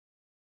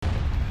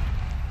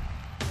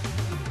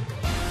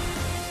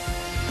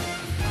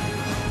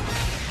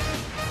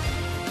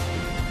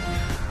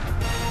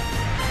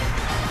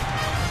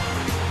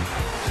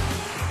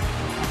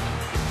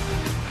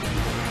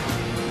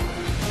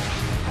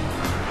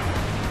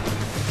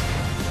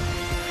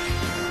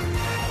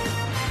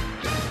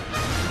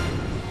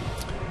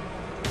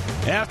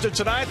After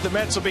tonight, the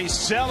Mets will be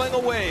sailing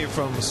away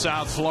from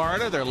South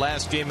Florida, their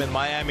last game in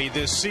Miami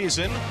this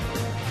season.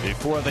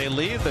 Before they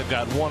leave, they've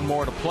got one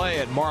more to play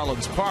at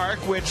Marlins Park,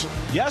 which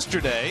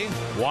yesterday,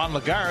 Juan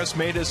Lagares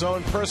made his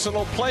own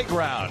personal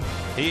playground.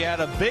 He had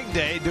a big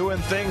day doing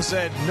things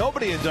that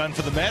nobody had done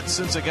for the Mets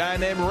since a guy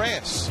named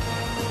Reyes.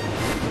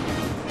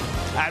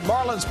 At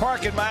Marlins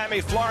Park in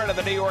Miami, Florida,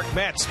 the New York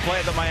Mets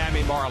play the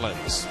Miami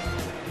Marlins.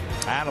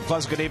 And a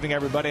pleasant good evening,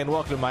 everybody, and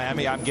welcome to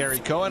Miami. I'm Gary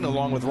Cohen,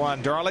 along with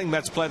Ron Darling.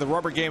 Mets play the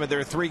rubber game of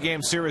their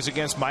three-game series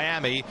against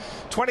Miami.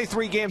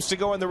 23 games to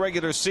go in the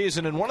regular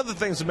season, and one of the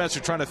things the Mets are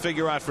trying to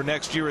figure out for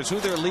next year is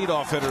who their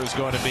leadoff hitter is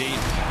going to be.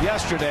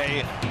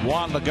 Yesterday,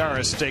 Juan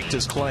Lagares staked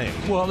his claim.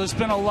 Well, there's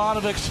been a lot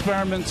of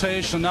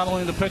experimentation, not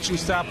only the pitching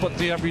staff, but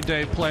the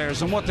everyday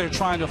players, and what they're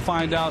trying to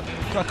find out,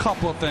 a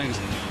couple of things.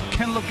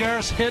 Can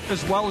Lagares hit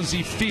as well as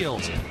he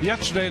fields?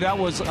 Yesterday, that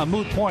was a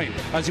moot point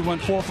as he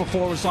went 4 for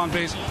 4, was on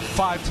base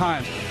 5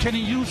 times. Can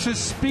he use his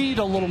speed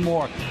a little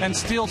more and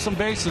steal some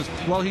bases?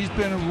 Well, he's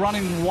been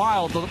running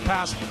wild the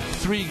past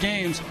 3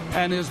 games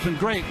and has been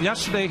great.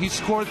 Yesterday, he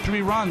scored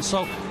 3 runs,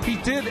 so he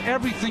did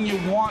everything you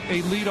want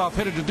a leadoff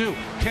hitter to do.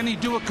 Can he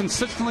do it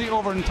consistently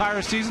over an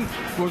entire season?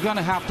 We're going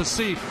to have to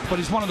see, but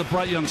he's one of the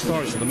bright young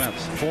stars of the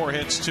Mets. 4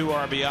 hits, 2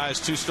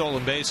 RBIs, 2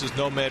 stolen bases.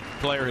 No Met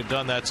player had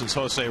done that since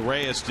Jose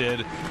Reyes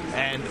did.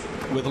 And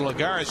with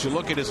Lagares, you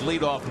look at his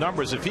leadoff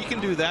numbers. If he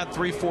can do that,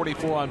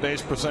 344 on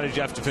base percentage,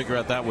 you have to figure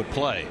out that would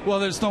play. Well,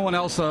 there's no one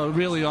else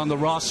really on the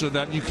roster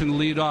that you can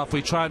lead off.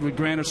 We tried with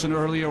Granderson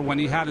earlier when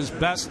he had his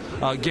best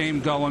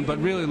game going, but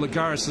really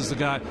Lagares is the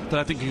guy that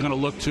I think you're going to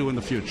look to in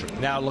the future.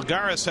 Now,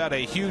 Lagares had a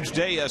huge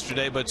day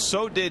yesterday, but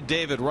so did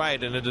David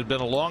Wright, and it had been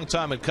a long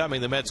time in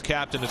coming. The Mets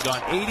captain has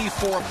gone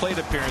 84 plate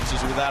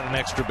appearances without an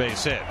extra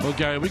base hit. Well,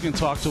 Gary, we can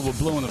talk till we're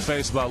blue in the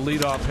face about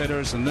leadoff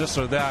hitters and this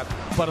or that,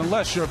 but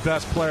unless your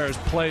best players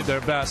played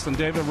their best, and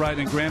David Wright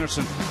and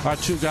Granderson are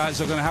 2 guys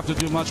that are going to have to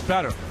do much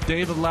better.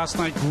 David last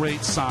night,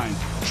 great sign.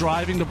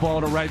 Driving the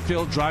ball to right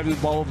field, driving the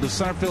ball over the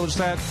center fielder's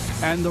head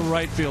and the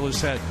right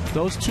fielder's head.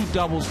 Those 2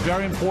 doubles,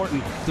 very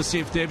important to see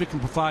if David can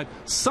provide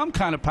some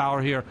kind of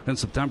power here in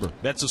September.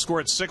 Mets have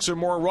scored 6 or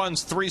more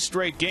runs 3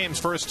 straight games.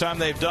 First time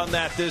they've done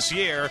that this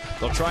year.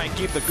 They'll try and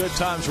keep the good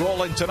times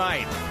rolling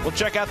tonight. We'll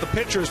check out the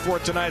pitchers for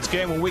tonight's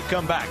game when we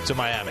come back to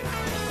Miami.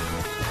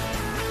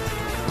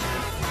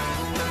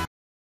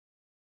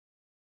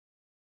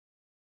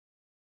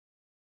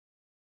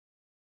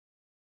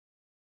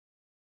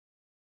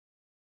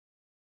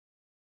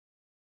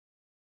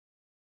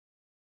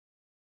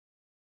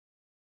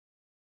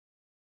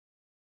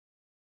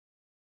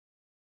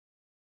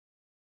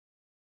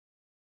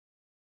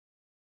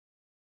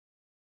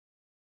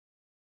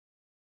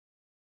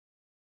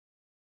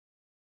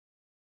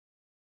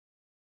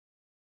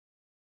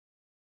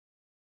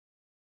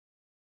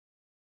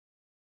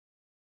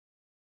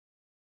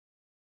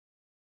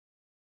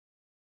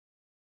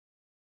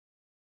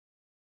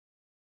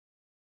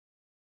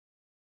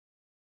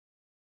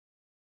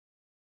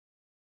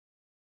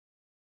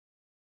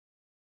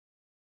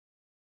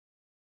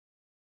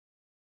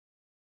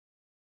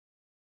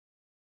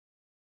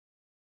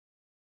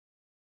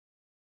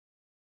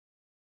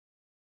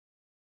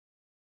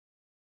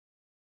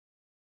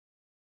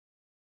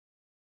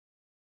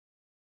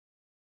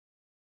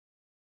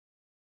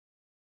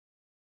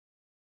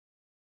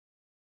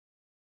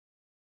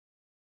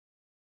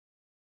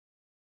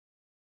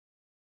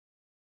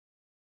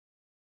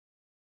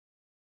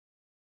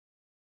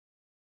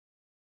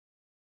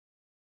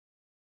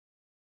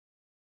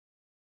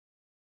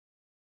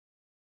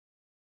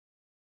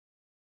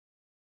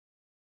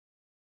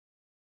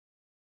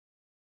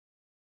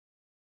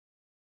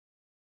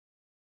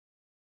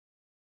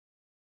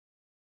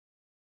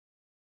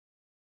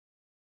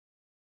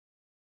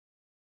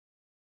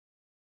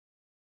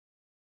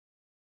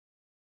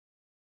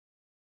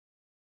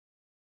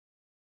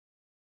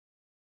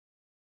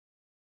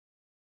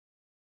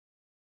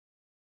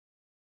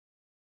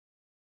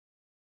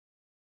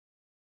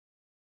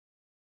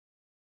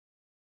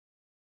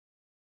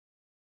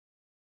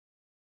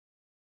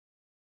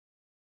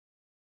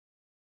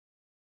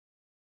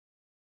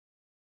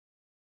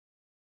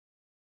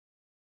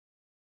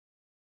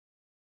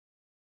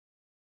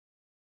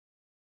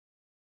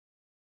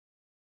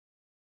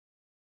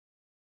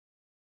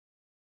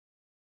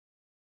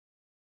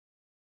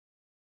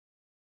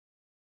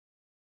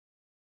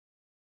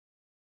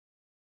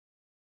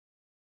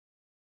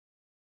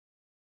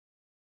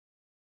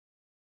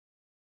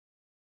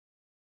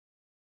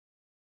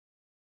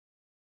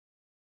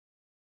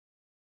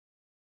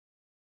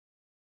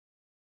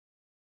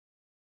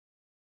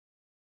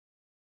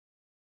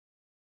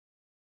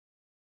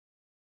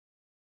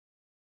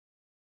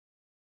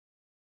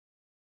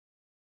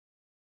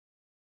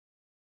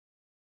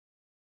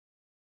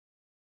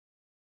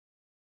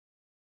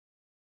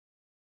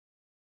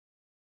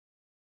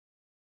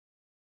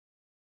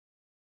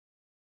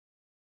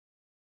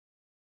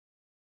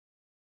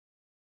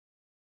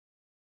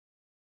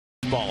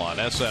 Ball on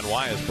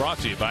SNY is brought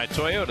to you by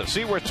Toyota.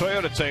 See where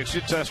Toyota takes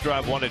you. Test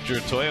drive one at your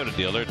Toyota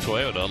dealer.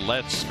 Toyota,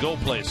 let's go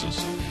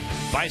places.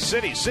 By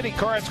Citi. Citi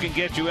cards can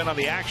get you in on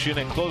the action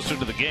and closer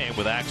to the game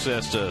with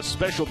access to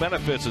special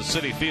benefits at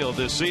Citi Field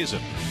this season.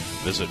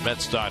 Visit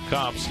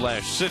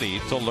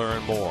Mets.com/Citi to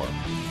learn more.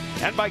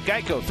 And by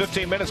Geico.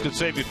 15 minutes could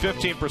save you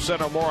 15%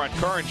 or more on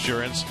car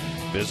insurance.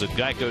 Visit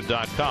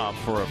Geico.com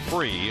for a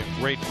free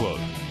rate quote.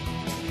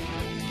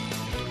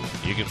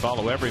 You can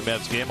follow every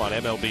Mets game on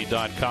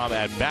MLB.com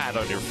at bat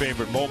on your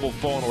favorite mobile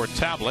phone or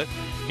tablet.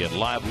 Get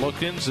live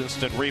look-ins,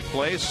 instant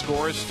replays,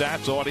 scores,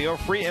 stats, audio,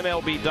 free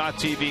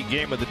MLB.tv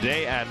game of the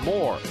day, and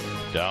more.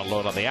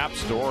 Download on the App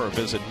Store or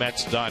visit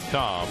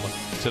Mets.com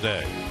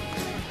today.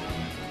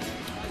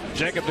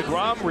 Jacob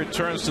deGrom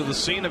returns to the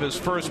scene of his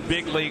first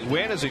big league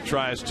win as he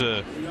tries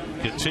to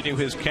continue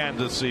his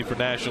candidacy for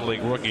National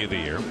League Rookie of the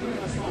Year.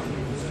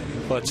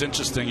 Well, it's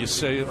interesting. You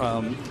say,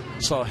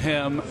 saw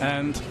him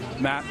and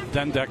Matt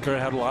Dendecker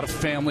had a lot of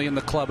family in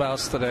the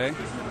clubhouse today.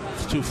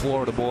 Two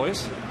Florida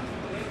boys.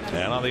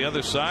 And on the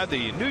other side,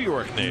 the New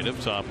York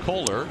native, Tom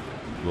Kohler,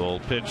 will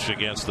pitch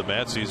against the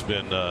Mets. He's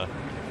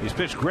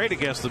pitched great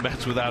against the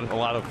Mets without a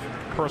lot of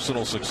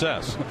personal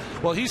success.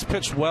 Well, he's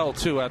pitched well,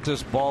 too, at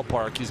this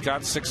ballpark. He's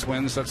got 6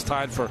 wins. That's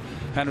tied for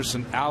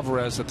Henderson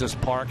Alvarez at this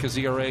park. His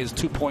ERA is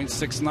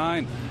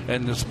 2.69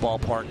 in this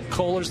ballpark.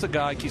 Kohler's the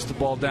guy, keeps the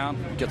ball down,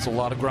 gets a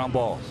lot of ground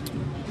balls.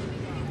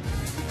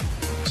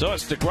 So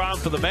it's deGrom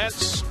for the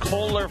Mets,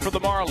 Kohler for the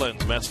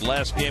Marlins. Mets'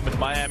 last game in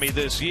Miami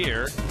this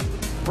year.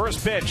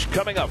 First pitch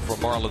coming up from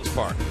Marlins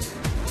Park.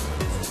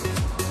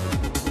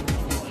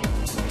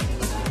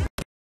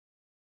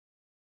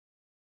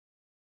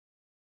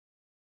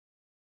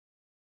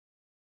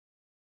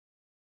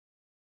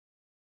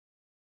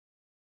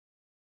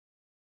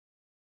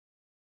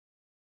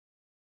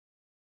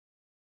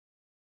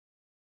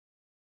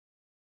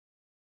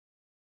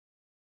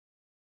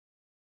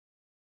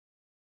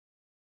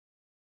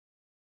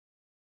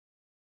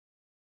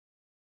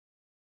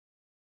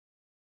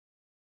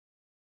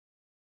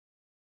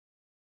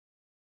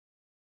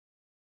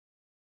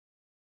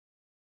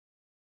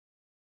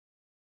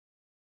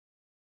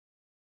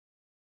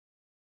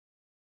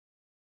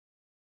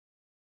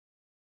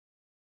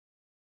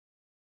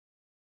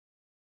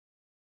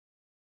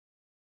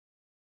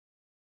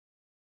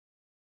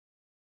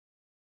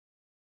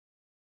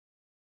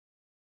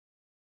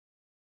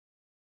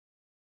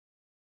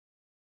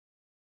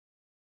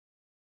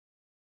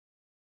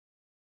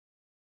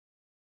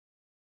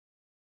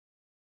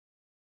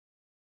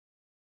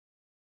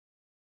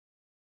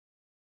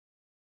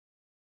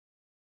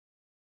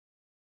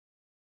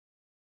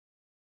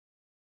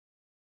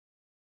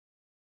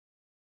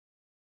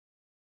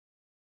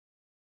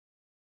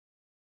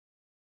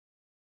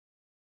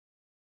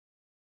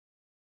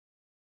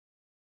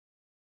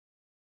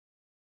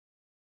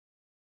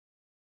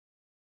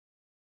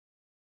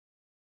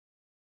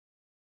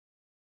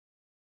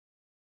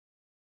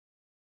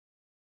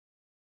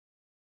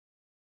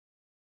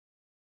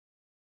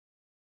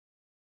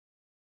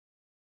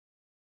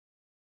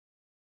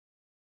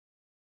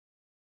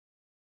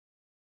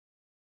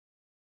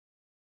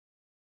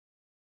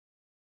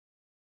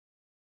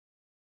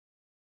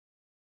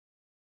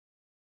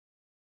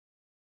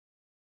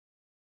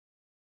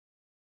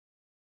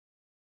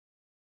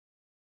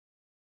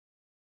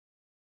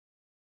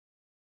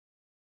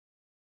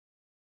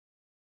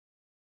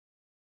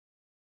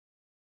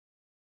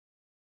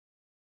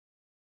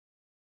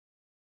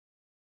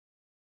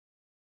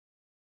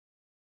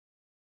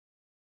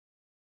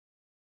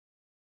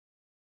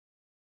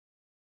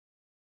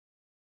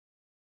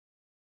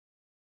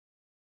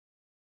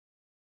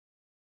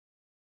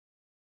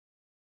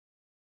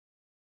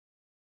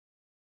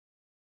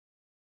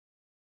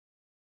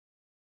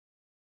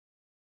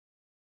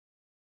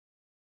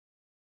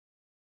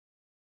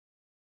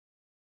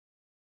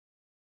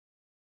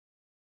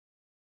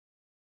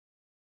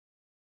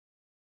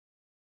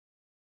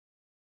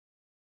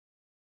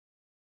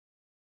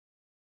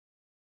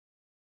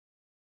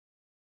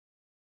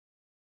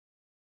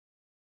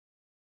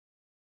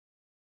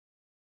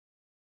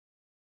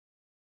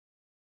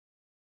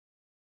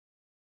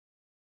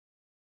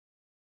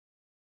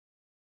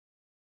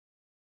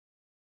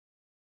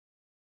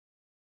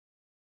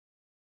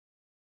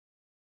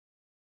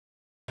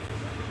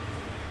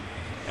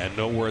 And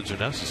no words are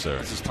necessary.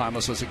 It's as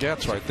timeless as it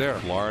gets right there.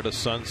 Florida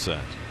sunset.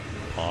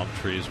 Palm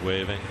trees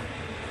waving.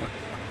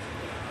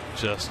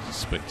 Just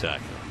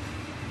spectacular.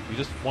 You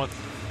just want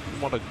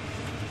to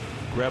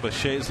grab a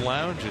chaise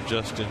lounge and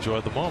just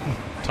enjoy the moment.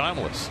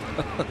 Timeless.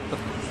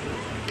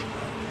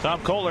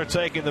 Tom Kohler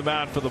taking the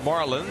mound for the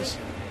Marlins.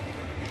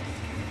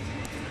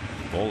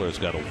 Kohler's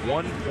got a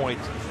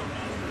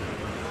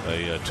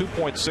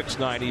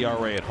 2.69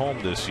 ERA at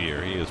home this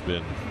year. He has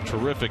been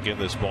terrific in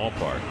this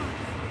ballpark.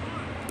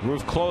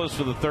 Roof closed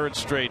for the third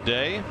straight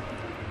day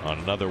on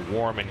another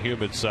warm and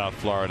humid South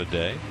Florida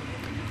day.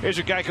 Here's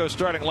your Geico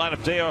starting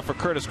lineup. Day off for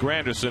Curtis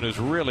Granderson, who's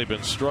really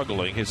been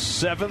struggling. His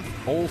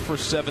 7th 0 for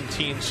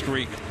 17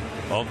 streak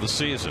of the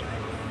season.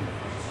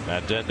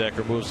 Matt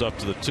Dendecker moves up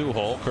to the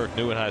 2-hole. Kirk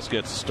Neuenhuis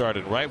gets a start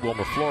at right.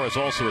 Wilmer Flores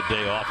also a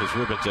day off as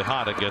Ruben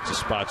Tejada gets a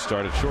spot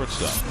start at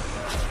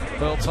shortstop.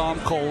 Well, Tom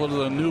Cole,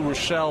 the New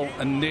Rochelle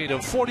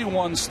native,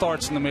 41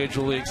 starts in the major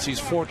leagues. He's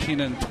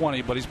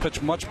 14-20, but he's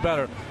pitched much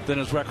better than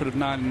his record of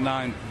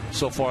 9-9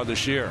 so far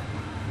this year.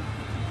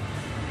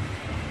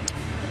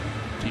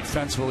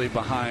 Defensively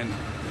behind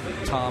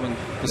Tom in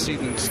this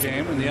evening's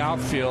game. In the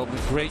outfield,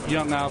 great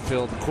young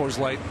outfield, Coors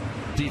Light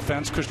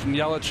defense. Christian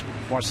Yelich,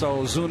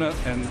 Marcelo Ozuna,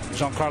 and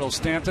Giancarlo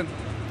Stanton.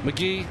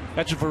 McGee,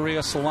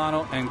 Echeverria,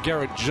 Solano, and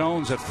Garrett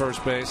Jones at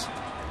first base.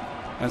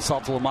 And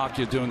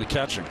Saltalamacchia doing the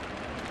catching.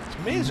 It's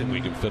amazing we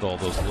can fit all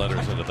those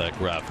letters into that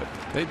graphic.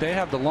 They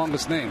have the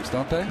longest names,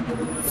 don't they?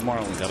 The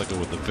Marlins. Got to go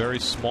with the very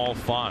small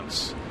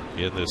fonts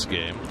in this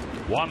game.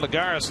 Juan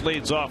Lagares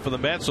leads off for the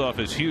Mets off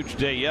his huge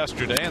day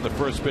yesterday, and the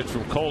first pitch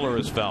from Kohler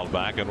is fouled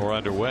back, and we're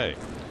underway.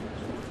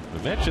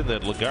 We mentioned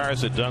that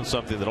Lagares had done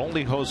something that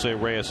only Jose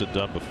Reyes had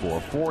done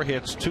before. 4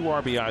 hits, 2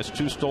 RBIs,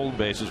 2 stolen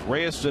bases.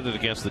 Reyes did it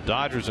against the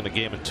Dodgers in a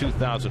game in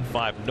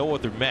 2005. No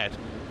other Met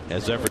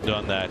has ever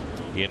done that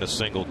in a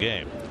single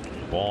game.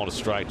 Ball and a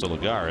strike to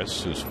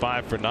Lagares, who's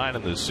 5 for 9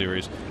 in this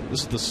series.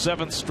 This is the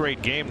 7th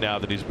straight game now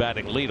that he's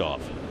batting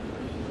leadoff.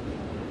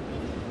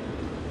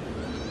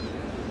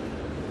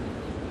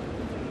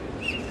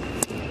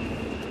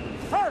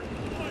 Hurt.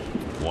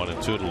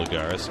 1-2 to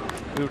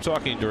Lagares. We were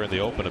talking during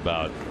the open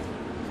about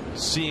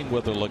seeing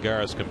whether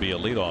Lagares can be a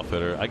leadoff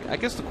hitter. I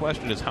guess the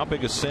question is, how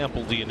big a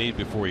sample do you need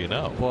before you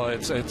know? Well,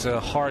 it's a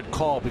hard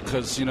call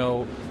because, you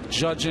know,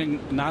 judging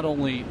not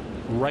only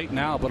right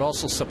now but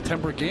also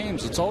September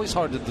games, it's always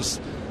hard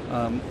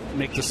to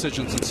make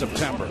decisions in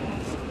September.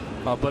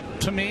 But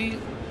to me,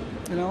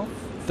 you know,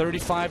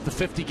 35 to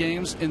 50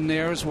 games in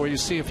there is where you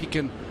see if he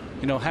can,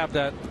 you know, have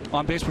that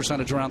on base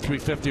percentage around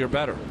 350 or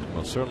better.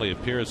 Well, it certainly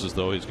appears as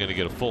though he's going to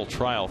get a full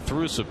trial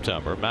through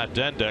September. Matt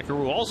Dendecker,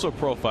 who also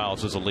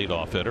profiles as a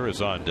leadoff hitter,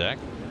 is on deck.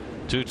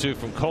 2-2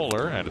 from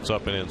Kohler, and it's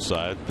up and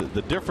inside.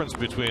 The difference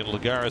between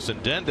Lagares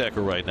and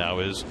Dendecker right now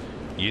is,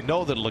 you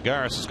know that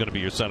Lagares is going to be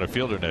your center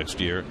fielder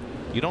next year.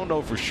 You don't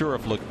know for sure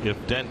if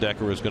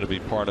Dendecker is going to be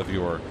part of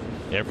your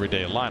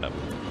everyday lineup.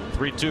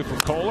 3-2 from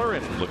Kohler,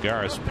 and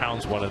Lagares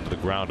pounds one into the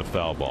ground, a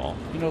foul ball.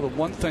 You know, the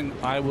one thing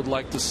I would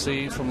like to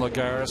see from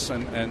Lagares,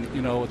 and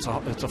you know, it's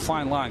a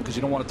fine line because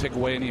you don't want to take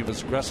away any of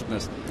his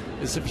aggressiveness,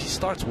 is if he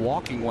starts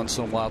walking once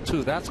in a while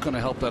too. That's going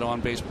to help that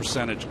on base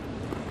percentage.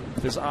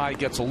 His eye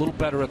gets a little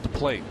better at the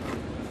plate.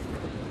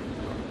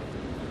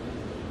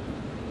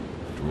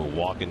 Drew a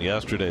walk in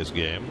yesterday's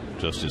game,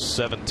 just his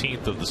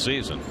 17th of the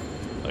season.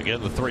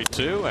 Again, the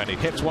 3-2, and he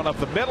hits one up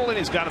the middle, and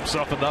he's got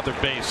himself another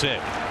base hit.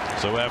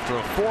 So after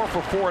a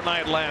 4-for-4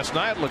 night last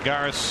night,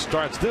 Lagares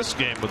starts this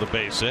game with a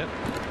base hit.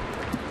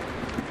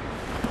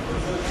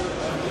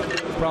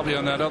 Probably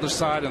on that other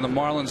side in the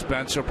Marlins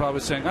bench, they're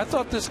probably saying, I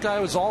thought this guy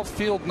was all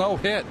field, no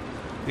hit.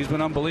 He's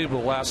been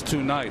unbelievable the last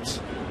 2 nights.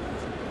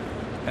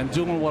 And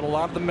doing what a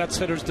lot of the Mets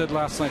hitters did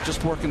last night,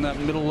 just working that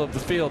middle of the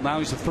field. Now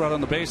he's a threat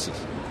on the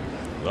bases.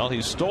 Well,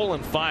 he's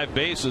stolen 5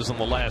 bases in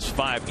the last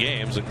 5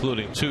 games,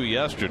 including 2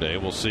 yesterday.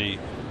 We'll see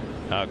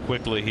how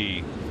quickly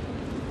he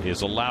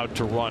is allowed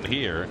to run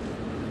here.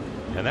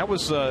 And that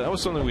was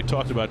something we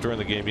talked about during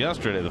the game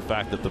yesterday, the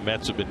fact that the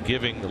Mets have been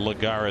giving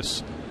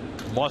Lagares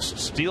must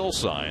steal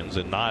signs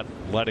and not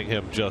letting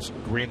him just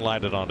green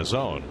light it on his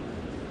own.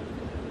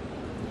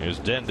 Here's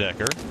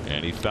Dendecker,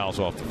 and he fouls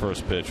off the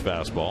first pitch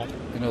fastball.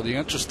 You know, the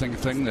interesting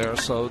thing there,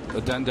 so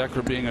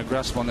Dendecker being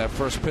aggressive on that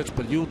first pitch,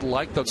 but you'd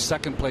like the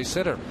second place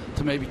hitter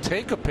to maybe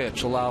take a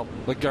pitch, allow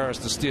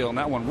Lagares to steal, and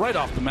that one right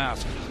off the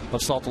mask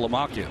of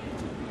Saltalamacchia.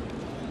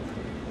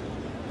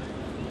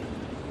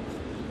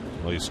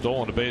 Well, he's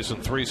stolen a base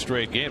in 3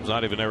 straight games.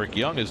 Not even Eric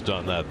Young has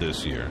done that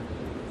this year.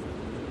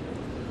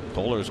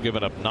 Kohler's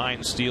given up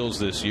 9 steals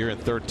this year in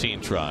 13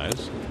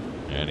 tries.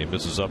 And he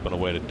misses up and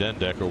away to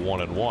Dendecker,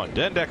 1-1.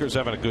 Dendecker's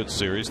having a good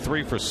series,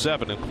 3 for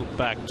 7.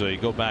 You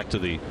go back to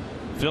the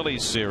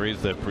Phillies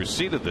series that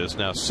preceded this,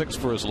 now 6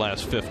 for his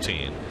last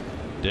 15.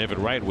 David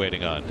Wright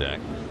waiting on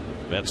deck.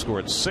 Mets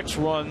scored 6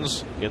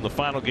 runs in the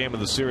final game of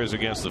the series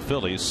against the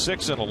Phillies,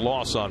 6 in a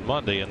loss on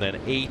Monday, and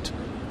then 8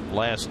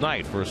 last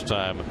night. First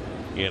time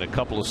in a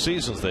couple of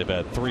seasons they've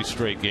had 3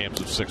 straight games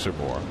of 6 or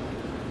more.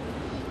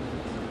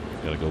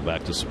 Got to go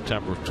back to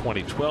September of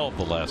 2012,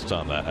 the last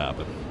time that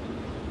happened.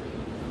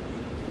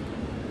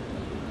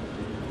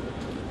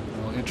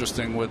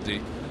 Interesting with the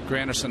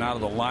Granderson out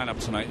of the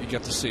lineup tonight, you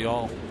get to see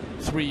all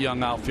 3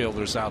 young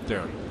outfielders out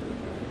there.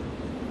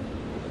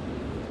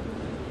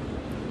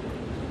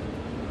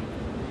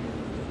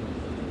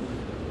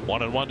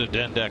 One and 1 to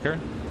Dendecker,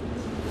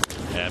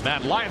 and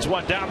Matt lines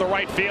one down the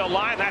right field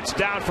line. That's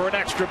down for an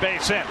extra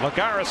base hit.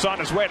 Lagares on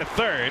his way to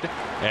third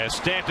as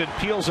Stanton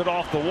peels it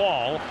off the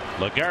wall.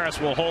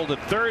 Lagares will hold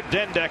at third.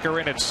 Dendecker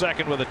in at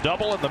second with a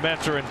double, and the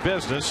Mets are in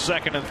business,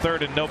 second and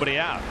third and nobody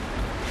out.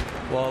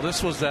 Well,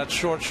 this was that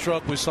short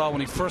stroke we saw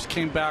when he first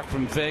came back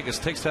from Vegas.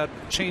 Takes that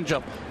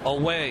changeup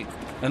away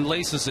and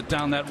laces it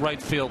down that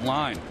right field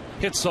line.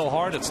 Hit so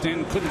hard that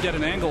Stanton couldn't get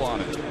an angle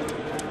on it.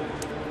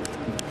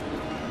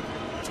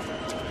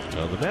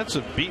 The Mets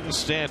have beaten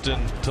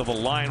Stanton to the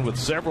line with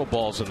several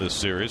balls in this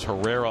series.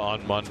 Herrera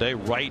on Monday,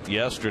 Wright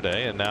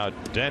yesterday, and now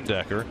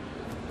Dendecker.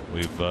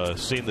 We've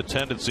seen the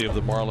tendency of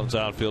the Marlins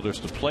outfielders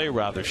to play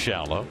rather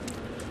shallow.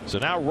 So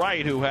now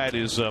Wright, who had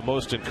his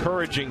most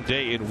encouraging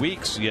day in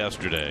weeks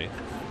yesterday.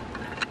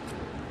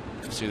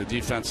 See, the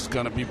defense is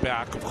going to be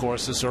back, of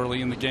course, this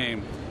early in the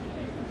game.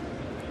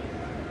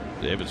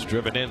 David's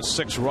driven in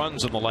 6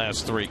 runs in the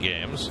last 3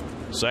 games.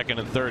 Second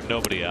and third,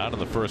 nobody out,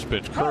 and the first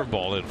pitch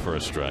curveball in for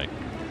a strike.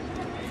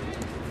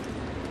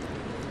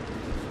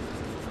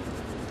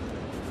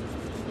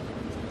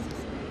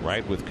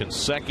 Right, with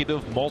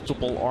consecutive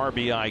multiple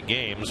RBI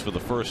games for the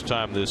first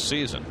time this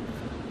season.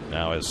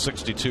 Now has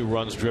 62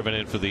 runs driven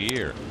in for the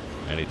year,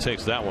 and he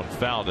takes that one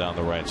foul down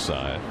the right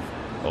side.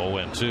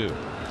 0-2.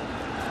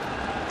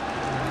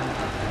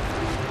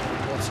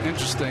 What's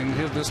interesting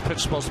here, this pitch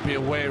is supposed to be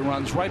away,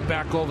 runs right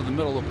back over the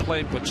middle of the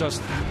plate, but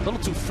just a little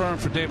too firm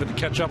for David to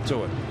catch up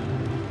to it.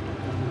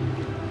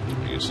 You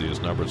can see his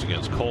numbers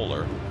against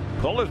Kohler.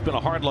 Kohler's been a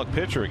hard luck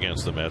pitcher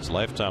against the Mets.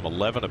 Lifetime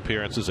 11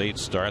 appearances, 8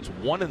 starts,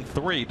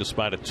 1-3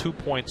 despite a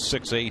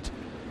 2.68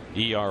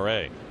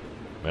 ERA.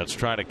 Mets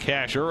trying to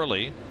cash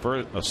early for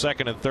a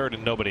second and third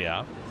and nobody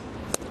out.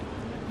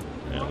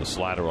 And the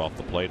slider off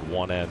the plate,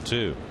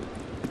 1-2.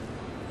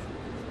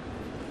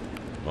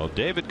 Well,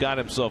 David got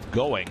himself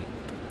going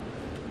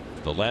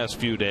the last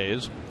few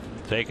days,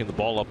 taking the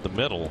ball up the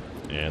middle,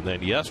 and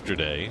then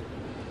yesterday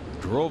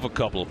drove a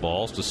couple of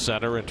balls to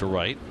center and to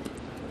right.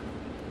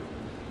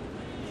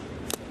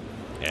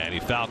 And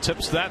he foul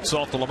tips that.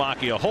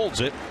 Saltalamacchia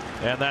holds it,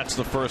 and that's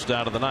the first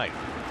out of the night.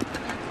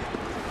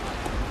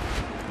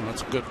 Well,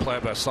 that's a good play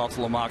by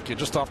Saltalamacchia,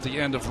 just off the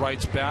end of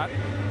Wright's bat,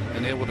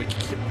 and able to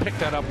pick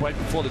that up right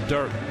before the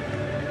dirt.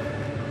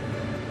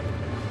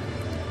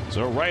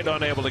 So Wright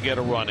unable to get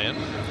a run in,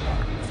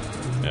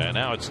 and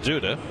now it's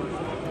Duda.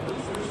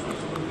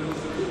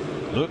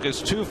 Lucas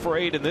 2 for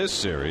 8 in this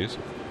series.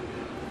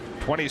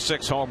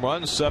 26 home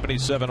runs,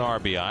 77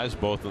 RBIs,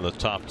 both in the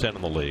top 10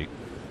 in the league.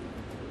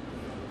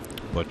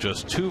 But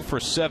just 2 for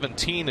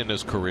 17 in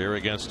his career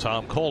against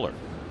Tom Kohler.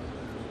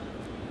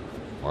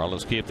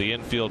 Marlins keep the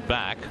infield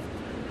back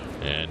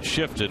and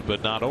shifted,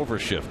 but not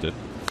overshifted.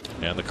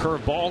 And the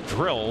curveball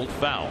drilled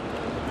foul.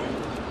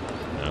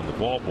 And the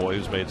ball boy,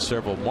 who's made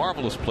several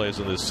marvelous plays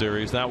in this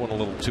series, that one a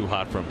little too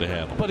hot for him to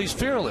handle. But he's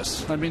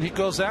fearless. I mean, he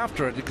goes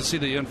after it. You can see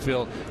the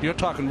infield. You're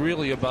talking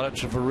really about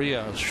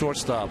Echeverria,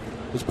 shortstop,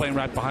 who's playing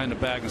right behind the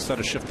bag instead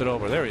of shifted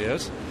over. There he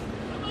is.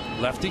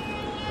 Lefty.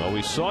 Well,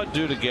 we saw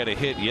Duda get a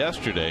hit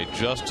yesterday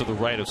just to the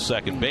right of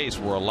second base,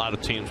 where a lot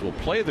of teams will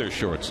play their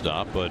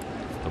shortstop, but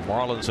the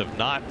Marlins have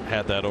not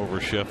had that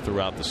overshift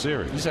throughout the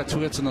series. He's had 2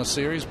 hits in the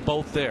series,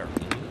 both there.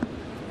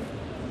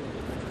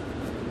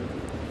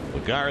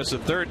 Lagares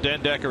at third,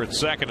 Dendecker at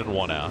second, and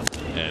 1 out.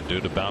 And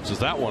Duda bounces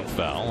that one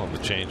foul on the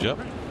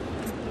changeup.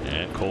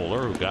 And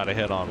Kohler, who got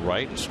ahead on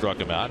Wright and struck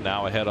him out,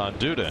 now ahead on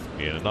Duda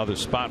in another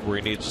spot where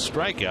he needs a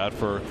strikeout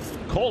for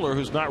Kohler,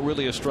 who's not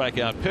really a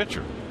strikeout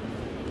pitcher.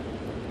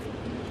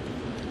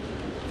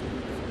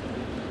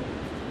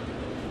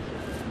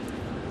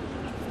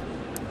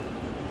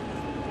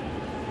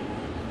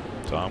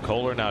 Tom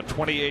Kohler, now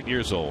 28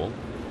 years old.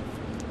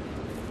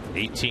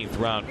 18th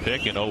round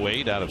pick in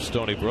 08 out of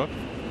Stony Brook.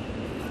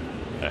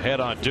 Ahead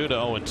on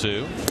Duda,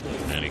 0-2.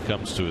 And he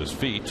comes to his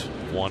feet,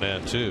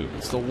 1-2.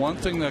 It's the one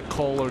thing that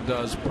Kohler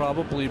does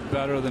probably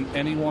better than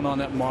anyone on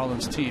that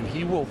Marlins team.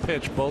 He will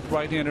pitch both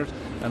right-handers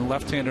and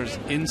left-handers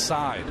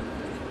inside.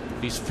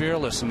 He's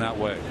fearless in that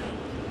way.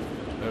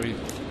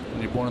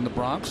 When you're born in the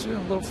Bronx, you're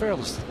a little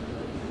fearless.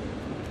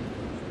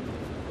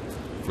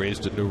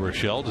 Raised in New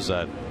Rochelle, does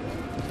that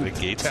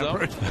negate some?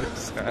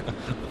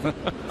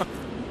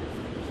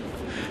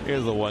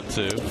 Here's the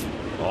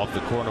 1-2 off the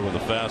corner with a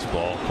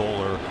fastball.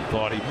 Kohler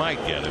thought he might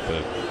get it,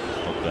 but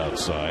looked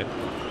outside.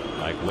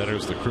 Mike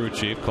Winters, the crew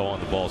chief, calling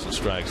the balls and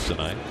strikes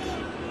tonight.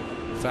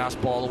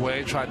 Fastball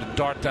away, tried to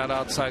dart that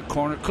outside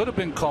corner. Could have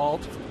been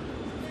called.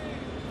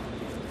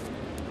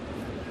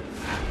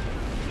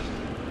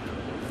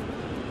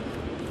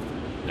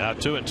 Now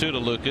 2-2 to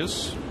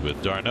Lucas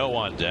with Darno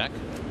on deck.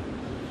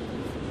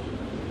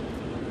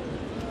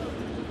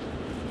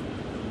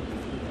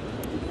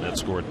 That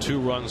scored 2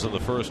 runs in the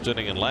first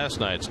inning in last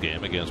night's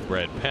game against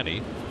Brad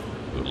Penny,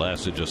 who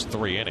lasted just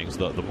 3 innings.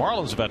 The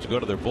Marlins about to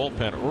go to their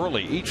bullpen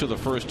early each of the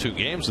first 2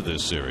 games of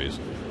this series.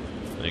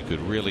 They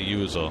could really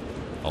use a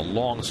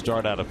long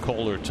start out of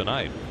Kohler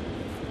tonight.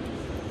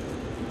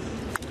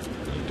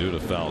 And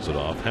Duda fouls it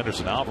off.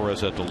 Henderson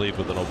Alvarez had to leave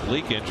with an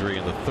oblique injury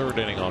in the 3rd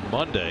inning on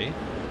Monday.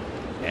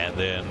 And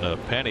then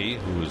Penny,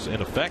 who was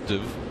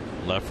ineffective,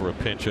 left for a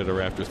pinch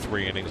hitter after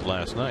 3 innings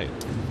last night.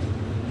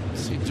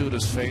 See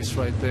Duda's face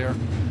right there.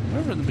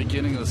 Remember in the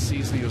beginning of the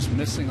season he was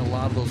missing a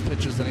lot of those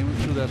pitches, then he went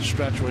through that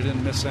stretch where he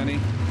didn't miss any.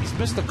 He's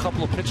missed a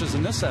couple of pitches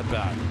in this at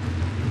bat.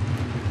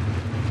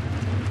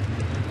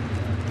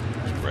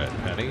 Brad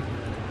Penny,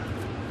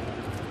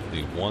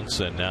 the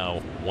once and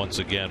now once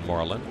again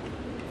Marlin.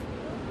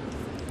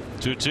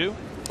 2-2.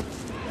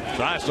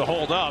 Tries to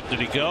hold up.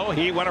 Did he go?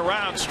 He went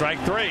around. Strike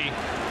 3.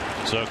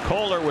 So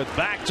Kohler with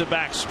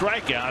back-to-back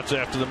strikeouts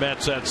after the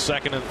Mets had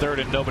second and third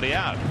and nobody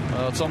out.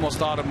 It's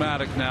almost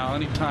automatic now.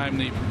 Anytime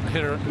the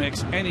hitter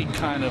makes any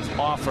kind of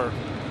offer,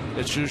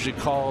 it's usually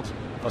called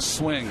a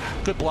swing.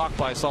 Good block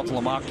by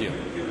Saltalamacchia.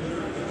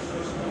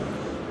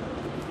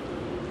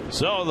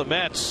 So the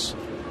Mets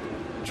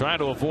trying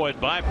to avoid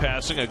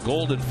bypassing a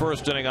golden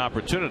first inning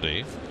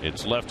opportunity.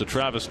 It's left to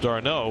Travis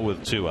d'Arnaud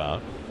with 2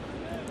 out.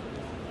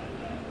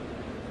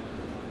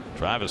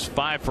 Travis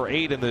 5 for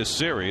 8 in this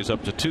series,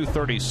 up to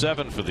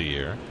 237 for the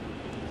year.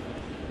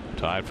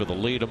 Tied for the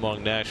lead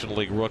among National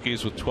League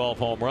rookies with 12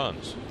 home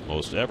runs,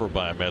 most ever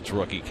by a Mets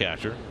rookie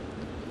catcher.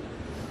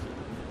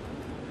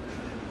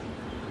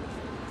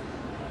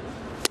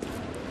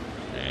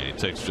 And he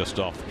takes just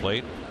off the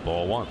plate.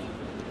 Ball 1.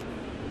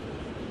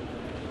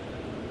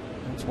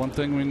 That's one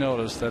thing we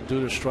noticed that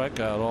due to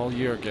strikeout all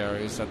year,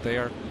 Gary, is that they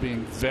are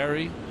being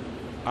very,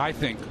 I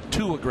think,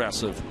 too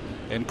aggressive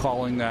in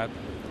calling that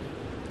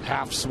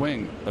half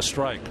swing a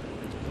strike.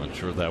 Not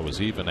sure that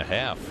was even a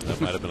half. That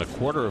might have been a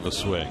quarter of a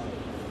swing.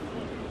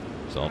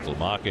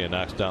 Saltalamacchia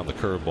knocks down the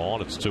curveball,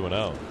 and it's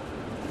 2-0.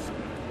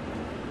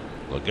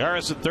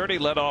 Lagares at 30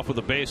 led off with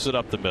a base hit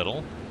up the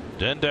middle.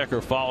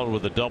 Dendecker followed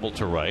with a double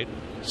to right.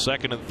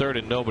 Second and third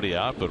and nobody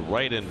out, but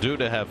right and due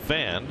to have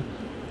fanned.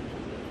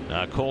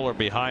 Now Kohler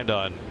behind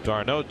on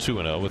d'Arnaud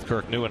 2-0 with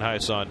Kirk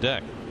Neuenhuis on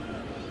deck.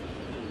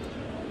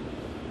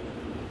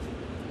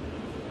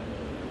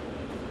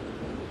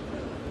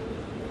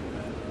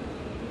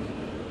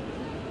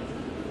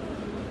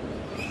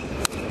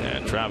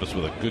 And Travis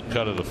with a good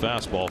cut of the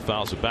fastball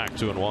fouls it back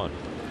 2-1.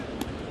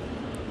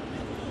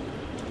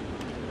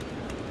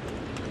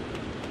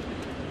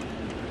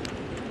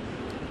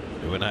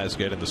 Neuenhuis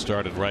getting the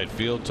start in right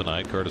field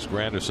tonight. Curtis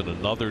Granderson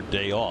another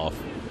day off.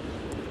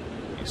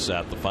 He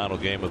sat the final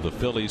game of the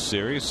Phillies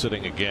series,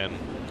 sitting again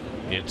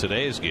in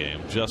today's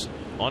game, just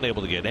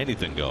unable to get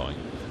anything going.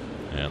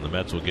 And the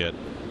Mets will get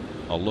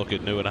a look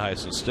at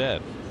Neuenhuis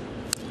instead.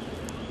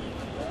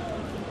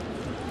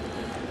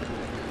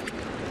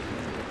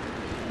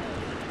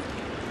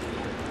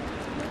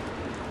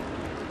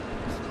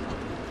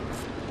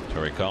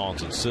 Terry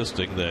Collins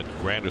insisting that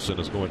Granderson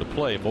is going to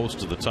play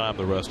most of the time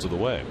the rest of the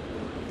way.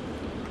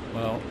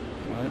 Well,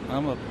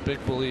 I'm a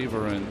big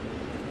believer in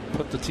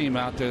put the team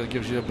out there that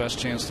gives you the best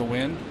chance to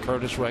win.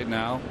 Curtis right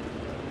now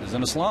is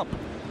in a slump.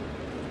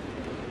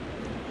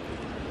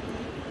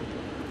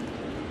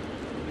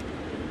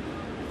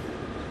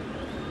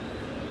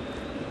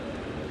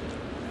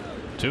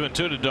 Two and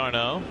two to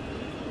d'Arnaud.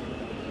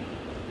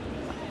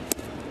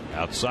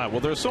 Outside.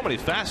 Well, there's so many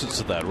facets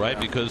to that, right?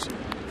 Because,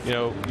 you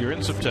know, you're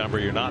in September,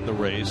 you're not in the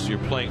race, you're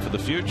playing for the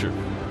future.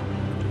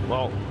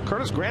 Well,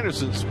 Curtis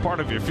Granderson's part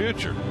of your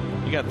future.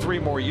 You got 3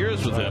 more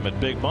years with him at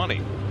big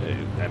money.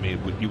 I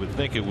mean, you would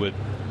think it would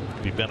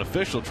be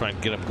beneficial trying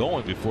to get him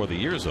going before the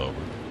year's over.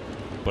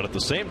 But at the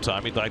same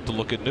time, you'd like to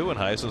look at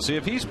Neuenhuis and see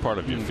if he's part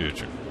of your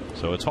future.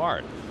 So it's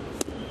hard.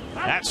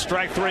 That's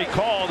strike 3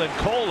 called, and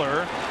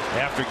Kohler,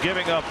 after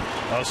giving up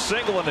a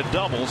single and a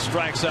double,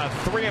 strikes out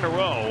 3 in a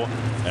row,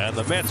 and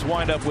the Mets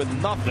wind up with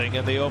nothing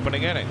in the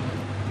opening inning.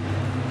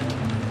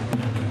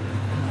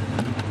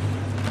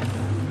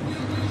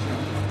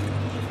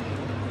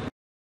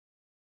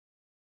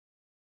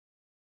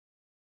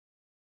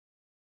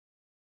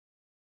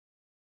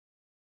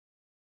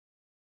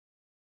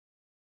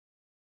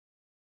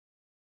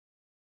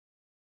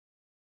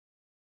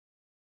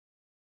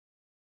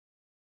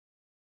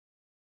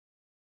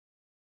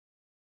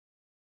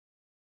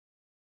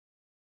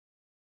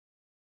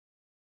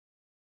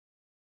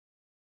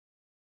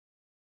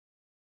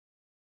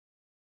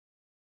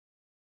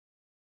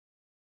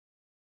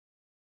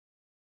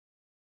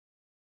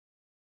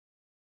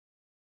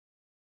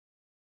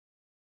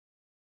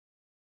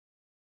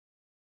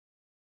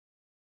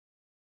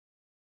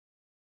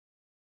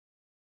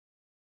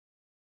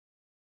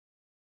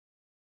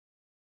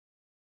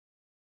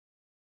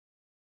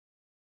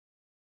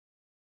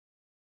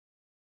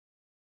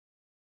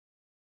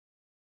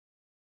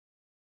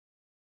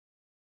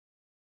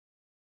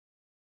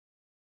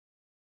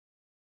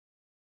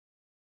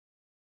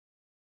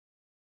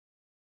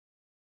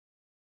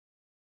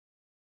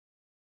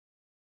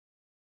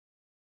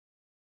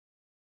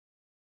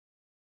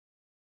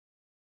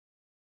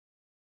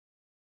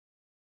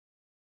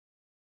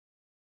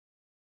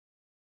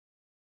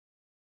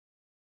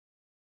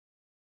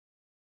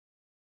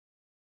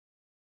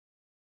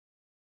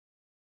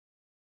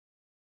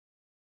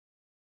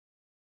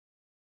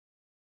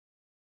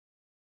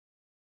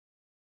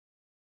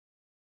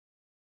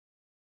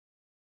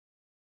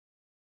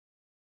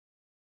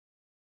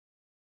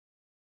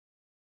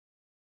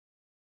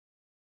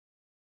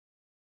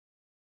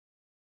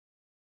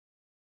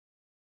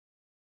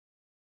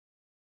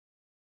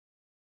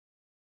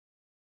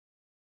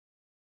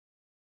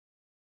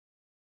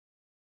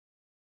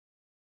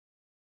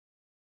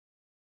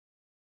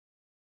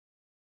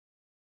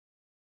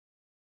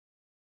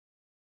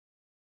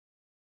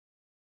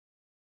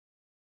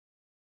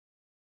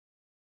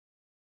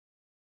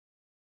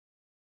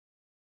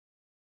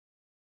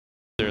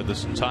 there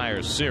this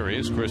entire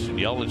series. Christian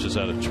Yelich has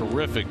had a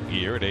terrific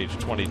year at age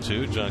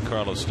 22.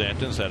 Giancarlo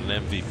Stanton's had an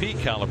MVP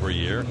caliber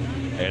year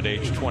at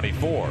age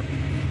 24.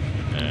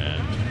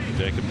 And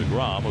Jacob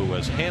deGrom, who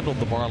has handled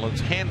the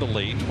Marlins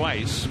handily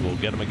twice, will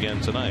get him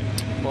again tonight.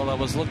 Well, I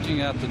was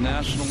looking at the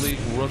National League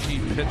rookie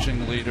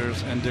pitching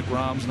leaders, and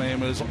deGrom's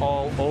name is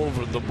all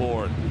over the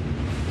board.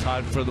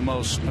 Tied for the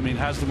most,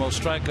 has the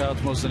most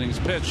strikeouts, most innings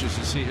pitched, as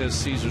you see his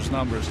Caesars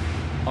numbers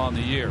on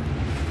the year.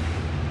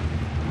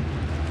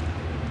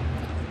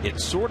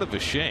 It's sort of a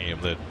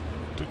shame that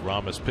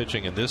deGrom is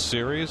pitching in this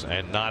series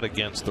and not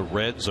against the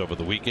Reds over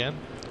the weekend.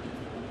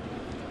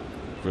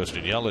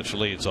 Christian Yelich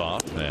leads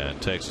off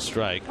and takes a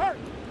strike,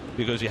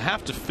 because you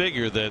have to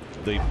figure that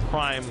the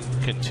prime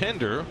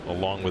contender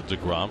along with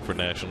deGrom for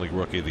National League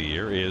Rookie of the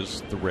Year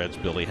is the Reds'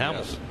 Billy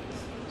Hamilton.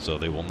 Yes. So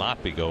they will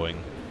not be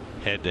going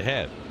head to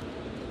head.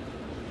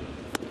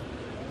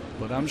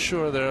 But I'm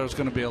sure there's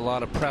going to be a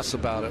lot of press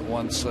about it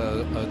once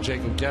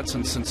Jacob gets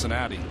in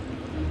Cincinnati.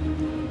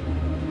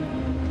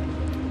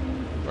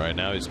 Right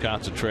now he's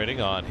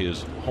concentrating on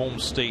his home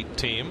state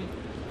team.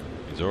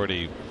 He's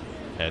already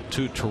had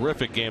 2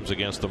 terrific games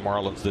against the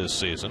Marlins this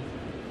season.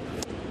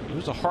 He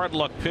was a hard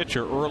luck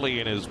pitcher early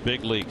in his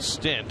big league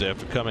stint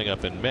after coming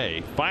up in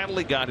May.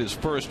 Finally got his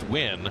first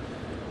win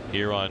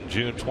here on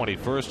June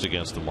 21st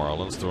against the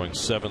Marlins, throwing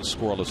 7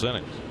 scoreless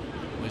innings.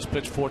 He's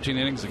pitched 14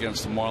 innings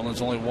against the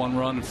Marlins, only 1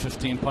 run and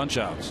 15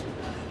 punch-outs.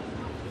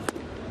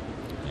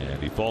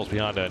 And he falls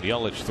behind on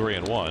Yelich,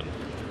 3-1.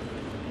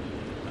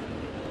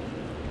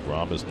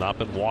 deGrom has not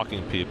been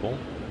walking people.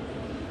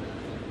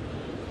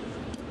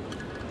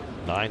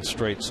 9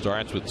 straight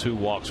starts with 2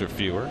 walks or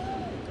fewer.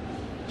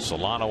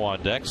 Solano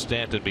on deck,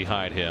 Stanton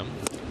behind him.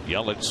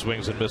 Yelich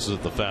swings and misses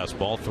at the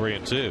fastball,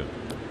 3-2.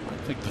 I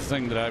think the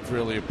thing that I've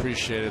really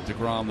appreciated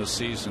deGrom this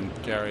season,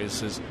 Gary, is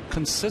his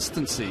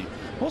consistency.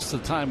 Most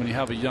of the time when you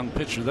have a young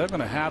pitcher, they're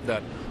going to have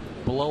that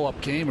blow-up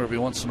game every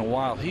once in a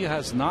while. He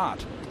has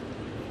not.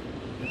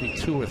 Maybe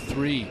 2 or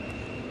 3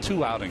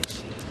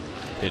 outings.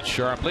 Hit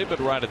sharply, but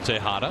right at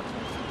Tejada.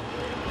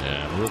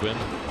 And Ruben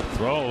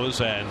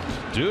throws, and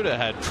Duda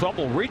had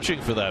trouble reaching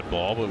for that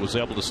ball, but was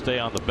able to stay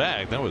on the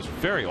bag. That was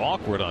very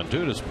awkward on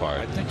Duda's part.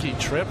 I think he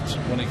tripped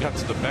when he got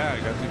to the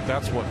bag. I think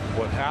that's what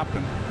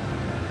happened.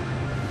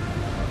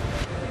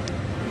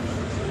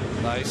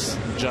 Nice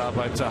job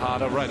by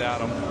Tejada, right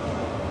at him.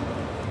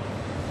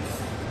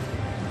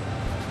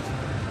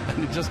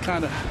 And he just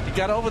he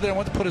got over there and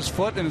went to put his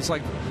foot, and it's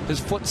like his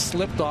foot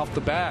slipped off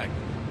the bag,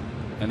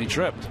 and he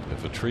tripped.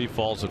 If a tree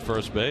falls at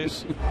first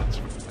base,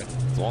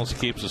 as long as he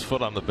keeps his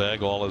foot on the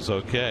bag, all is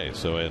okay.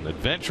 So an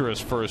adventurous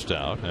first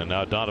out, and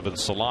now Donovan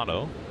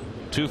Solano,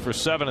 2 for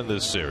 7 in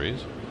this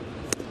series,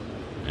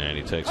 and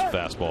he takes a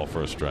fastball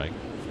for a strike.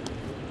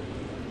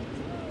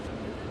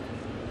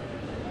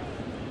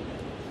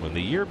 When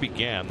the year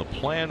began, the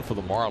plan for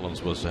the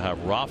Marlins was to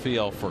have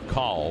Rafael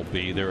Furcal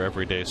be their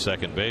everyday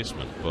second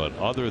baseman, but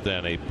other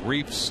than a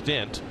brief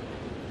stint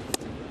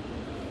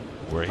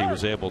where he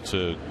was able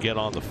to get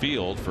on the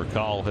field,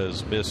 Furcal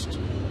has missed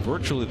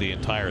virtually the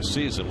entire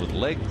season with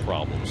leg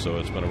problems, so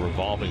it's been a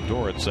revolving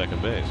door at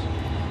second base,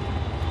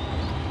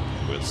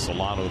 with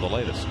Solano the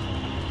latest.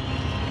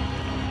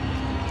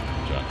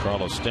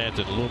 Giancarlo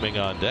Stanton looming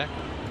on deck,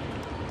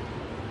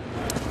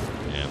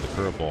 and the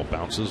curveball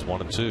bounces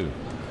 1-2.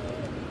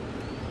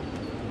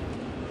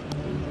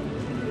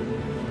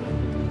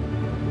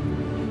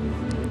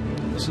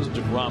 This is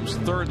deGrom's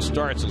 3rd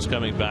start since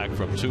coming back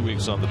from 2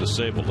 weeks on the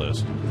disabled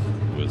list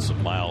with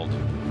some mild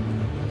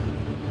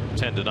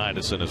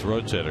tendonitis in his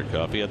rotator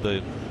cuff. He had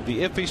the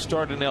iffy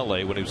start in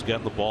L.A. when he was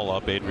getting the ball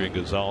up. Adrian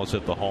Gonzalez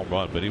hit the home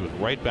run, but he was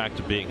right back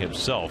to being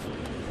himself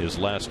his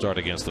last start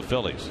against the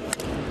Phillies.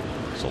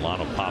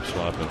 Solano pops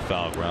one up in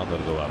foul ground, let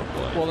it go out of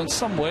play. Well, in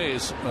some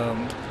ways,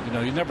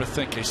 you never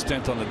think a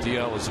stint on the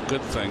DL is a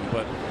good thing,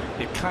 but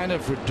it kind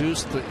of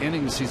reduced the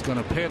innings he's going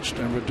to pitch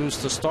and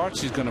reduced the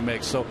starts he's going to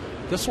make. So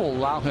this will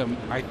allow him,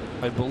 I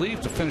believe,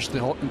 to finish the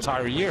whole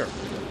entire year.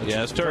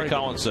 Yeah, as Terry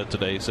Collins said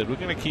today, he said we're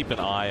going to keep an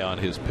eye on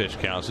his pitch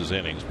counts, his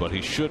innings, but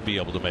he should be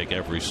able to make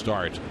every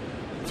start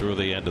through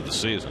the end of the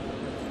season.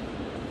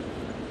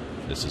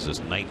 This is his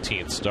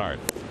 19th start.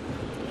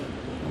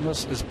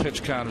 Unless his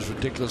pitch count is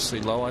ridiculously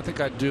low. I think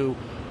I'd do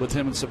with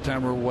him in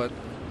September what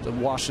the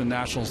Washington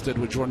Nationals did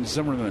with Jordan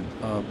Zimmerman.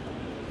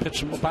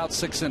 Pitch him about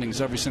 6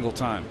 innings every single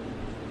time.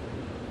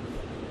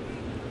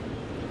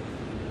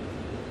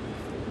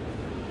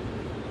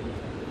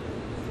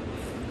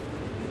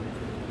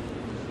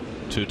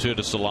 Two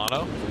to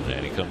Solano,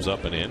 and he comes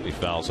up and in. He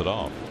fouls it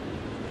off.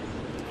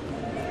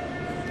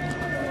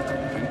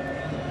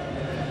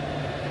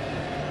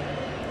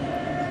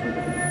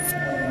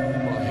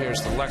 Well,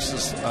 here's the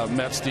Lexus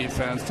Mets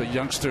defense. The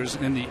youngsters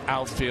in the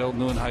outfield.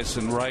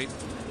 Nieuwenhuis right.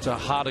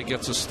 Tejada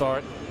gets a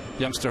start.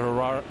 Youngster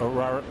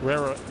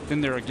Herrera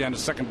in there again at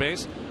second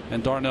base,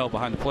 and Darnell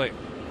behind the plate.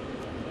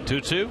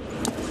 2-2,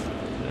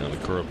 and the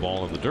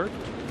curveball in the dirt.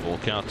 Full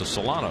count to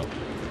Solano.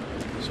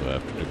 So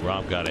after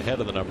deGrom got ahead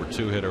of the number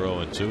 2 hitter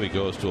 0-2, he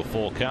goes to a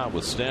full count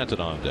with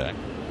Stanton on deck.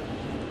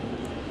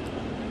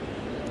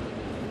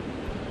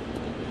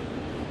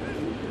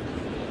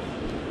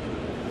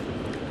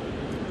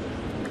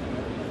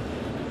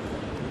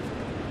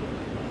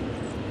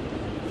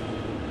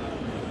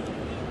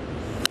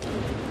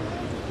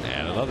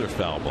 another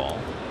foul ball.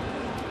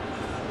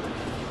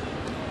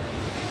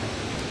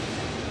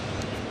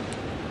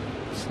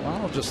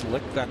 Solano just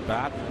licked that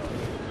bat.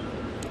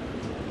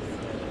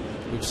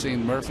 We've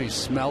seen Murphy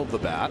smell the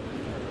bat.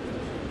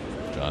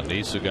 John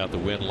Nisu got the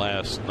win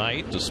last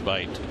night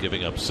despite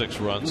giving up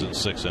 6 runs in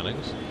 6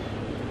 innings.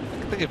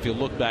 I think if you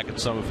look back at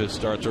some of his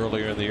starts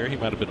earlier in the year, he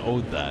might have been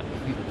owed that.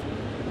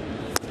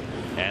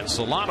 And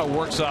Solano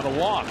works out a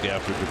walk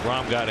after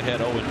DeGrom got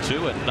ahead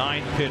 0-2, a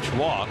 9-pitch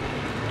walk,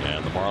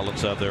 and the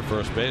Marlins have their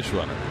first base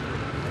runner.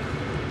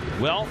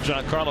 Well,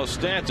 Giancarlo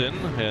Stanton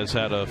has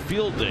had a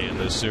field day in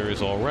this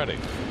series already.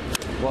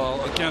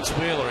 Well, against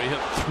Wheeler, he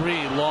hit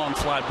 3 long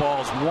fly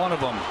balls. One of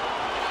them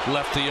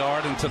left the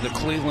yard into the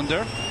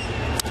Clevelander.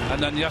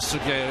 And then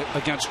yesterday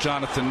against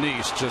Jonathan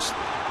Neese, just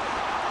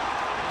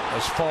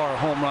as far a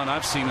home run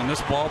I've seen in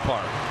this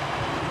ballpark.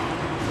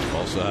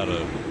 Also had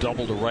a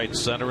double to right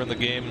center in the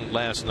game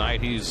last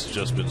night. He's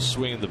just been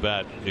swinging the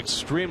bat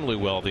extremely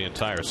well the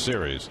entire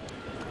series.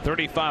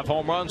 35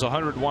 home runs,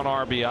 101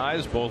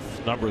 RBIs.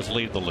 Both numbers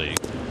lead the league.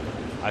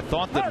 I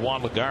thought that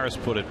Juan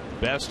Lagares put it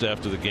best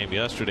after the game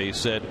yesterday. He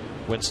said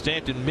when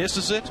Stanton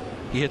misses it,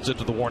 he hits it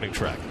to the warning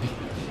track.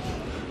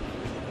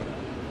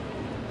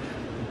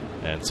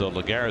 And so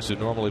Lagares, who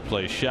normally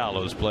plays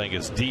shallow, is playing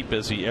as deep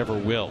as he ever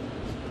will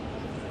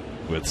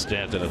with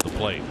Stanton at the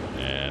plate.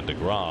 And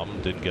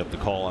DeGrom didn't get the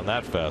call on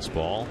that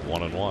fastball.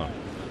 1-1.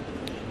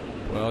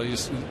 Well,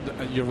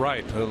 you're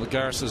right.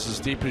 Lagares is as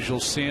deep as you'll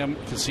see him.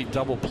 You can see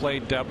double play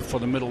depth for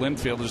the middle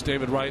infielders.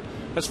 David Wright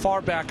as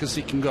far back as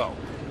he can go.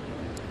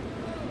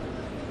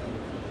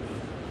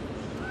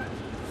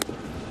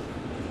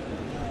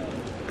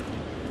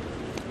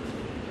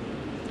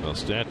 Well,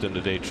 Stanton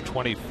at age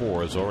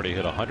 24 has already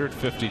hit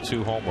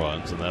 152 home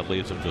runs, and that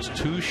leaves him just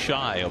 2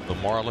 shy of the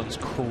Marlins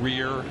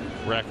career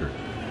record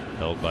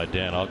held by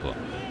Dan Uggla.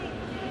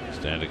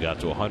 Stanton got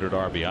to 100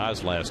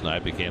 RBIs last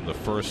night, became the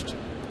first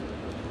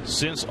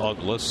since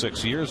Uggla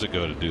 6 years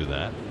ago to do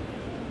that.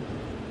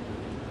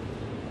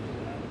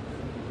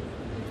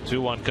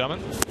 2-1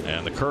 coming,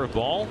 and the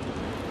curveball.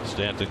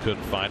 Stanton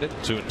couldn't find it.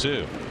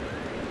 2-2.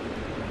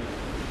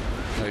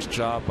 Nice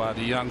job by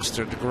the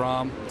youngster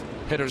DeGrom.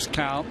 Hitters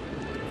count.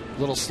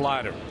 Little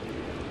slider.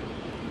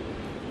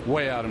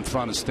 Way out in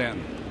front of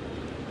Stanton.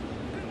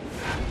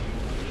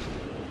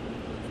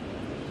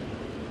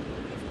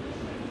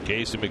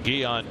 Casey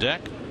McGee on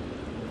deck.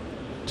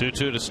 2-2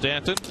 to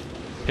Stanton.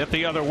 Hit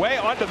the other way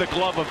onto the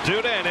glove of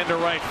Duda and into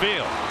right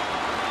field.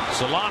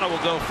 Solano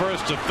will go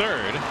first to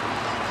third.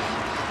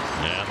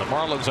 And the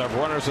Marlins have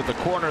runners at the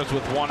corners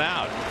with 1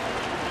 out.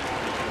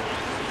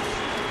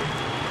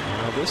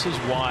 Well, this is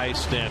why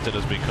Stanton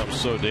has become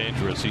so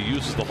dangerous. He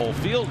uses the whole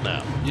field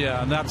now.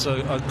 Yeah, and that's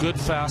a good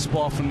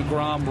fastball from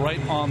DeGrom right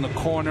on the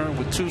corner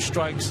with 2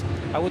 strikes.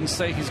 I wouldn't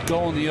say he's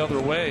going the other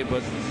way,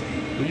 but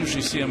we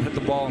usually see him hit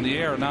the ball in the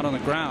air, not on the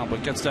ground,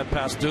 but gets that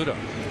past Duda.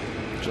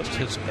 Just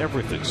hits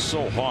everything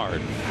so hard.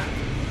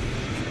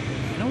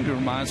 You know what he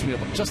reminds me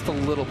of just a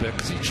little bit,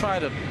 because you try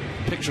to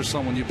picture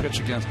someone you pitch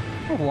against.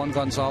 Remember Juan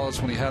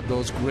Gonzalez when he had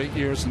those great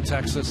years in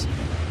Texas?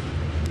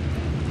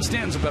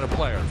 Stanton's a better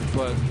player,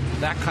 but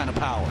that kind of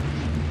power.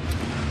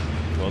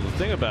 Well, the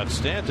thing about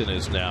Stanton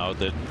is now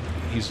that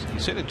he's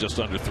hitting just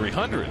under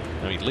 300.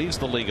 I mean, he leads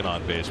the league in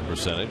on-base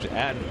percentage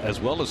and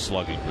as well as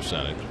slugging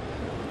percentage.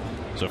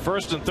 So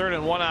first and third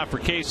and 1 out for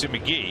Casey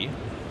McGee.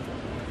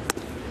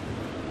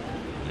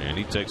 And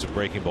he takes a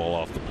breaking ball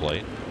off the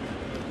plate.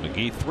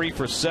 McGee 3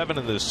 for 7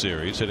 in this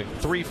series, hitting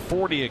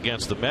 .340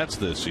 against the Mets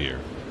this year.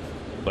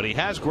 But he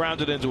has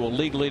grounded into a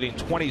league-leading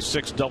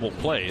 26 double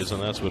plays,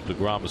 and that's what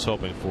DeGrom is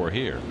hoping for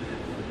here.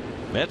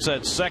 Mets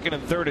had second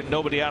and third and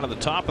nobody out of the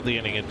top of the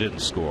inning and didn't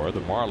score.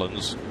 The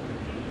Marlins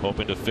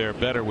hoping to fare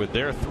better with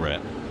their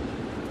threat.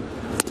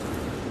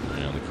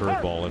 And the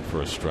curveball in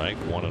for a strike.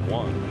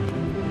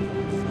 1-1.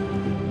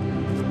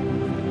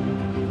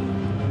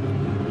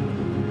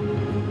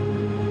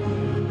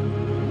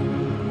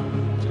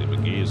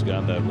 He's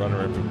got that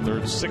runner in from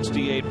third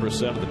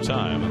 68% of the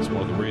time. That's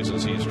one of the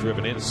reasons he's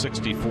driven in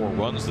 64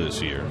 runs this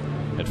year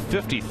and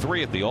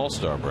 53 at the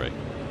All-Star break.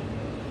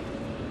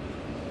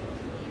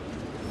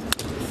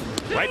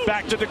 Right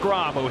back to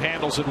DeGrom, who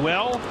handles it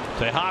well.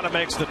 Tejada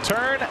makes the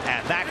turn,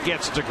 and that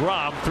gets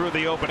DeGrom through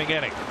the opening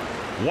inning.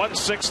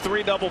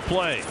 1-6-3 double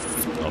play.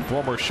 A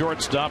former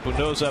shortstop who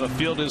knows how to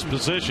field his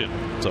position.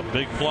 It's a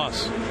big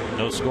plus.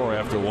 No score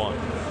after 1.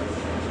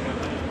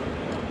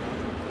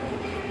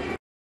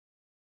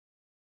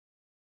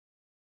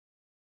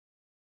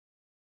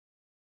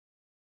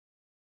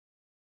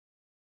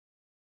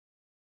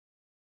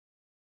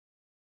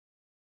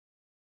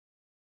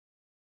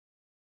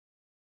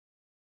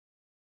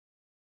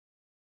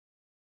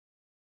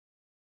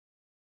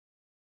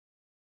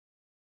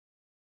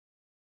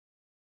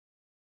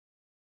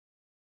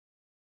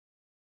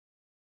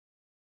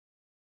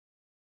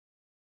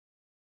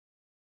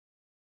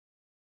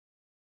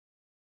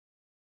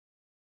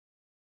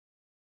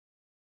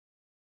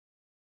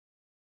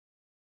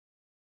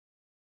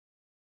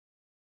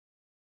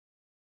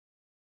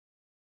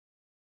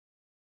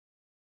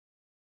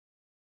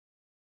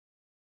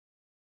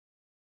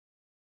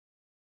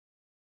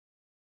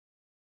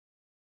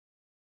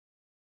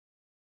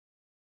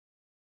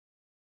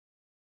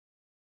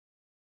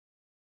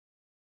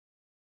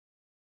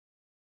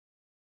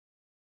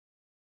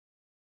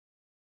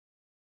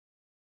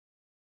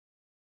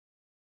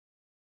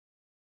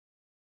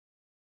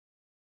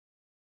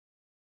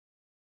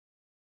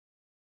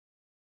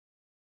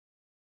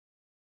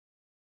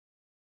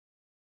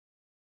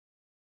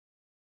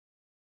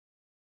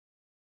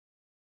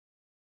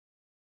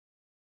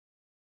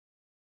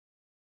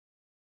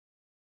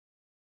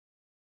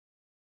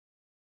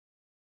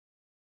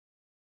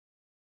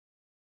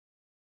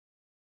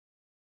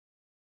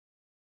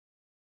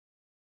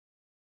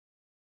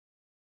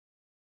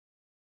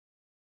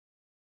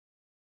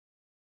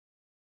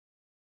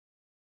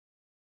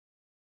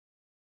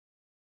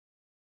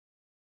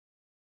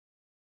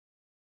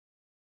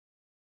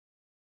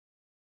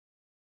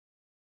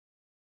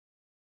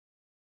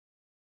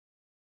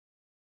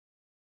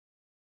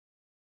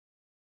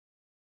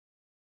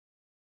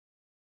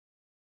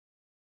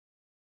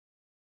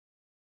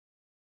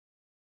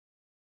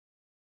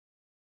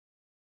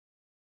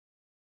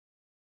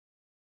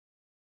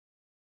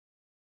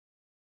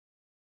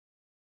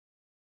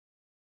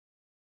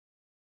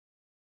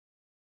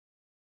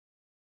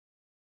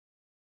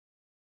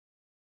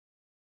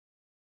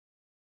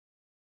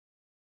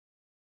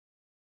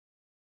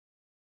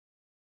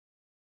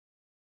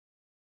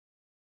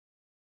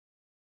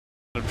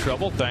 of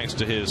trouble thanks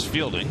to his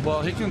fielding.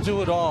 Well, he can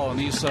do it all, and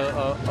he's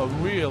a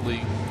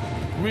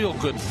real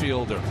good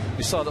fielder.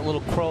 You saw that little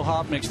crow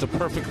hop, makes the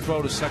perfect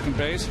throw to second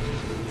base.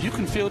 If you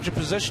can field your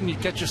position, you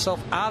get yourself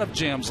out of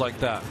jams like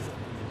that.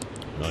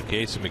 Well,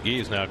 Casey McGee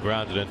is now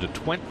grounded into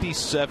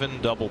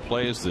 27 double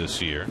plays this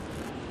year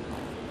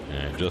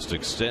and just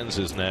extends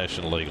his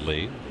National League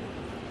lead.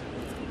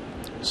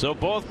 So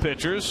both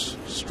pitchers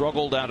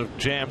struggled out of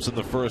jams in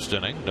the first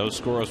inning. No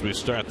score as we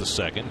start the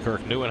second.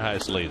 Kirk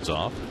Neuenhuis leads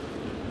off.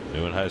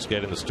 Neuenhuis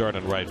getting the start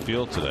in right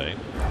field today.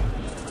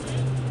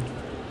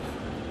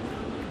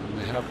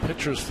 They have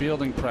pitchers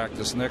fielding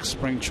practice next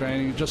spring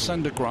training. Just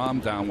send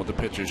DeGrom down with the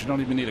pitchers. You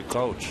don't even need a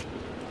coach.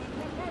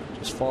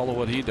 Just follow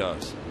what he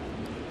does.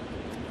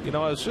 You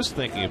know, I was just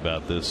thinking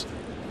about this.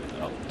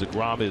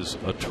 DeGrom is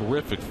a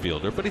terrific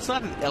fielder, but he's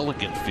not an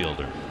elegant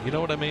fielder. You know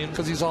what I mean?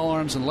 Because he's all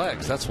arms and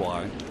legs. That's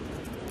why.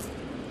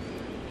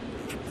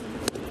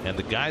 And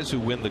the guys who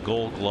win the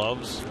Gold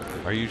Gloves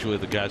are usually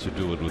the guys who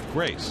do it with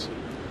grace.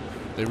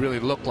 They really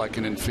look like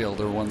an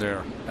infielder when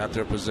they're at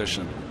their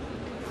position.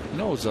 You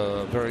know, he's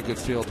a very good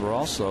fielder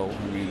also.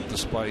 I mean,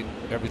 despite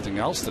everything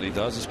else that he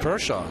does, is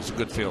Kershaw is a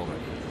good fielder.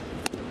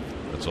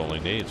 That's all he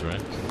needs, right?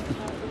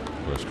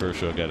 Of course,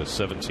 Kershaw got his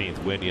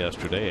 17th win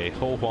yesterday. A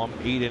ho-hum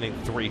 8-inning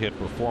 3-hit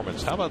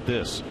performance. How about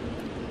this?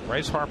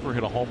 Bryce Harper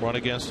hit a home run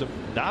against him.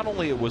 Not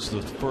only it was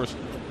the first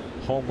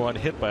home run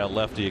hit by a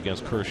lefty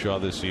against Kershaw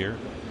this year,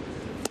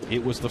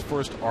 it was the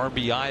first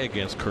RBI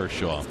against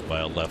Kershaw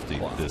by a lefty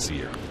this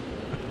year.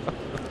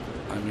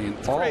 I mean,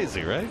 it's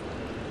crazy, right?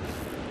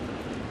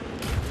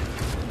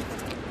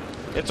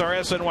 It's our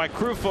SNY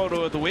crew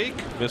photo of the week.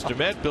 Mr.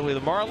 Met, Billy the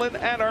Marlin,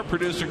 and our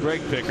producer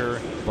Greg Picker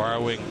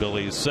borrowing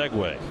Billy's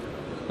Segway.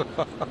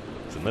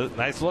 It's a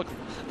nice look.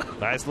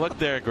 Nice look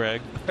there,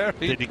 Greg.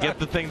 Did you get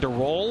the thing to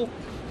roll?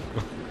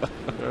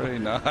 Very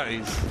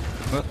nice.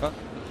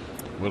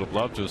 Would have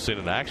loved to have seen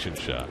an action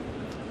shot.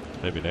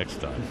 Maybe next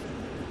time.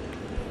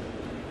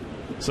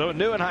 So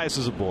Neuenhuis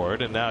is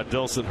aboard, and now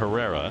Dilson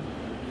Herrera.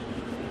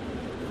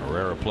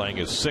 Herrera playing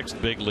his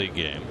 6th big league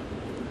game.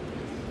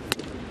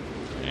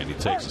 And he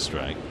takes a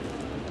strike.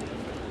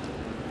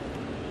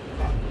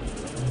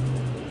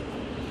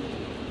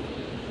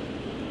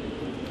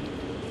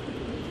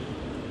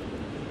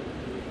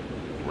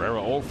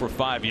 Herrera 0 for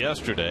 5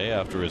 yesterday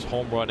after his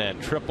home run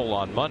and triple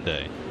on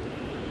Monday.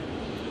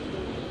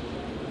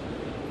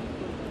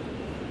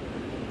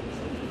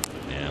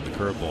 And the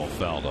curveball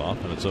fouled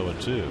off, and it's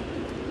 0-2.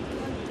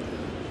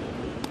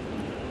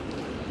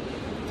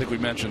 I think we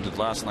mentioned it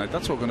last night.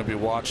 That's what we're going to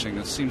be watching.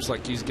 It seems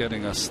like he's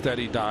getting a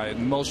steady diet,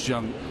 and most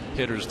young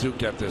hitters do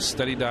get this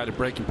steady diet of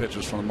breaking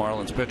pitches from the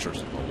Marlins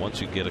pitchers. Well,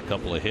 once you get a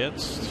couple of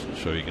hits,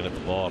 show you can hit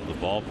the ball out of the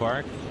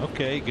ballpark.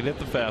 Okay, you can hit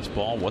the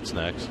fastball. What's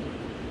next?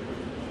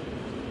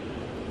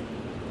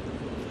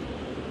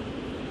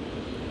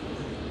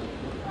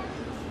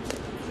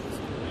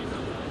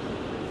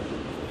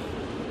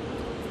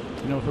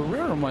 You know,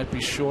 Herrera might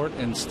be short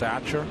in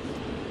stature,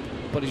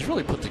 but he's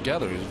really put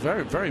together. He's a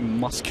very, very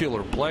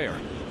muscular player,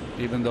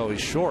 even though he's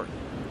short.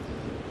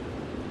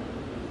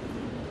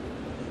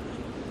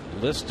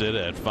 Listed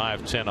at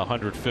 5'10",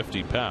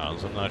 150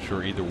 pounds. I'm not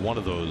sure either one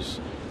of those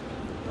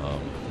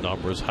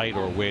numbers, height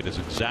or weight, is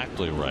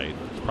exactly right.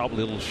 It's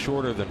probably a little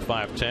shorter than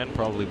 5'10",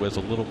 probably weighs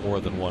a little more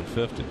than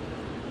 150.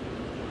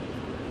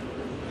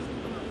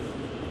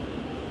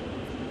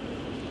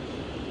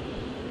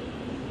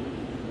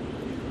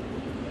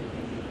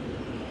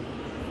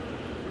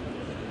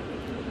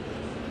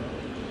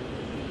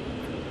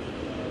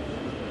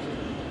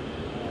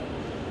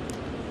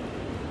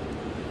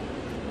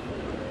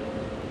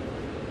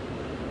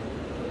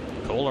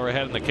 Kohler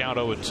ahead in the count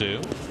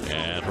 0-2,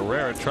 and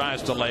Herrera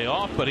tries to lay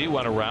off, but he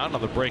went around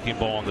on the breaking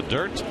ball in the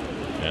dirt,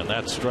 and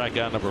that's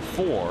strikeout number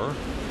 4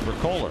 for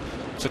Kohler.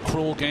 It's a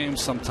cruel game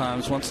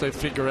sometimes. Once they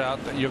figure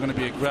out that you're going to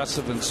be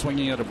aggressive and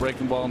swinging at a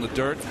breaking ball in the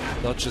dirt,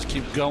 they'll just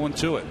keep going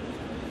to it.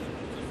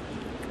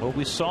 Well,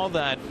 we saw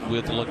that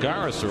with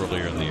Lagares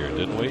earlier in the year,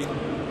 didn't we?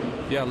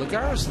 Yeah,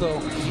 Lagares, though,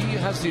 he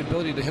has the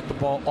ability to hit the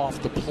ball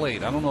off the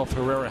plate. I don't know if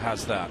Herrera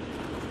has that.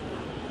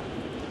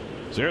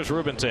 So here's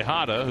Ruben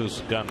Tejada,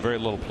 who's gotten very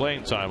little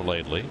playing time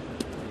lately,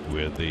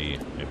 with the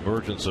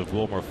emergence of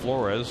Wilmer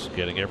Flores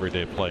getting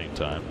everyday playing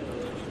time.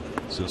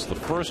 Since the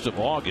 1st of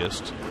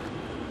August,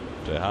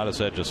 Tejada's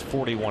had just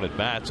 41 at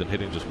bats and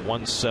hitting just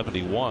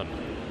 171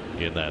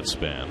 in that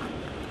span.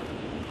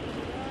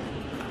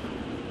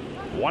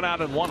 1 out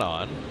and 1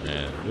 on,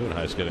 and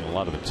Neuenhuis getting a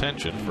lot of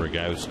attention for a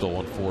guy who's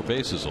stolen 4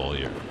 bases all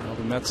year. Well,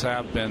 the Mets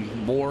have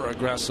been more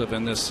aggressive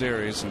in this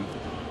series, and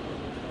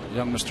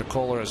young Mr.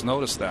 Kohler has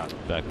noticed that. In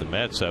fact, the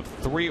Mets have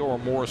 3 or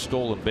more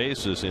stolen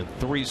bases in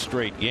 3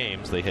 straight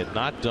games. They had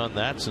not done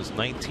that since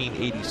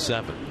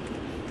 1987.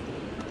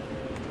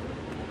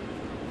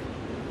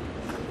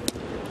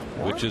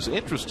 Which is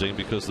interesting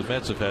because the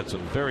Mets have had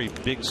some very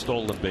big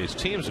stolen base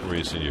teams in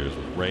recent years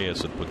with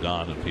Reyes and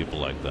Pagan and people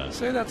like that.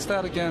 Say that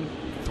stat again.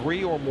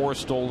 3 or more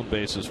stolen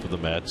bases for the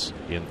Mets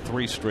in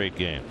 3 straight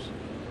games.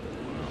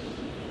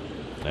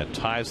 That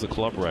ties the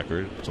club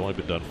record. It's only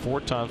been done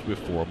 4 times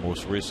before,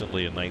 most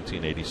recently in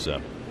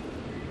 1987.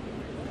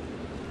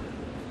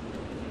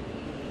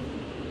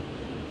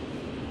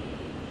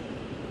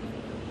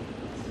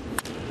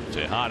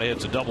 Tejada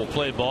hits a double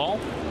play ball.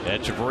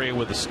 Echeverria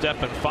with a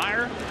step and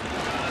fire.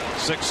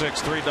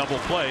 6-6-3 double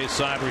play.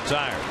 Side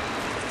retired.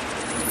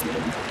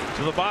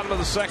 To the bottom of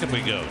the second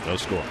we go. No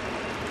score.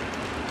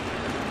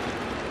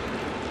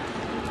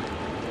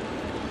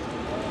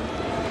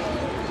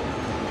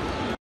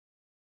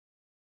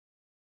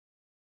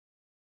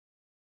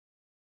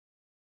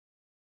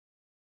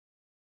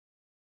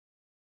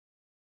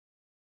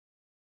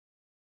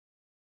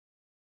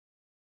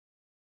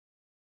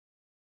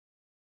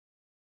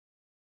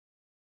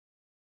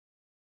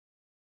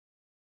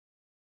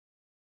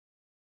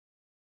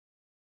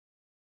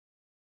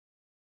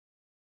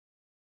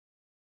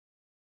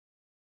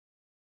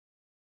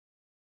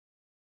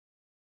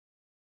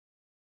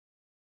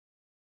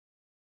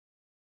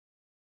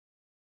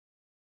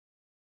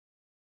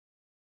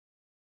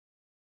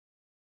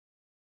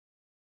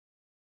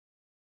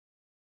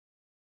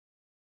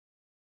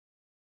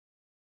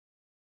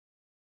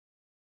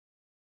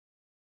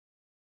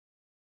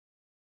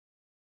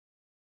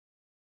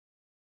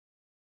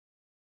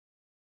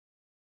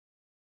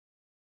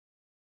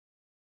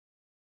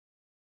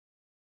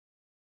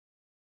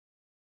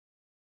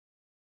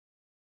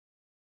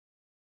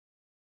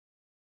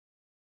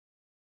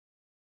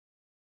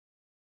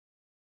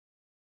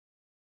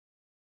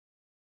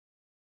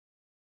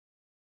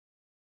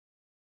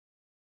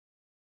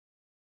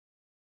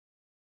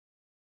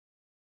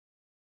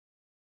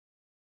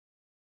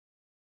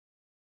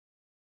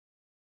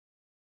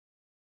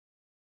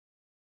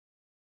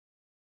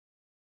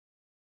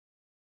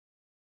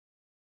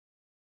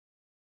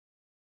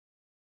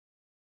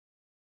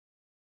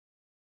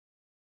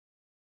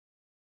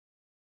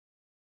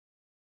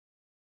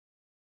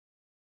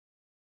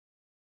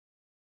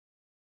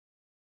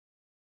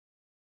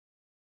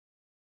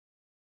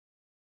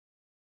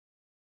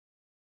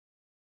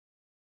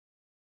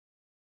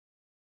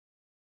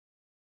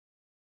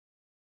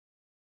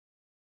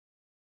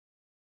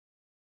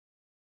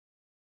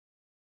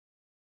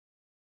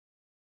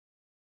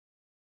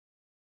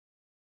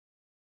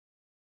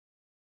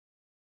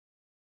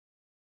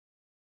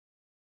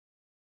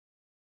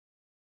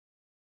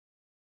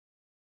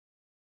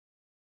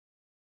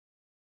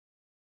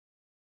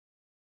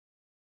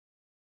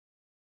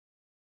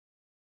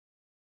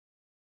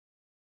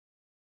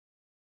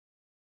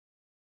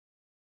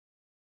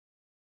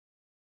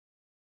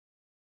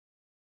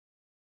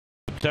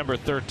 September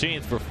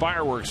 13th for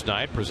Fireworks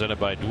Night, presented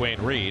by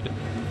Dwayne Reed,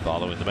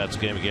 following the Mets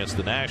game against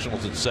the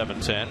Nationals at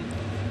 7:10.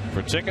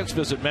 For tickets,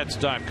 visit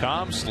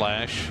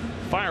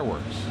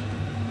Mets.com/fireworks.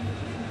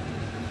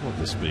 Will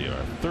this be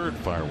our 3rd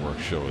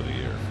fireworks show of the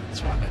year?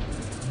 That's right.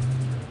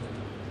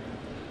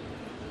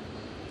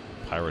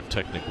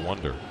 Pyrotechnic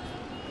wonder.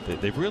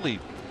 They've really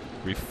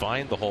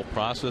refined the whole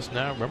process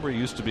now. Remember, it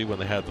used to be when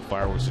they had the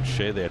fireworks at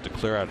Shea, they had to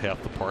clear out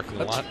half the parking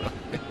lot.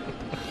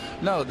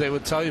 No, they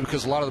would tell you,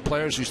 because a lot of the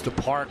players used to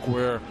park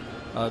where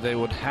they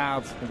would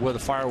have where the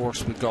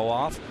fireworks would go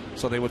off.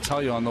 So they would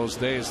tell you on those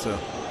days to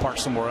park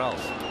somewhere else.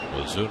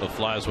 Ozuna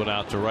flies one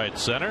out to right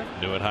center.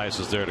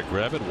 Neuenhuis is there to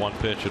grab it. 1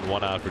 pitch and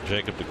 1 out for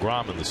Jacob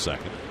deGrom in the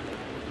second.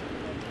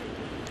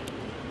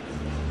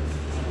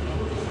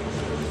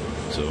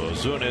 So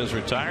Ozuna is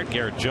retired.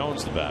 Garrett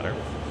Jones the batter.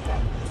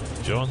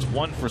 Jones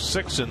 1 for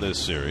 6 in this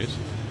series.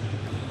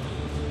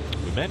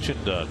 We mentioned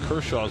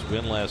Kershaw's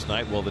win last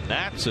night. Well, the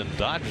Nats and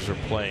Dodgers are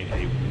playing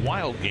a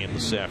wild game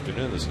this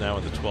afternoon. It's now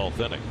in the 12th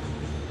inning.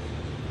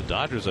 The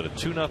Dodgers had a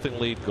 2-0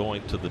 lead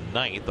going to the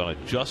 9th on a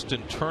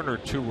Justin Turner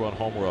 2-run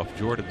homer off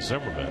Jordan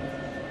Zimmerman.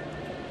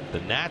 The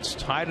Nats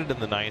tied it in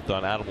the 9th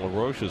on Adam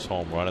LaRoche's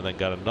home run, and then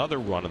got another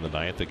run in the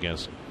 9th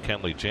against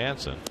Kenley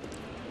Jansen.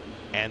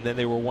 And then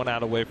they were 1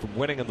 out away from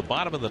winning in the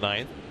bottom of the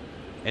 9th,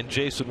 and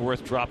Jason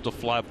Worth dropped a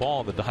fly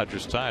ball, and the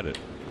Dodgers tied it.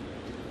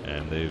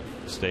 And they've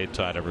stayed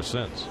tied ever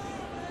since.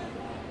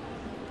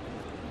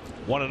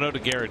 1-0 to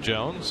Garrett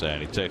Jones,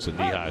 and he takes a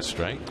knee-high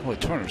strike. Boy,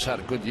 Turner's had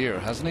a good year,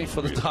 hasn't he,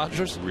 for the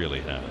Dodgers?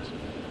 Really has.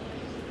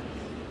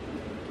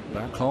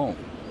 Back home.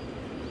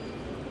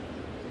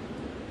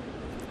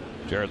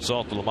 Jared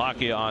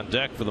Saltalamacchia on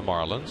deck for the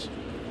Marlins.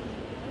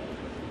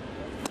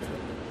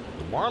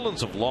 The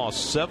Marlins have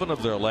lost 7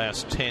 of their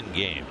last 10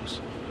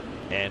 games,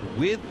 and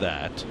with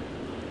that,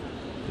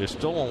 they're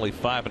still only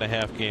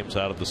 5.5 games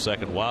out of the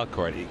second wild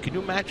card. Can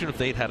you imagine if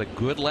they'd had a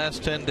good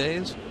last 10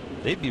 days?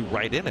 They'd be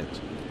right in it.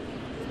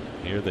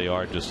 Here they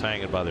are, just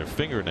hanging by their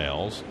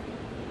fingernails.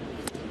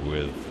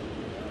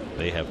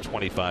 They have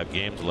 25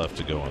 games left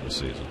to go on the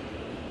season.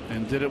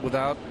 And did it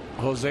without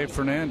Jose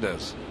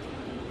Fernandez.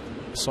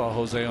 Saw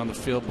Jose on the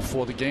field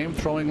before the game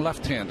throwing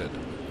left-handed.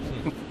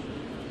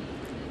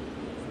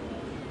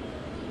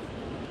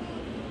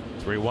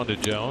 3-1 to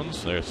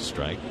Jones. There's a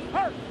strike.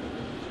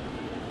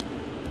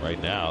 Right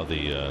now,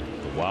 the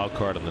wild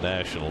card in the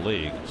National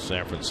League,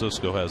 San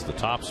Francisco has the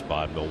top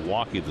spot,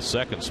 Milwaukee the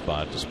second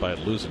spot, despite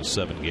losing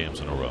 7 games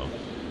in a row.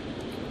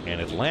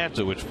 and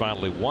Atlanta, which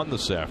finally won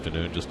this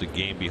afternoon, just a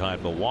game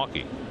behind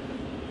Milwaukee.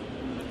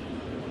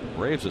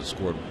 Braves had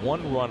scored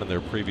 1 run in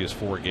their previous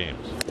 4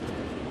 games.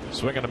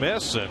 Swing and a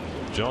miss, and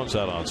Jones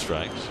out on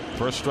strikes.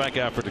 First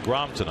strikeout for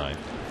DeGrom tonight.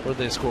 What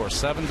did they score?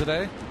 7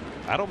 today?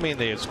 I don't mean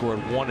they had scored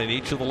 1 in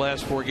each of the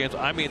last 4 games.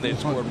 I mean they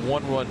scored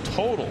 1 run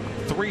total.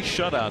 3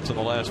 shutouts in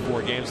the last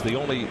 4 games. The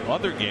only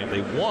other game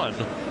they won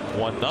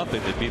 1-0.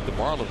 They beat the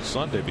Marlins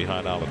Sunday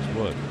behind Alex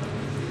Wood.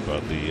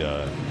 But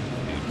the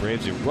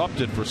Braves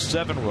erupted for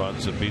 7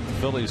 runs and beat the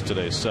Phillies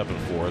today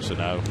 7-4. So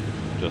now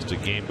just a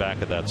game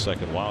back at that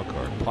second wild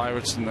card.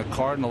 Pirates and the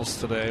Cardinals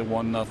today,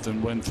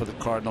 1-0 win for the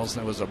Cardinals.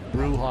 And it was a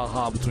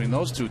brouhaha between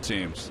those 2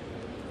 teams.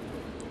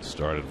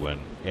 Started when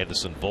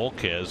Edinson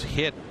Volquez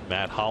hit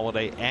Matt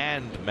Holliday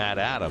and Matt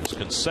Adams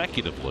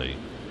consecutively,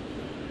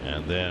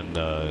 and then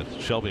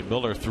Shelby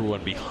Miller threw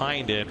one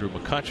behind Andrew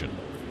McCutchen.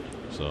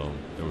 So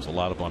there was a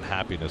lot of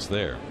unhappiness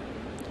there.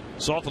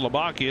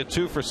 Saltalamacchia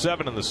 2 for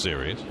 7 in the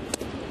series.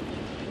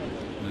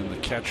 And the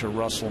catcher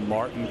Russell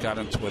Martin got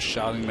into a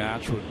shouting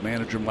match with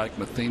manager Mike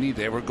Matheny.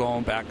 They were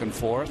going back and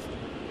forth.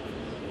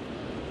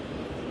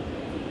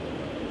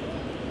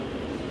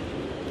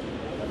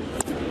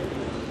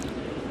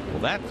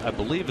 That, I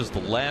believe, is the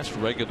last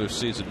regular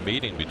season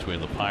meeting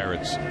between the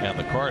Pirates and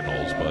the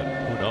Cardinals, but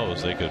who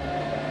knows, they could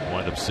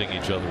wind up seeing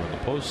each other in the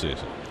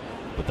postseason.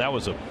 But that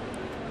was a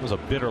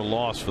bitter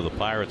loss for the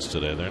Pirates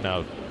today. They're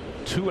now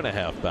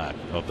 2.5 back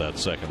of that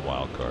second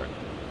wild card.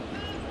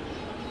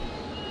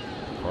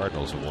 The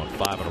Cardinals have won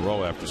 5 in a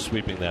row after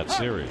sweeping that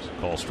series.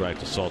 Call strike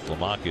to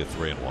Saltalamacchia,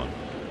 3-1.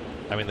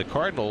 I mean, the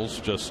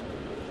Cardinals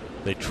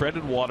they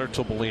treaded water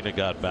till Molina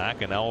got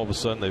back, and now all of a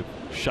sudden they've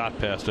shot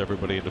past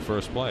everybody into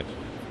first place.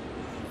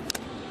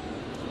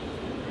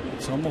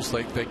 It's almost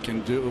like they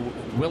can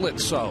will it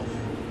so.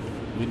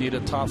 We need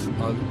a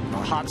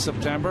hot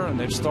September, and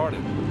they've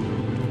started.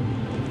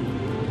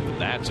 The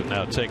Nats have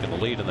now taken the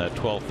lead in that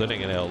 12th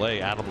inning in L.A.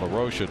 Adam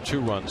LaRoche, a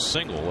 2-run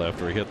single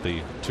after he hit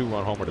the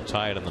 2-run homer to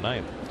tie it in the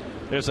 9th.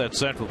 There's that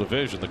Central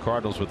Division. The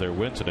Cardinals with their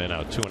win today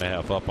now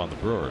 2.5 up on the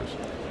Brewers.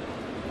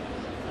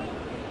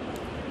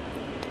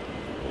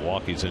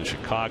 Milwaukee's in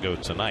Chicago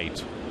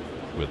tonight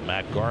with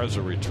Matt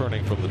Garza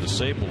returning from the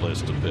disabled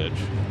list to pitch.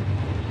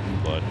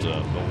 But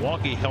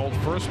Milwaukee held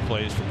first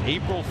place from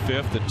April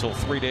 5th until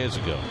 3 days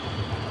ago.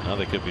 Now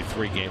they could be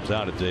 3 games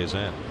out at day's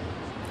end.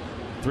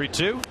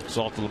 3-2.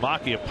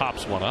 Saltalamacchia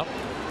pops one up.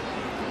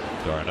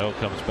 Darno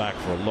comes back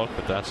for a look,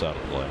 but that's out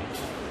of play.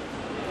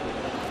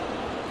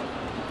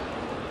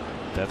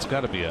 That's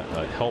got to be a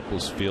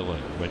helpless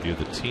feeling when you're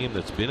the team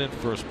that's been in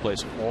first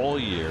place all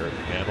year,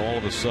 and all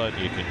of a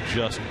sudden you can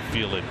just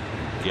feel it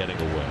getting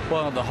away.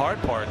 Well, the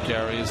hard part,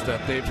 Gary, is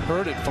that they've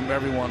heard it from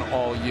everyone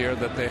all year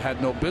that they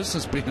had no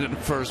business being in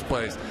first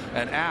place,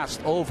 and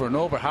asked over and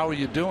over, how are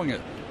you doing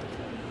it?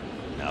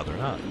 Now they're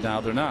not.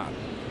 Now they're not.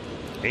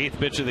 8th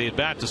pitch of the at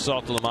bat to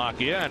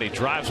Saltalamacchia, and he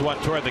drives one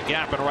toward the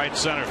gap in right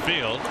center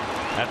field.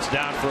 That's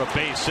down for a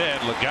base hit.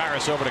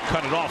 Lagares over to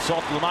cut it off.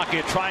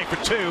 Saltalamacchia trying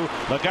for 2.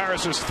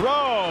 Lagares'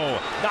 throw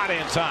not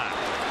in time.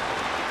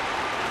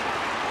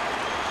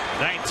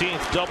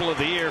 19th double of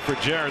the year for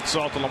Jared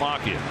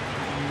Saltalamacchia.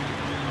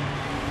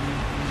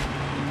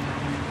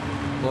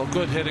 Well,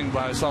 good hitting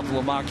by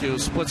Saltalamacchia, who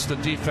splits the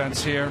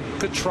defense here.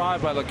 Good try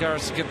by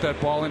Lagares to get that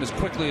ball in as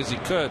quickly as he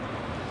could.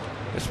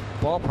 This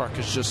ballpark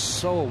is just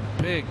so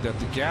big that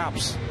the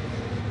gaps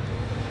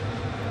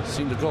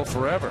seem to go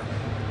forever.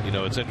 You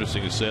know, it's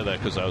interesting you say that,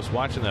 because I was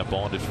watching that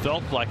ball and it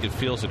felt like it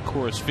feels at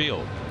Coors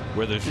Field,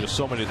 where there's just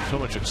so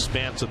much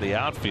expanse in the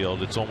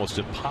outfield. It's almost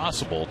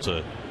impossible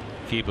to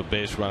keep a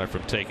base runner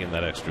from taking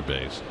that extra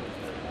base.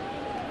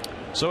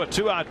 So a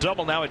 2-out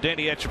double now at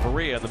Danny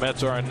Echeverria, and the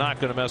Mets are not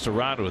going to mess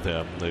around with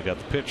him. They've got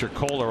the pitcher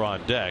Kohler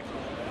on deck.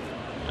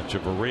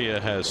 Echeverria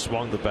has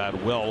swung the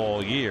bat well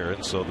all year,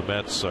 and so the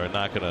Mets are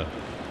not going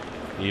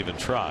to even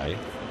try.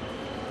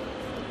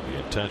 The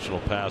intentional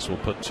pass will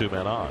put 2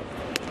 men on.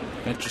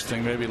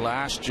 Interesting. Maybe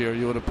last year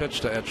you would have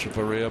pitched to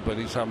Echeverria, but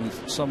he's having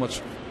so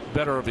much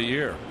better of a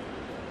year.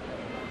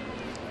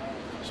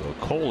 So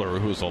Kohler,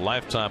 who's a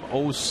lifetime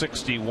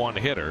 .061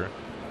 hitter,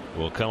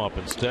 will come up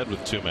instead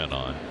with 2 men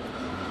on.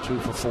 2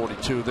 for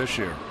 42 this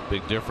year.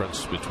 Big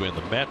difference between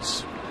the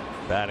Mets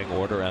batting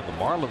order and the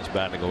Marlins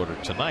batting order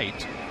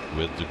tonight,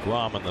 with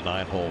DeGrom in the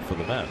 9 hole for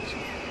the Mets.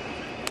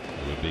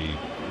 It would be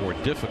more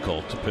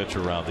difficult to pitch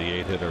around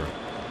the 8-hitter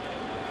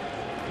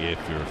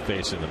if you're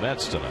facing the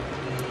Mets tonight.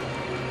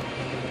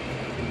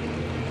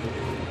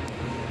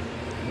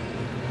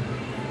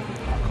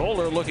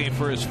 Kohler looking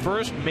for his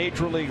first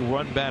major league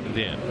run batted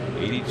in.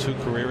 82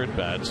 career at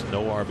bats,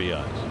 no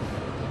RBIs.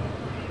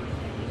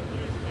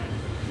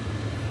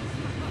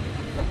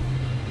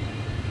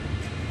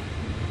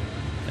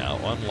 Now,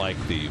 unlike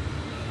the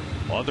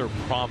other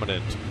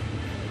prominent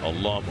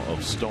alum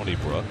of Stony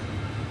Brook,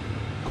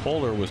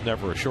 Kohler was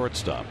never a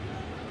shortstop.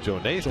 Joe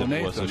Nathan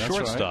was a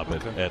shortstop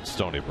at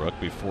Stony Brook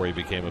before he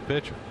became a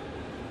pitcher.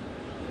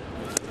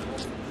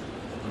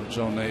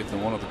 Joe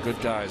Nathan, one of the good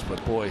guys,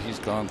 but boy, he's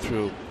gone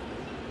through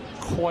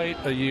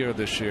quite a year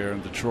this year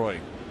in Detroit.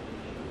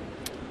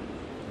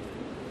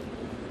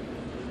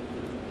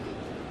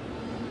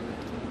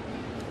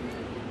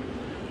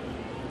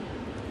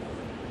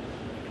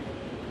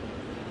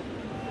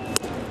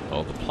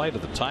 plight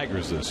of the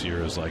Tigers this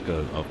year is like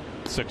a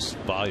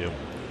 6-volume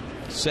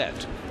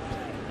set.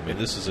 I mean,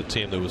 this is a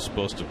team that was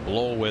supposed to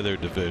blow away their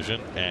division,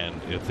 and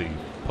if the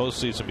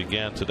postseason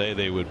began today,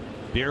 they would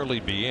barely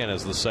be in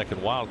as the second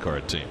wild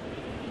card team.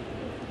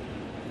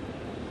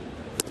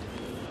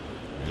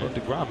 And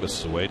DeGrom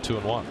misses away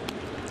 2-1.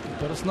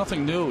 But it's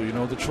nothing new. You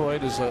know,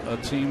 Detroit is a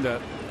team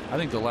that I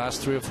think the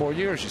last 3 or 4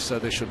 years you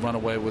said they should run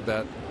away with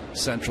that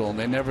Central, and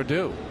they never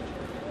do.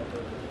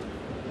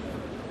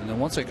 And then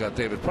once they got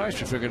David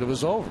Price, you figured it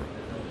was over.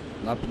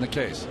 Not been the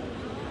case.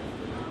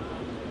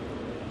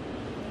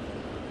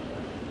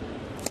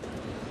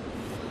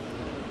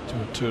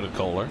 Two to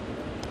Kohler.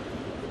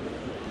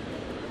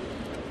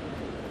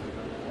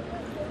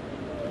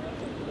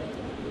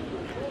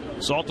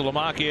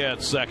 Saltalamacchia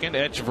at second,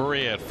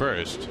 Echeverria at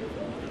first.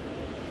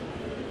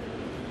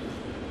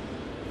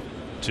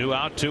 2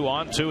 out, 2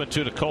 on, 2 and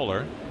 2 to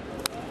Kohler.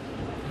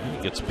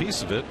 He gets a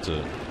piece of it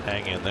to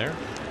hang in there.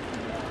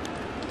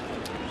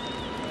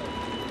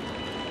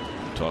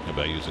 Talking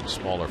about using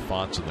smaller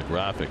fonts in the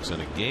graphics.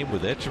 In a game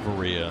with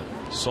Echeverria,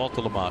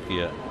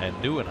 Saltalamacchia, and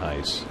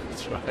Neuenhuis,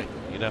 that's right,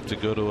 you'd have to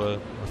go to a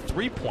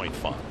 3-point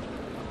font.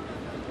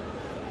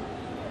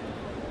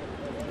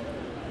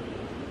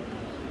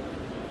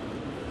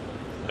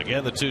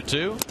 Again, the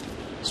 2-2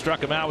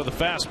 struck him out with a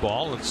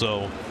fastball, and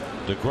so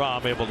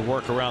DeGrom able to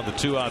work around the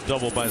 2-out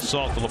double by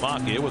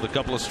Saltalamacchia with a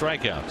couple of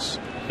strikeouts.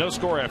 No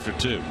score after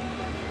 2.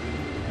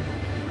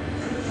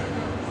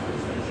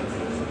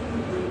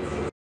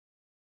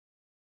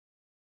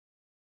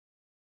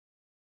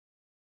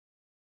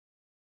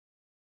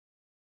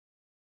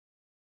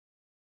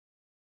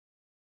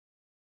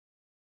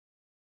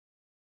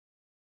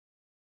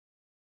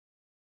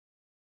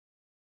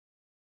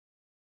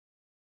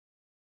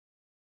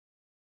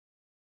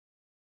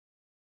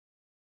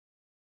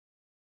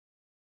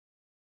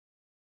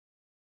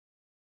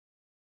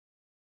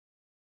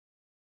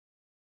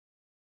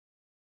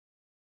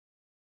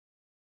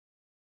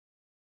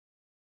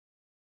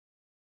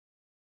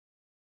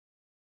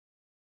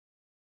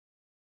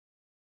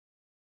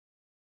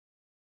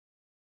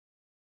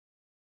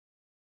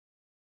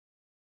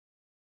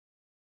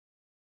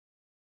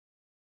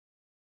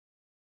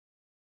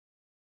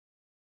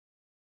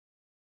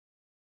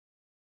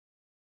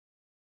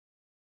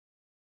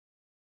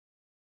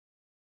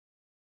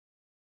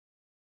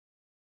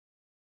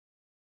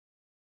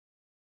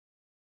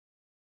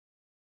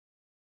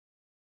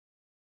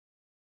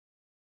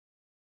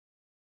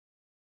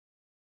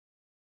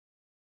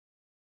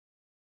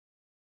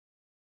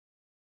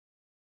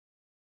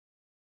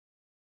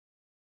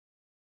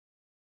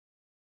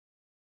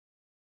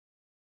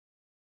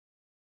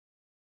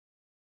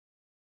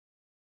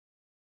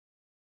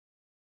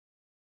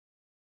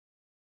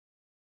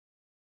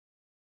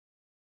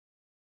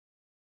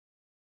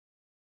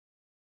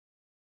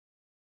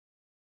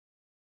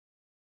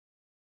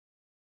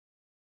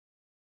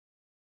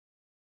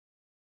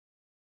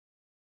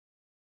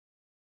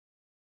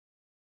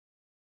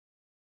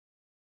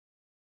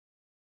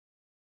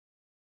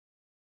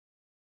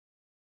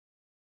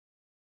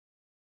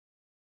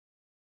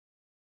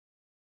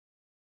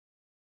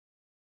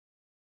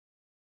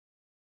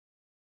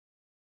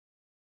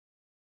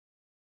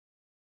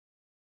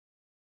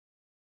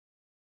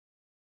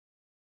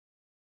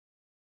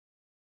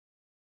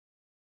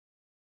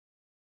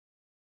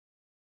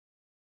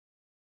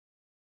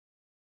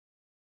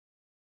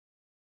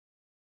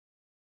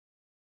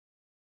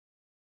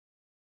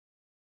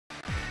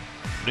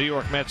 New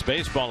York Mets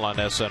baseball on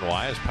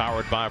SNY is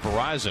powered by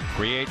Verizon.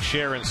 Create,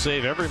 share, and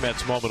save every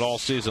Mets moment all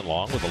season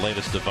long with the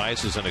latest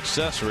devices and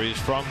accessories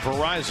from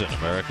Verizon,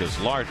 America's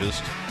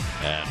largest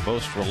and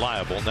most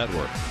reliable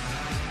network.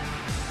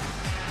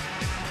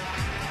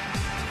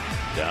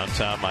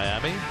 Downtown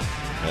Miami.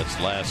 Mets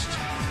last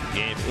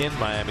game in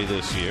Miami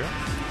this year.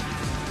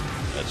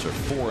 Mets are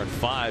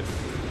 4-5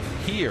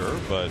 here,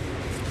 but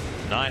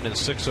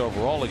 9-6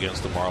 overall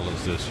against the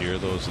Marlins this year.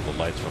 Those are the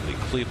lights from the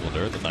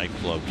Clevelander, the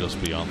nightclub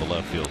just beyond the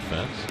left field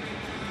fence.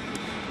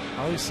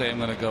 I always say I'm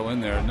going to go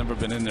in there. I've never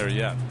been in there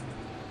yet.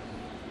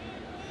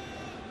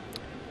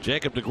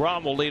 Jacob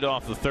deGrom will lead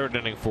off the third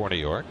inning for New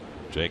York.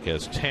 Jake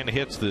has 10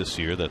 hits this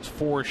year. That's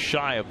 4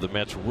 shy of the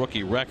Mets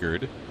rookie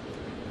record.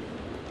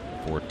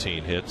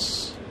 14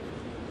 hits.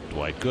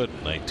 Dwight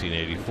Gooden,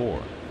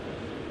 1984.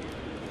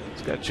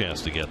 He's got a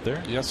chance to get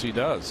there. Yes, he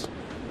does.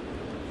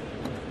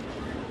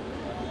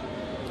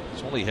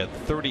 Only had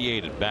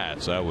 38 at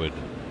bats. I would,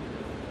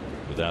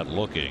 without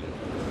looking,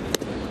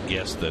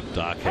 guess that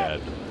Doc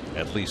had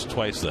at least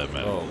twice that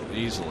many. Oh,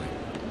 easily.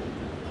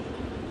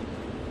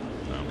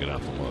 I'm gonna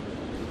have to look.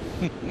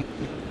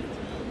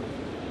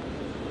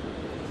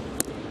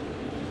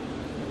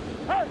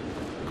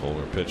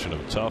 Kohler pitching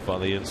him tough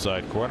on the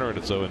inside corner, and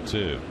it's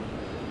 0-2.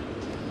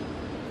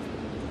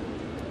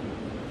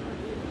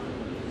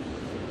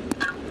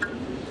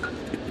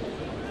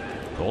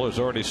 Kohler's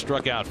already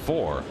struck out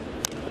 4.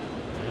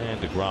 And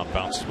deGrom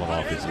bounced one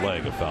off his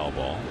leg, a foul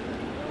ball.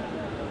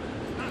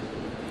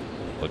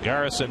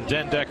 Lagares and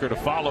Den Decker to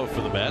follow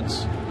for the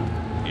Mets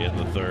in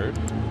the third.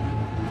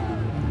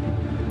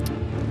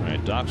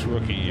 Doc's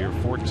rookie year,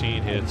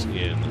 14 hits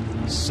in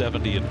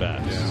 70 at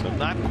bats. Yeah. So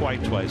not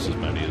quite twice as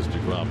many as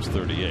DeGrom's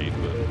 38,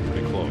 but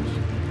pretty close.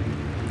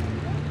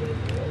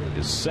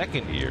 His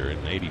second year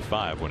in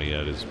 '85, when he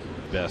had his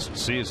best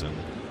season,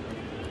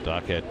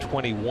 Doc had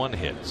 21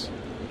 hits,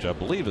 which I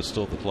believe is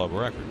still the club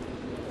record.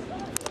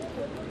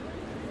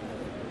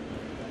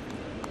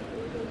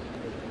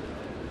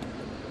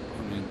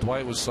 I mean,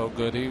 Dwight was so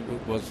good, he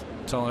was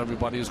telling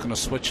everybody he was going to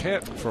switch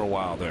hit for a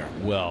while there.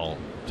 Well,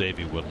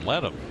 Davey wouldn't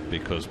let him,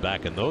 because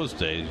back in those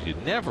days, you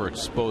never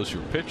expose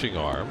your pitching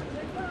arm.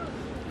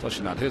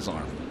 Especially not his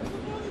arm.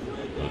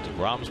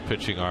 DeGrom's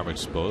pitching arm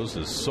exposed,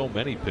 as so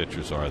many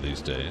pitchers are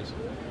these days.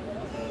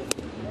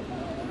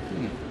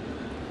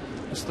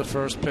 It's the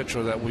first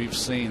pitcher that we've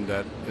seen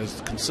that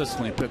is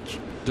consistently pitched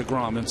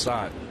DeGrom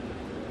inside.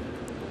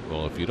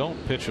 Well, if you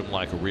don't pitch him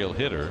like a real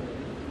hitter,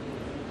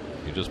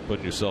 you're just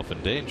putting yourself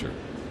in danger.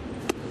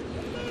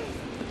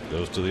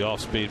 Goes to the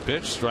off-speed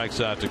pitch,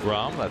 strikes out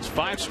DeGrom. That's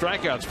 5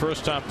 strikeouts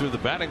first time through the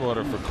batting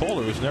order for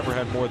Kohler, who's never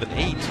had more than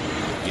 8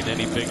 in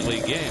any big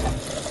league game.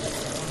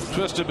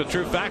 Twisted but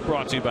True Fact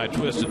brought to you by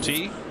Twisted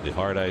Tea, the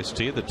hard iced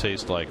tea that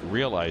tastes like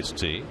real iced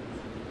tea.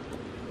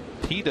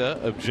 PETA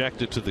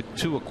objected to the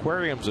 2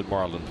 aquariums at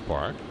Marlins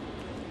Park.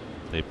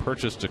 They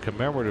purchased a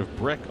commemorative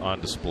brick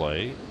on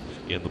display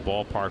in the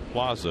ballpark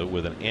plaza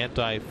with an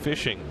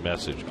anti-fishing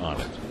message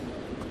on it.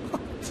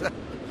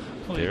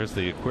 There's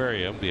the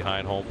aquarium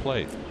behind home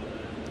plate.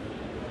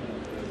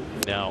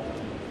 Now,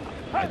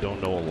 I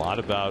don't know a lot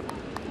about,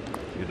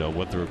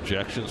 what their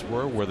objections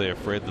were. Were they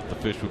afraid that the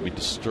fish would be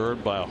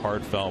disturbed by a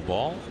hard foul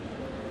ball?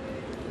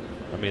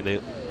 I mean,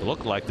 they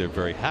look like they're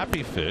very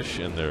happy fish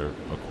in their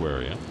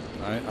aquarium.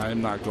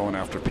 I'm not going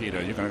after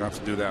PETA. You're going to have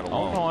to do that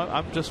alone. Oh no,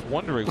 I'm just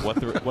wondering what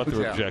their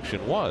Yeah.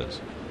 objection was.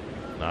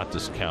 Not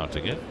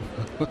discounting it,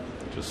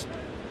 just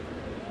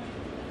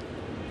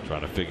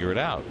trying to figure it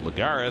out.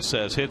 Lagares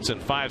has hits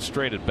in 5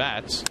 straight at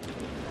bats.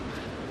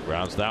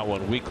 Grounds that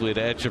one weakly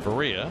to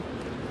Echeverria,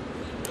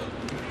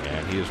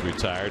 and he is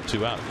retired,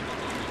 2 out.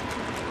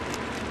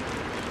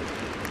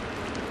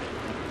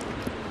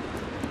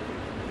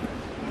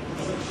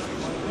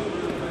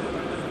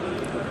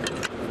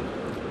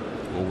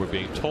 What we're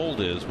being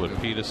told is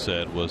what PETA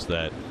said was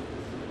that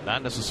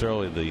not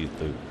necessarily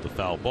the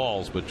foul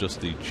balls, but just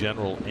the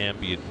general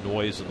ambient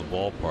noise in the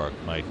ballpark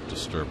might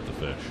disturb the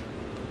fish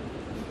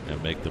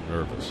and make them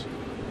nervous.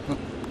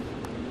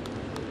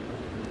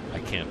 I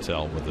can't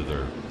tell whether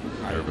they're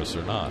nervous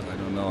or not. I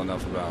don't know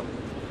enough about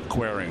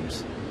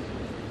aquariums.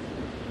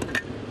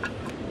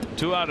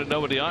 2 out and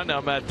nobody on. Now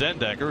Matt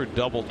Dendecker, who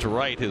doubled to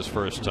right his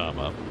first time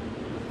up.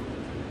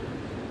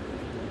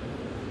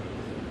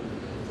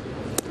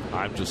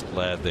 I'm just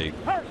glad they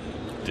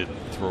didn't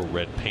throw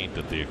red paint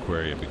at the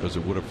aquarium, because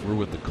it would have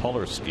ruined the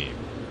color scheme.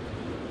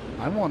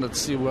 I wanted to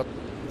see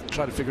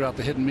try to figure out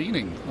the hidden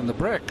meaning on the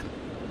brick.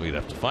 We'd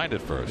have to find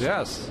it first.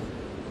 Yes.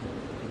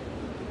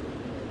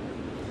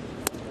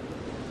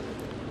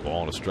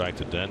 Ball and a strike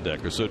to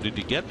Dendecker. So did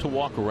you get to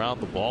walk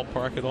around the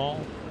ballpark at all?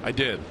 I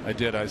did. I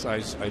did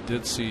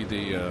see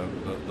the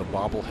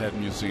bobblehead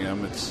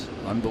museum. It's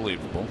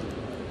unbelievable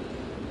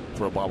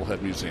for a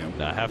bobblehead museum.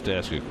 Now I have to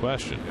ask you a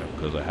question,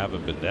 because I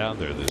haven't been down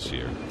there this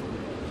year.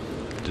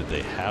 Did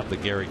they have the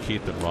Gary,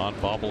 Keith, and Ron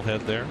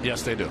bobblehead there?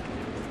 Yes, they do.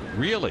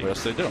 Really?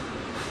 Yes, they do.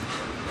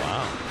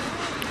 Wow.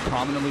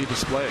 Prominently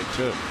displayed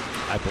too.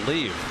 I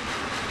believe.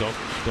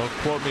 Don't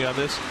quote me on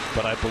this,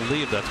 but I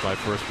believe that's my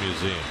first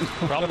museum.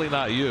 Probably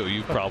not you.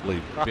 You've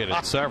probably been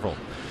in several,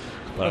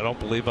 but I don't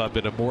believe I've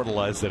been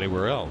immortalized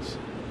anywhere else.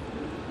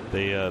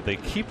 They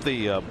keep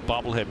the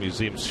bobblehead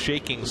museums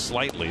shaking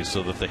slightly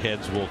so that the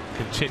heads will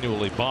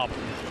continually bobble.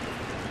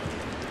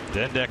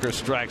 Dendecker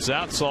strikes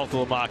out.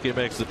 Saltalamacchia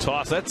makes the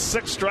toss. That's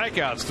 6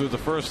 strikeouts through the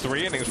first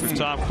 3 innings for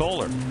Tom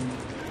Kohler.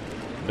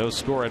 No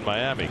score in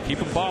Miami. Keep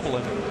them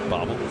bobbling.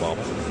 Bobble,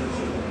 bobble.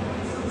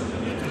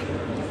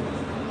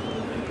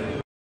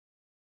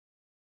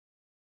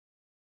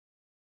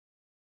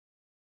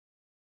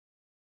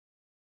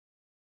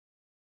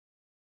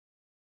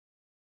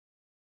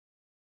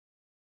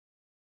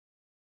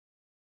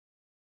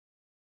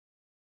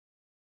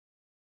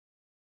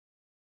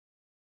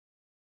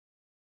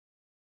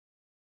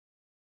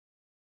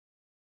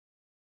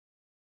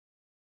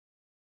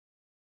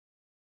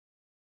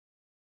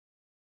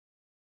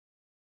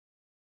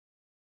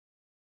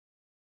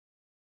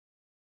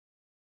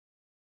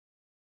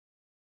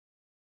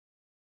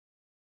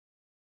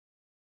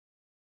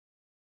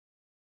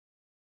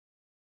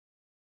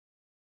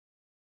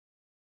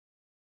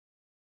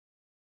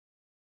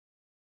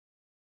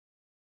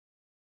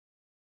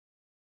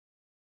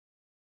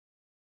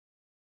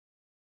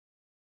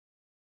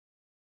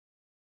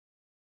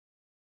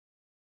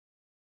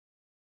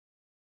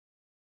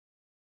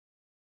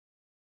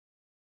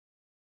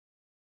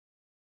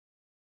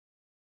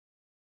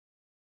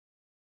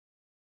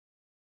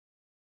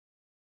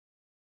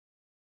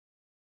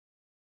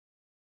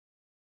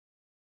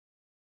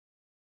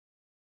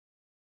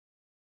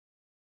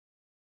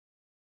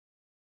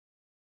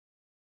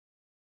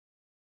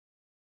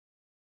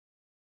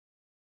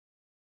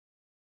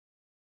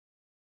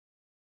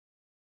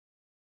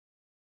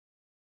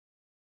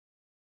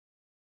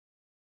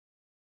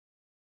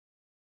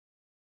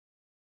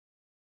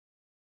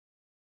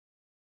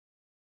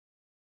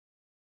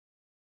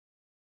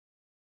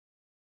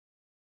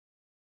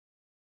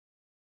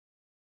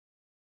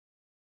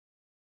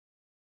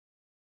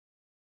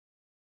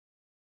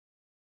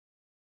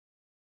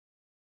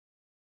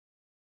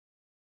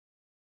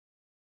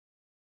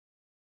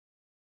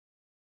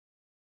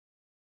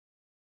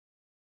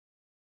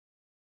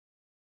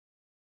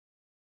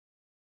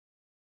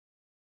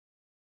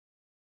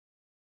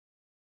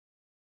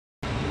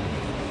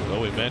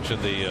 Well, we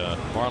mentioned the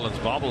Marlins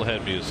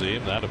bobblehead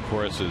museum. That, of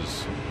course,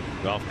 is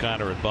Ralph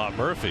Kiner and Bob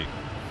Murphy.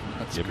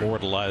 That's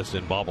immortalized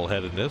in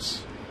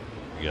bobbleheadedness.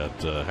 You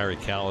got Harry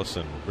Kalas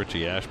and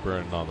Richie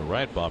Ashburn on the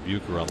right, Bob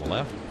Uecker on the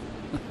left.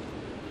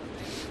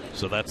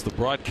 So that's the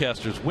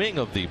broadcaster's wing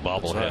of the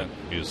bobblehead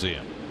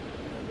museum.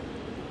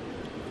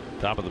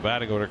 Top of the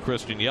batting order,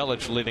 Christian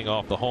Yelich leading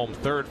off the home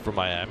third for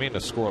Miami in a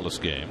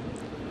scoreless game.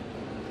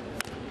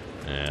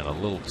 And a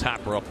little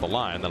tapper up the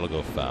line. That'll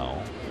go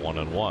foul.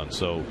 1-1.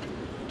 So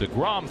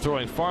DeGrom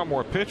throwing far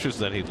more pitches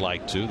than he'd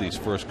like to these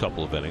first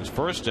couple of innings.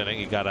 First inning,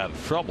 he got out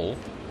of trouble.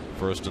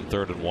 First and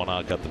third and 1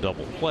 out, got the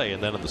double play.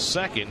 And then in the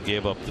second,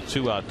 gave up the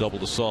 2-out double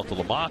to Salt to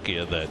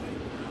LaMacchia that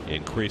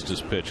increased his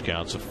pitch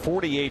count. So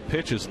 48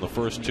 pitches in the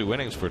first 2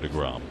 innings for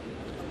DeGrom.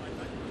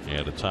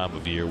 At a time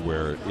of year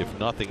where, if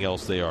nothing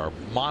else, they are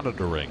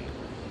monitoring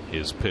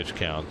his pitch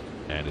count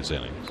and his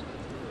innings.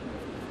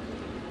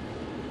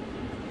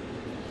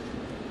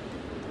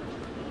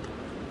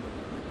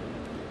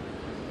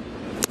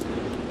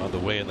 On the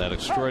way in that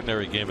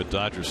extraordinary game at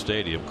Dodger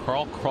Stadium,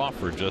 Carl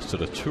Crawford just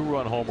hit a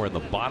 2-run homer in the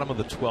bottom of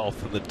the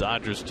 12th, and the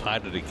Dodgers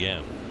tied it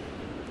again.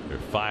 They're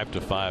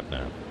 5-5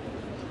 now.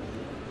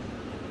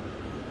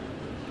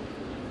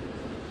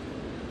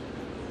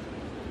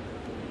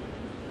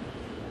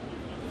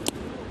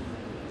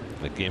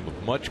 A game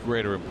of much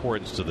greater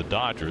importance to the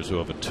Dodgers, who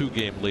have a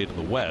 2-game lead in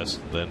the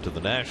West, than to the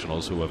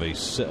Nationals, who have a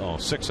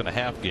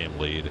 6.5 game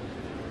lead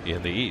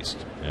in the East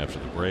after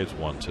the Braves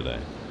won today.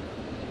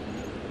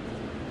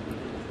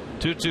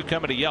 2-2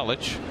 coming to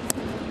Yelich,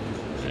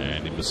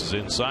 and he misses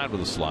inside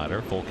with a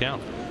slider. Full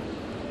count.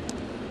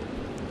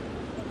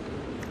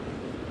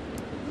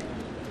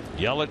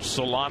 Yelich,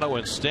 Solano,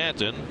 and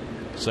Stanton.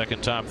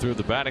 Second time through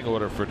the batting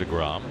order for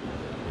DeGrom.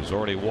 He's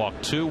already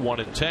walked 2,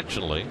 1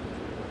 intentionally.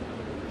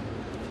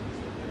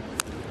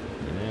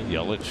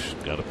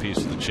 Yelich got a piece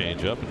of the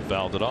changeup and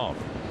fouled it off.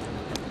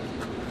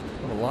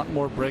 A lot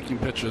more breaking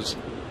pitches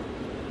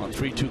on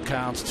 3-2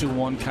 counts,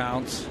 2-1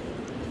 counts.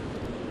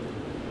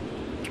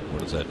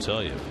 What does that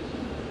tell you?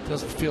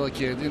 Doesn't feel like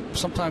you.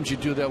 Sometimes you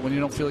do that when you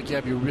don't feel like you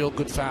have your real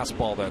good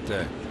fastball that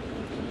day.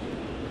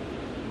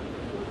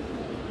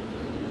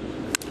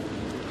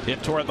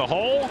 Hit toward the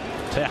hole.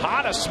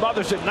 Tejada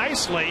smothers it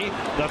nicely.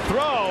 The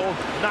throw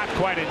not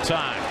quite in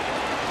time.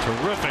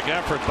 Terrific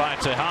effort by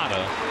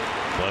Tejada.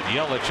 But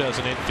Yelich has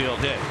an infield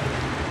hit.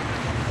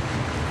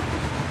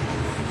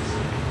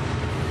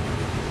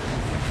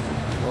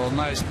 Well,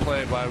 nice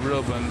play by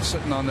Ruben,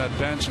 sitting on that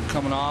bench and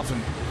coming off,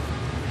 and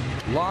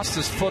lost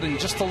his footing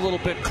just a little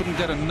bit. Couldn't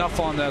get enough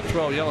on that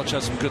throw. Yelich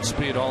has some good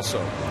speed also.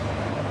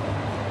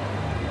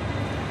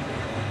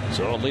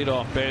 So a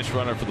leadoff base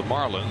runner for the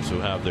Marlins, who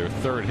have their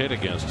 3rd hit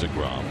against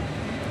DeGrom.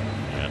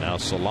 And now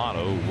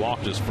Solano, who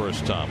walked his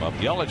first time up.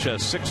 Yelich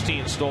has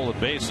 16 stolen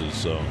bases,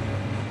 so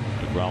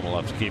DeGrom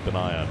will have to keep an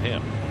eye on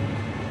him.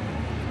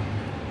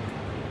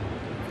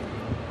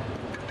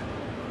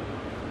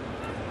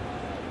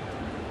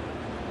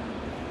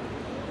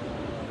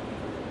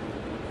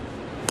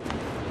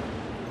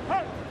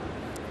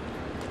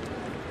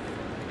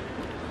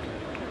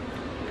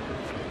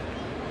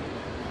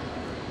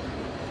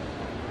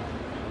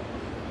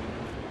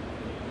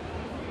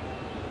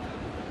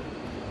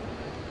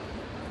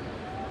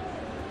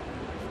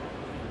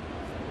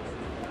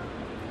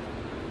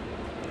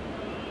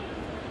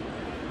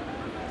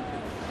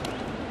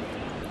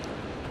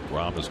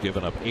 DeGrom has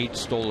given up 8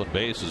 stolen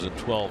bases in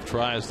 12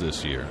 tries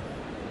this year.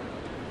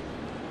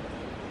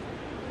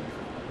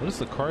 What does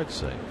the card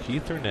say?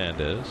 Keith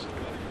Hernandez.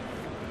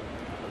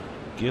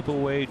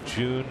 Giveaway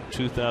June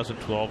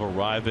 2012,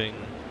 arriving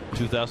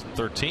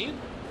 2013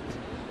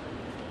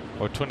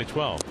 or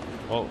 2012.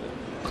 Well,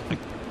 I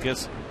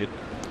guess it.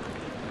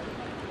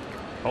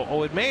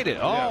 Oh, it made it.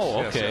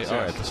 Oh, yes, okay. yes, all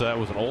yes. right. So that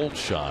was an old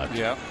shot.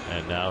 Yeah.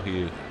 And now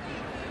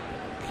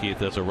Keith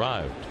has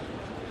arrived.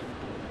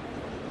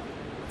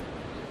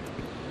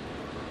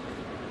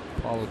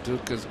 Paulo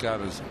Duca's got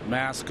his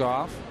mask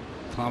off.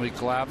 Tommy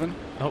Glavine.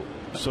 Oh,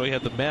 so he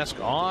had the mask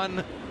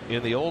on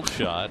in the old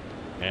shot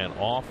and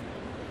off.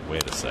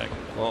 Wait a second.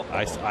 Well,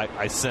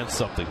 I sense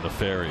something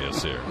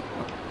nefarious here.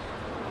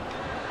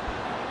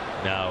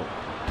 Now,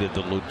 did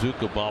the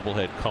Loduca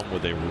bobblehead come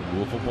with a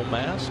removable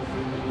mask?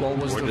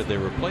 Well, or did they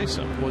replace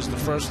him? Was the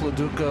first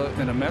Loduca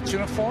in a Mets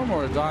uniform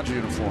or a Dodger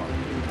uniform?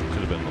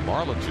 Could have been the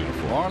Marlins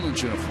uniform.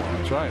 Marlins uniform,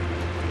 that's right.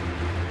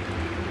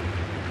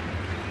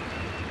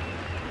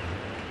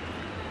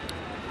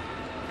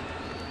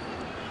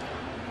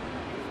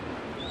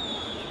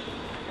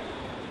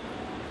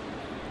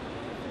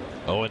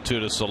 Oh, 2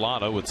 to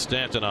Solano with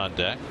Stanton on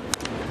deck.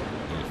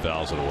 He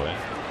fouls it away.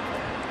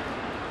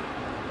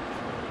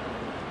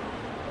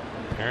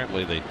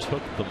 Apparently they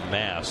took the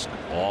mask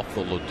off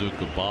the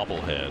Loduca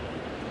bobblehead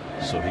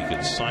so he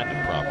could sign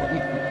it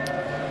properly,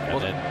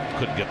 and then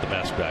couldn't get the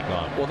mask back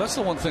on. Well, that's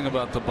the one thing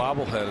about the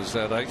bobblehead is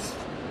that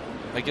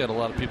I get a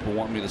lot of people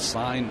want me to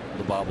sign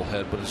the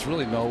bobblehead, but there's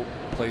really no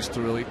place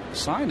to really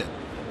sign it.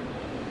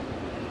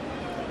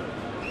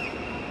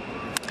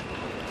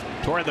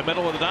 Toward the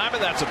middle of the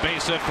diamond, that's a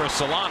base hit for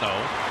Solano.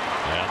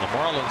 And the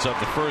Marlins have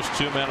the first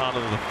two men onto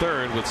the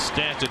third with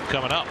Stanton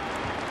coming up.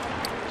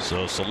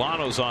 So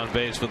Solano's on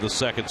base for the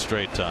second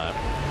straight time.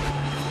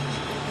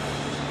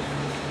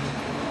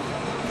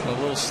 A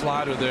little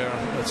slider there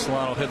that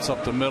Solano hits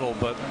up the middle,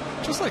 but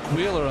just like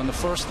Wheeler on the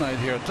first night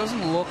here, it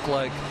doesn't look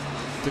like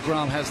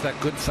DeGrom has that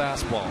good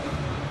fastball.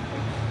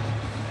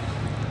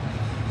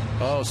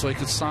 Oh, so he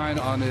could sign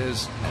on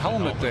his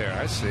helmet there.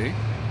 I see.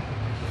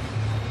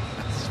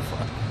 That's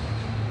fun.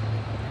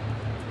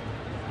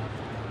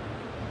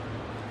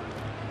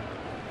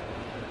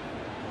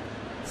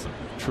 Some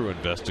true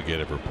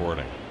investigative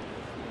reporting.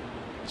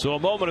 So a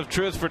moment of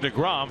truth for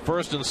DeGrom.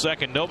 First and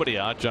second, nobody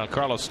out.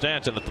 Giancarlo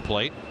Stanton at the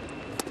plate.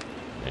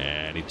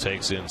 And he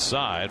takes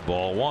inside,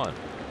 ball one.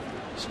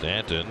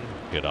 Stanton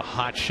hit a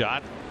hot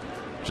shot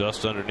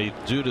just underneath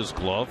Duda's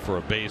glove for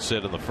a base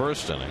hit in the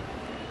first inning.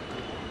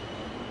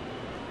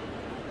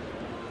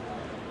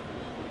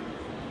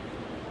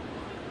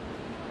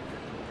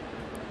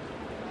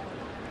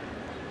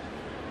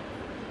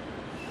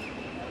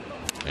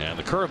 And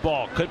the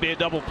curveball could be a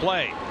double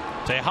play.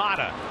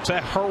 Tejada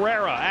to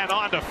Herrera and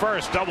on to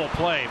first, double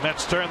play.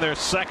 Mets turn their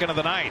second of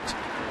the night.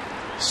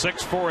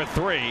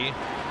 6-4-3,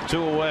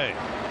 2 away.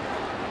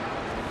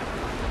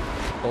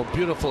 Oh,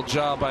 beautiful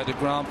job by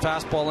DeGrom.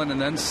 Fastball in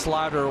and then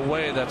slider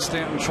away that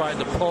Stanton tried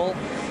to pull.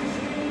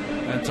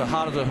 And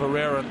Tejada to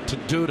Herrera to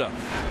Duda.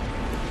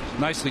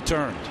 Nicely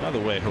turned. By the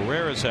way,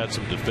 Herrera's had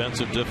some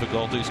defensive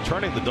difficulties.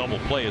 Turning the double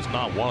play is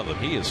not one of them.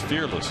 He is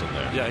fearless in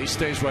there. Yeah, he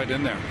stays right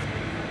in there.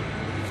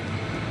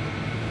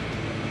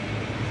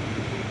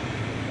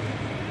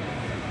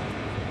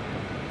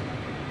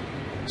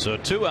 So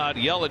 2 out,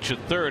 Yelich at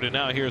third, and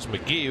now here's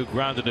McGee, who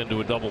grounded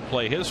into a double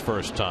play his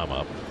first time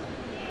up.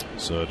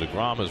 So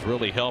DeGrom has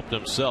really helped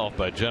himself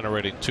by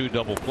generating 2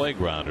 double play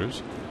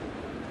grounders.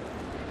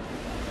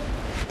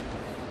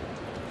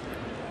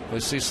 We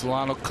see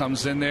Solano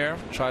comes in there,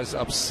 tries to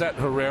upset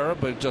Herrera,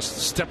 but just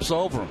steps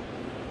over him.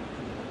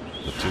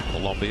 The 2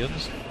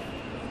 Colombians,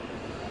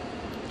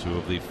 2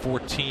 of the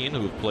 14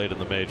 who have played in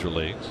the major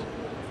leagues.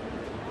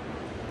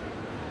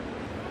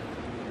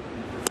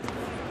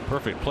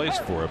 Perfect place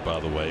for it, by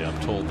the way. I'm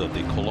told that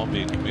the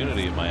Colombian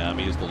community in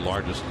Miami is the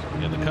largest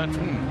in the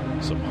country.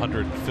 Some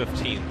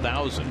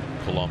 115,000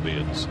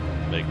 Colombians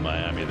make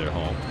Miami their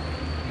home.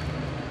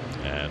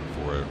 And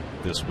for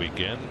this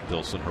weekend,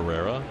 Dilson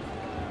Herrera,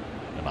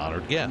 an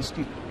honored guest.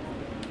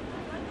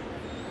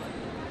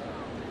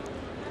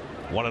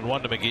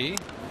 1-1 to McGee,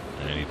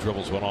 and he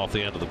dribbles one off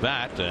the end of the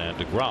bat, and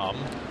DeGrom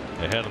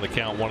ahead in the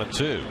count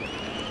 1-2.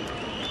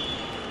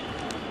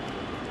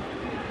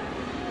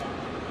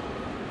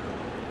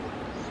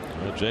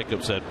 Well,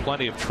 Jacobs had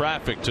plenty of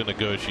traffic to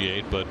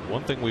negotiate, but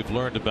one thing we've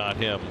learned about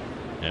him,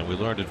 and we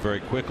learned it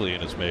very quickly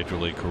in his major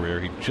league career,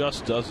 he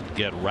just doesn't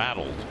get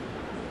rattled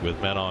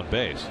with men on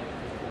base.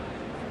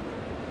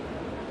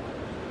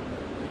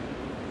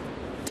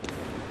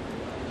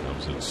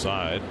 Comes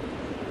inside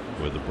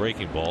with a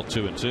breaking ball,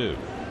 2-2.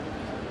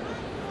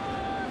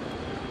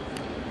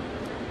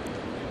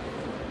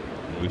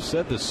 We've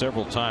said this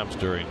several times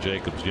during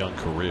Jacobs' young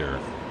career.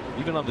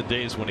 Even on the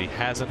days when he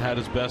hasn't had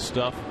his best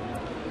stuff,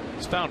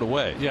 he's found a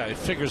way. Yeah, he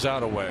figures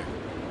out a way.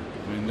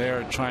 I mean,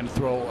 they're trying to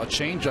throw a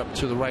changeup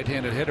to the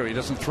right-handed hitter. He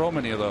doesn't throw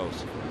many of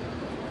those.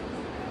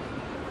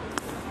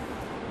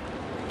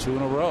 2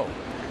 in a row.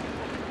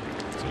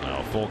 So now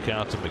a full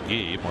count to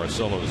McGee.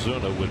 Marcelo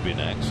Ozuna would be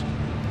next.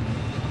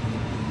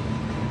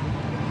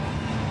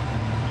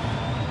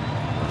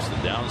 What's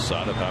the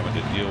downside of having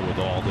to deal with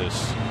all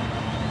this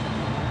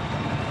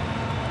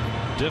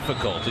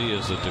difficulty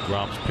is that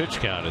DeGrom's pitch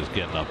count is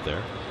getting up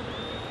there.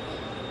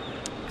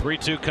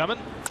 3-2 coming.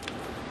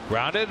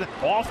 Grounded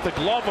off the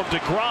glove of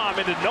DeGrom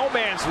into no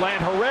man's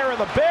land. Herrera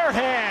the bare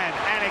hand,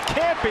 and it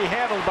can't be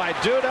handled by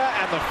Duda,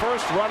 and the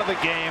first run of the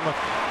game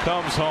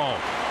comes home.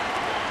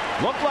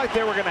 Looked like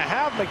they were going to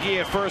have McGee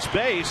at first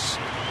base,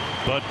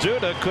 but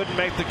Duda couldn't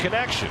make the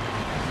connection.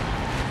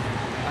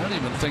 I don't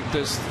even think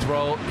this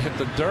throw hit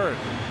the dirt.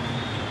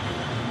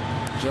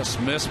 Just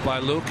missed by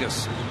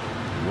Lucas.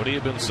 Would he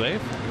have been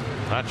safe?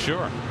 Not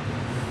sure.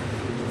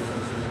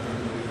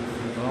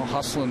 Well,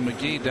 hustling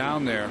McGee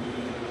down there.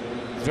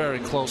 Very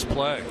close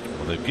play.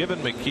 Well, they've given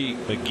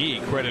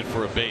McGee credit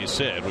for a base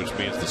hit, which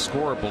means the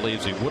scorer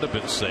believes he would have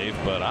been safe,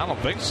 but I don't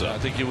think so. I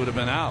think he would have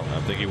been out.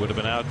 I think he would have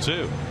been out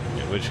too.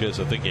 In which case,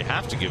 I think you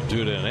have to give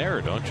Duda an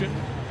error, don't you?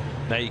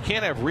 Now, you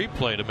can't have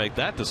replay to make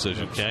that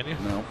decision, can you?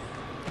 No.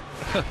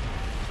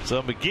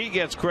 So McGee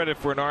gets credit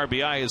for an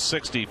RBI, his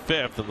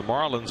 65th, and the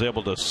Marlins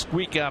able to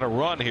squeak out a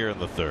run here in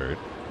the third.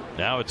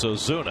 Now it's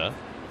Ozuna,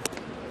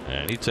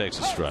 and he takes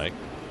a strike.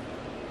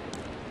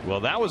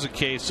 Well, that was a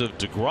case of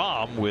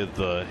DeGrom with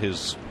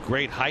his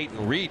great height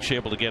and reach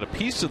able to get a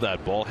piece of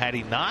that ball. Had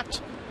he not,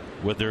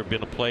 would there have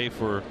been a play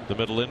for the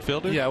middle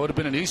infielder? Yeah, it would have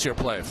been an easier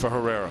play for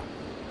Herrera.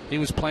 He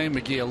was playing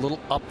McGee a little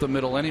up the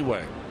middle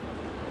anyway.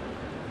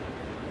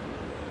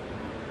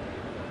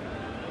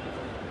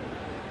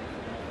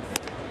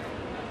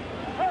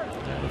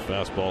 And a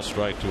fastball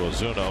strike to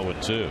Ozuna,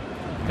 0-2. Look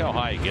how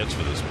high he gets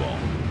for this ball.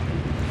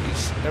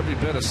 every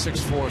bit of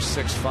 6'4",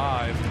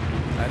 6'5",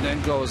 and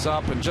then goes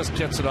up and just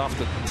gets it off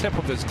the tip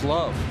of his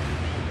glove.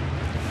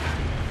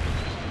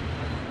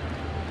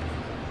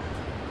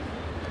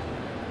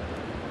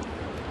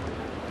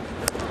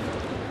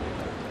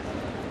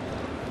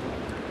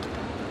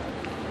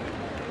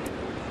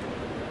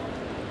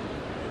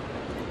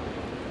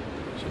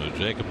 So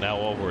Jacob now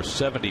over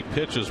 70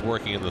 pitches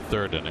working in the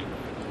third inning.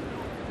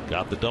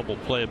 Got the double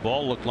play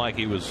ball. Looked like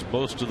he was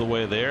most of the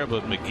way there,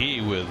 but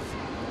McGee with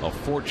a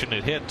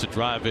fortunate hit to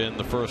drive in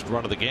the first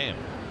run of the game.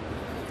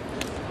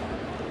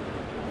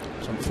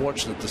 It's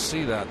unfortunate to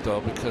see that,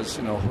 though, because,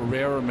 you know,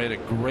 Herrera made a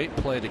great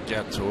play to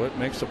get to it,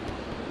 makes a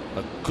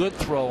good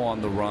throw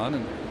on the run,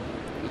 and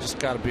you just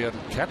got to be able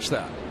to catch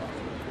that.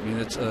 I mean,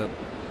 it's you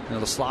know,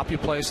 the sloppy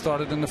play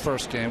started in the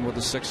first game with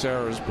the 6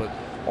 errors, but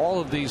all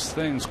of these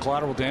things,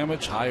 collateral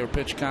damage, higher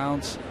pitch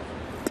counts.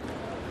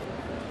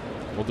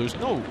 Well, there's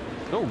no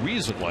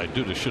reason why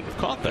Duda shouldn't have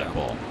caught that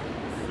ball.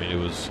 I mean, it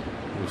was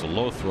a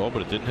low throw,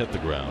 but it didn't hit the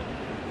ground.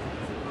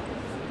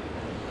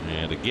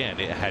 And again,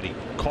 had he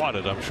caught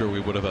it, I'm sure we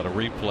would have had a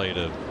replay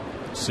to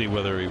see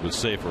whether he was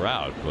safe or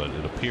out. But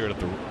it appeared at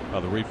the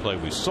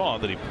replay we saw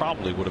that he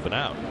probably would have been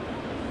out.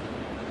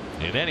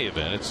 In any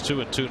event, it's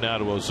 2-2 now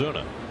to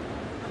Ozuna.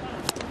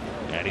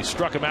 And he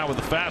struck him out with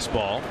a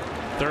fastball.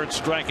 Third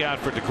strikeout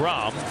for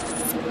DeGrom.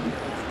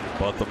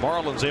 But the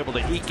Marlins able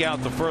to eke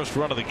out the first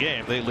run of the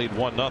game. They lead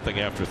 1-0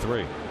 after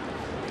 3.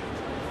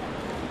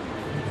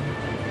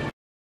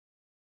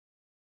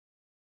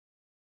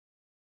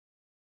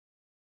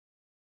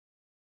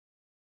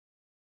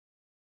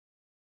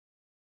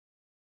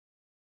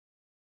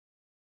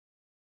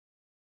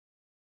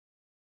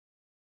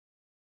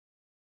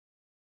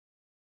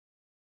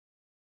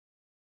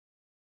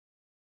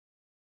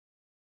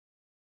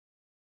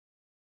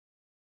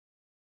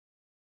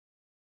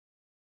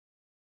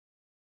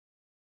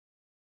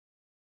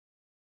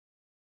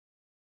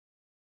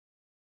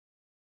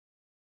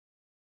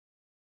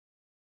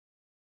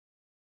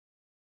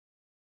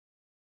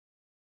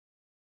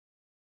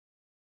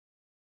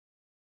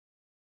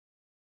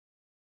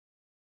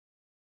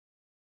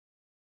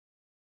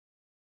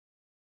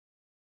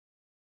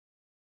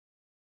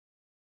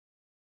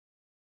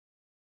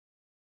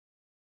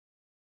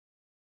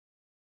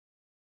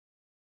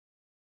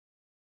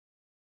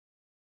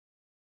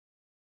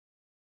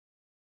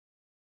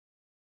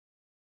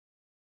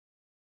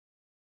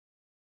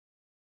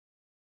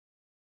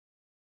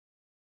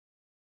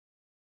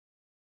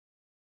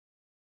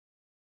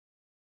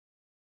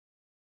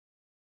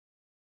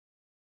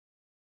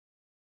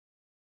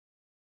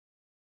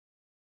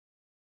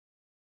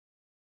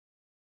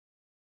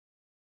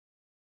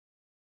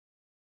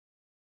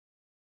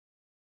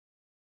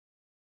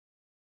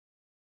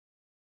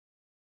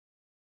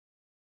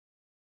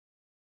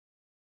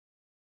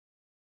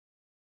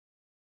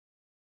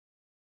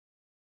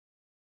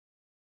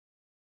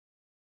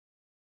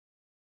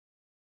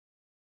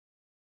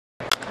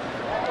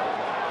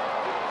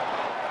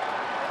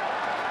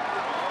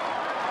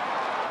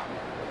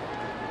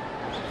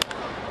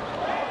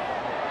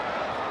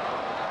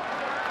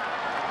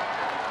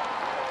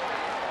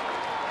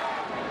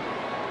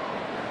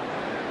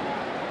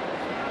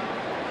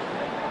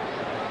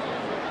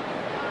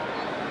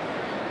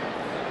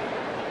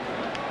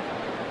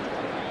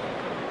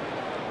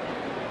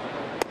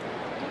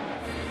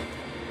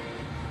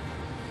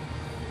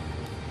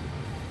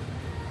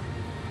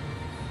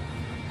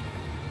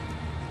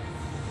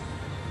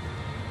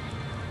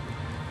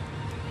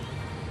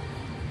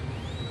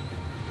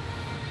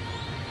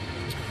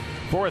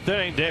 Fourth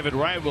inning, David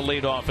Wright will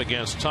lead off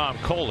against Tom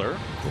Kohler.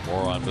 For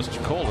more on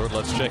Mr. Kohler,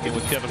 let's check in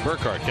with Kevin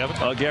Burkhardt.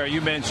 Kevin? Gary,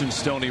 you mentioned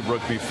Stony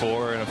Brook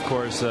before, and of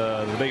course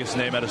the biggest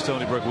name out of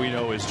Stony Brook we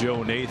know is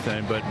Joe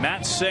Nathan, but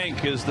Matt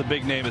Sink is the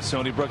big name at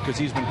Stony Brook because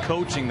he's been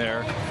coaching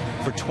there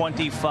for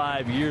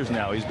 25 years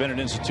now. He's been an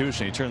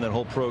institution. He turned that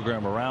whole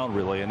program around,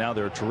 really, and now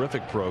they're a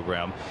terrific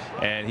program.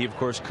 And he, of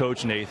course,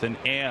 coached Nathan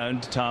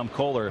and Tom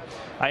Kohler.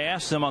 I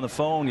asked him on the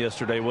phone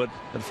yesterday what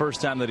the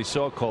first time that he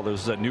saw Kohler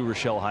was at New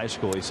Rochelle High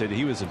School. He said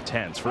he was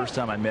intense. First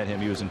time I met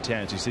him, he was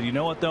intense. He said, you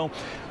know what, though?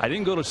 I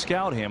didn't go to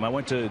scout him. I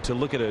went to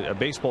look at a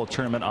baseball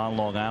tournament on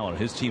Long Island.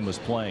 His team was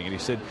playing. And he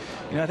said,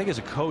 you know, I think as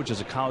a coach,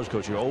 as a college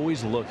coach, you're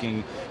always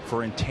looking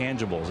for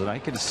intangibles. And I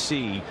could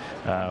see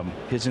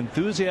his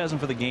enthusiasm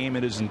for the game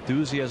and his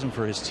enthusiasm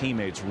for his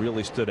teammates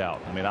really stood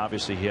out. I mean,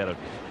 obviously, he had a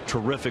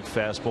terrific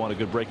fastball and a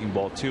good breaking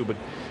ball, too. But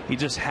he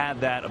just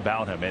had that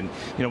about him. And,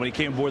 you know, when he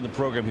came aboard the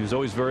program, he was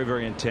always very,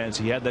 very intense.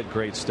 He had that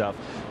great stuff.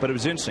 But it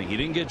was interesting. He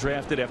didn't get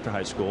drafted after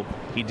high school.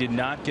 He did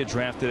not get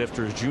drafted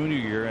after his junior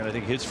year. And I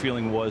think his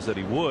feeling was that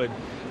he would.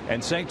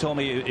 And Sank told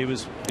me it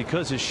was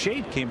because his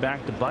shape came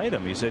back to bite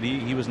him. He said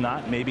he was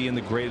not maybe in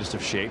the greatest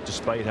of shape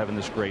despite having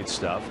this great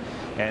stuff.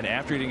 And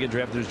after he didn't get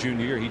drafted his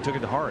junior year, he took it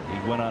to heart.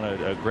 He went on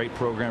a great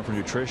program for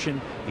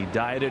nutrition. He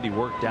dieted. He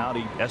worked out.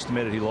 He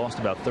estimated he lost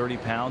about 30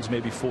 pounds,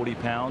 maybe 40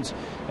 pounds.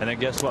 And then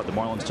guess what? The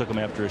Marlins took him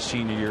after his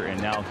senior year, and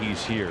now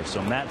he's here.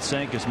 So Matt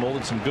Sank has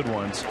molded some good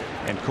ones,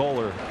 and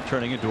Kohler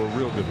turning into a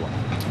real good one.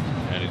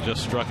 And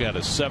just struck out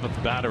his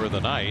 7th batter of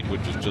the night,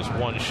 which is just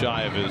one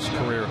shy of his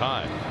career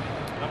high.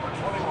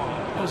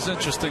 It was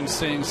interesting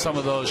seeing some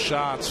of those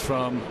shots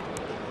from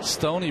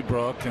Stony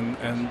Brook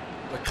and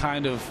the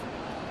kind of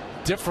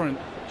different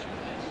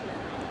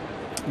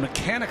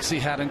mechanics he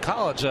had in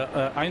college.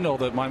 I know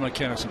that my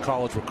mechanics in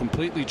college were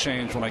completely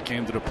changed when I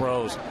came to the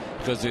pros,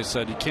 because they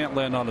said you can't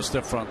land on a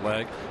stiff front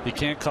leg, you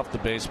can't cuff the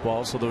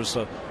baseball. So there was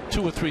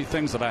 2 or 3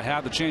 things that I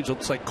had to change. It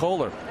looks like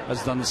Kohler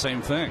has done the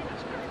same thing.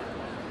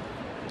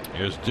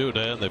 Here's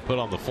Duda, and they put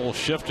on the full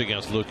shift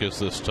against Lucas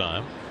this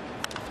time,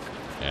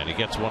 and he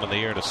gets one in the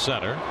air to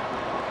center.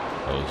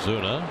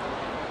 Ozuna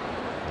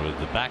with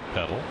the back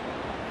pedal.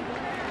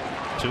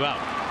 2 out.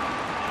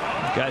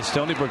 Guys,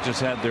 Stony Brook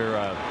just had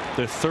their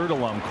 3rd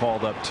alum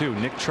called up too.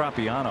 Nick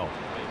Tropiano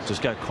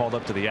just got called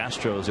up to the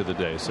Astros the other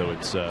day, so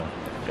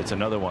it's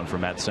another one for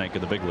Matt Senk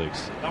in the big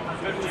leagues.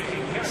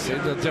 See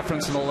the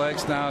difference in the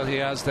legs now. He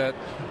has that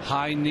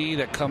high knee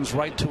that comes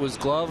right to his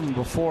glove, and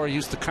before he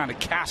used to kind of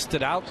cast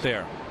it out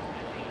there.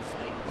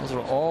 Those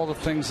are all the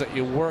things that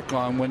you work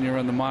on when you're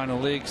in the minor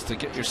leagues to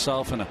get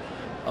yourself in a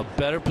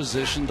better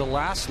position to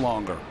last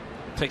longer.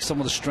 Take some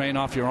of the strain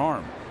off your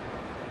arm.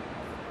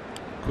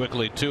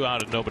 Quickly, 2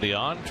 out and nobody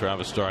on.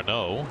 Travis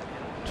d'Arnaud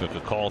took a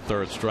call,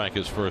 3rd strike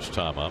his first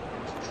time up.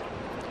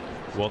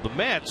 Well, the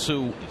Mets,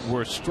 who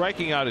were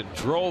striking out in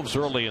droves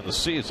early in the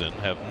season,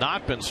 have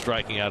not been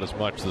striking out as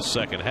much the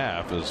second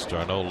half as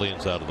d'Arnaud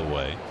leans out of the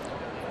way.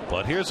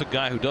 But here's a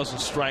guy who doesn't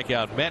strike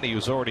out many,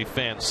 who's already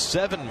fanned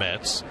 7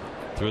 Mets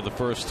through the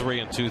first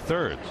 3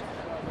 2/3.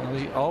 Well,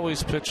 he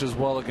always pitches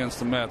well against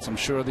the Mets. I'm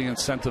sure the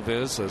incentive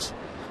is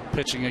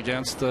pitching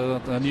against the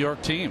New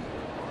York team.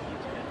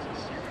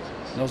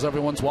 Knows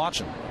everyone's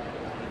watching.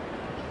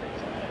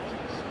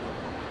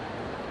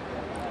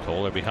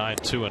 Kohler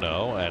behind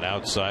 2-0 and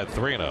outside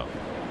 3-0.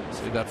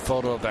 See that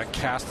photo of that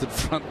casted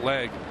front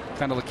leg,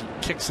 kind of like he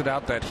kicks it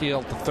out that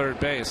heel to third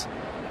base,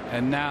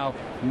 and now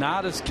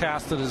not as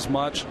casted as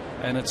much,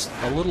 and it's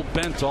a little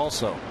bent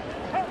also.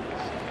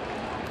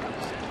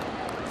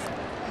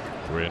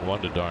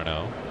 3-1 to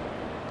d'Arnaud.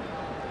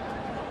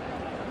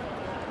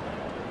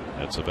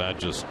 That's about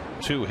just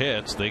 2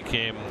 hits. They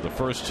came the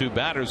first 2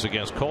 batters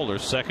against Kohler,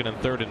 2nd and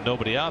 3rd and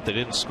nobody out. They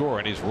didn't score,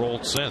 and he's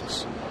rolled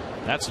since.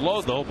 That's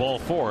low though, ball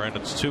 4, and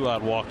it's 2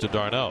 out walk to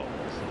d'Arnaud.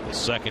 The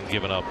second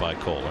given up by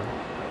Kohler.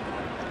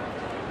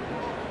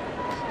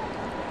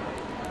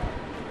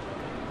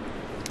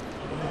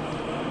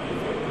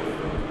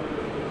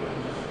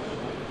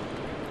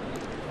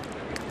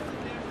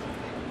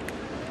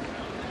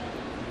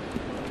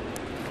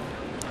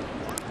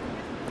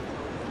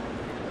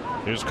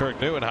 Here's Kirk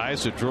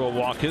Neuenhuis, who drew a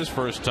walk his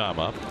first time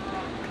up.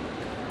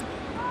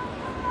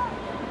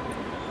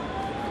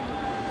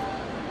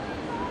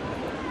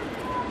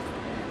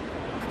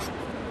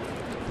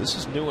 This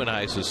is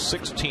Neuenhuis'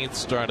 16th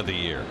start of the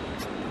year.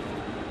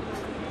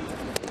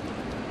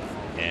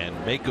 And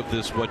make of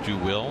this what you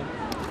will.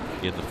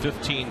 In the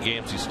 15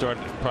 games he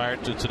started prior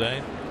to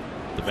today,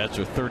 the Mets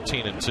are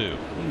 13-2.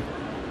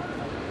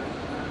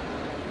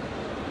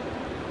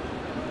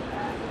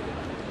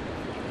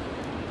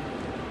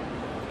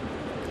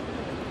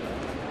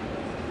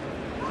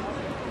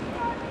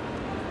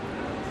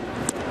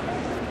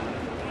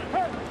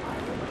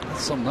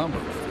 Some number,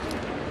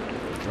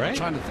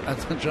 right? I'm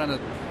trying to.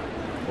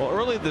 Well,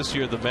 early this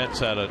year the Mets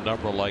had a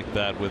number like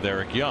that with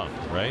Eric Young,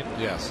 right?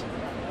 Yes.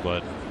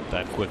 But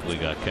that quickly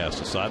got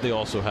cast aside. They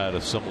also had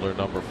a similar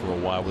number for a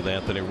while with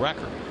Anthony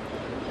Recker.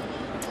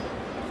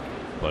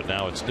 But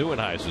now it's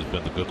Neuenhuis who's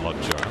been the good luck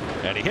charm.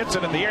 And he hits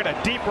it in the air to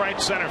deep right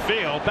center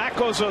field. Back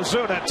goes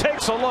Ozuna.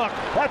 Takes a look.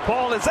 That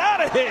ball is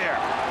out of here.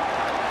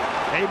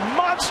 A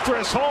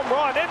monstrous home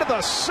run into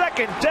the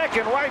second deck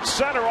in right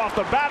center off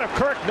the bat of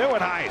Kirk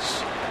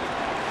Neuenhuis.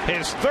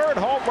 His 3rd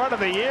home run of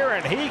the year,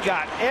 and he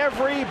got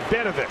every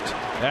bit of it.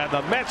 And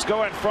the Mets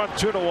go in front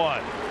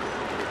 2-1.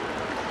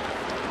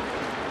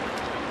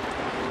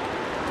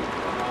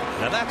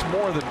 Now that's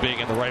more than being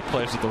in the right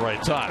place at the right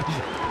time.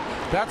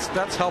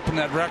 That's helping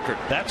that record.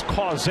 That's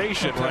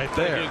causation right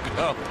there. There you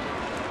go.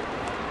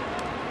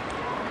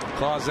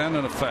 Cause and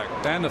an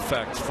effect. And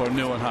effect for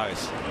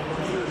Neuenhuis.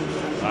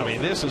 I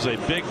mean, this is a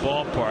big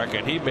ballpark,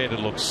 and he made it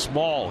look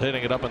small,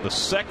 hitting it up in the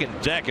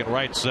second deck in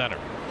right center.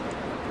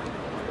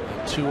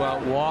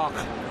 2-out walk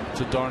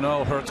to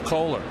d'Arnaud hurts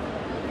Kohler.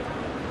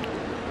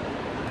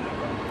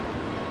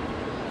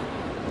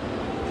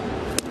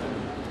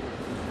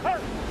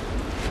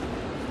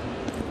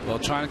 Well,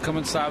 trying to come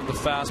inside with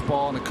the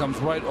fastball, and it comes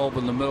right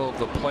open the middle of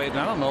the plate. And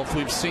I don't know if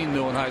we've seen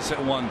Neuenhuis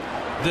hit one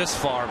this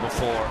far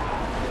before.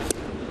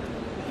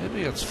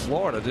 Maybe it's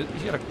Florida.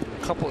 He had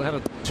had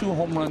a 2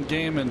 home run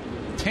game in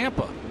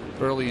Tampa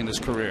early in his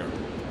career.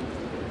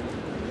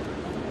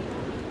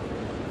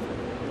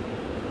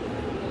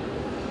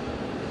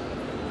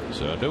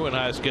 So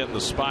Neuenhuis getting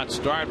the spot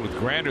start with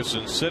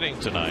Granderson sitting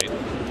tonight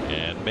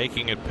and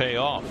making it pay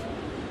off.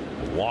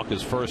 Walk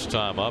his first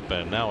time up,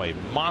 and now a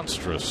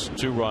monstrous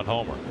 2-run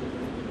homer.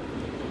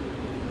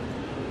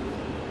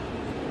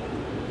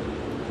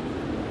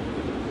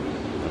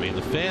 mean,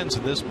 the fans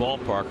in this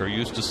ballpark are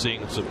used to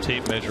seeing some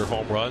tape measure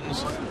home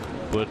runs,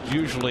 but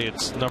usually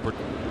it's number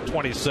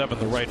 27,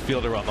 the right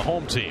fielder on the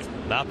home team,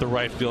 not the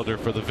right fielder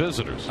for the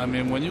visitors. I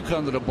mean, when you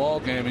come to the ball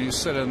game and you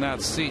sit in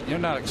that seat, you're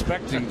not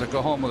expecting to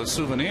go home with a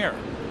souvenir.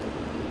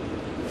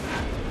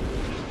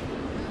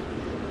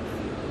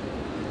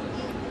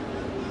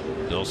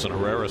 Nelson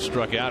Herrera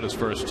struck out his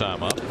first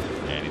time up,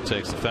 and he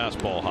takes the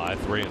fastball high,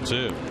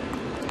 3-2.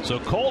 So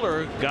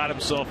Kohler got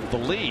himself the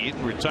lead,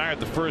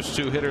 retired the first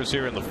 2 hitters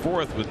here in the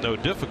 4th with no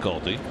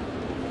difficulty,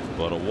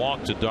 but a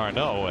walk to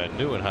d'Arnaud, and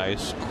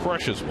Nieuwenhuis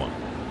crushes one.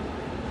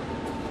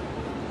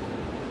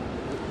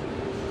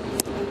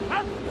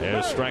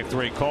 There's strike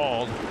 3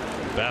 called.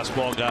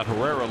 Fastball got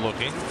Herrera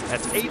looking.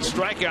 That's 8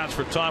 strikeouts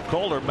for Tom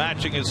Kohler,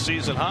 matching his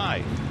season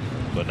high.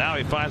 But now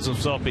he finds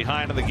himself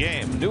behind in the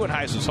game.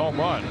 Nieuwenhuis' home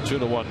run,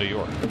 2-1 New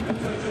York.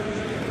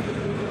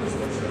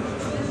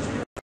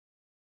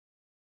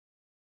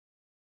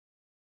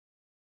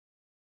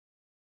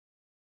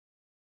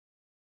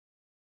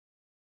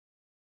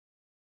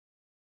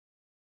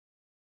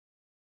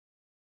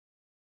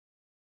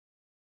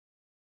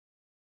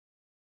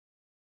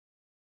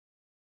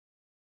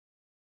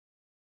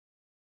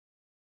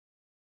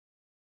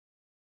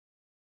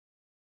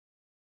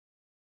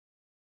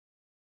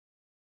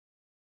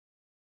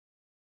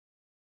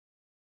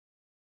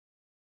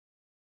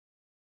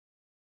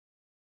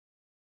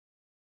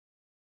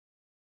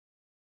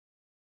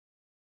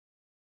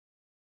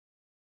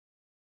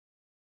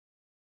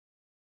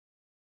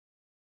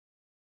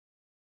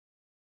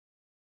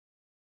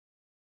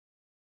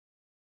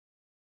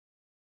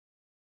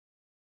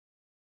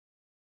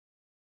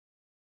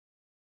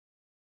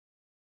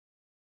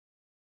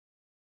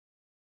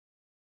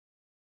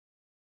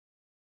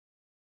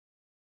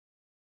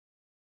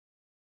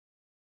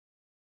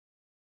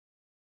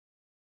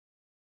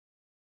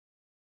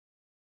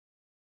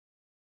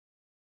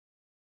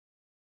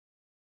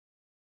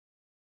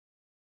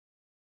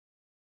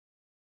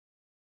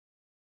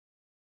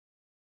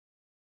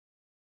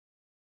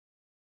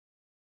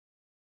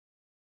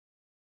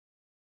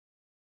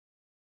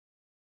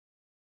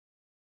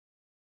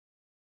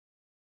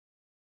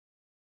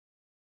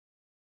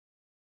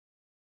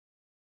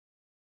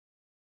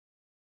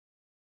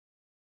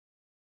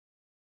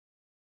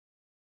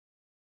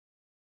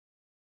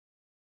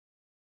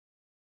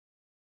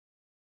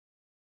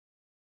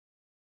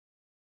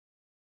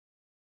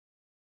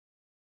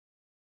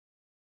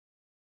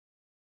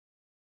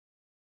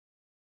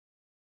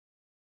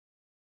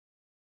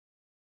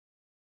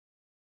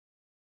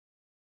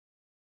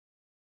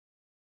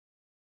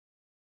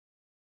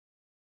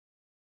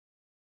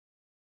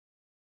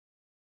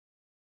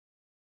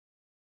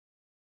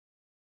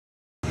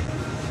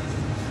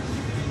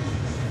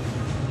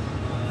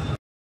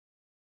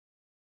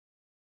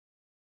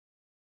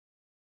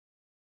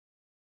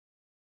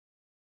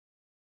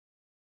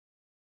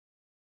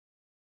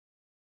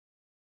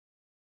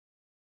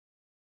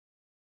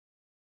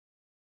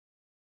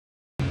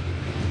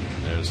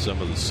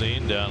 Some of the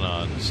scene down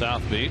on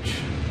South Beach.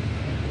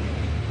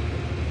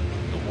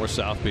 No more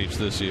South Beach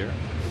this year.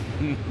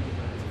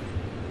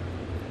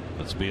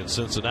 Let's be in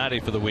Cincinnati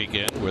for the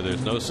weekend where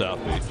there's no South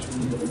Beach.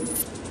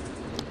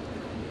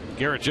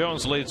 Garrett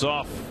Jones leads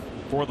off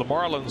for the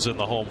Marlins in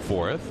the home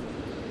 4th.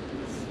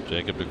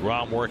 Jacob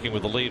deGrom working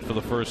with the lead for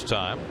the first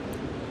time.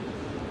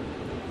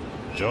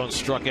 Jones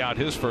struck out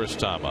his first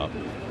time up.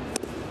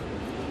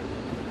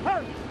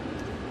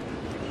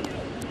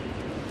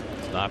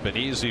 Not been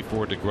easy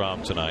for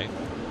deGrom tonight.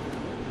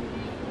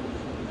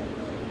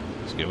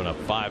 He's given up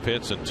 5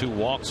 hits and 2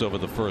 walks over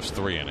the first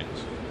 3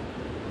 innings.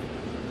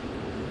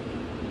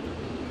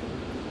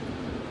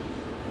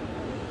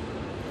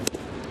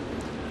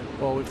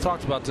 Well, we've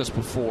talked about this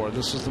before.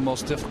 This is the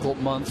most difficult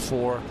month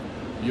for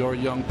your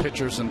young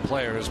pitchers and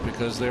players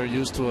because they're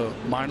used to a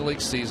minor league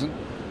season,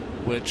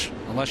 which,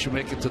 unless you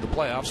make it to the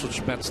playoffs,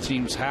 which Mets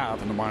teams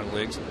have in the minor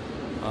leagues,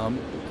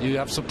 you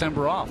have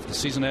September off. The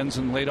season ends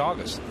in late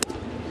August.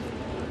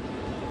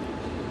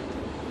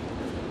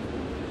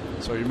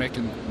 So you're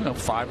making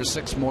 5 or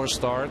 6 more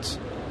starts.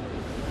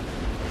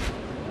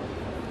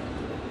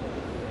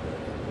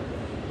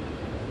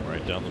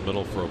 Right down the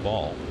middle for a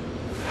ball.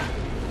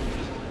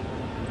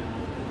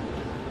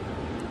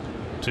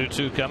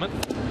 2-2 coming.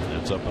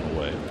 That's up and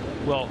away.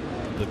 Well,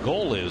 the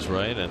goal is,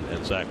 right,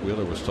 and Zach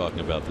Wheeler was talking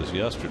about this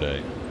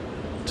yesterday,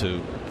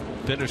 to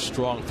finish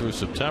strong through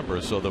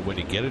September so that when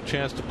you get a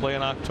chance to play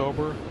in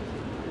October,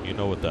 you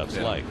know what that's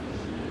like.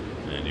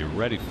 And you're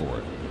ready for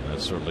it.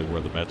 That's certainly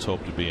where the Mets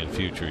hope to be in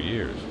future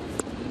years.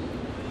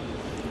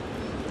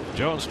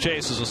 Jones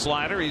chases a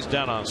slider. He's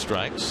down on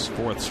strikes.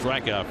 4th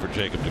strikeout for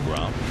Jacob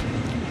deGrom.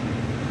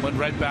 Went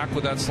right back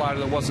with that slider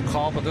that wasn't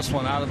called, but this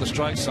one out of the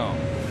strike zone.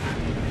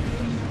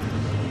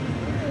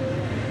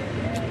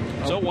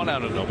 So 1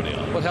 out and nobody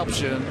on. What helps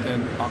you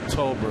in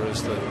October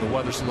is the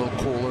weather's a little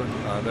cooler.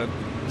 That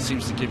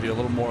seems to give you a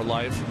little more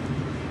life.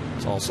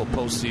 It's also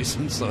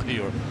postseason, so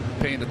you're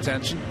paying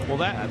attention. Well,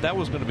 that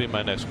was going to be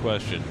my next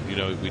question.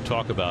 We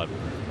talk about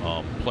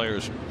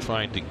players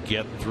trying to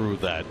get through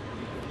that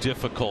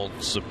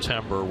difficult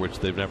September, which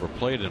they've never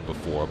played in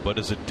before. But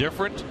is it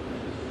different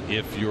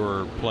if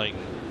you're playing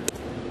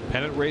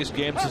pennant race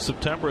games in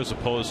September as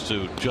opposed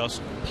to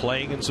just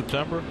playing in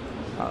September?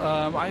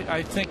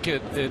 I think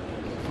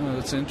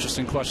it's an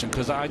interesting question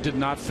because I did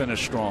not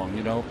finish strong.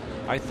 You know,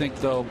 I think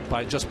though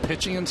by just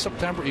pitching in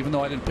September, even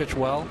though I didn't pitch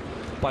well,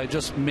 by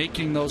just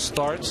making those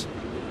starts,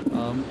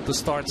 the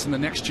starts in the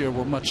next year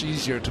were much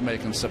easier to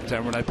make in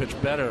September, and I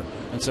pitched better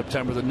in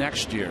September the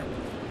next year.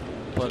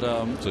 But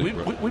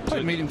we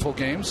played meaningful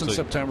games in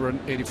September in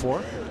 '84.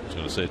 I was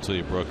going to say until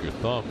you broke your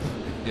thumb.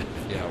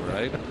 Yeah,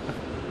 right.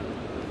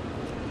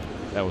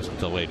 That was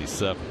until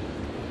 '87,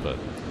 but.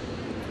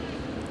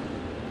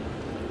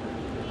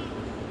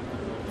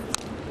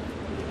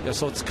 Yeah,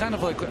 so it's kind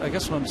of like, I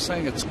guess what I'm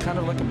saying, it's kind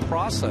of like a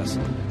process.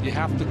 You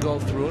have to go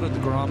through it.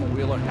 DeGrom and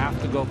Wheeler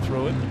have to go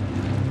through it.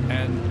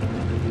 And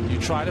you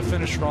try to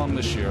finish strong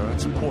this year.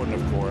 It's important,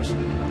 of course.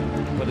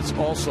 But it's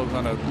also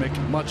going to make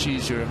it much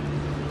easier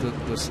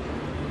the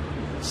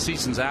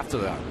seasons after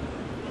that.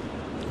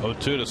 0-2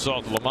 to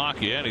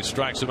Saltalamacchia, and he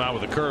strikes him out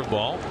with a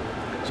curveball.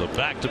 So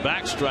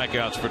back-to-back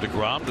strikeouts for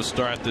DeGrom to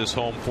start this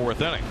home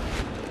fourth inning.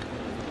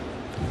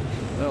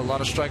 Well, a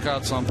lot of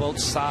strikeouts on both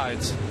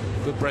sides.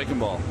 Good breaking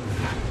ball.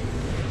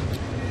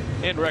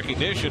 In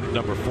recognition of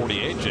number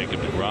 48, Jacob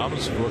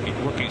DeGrom's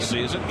rookie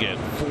season, get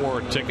 4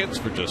 tickets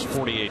for just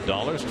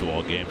 $48 to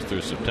all games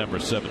through September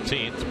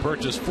 17th.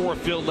 Purchase 4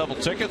 field level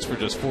tickets for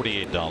just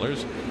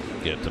 $48.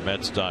 Get to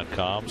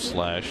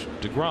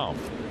Mets.com/DeGrom.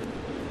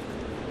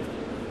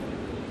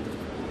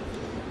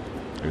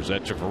 Here's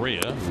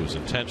Echeverria, who was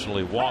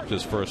intentionally walked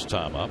his first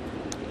time up.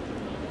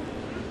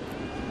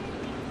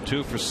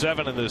 2 for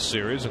 7 in this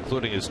series,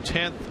 including his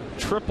 10th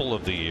triple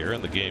of the year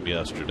in the game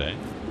yesterday.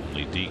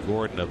 Only D.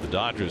 Gordon of the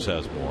Dodgers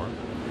has more.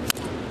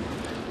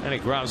 And he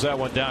grounds that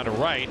one down to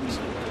right.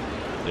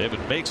 David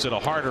makes it a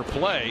harder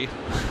play.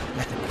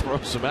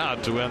 Throws him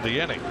out to end the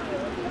inning.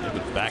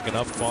 David backing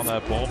up on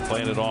that ball,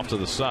 playing it off to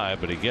the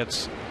side, but he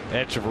gets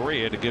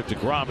Echeverria to give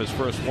DeGrom his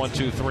first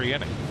 1-2-3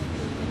 inning.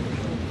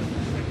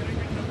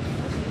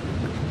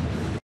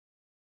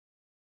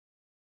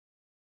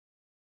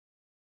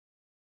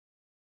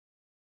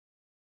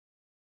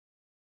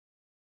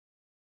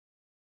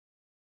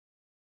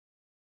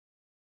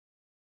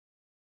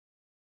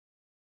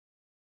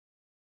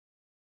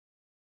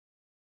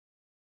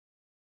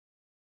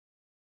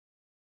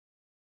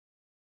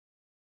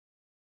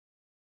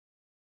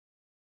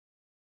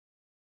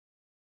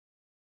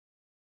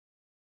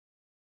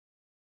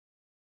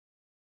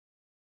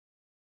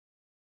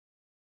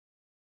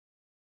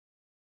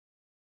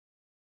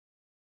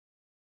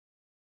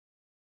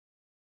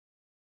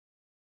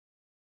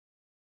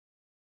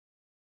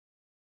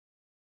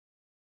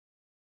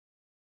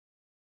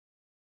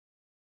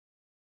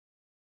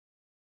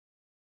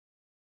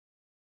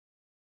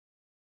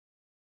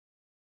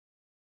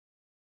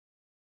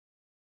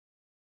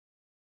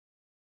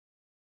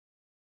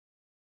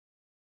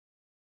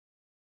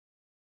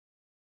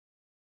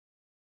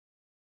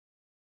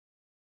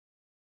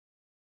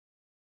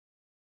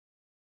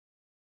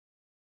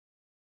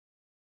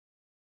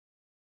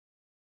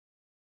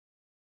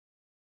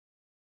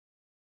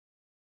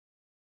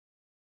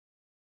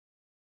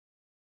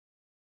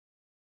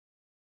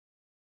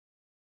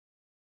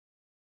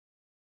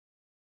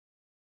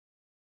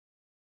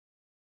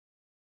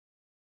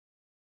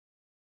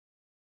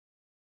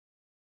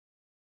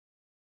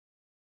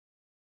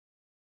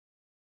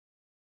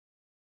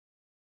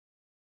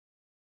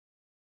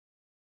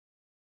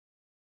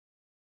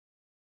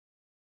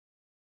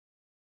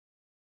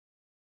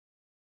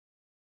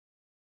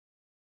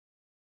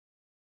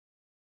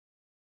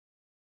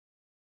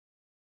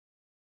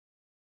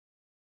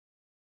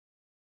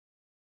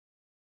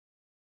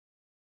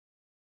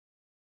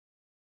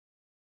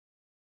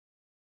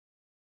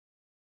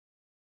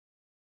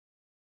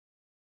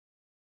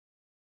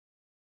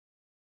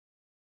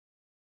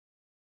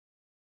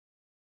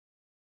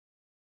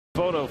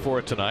 Photo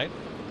for tonight.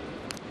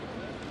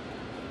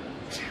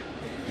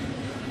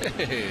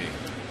 Hey,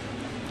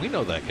 we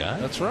know that guy.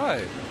 That's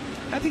right.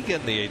 How'd he get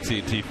in the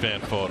AT&T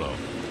fan photo?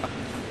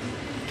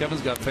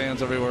 Kevin's got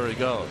fans everywhere he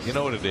goes. You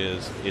know what it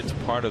is? It's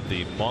part of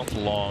the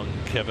month-long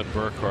Kevin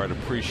Burkhardt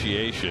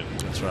appreciation.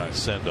 That's right.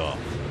 Send-off.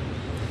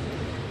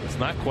 It's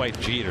not quite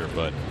Jeter,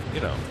 but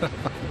you know.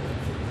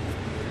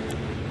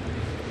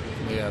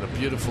 We had a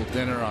beautiful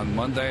dinner on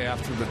Monday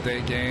after the day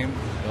game.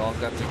 We all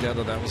got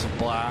together. That was a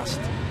blast.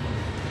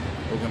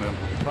 We're going to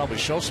probably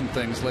show some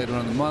things later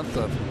in the month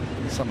of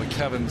some of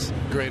Kevin's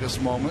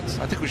greatest moments.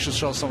 I think we should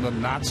show some of the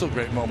not so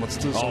great moments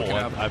too, so we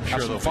can have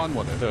some fun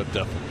with it.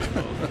 They'll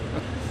definitely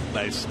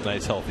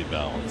nice healthy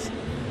balance.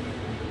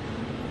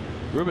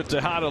 Ruben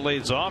Tejada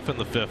leads off in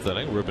the 5th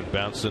inning. Ruben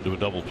bounced into a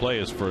double play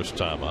his first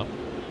time up.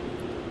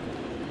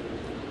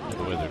 By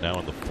the way, they're now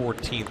in the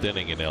 14th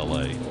inning in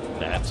LA.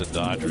 Nats and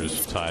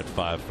Dodgers tied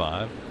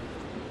 5-5.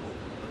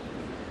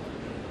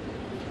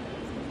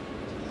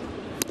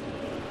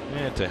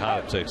 And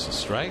Tejada takes a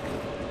strike.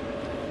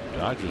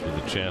 Dodgers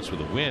with a chance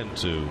with a win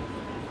to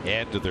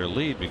add to their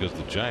lead because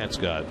the Giants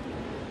got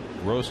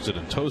roasted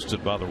and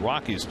toasted by the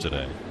Rockies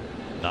today,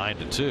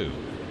 9-2.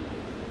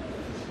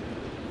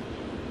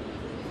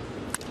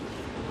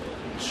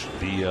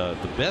 The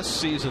best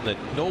season that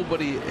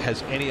nobody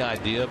has any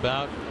idea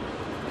about,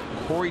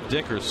 Corey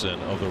Dickerson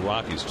of the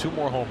Rockies, 2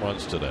 more home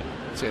runs today.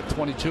 Is he at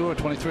 22 or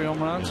 23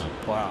 home runs?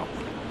 Yeah. Wow.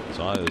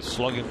 So his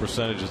slugging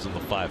percentages in the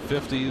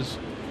 550s.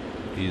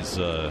 He's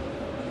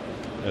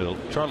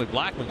Charlie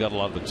Blackmon got a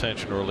lot of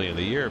attention early in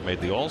the year,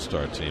 made the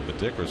All-Star team, but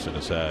Dickerson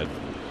has had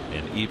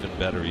an even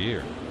better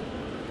year.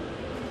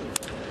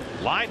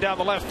 Line down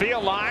the left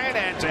field line,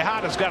 and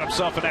Tejada's got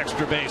himself an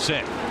extra base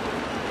hit.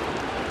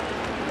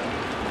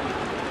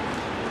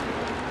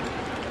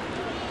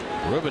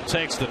 Ruben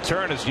takes the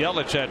turn as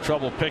Yelich had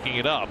trouble picking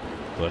it up,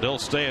 but he'll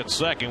stay at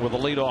second with a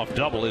leadoff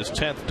double, his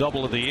 10th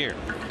double of the year.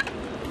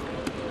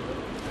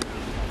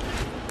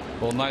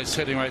 Well, nice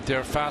hitting right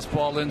there.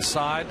 Fastball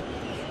inside.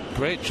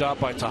 Great job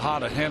by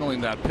Tejada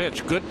handling that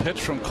pitch. Good pitch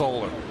from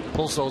Kohler.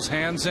 Pulls those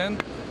hands in.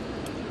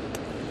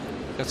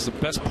 That's the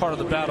best part of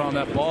the bat on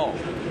that ball.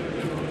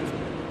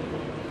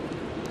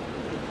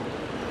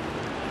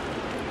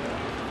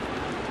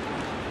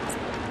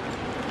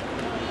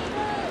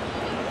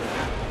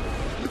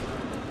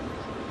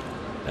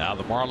 Now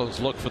the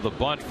Marlins look for the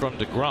bunt from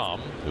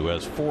DeGrom, who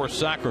has 4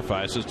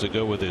 sacrifices to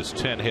go with his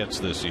 10 hits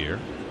this year.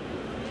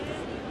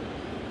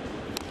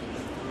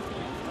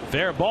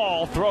 Fair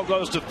ball. Throw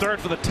goes to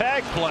third for the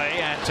tag play,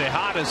 and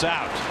Tejada's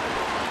out.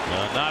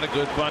 Not a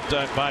good bunt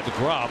by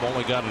DeGrom.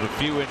 Only got it a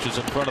few inches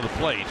in front of the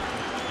plate.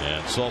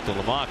 And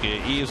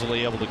Saltalamacchia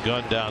easily able to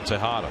gun down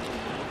Tejada.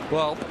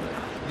 Well,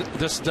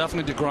 this is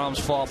definitely DeGrom's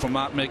fault for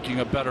not making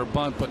a better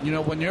bunt. But, you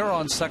know, when you're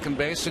on second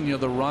base and you're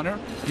the runner,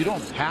 you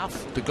don't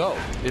have to go.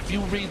 If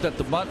you read that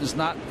the bunt is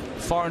not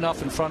far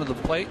enough in front of the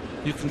plate,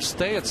 you can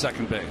stay at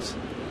second base.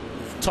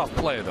 Tough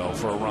play, though,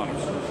 for a runner.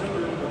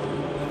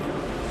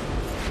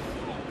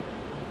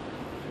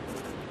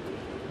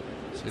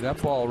 See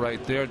that ball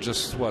right there,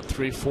 just what,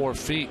 3-4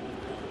 feet.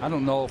 I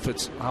don't know if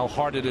it's how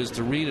hard it is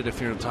to read it if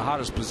you're in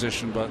Tejada's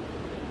position, but.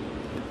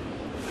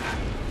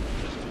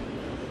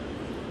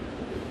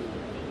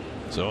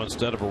 So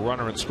instead of a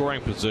runner in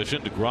scoring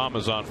position, DeGrom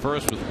is on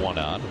first with 1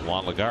 out.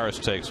 Juan Lagares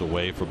takes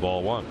away for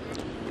ball 1.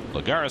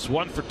 Lagares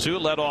 1 for 2,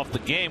 led off the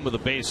game with a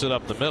base hit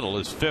up the middle,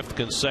 his 5th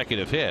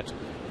consecutive hit.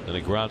 Then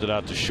he grounded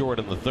out to short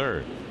in the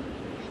 3rd.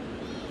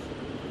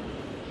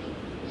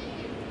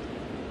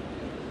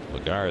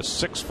 Lagares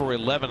 6 for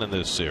 11 in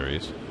this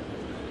series.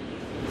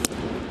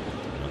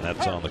 And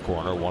that's on the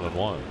corner,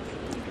 1-1.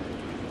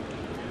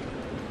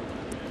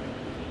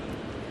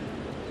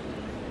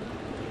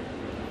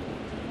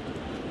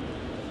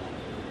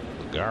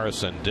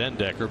 Lagares and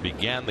Dendecker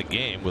began the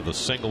game with a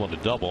single and a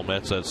double.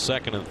 Mets at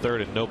second and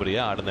third and nobody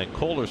out, and then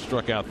Kohler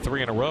struck out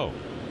 3 in a row.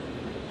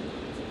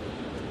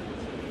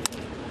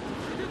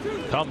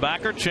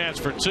 Comebacker, chance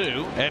for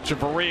 2.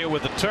 Echeverria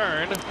with the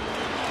turn.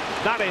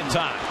 Not in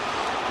time.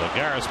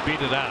 Lagares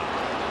beat it out.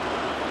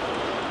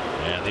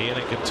 And the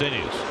inning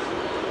continues.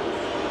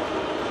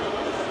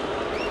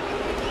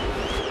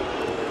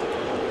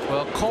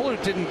 Well, Kohler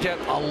didn't get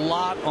a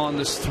lot on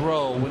this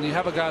throw. When you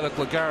have a guy like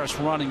Lagares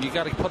running, you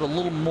got to put a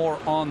little more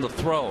on the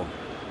throw.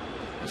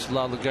 This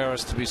allowed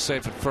Lagares to be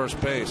safe at first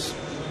base.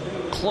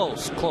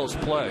 Close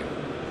play.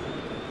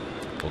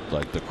 Looked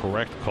like the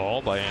correct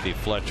call by Andy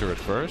Fletcher at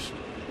first.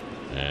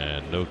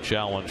 And no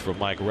challenge from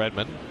Mike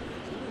Redmond.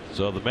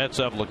 So the Mets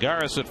have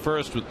Lagares at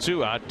first with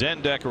 2 out.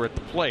 Dendecker at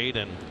the plate,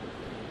 and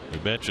we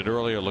mentioned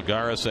earlier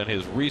Lagares and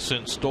his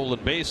recent stolen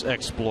base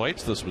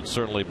exploits. This would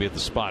certainly be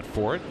the spot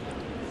for it.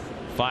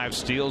 5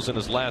 steals in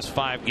his last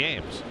 5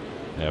 games,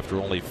 after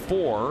only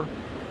 4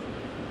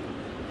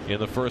 in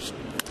the first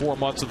 4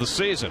 months of the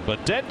season.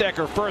 But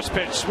Dendecker, first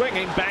pitch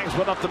swinging, bangs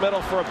one up the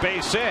middle for a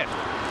base hit.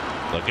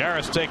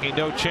 Lagares taking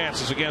no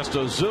chances against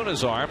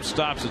Ozuna's arm,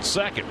 stops at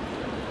second.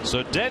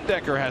 So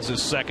Dendecker has his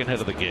 2nd hit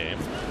of the game,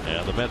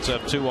 and the Mets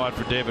have 2 on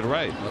for David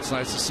Wright. Well, it's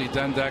nice to see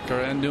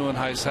Dendecker and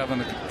Neuenhuis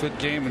having a good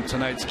game in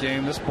tonight's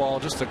game. This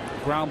ball, just a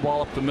ground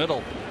ball up the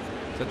middle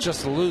that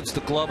just eludes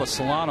the glove of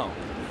Solano.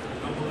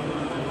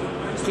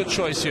 Good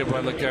choice here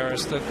by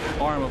Lagares. That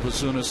arm of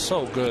Ozuna is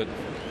so good.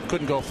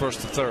 Couldn't go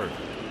first to third.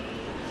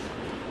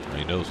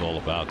 He knows all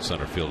about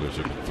center fielders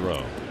who can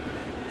throw.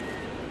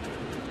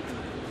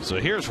 So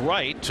here's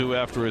Wright, who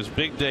after his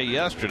big day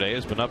yesterday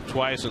has been up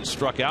twice and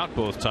struck out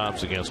both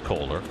times against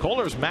Kohler.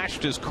 Kohler's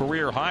matched his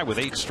career high with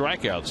 8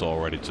 strikeouts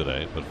already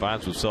today, but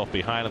finds himself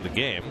behind in the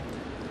game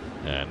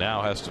and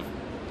now has to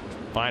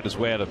find his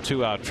way out of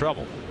 2-out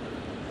trouble.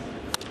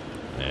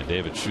 And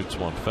David shoots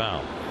one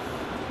foul.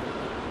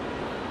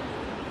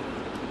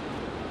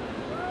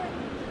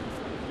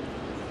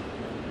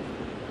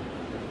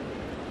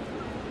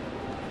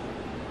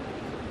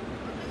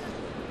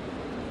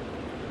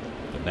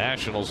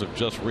 Nationals have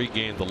just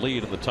regained the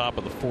lead in the top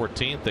of the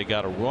 14th. They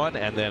got a run,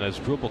 and then as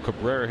Asdrubal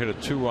Cabrera hit a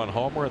 2-run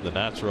homer, and the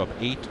Nats are up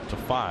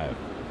 8-5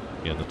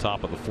 in the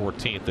top of the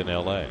 14th in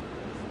LA.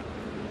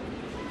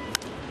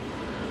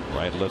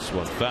 Wright lifts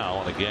one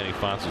foul, and again he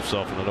finds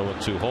himself in an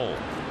 0-2 hole.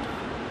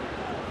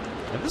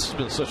 And this has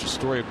been such a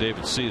story of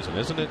David's season,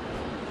 isn't it?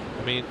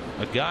 I mean,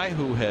 a guy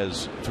who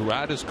has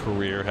throughout his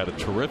career had a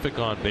terrific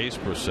on-base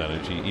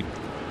percentage. He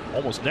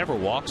almost never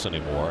walks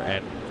anymore,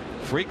 and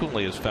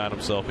frequently has found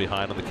himself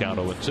behind on the count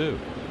 0-2.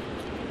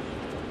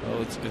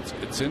 Well,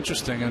 it's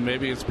interesting, and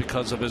maybe it's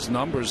because of his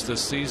numbers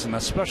this season,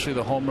 especially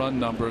the home run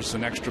numbers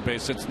and extra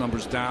base hits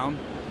numbers down.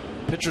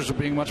 Pitchers are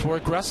being much more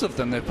aggressive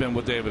than they've been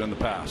with David in the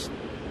past.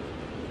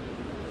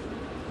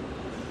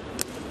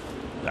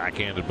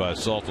 Backhanded by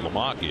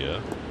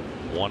Saltalamacchia,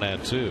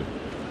 1-2.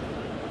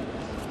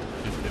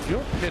 If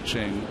you're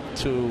pitching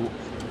to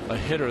a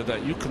hitter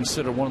that you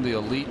consider one of the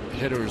elite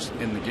hitters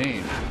in the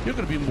game, you're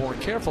going to be more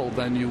careful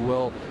than you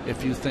will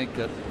if you think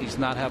that he's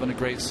not having a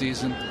great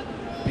season.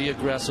 Be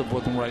aggressive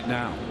with him right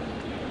now.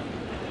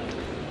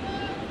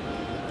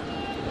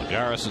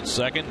 Garris at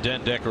second,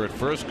 Dendecker at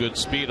first. Good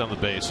speed on the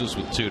bases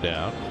with 2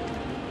 down.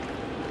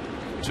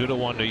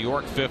 2-1 New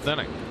York, 5th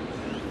inning.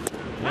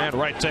 And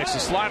Wright takes the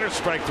slider,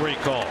 strike 3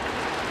 call.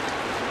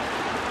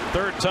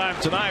 Third time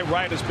tonight,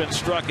 Wright has been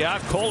struck out.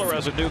 Kohler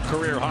has a new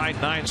career high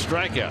 9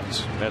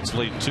 strikeouts. Mets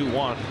lead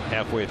 2-1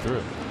 halfway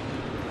through.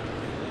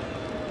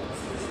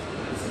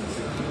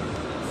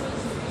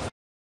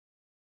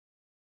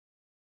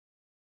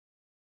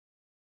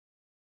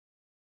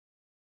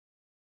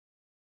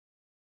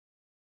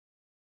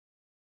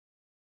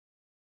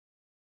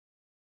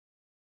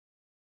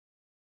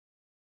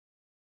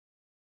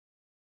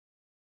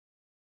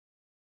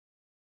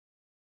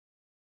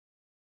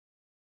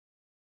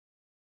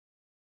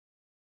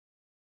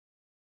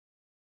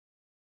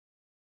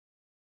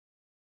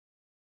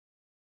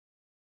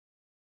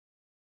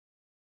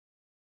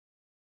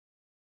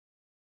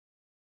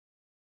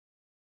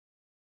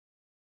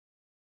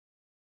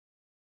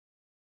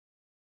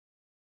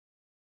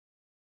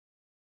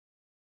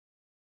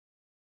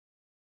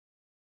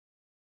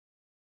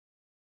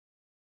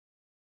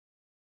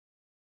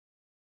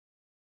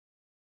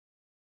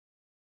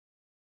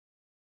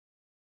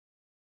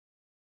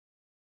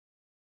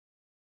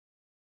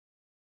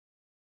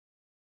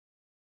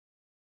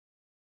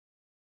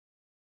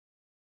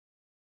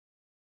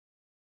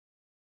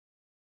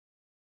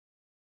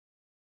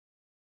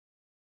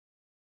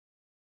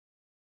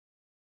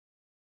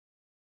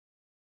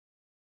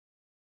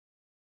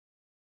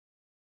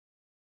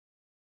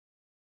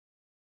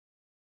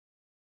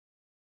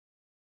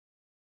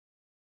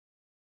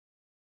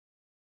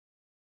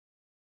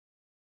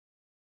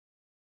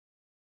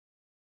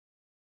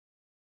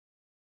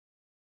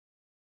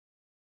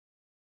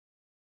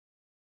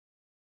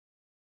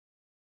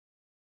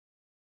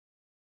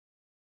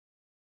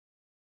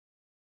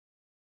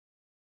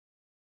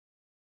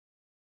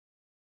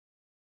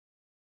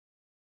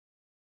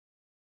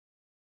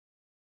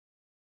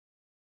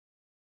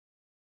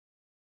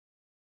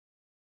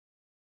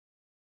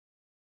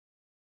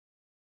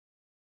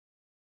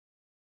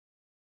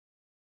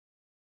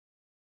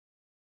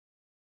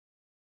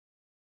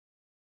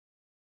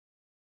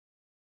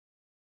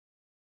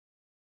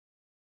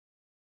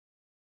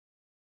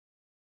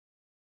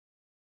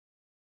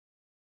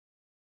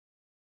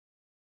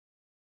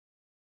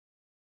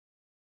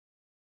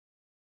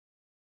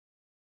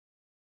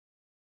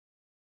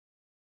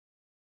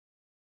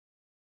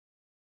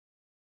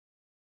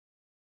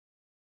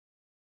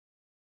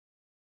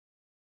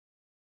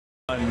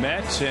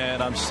 Mets,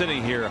 and I'm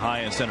sitting here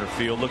high in center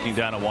field looking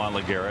down at Juan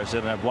Lagares,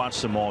 and I've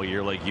watched him all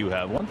year like you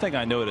have. One thing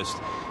I noticed,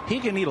 he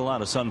can eat a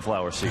lot of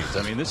sunflower seeds.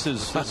 I mean, this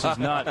is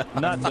not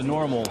the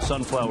normal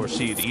sunflower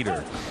seed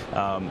eater.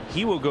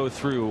 He will go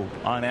through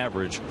on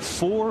average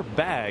 4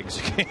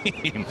 bags a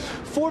game.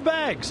 4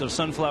 bags of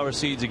sunflower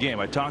seeds a game.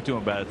 I talked to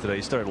him about it today.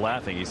 He started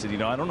laughing. He said,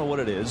 I don't know what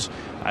it is.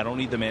 I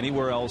don't eat them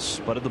anywhere else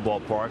but at the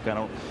ballpark. I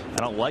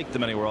don't like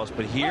them anywhere else,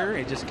 but here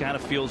it just kind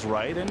of feels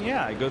right. And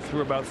yeah, I go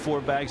through about 4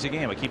 bags a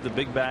game. I keep the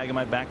big bag in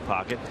my back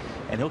pocket,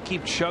 and he'll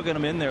keep chugging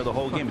them in there the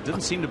whole game. It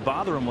doesn't seem to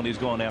bother him when he's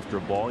going after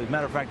a ball. As a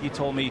matter of fact, he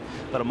told me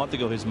about a month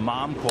ago his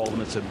mom called him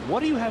and said, "What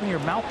do you have in your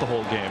mouth the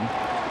whole game?"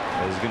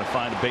 He's going to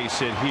find a base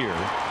hit here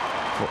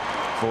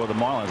for the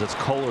Marlins. It's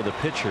Kohler, the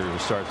pitcher, who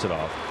starts it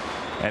off.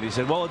 And he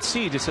said, well, it's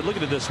seeds. He said, look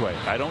at it this way.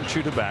 I don't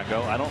chew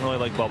tobacco. I don't really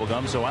like bubble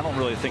gum, so I don't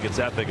really think it's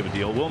that big of a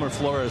deal. Wilmer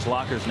Flores'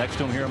 locker's next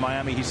to him here in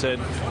Miami. He said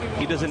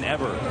he doesn't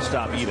ever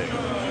stop eating.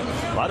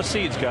 A lot of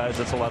seeds, guys.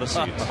 That's a lot of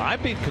seeds.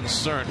 I'd be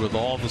concerned with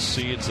all the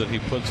seeds that he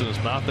puts in his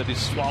mouth that he's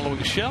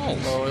swallowing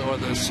shells. Or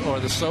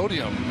the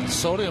sodium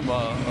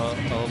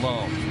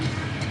alone.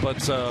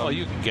 But well,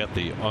 you can get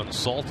the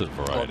unsalted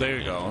variety. Oh, there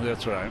you go.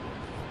 That's right.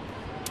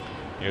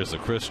 Here's the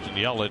Christian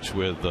Yelich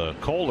with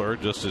Kohler,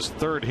 just his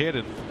 3rd hit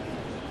in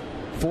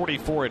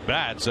 44 at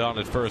bats out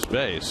at first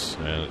base,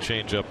 and a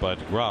changeup by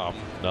DeGrom,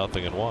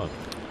 0-1.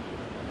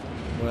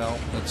 Well,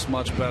 it's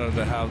much better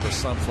to have the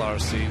sunflower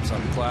seeds.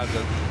 I'm glad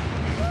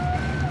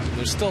that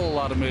there's still a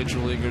lot of major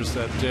leaguers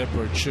that dip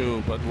or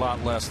chew, but a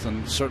lot less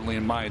than certainly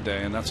in my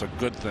day, and that's a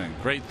good thing,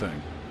 great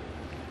thing.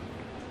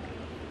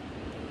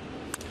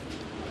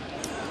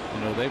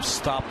 They've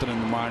stopped it in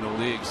the minor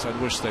leagues. I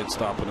wish they'd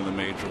stop it in the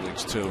major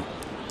leagues too.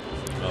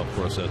 Well, of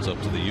course, that's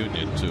up to the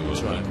union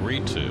to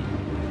agree to.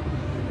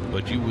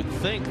 But you would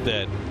think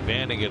that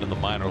banning it in the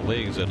minor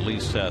leagues at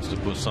least has to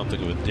put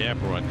something of a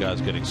damper on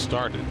guys getting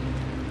started.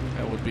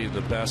 That would be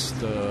the best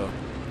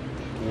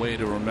way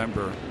to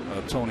remember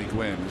Tony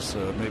Gwynn, is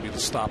maybe to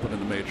stop it in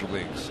the major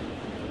leagues.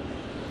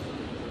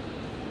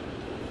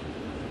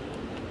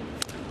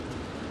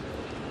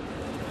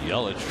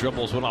 Yelich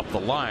dribbles one up the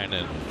line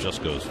and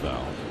just goes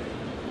foul.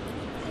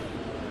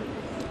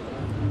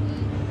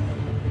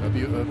 Have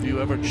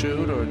you ever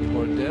chewed or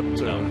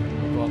dipped? No.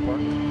 Ballpark?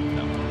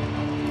 No.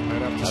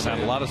 I've had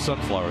a lot of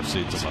sunflower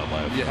seeds in my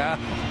life. Yeah.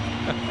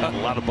 And a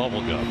lot of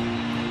bubble gum.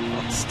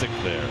 I'll stick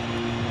there.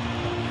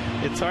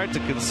 It's hard to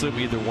consume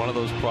either one of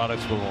those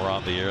products when we're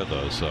on the air,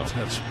 though. So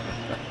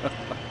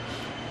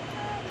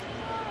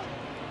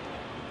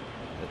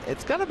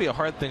it's got to be a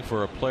hard thing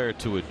for a player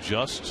to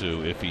adjust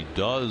to if he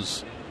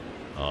does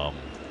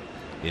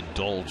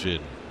indulge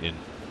in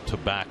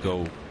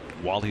tobacco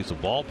while he's a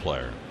ball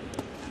player,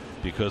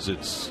 because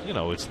it's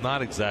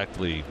not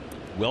exactly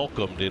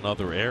welcomed in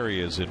other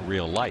areas in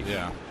real life.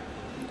 Yeah.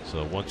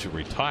 So once you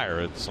retire,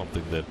 it's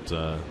something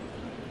that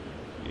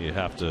you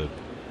have to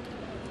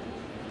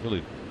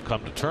really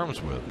come to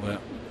terms with. Yeah.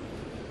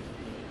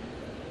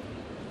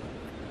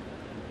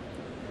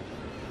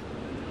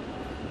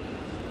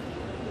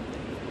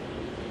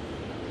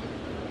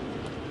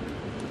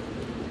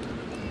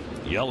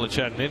 Yelich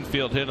had an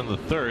infield hit in the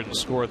third and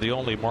scored the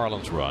only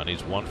Marlins run.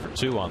 He's 1 for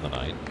 2 on the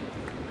night.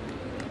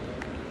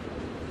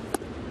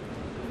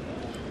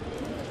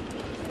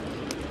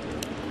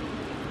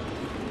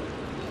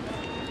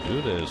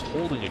 Duda is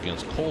holding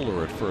against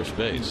Kohler at first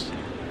base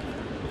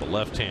with a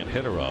left-hand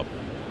hitter up.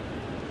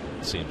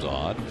 Seems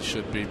odd.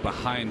 Should be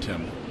behind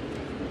him.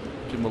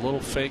 Give him a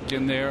little fake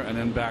in there and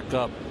then back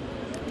up.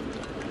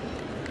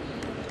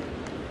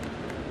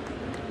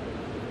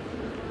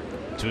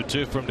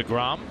 Two from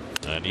DeGrom,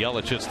 and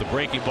Yelich hits the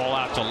breaking ball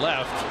out to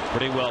left.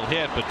 Pretty well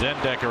hit, but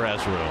Dendecker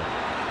has room.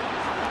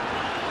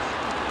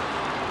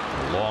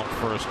 A long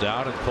first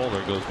down, and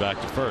Kohler goes back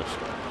to first.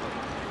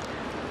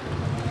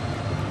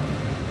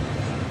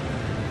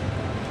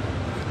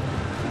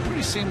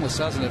 Pretty seamless,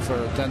 hasn't it, for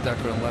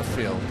Dendecker in left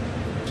field?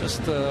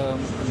 Just, I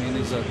mean,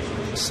 he's a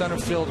center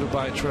fielder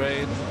by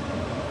trade,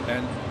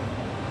 and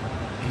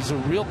he's a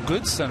real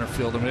good center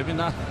fielder. Maybe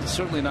not,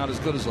 certainly not as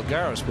good as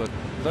Lagares, but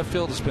left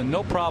field has been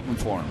no problem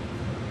for him.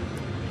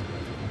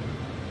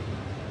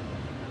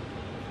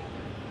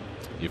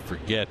 You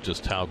forget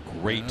just how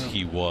great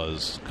he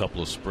was a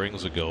couple of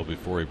springs ago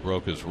before he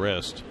broke his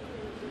wrist.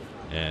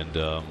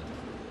 And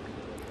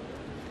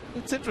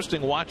it's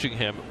interesting watching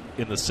him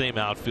in the same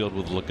outfield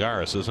with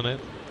Lagares, isn't it?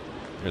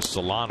 There's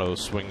Solano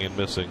swinging,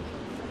 missing,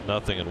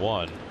 nothing in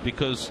one,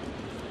 because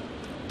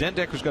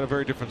Dendecker's got a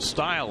very different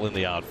style in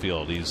the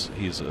outfield. He's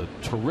a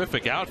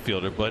terrific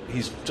outfielder, but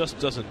he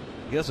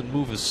doesn't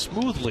move as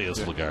smoothly as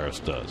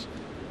Lagares does.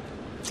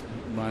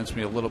 Reminds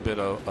me a little bit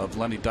of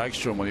Lenny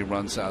Dykstra when he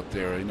runs out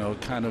there.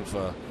 Kind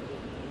of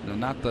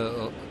not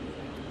the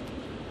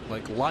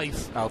like lithe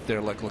out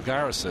there like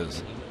Lagares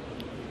is.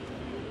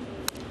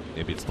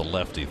 Maybe it's the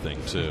lefty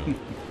thing too.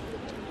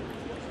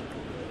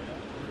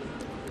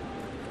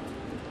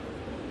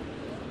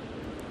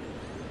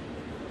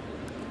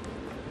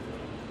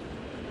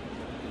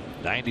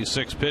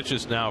 .96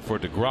 pitches now for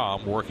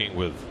DeGrom, working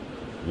with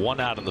 1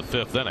 out in the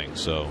 5th inning.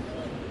 So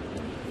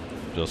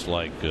just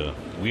like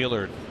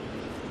Wheeler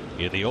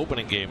in the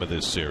opening game of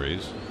this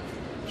series,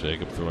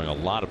 Jacob throwing a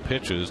lot of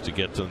pitches to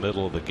get to the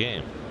middle of the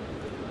game.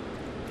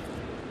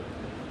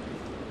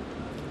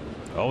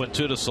 0-2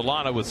 to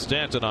Solano with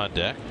Stanton on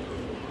deck.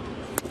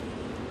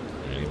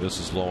 And this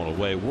is low and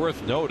away.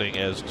 Worth noting,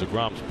 as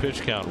DeGrom's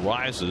pitch count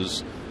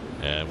rises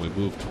and we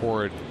move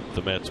toward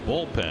the Mets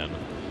bullpen,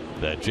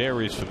 that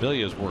Jeurys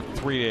Familia has worked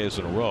 3 days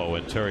in a row,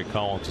 and Terry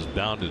Collins is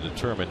bound and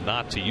determined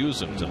not to use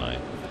him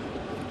tonight.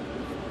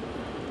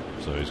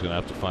 So he's going to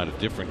have to find a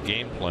different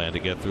game plan to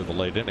get through the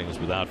late innings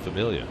without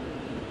Familia.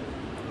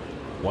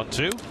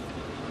 1-2.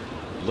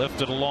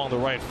 Lifted along the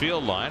right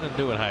field line, and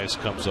Neuenhuis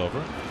comes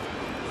over.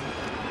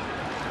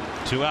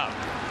 2 out.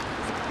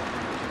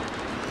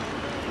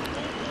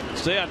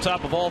 Stay on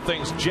top of all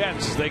things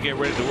Jets as they get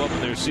ready to open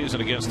their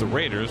season against the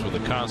Raiders with a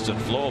constant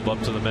flow of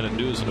up-to-the-minute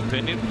news and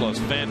opinion, plus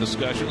fan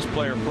discussions,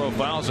 player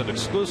profiles, and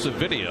exclusive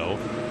video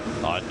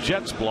on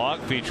Jets blog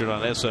featured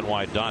on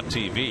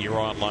SNY.TV, your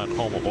online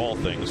home of all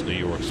things New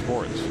York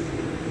sports.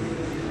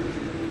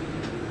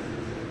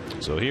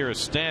 So here is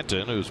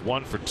Stanton, who's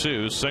 1 for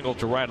 2, single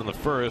to right in the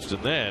first,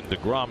 and then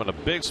DeGrom in a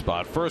big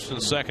spot, first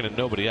and second and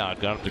nobody out,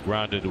 got him to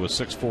ground into a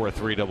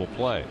 6-4-3 double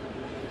play.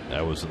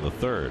 That was in the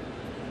third.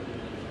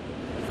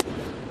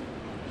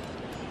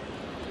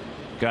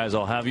 Guys,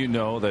 I'll have you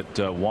know that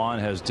Juan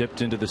has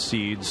dipped into the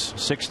seeds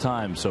 6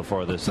 times so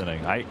far this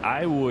inning.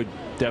 I would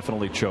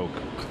definitely choke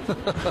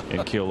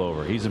and keel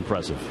over. He's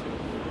impressive.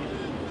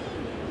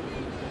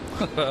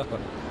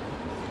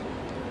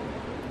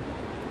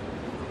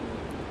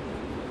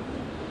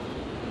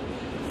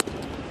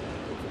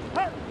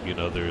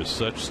 There's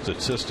such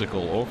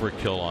statistical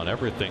overkill on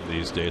everything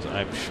these days.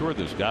 I'm sure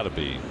there's got to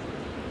be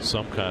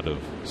some kind of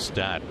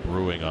stat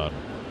brewing on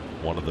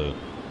one of the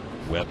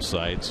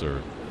websites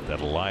or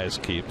that Elias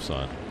keeps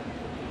on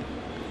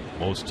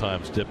most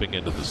times dipping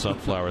into the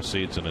sunflower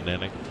seeds in an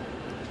inning.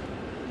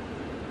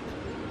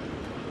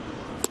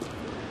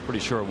 Pretty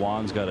sure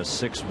Juan's got a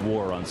 6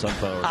 WAR on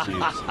sunflower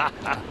seeds.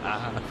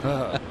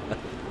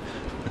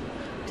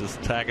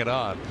 Just tag it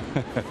on.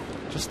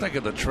 Just think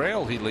of the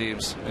trail he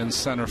leaves in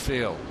center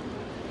field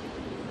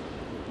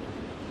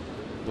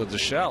with the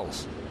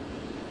shells.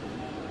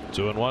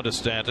 2-1 to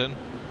Stanton,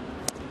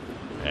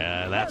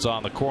 and that's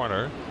on the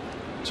corner.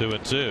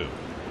 2-2.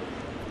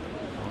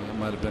 Well, that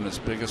might have been his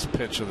biggest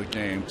pitch of the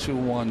game.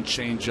 2-1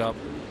 changeup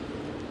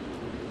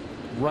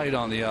right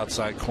on the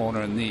outside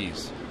corner and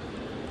knees.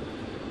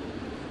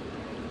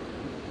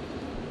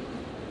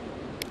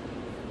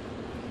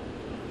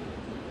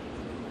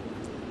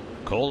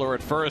 Kohler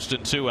at first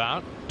and 2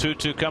 out.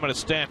 2-2 coming to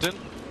Stanton,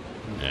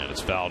 and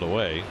it's fouled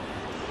away.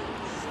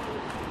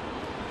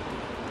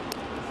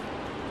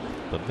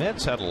 The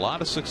Mets had a lot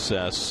of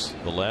success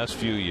the last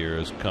few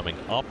years coming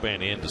up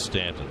and into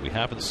Stanton. We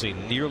haven't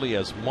seen nearly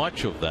as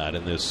much of that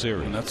in this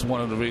series. And that's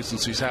one of the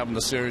reasons he's having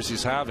the series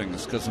he's having,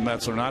 is because the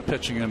Mets are not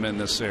pitching him in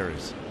this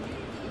series.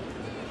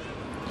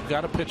 You've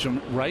got to pitch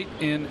him right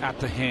in at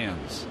the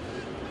hands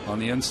on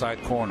the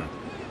inside corner.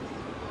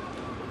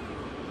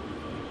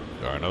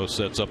 Garneau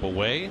sets up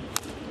away,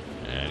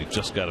 and he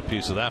just got a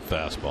piece of that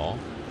fastball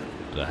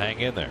to hang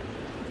in there.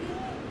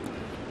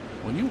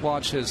 When you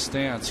watch his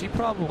stance, he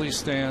probably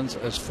stands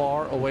as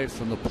far away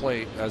from the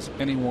plate as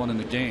anyone in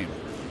the game.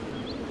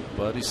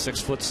 But he's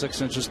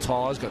 6'6"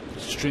 tall. He's got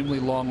extremely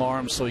long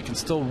arms, so he can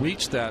still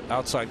reach that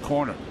outside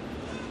corner.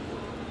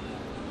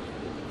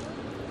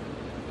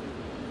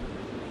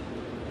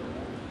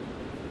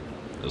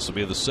 This will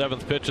be the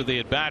 7th pitch of the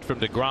at bat from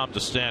DeGrom to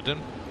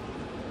Stanton.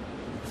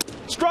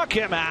 Struck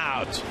him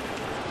out.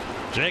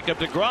 Jacob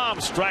DeGrom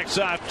strikes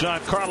out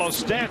Giancarlo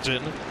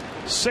Stanton.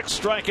 6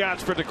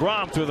 strikeouts for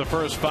DeGrom through the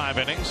first 5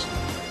 innings.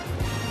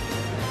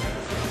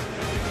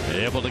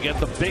 Able to get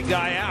the big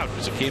guy out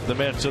to keep the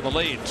Mets in the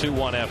lead.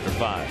 2-1 after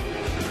 5.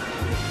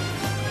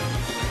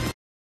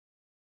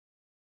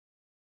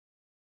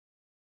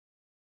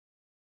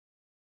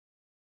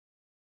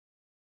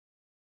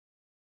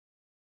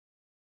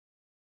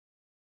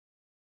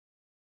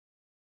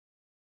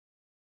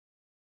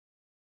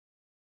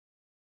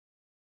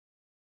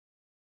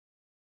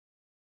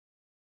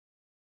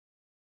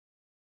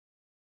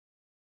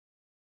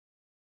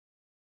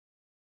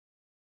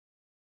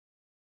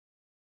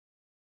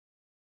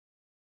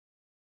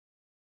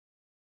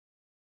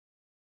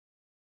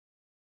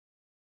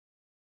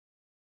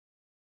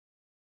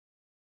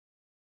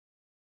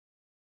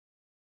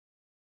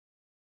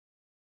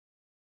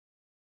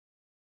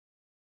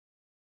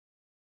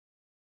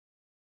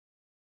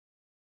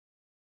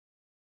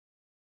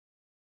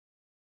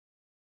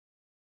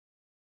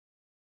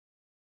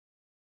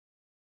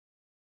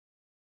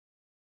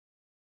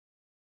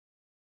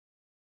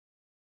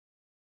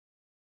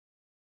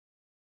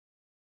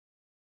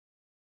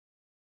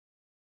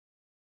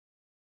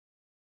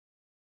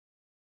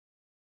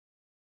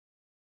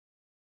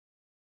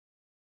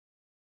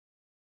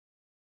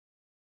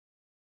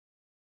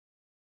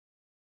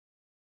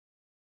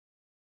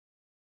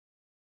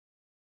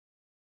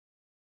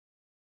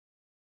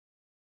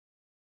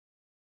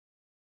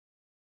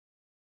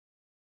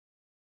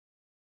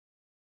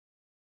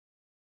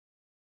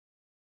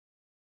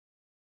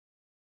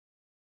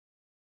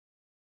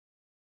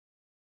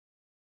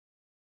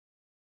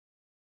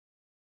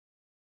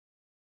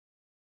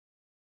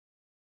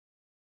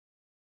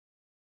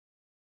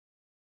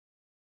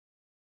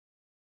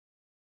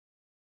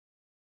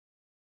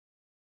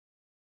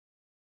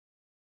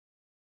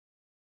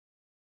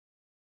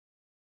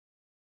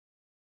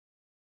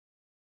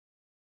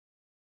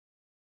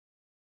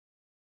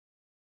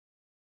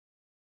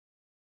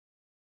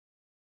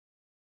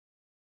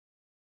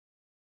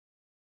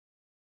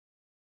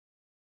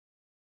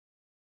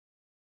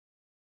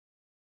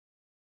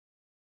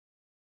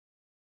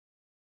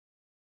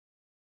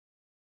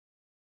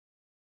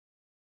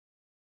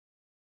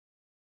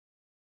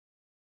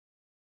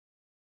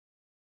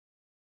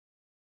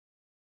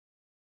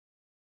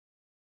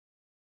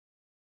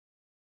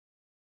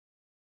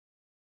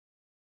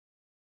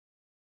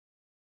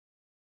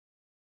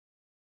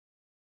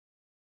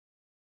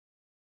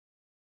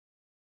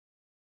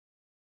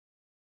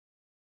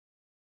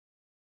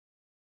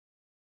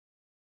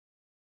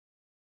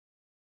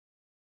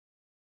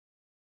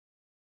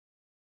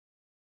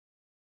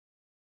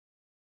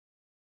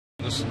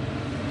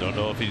 Don't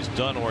know if he's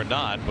done or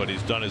not, but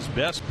he's done his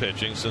best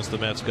pitching since the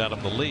Mets got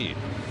him the lead.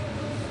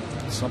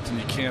 Something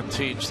you can't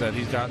teach, that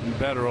he's gotten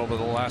better over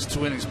the last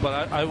 2 innings.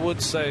 But I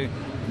would say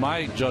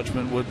my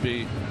judgment would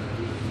be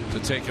to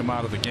take him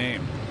out of the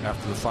game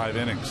after the 5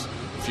 innings.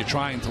 If you're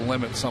trying to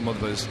limit some of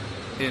his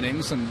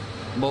innings, and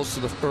most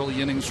of the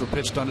early innings were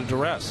pitched under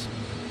duress.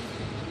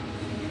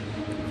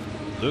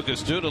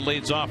 Lucas Duda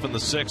leads off in the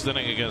 6th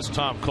inning against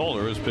Tom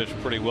Kohler, who's pitched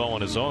pretty well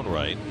in his own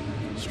right.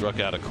 Struck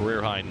out a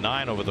career high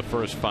 9 over the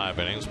first 5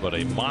 innings, but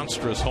a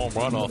monstrous home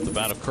run off the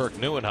bat of Kirk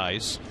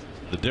Neuenhuis,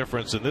 the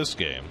difference in this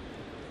game.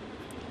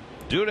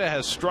 Duda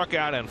has struck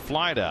out and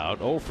flied out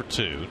 0 for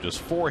 2. Just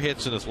 4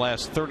 hits in his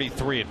last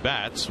 33 at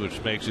bats, which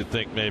makes you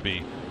think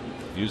maybe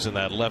using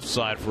that left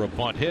side for a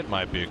bunt hit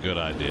might be a good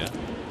idea.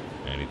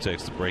 And he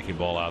takes the breaking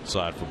ball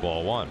outside for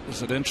ball 1.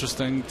 Is it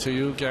interesting to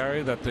you,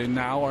 Gary, that they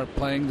now are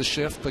playing the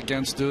shift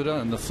against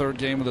Duda in the 3rd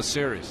game of the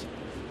series?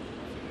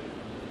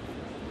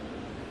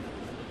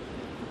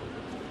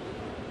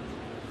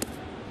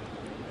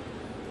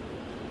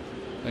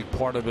 I think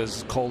part of it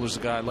is Kohler's a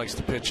guy who likes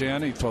to pitch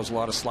in. He throws a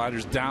lot of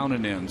sliders down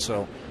and in,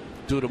 so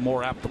Duda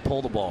more apt to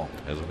pull the ball.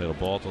 Hasn't hit a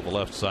ball to the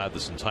left side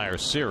this entire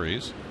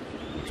series,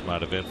 which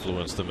might have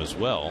influenced them as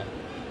well.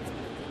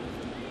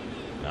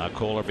 Now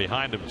Kohler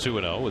behind him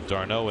 2-0 with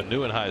d'Arnaud and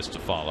Nieuwenhuis to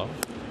follow.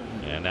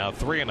 And now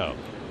 3-0.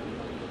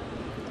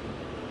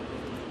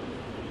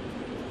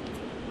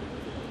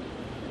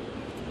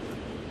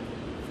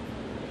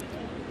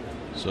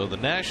 So the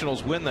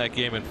Nationals win that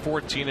game in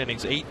 14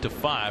 innings,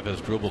 8-5, as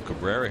Dribble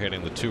Cabrera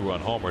hitting the 2-run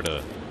homer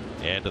to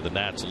add to the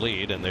Nats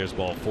lead. And there's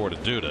ball 4 to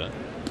Duda.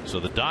 So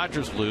the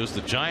Dodgers lose,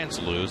 the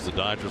Giants lose. The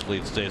Dodgers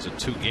lead stays at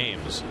 2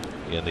 games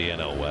in the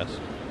NL West.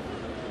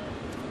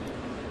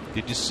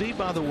 Did you see,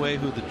 by the way,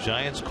 who the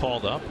Giants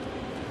called up?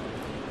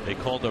 They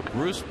called up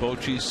Bruce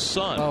Bochy's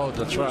son. Oh,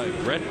 that's right.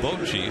 Brett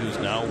Bochy, who's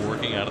now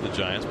working out of the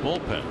Giants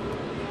bullpen.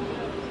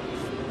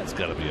 That's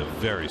got to be a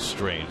very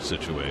strange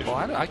situation.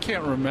 Well, I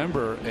can't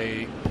remember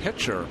a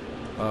pitcher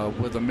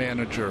with a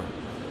manager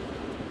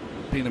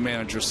being a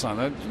manager's son.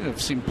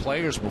 I've seen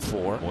players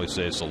before.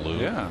 Moises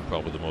Alou, yeah,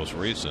 probably the most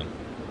recent.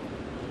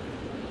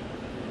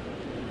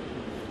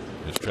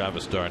 There's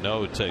Travis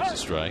d'Arnaud who takes a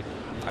strike.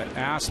 I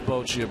asked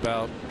Bochy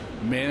about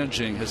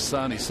managing his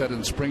son. He said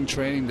in spring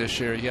training this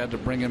year he had to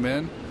bring him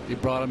in. He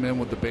brought him in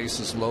with the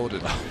bases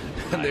loaded.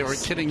 And Nice. They were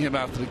kidding him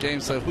after the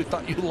game, said, "We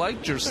thought you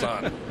liked your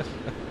son."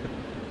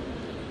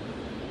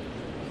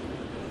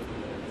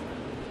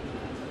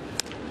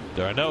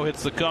 d'Arnaud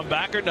hits the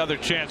comebacker. Another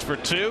chance for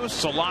 2.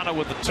 Solano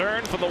with the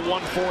turn for the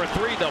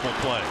 1-4-3 double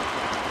play.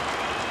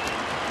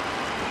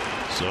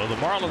 So the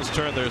Marlins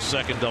turn their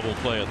 2nd double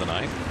play of the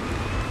night.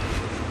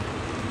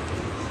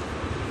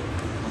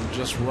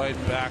 Just right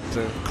back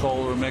to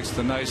Kohler, makes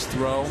the nice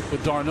throw.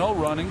 With d'Arnaud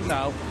running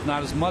now,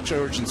 not as much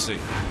urgency.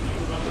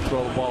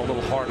 Throw the ball a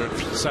little harder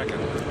for second.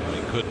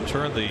 He couldn't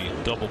turn the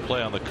double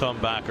play on the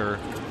comebacker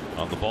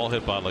on the ball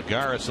hit by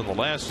Lagares in the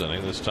last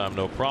inning. This time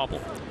no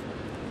problem.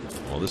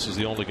 Well, this is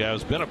the only guy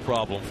who's been a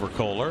problem for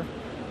Kohler.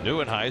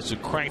 Nieuwenhuis, who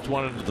cranked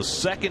one into the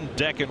 2nd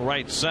deck in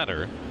right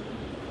center,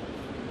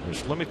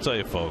 which, let me tell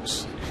you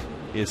folks,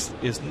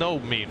 is no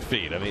mean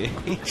feat. I mean,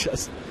 he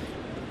just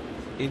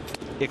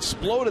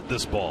exploded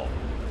this ball.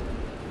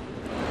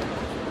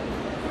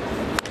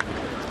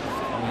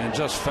 I mean,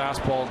 just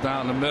fastball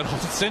down the middle.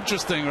 It's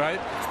interesting, right?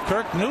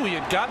 Kirk knew he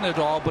had gotten it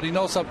all, but he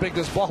knows how big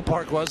this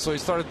ballpark was, so he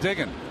started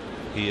digging.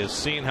 He has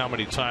seen how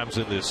many times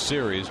in this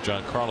series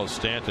Giancarlo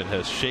Stanton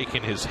has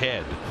shaken his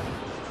head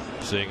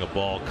seeing a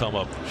ball come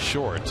up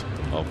short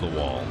of the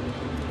wall.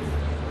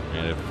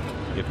 And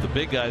if the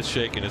big guy's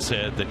shaking his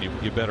head, then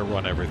you better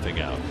run everything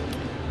out.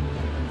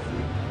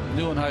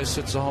 Nieuwenhuis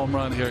hits a home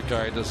run here,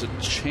 Gary. Does it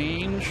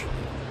change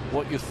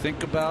what you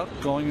think about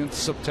going into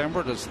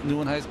September? Does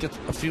Nieuwenhuis get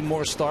a few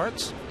more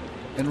starts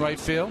in right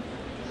field?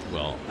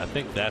 Well, I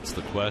think that's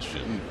the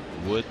question.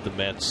 Would the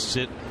Mets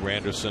sit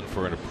Granderson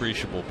for an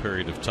appreciable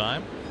period of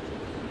time?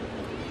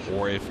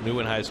 Or if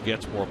Nieuwenhuis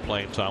gets more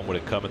playing time, would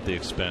it come at the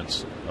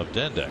expense of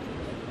Dendek?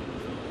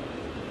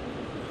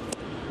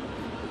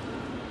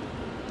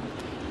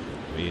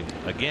 I mean,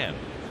 again,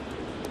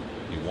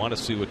 you want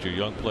to see what your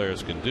young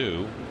players can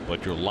do,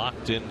 but you're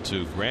locked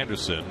into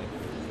Granderson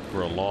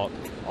for a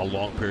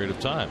long period of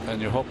time.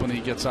 And you're hoping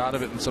he gets out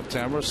of it in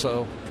September,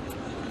 so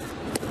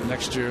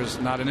next year is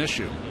not an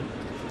issue.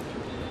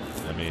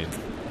 I mean,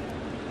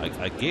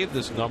 I gave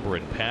this number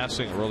in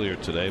passing earlier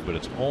today, but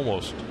it's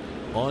almost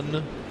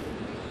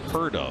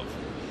unheard of.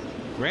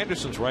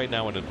 Granderson's right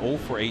now in an 0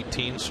 for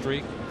 18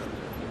 streak.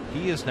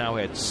 He has now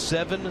had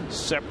 7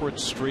 separate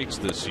streaks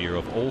this year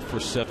of 0 for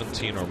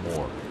 17 or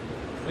more.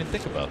 I mean,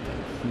 think about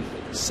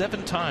that.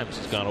 7 times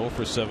he's gone 0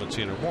 for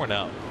 17 or more.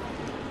 Now,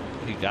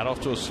 he got off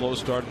to a slow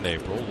start in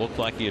April. Looked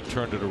like he had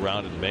turned it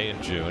around in May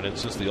and June. And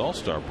since the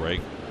All-Star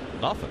break,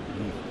 nothing.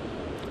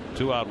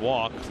 2-out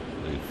walk,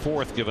 the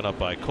 4th given up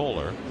by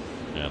Kohler.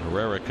 And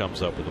Herrera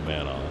comes up with a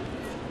man on.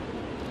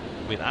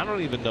 I mean, I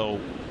don't even know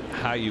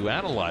how you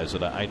analyze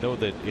it. I know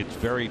that it's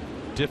very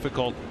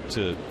difficult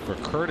for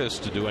Curtis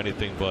to do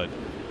anything but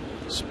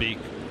speak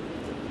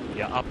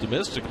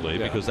optimistically,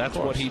 because that's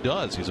what he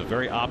does. He's a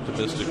very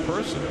optimistic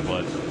person,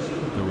 but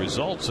the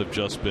results have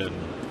just been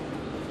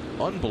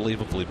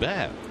unbelievably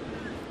bad.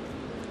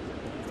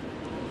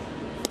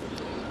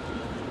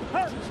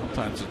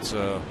 Sometimes it's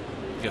you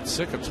get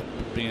sick of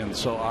being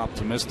so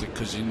optimistic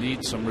because you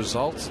need some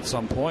results at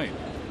some point.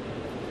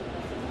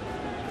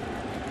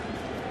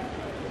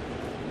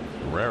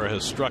 Herrera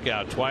has struck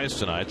out twice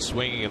tonight,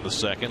 swinging in the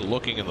 2nd,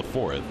 looking in the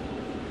 4th.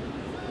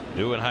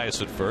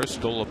 Nieuwenhuis at first,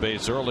 stole a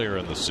base earlier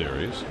in the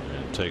series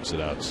and takes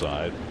it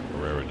outside.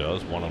 Herrera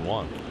does,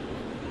 1-1.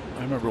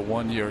 I remember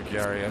one year,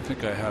 Gary, I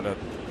think I had a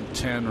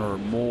 10 or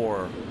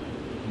more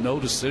no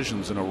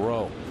decisions in a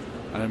row.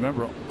 And I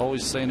remember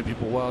always saying to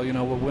people, well, you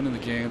know, we're winning the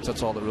games.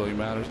 That's all that really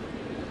matters.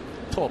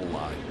 Total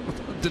lie.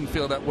 Didn't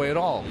feel that way at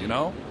all, you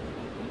know?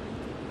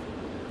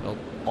 Felt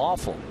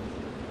awful.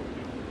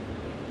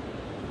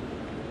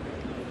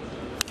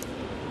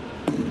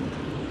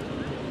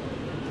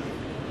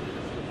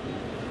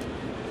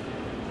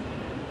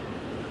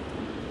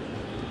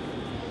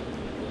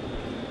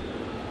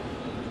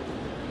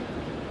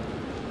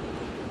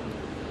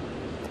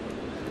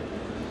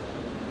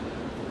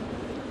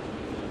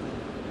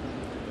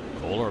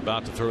 Kohler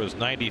about to throw his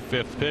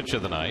 95th pitch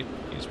of the night.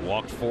 He's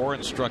walked 4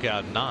 and struck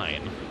out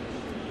 9.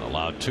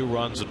 Allowed 2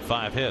 runs and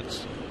 5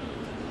 hits.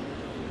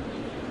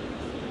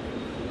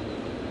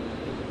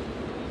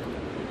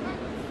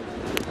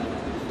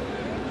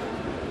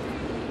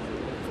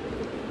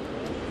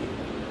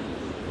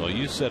 Well,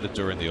 you said it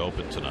during the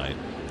Open tonight.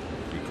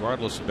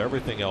 Regardless of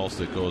everything else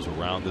that goes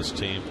around this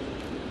team,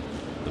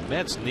 the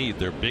Mets need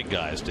their big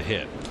guys to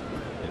hit.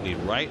 They need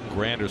Wright and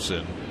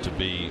Granderson to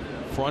be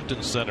front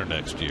and center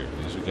next year.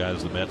 These are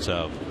guys the Mets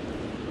have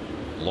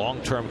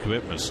long-term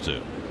commitments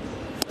to.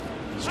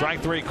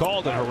 Strike 3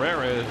 called, and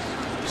Herrera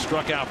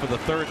struck out for the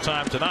 3rd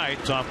time tonight.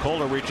 Tom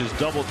Kohler reaches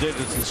double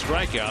digits in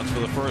strikeouts for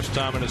the first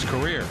time in his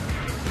career.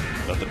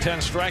 But the 10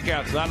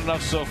 strikeouts not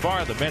enough so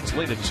far. The Mets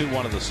lead at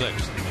 2-1 in the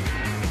 6th.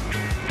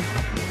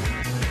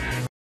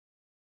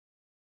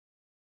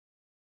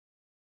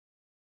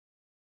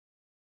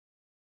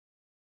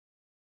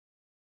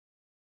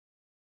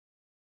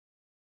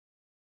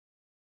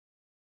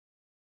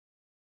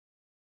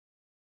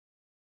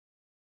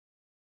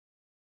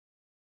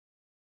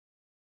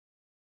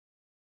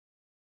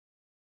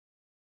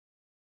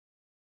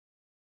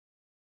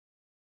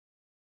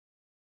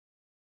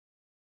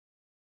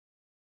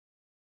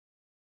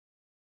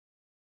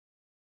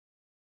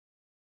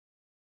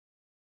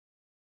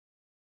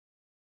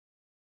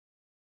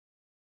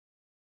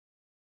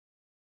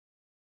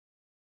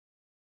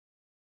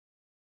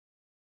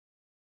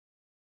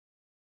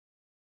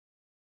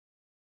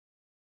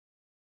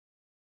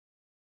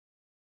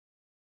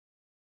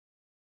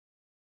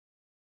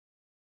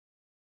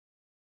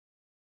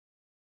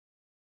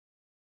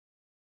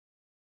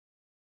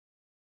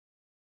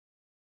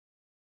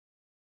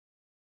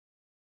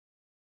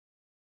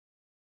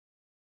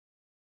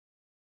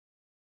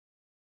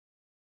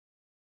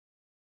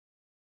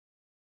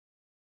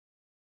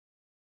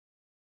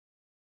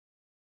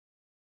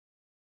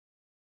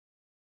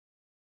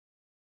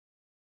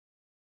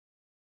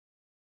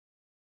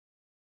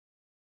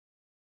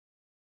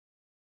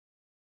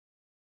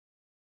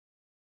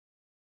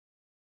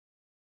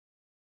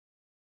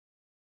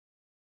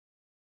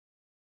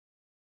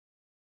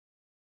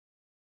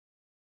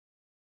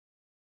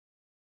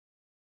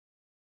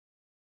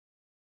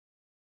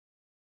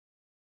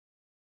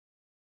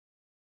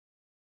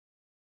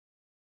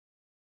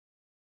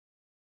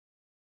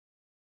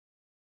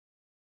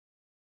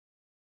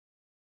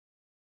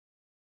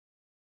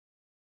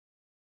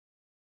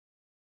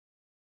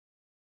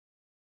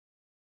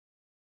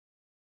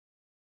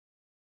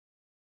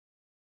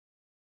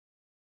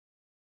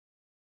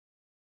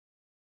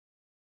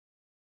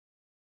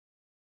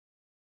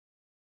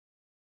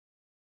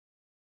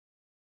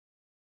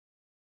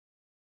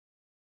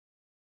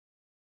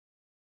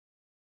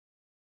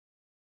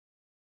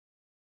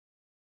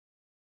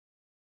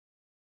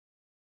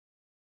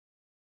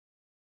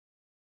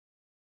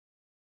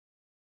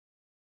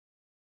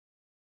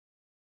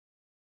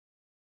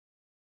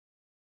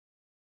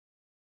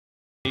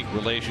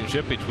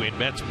 Relationship between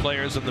Mets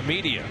players and the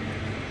media.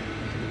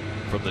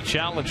 From the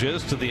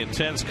challenges to the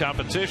intense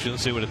competition,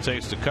 see what it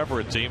takes to cover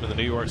a team in the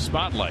New York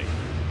spotlight.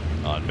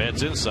 On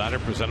Mets Insider,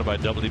 presented by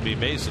W.B.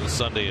 Mason,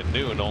 Sunday at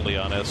noon, only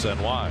on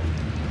SNY.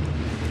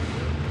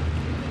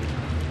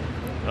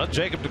 Well,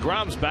 Jacob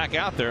deGrom's back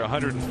out there,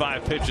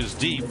 105 pitches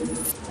deep,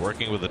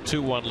 working with a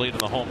 2-1 lead in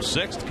the home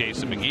 6th.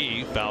 Casey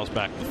McGee fouls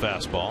back the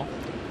fastball.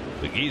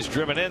 McGee's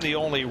driven in the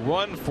only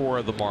run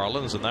for the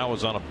Marlins, and that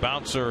was on a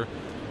bouncer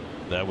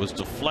that was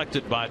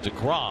deflected by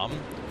deGrom.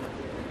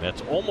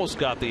 Mets almost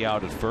got the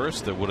out at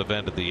first. That would have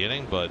ended the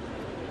inning, but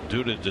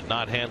Duda did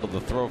not handle the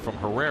throw from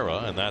Herrera,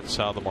 and that's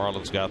how the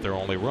Marlins got their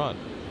only run.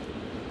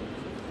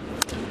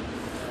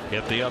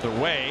 Hit the other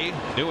way.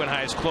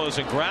 Neuenhuis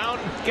closing ground.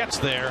 Gets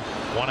there.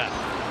 1 out.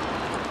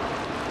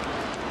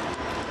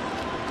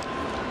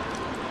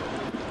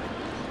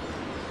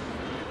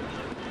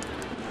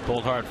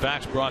 Cold Hard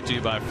Facts brought to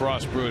you by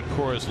Frost Brewed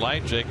Coors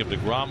Light. Jacob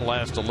deGrom,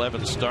 last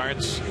 11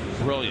 starts.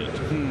 Brilliant.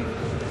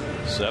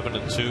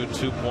 7-2,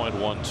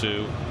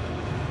 2.12.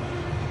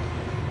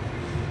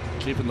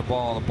 Keeping the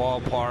ball in the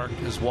ballpark.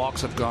 His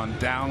walks have gone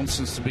down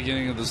since the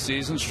beginning of the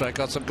season.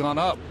 Strikeouts have gone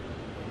up.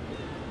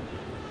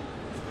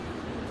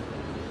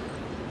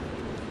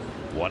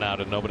 1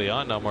 out and nobody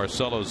on. Now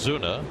Marcell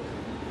Ozuna,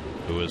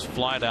 who has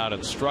flied out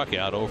and struck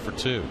out 0 for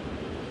 2.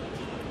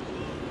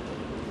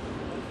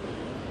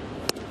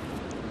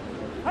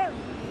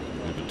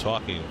 We've been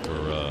talking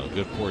for a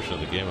good portion of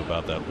the game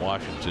about that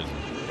Washington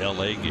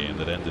LA game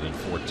that ended in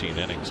 14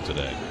 innings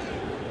today.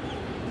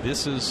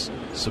 This is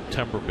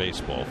September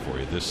baseball for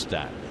you, this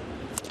stat.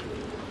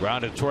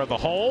 Grounded toward the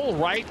hole,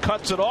 right,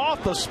 cuts it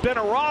off. The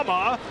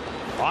spinorama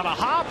on a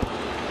hop,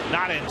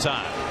 not in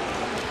time.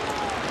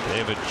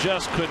 David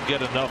just couldn't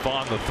get enough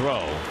on the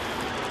throw.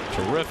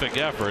 Terrific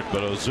effort,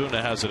 but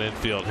Ozuna has an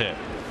infield hit.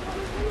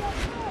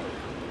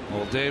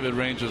 Well, David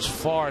ranges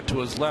far to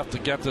his left to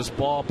get this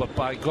ball, but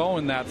by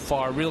going that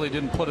far, really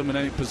didn't put him in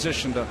any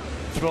position to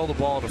throw the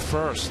ball to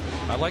first.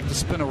 I like the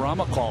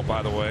spinorama call,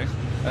 by the way,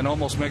 and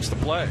almost makes the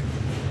play.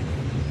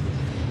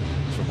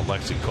 It's from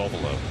Alexei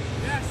Kovalev.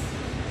 Yes.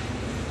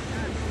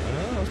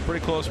 Well, that's a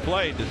pretty close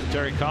play.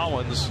 Terry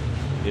Collins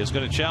is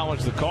going to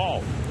challenge the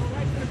call.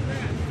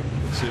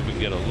 Let's see if we can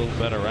get a little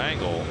better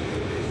angle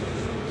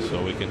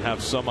so we can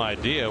have some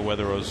idea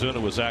whether Ozuna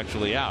was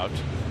actually out.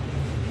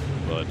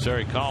 But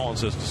Terry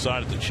Collins has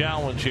decided to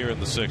challenge here in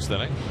the 6th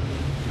inning.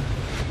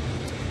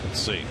 Let's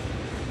see.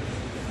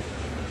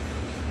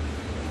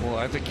 Well,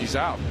 I think he's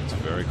out. It's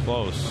very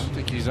close. I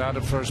think he's out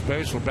at first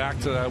base. We're back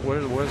to that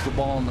where's the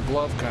ball in the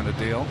glove kind of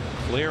deal.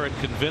 Clear and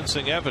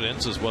convincing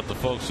evidence is what the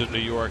folks in New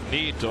York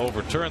need to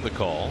overturn the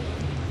call.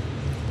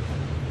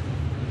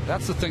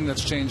 That's the thing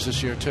that's changed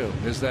this year too,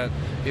 is that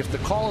if the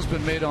call has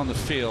been made on the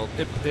field,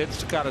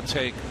 it's got to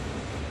take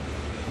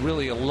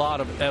really a lot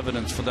of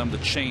evidence for them to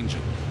change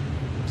it.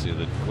 See,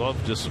 the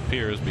glove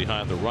disappears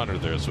behind the runner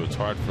there, so it's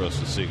hard for us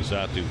to see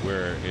exactly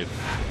where it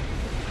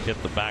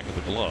hit the back of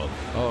the glove.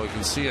 Oh, you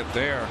can see it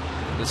there.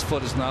 His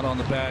foot is not on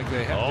the bag.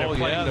 They're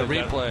playing the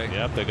replay.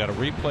 Yep, they got a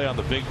replay on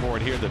the big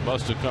board here that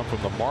must have come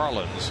from the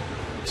Marlins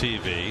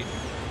TV.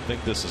 I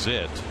think this is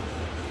it.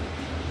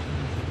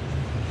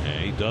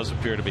 And he does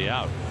appear to be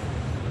out.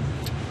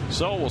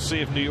 So we'll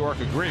see if New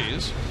York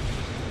agrees.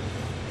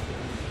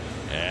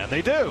 And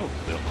they do.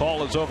 The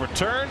call is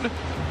overturned.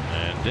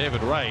 And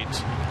David Wright,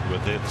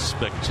 with its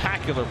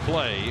spectacular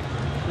play,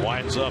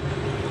 winds up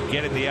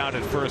getting the out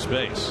at first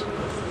base.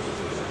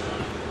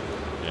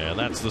 And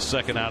that's the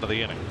second out of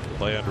the inning.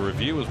 Play under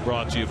review is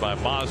brought to you by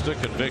Mazda.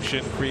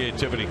 Conviction,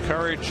 creativity,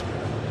 courage.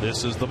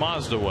 This is the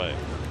Mazda way.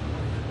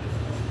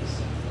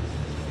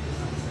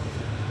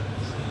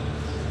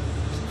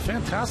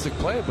 Fantastic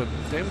play, but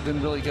David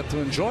didn't really get to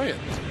enjoy it.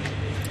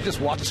 He just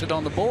watched it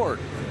on the board.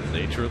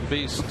 Nature of the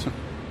beast.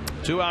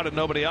 2 out and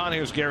nobody on.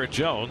 Here's Garrett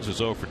Jones, who's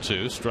 0 for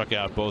 2. Struck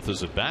out both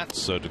his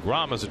at-bats, so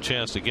DeGrom has a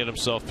chance to get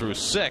himself through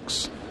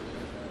 6.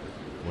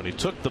 When he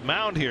took the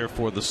mound here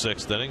for the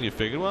 6th inning, you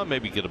figured, well,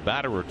 maybe get a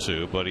batter or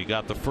 2, but he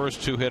got the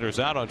first 2 hitters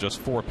out on just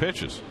 4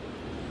 pitches.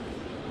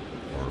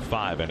 Or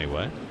 5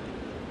 anyway.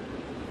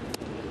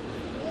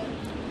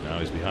 Now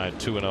he's behind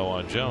 2-0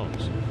 on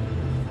Jones.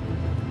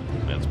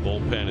 Mets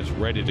bullpen is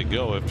ready to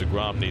go if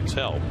DeGrom needs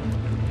help.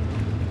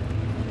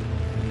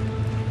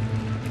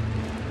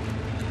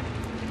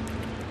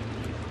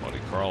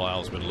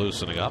 Carlisle's been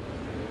loosening up.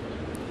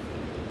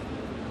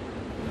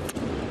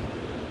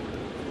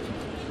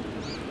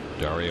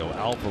 Dario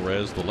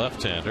Alvarez, the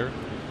left-hander,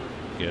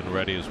 getting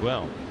ready as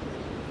well.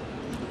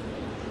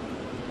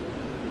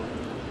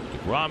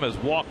 DeGrom has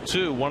walked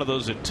 2, one of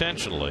those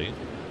intentionally.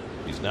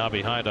 He's now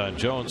behind on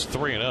Jones,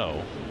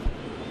 3-0.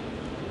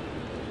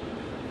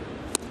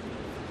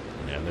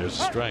 And there's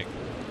a strike.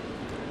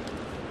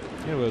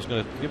 You know, I was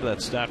going to give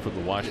that stat from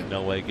the Washington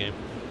LA game.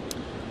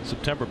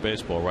 September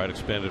baseball, right?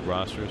 Expanded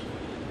rosters.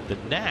 The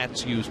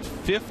Nats used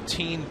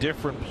 15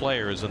 different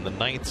players in the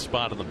 9th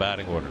spot in the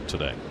batting order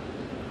today.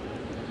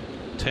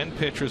 10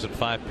 pitchers and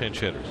 5 pinch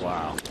hitters.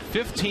 Wow.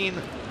 15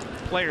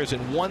 players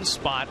in 1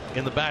 spot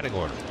in the batting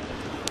order.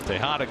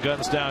 Tejada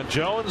guns down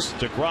Jones.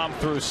 DeGrom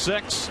through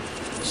 6.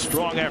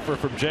 Strong effort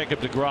from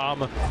Jacob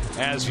DeGrom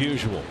as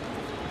usual.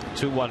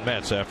 2-1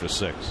 Mets after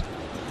 6.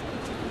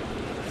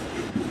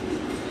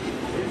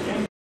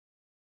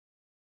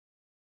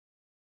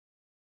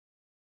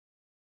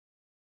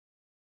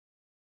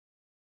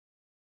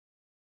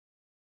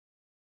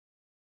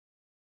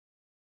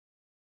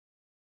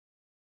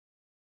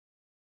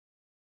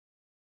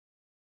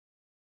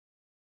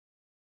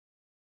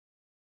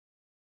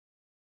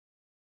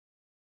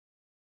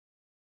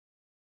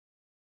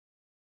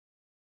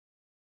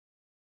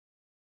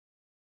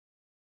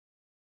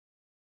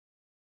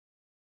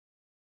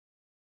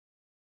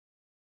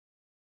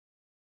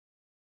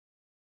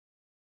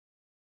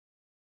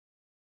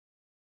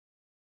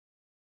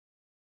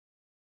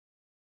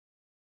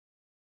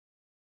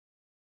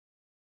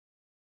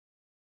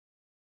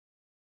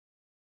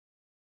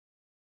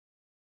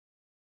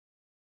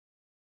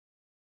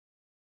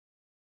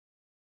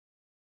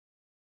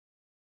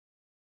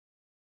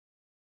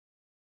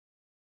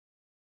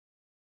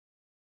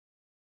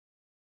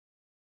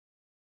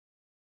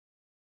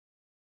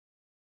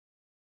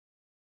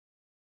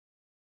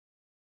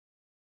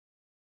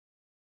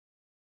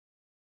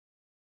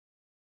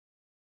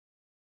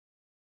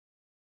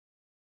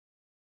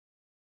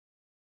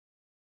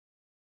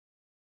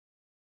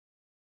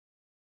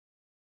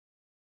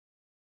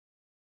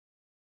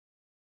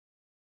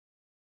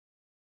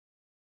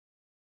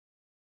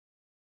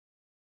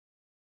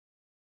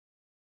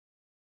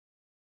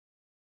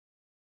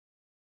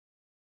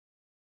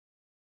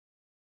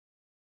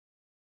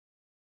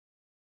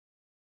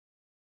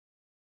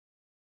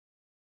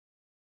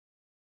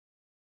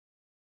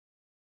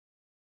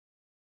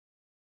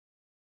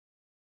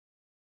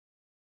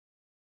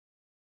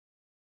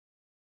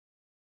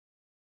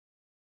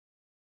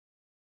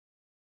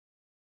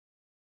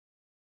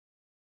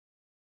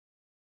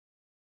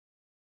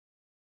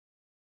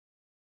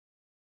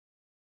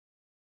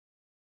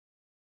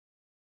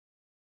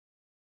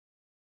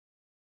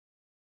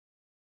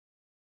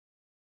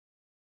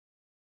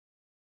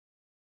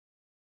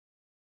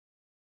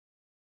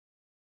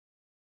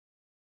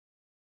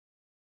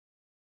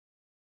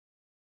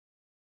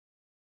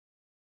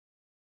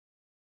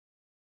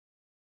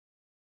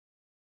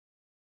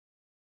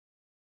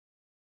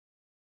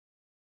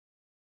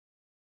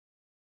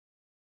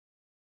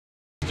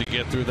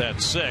 get through that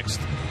 6th.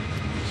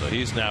 So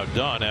he's now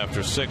done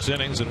after 6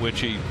 innings in which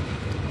he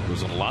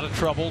was in a lot of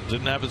trouble,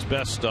 didn't have his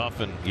best stuff,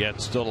 and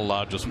yet still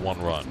allowed just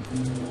 1 run.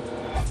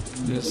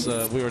 This,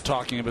 we were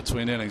talking in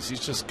between innings.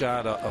 He's just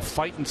got a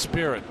fighting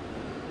spirit,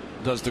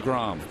 does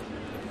DeGrom.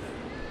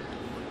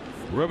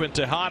 Ruben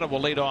Tejada will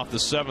lead off the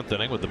 7th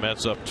inning with the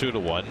Mets up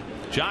 2-1.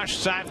 Josh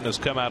Satin has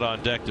come out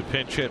on deck to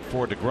pinch hit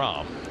for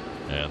DeGrom.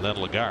 And then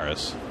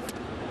Lagares.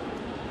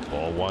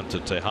 Ball 1 to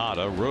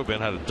Tejada.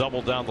 Ruben had a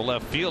double down the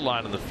left field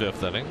line in the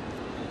 5th inning.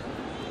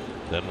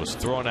 Then was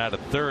thrown out at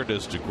third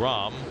as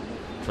DeGrom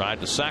tried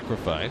to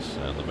sacrifice,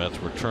 and the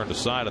Mets were turned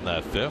aside in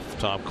that 5th.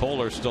 Tom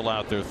Kohler still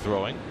out there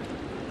throwing.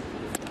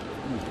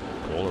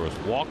 Kohler has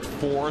walked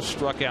 4,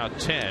 struck out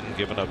 10,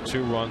 given up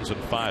 2 runs and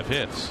 5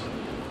 hits.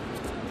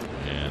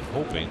 And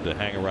hoping to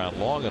hang around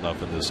long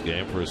enough in this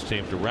game for his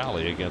team to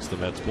rally against the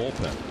Mets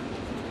bullpen.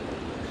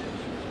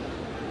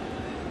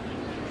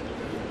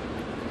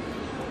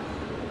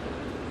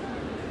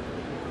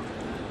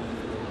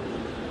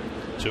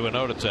 Two and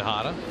 0 to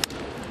Tejada.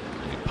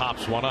 He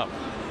pops one up.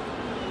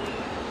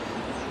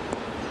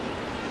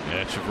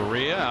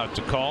 Echeverria out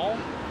to call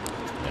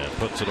and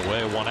puts it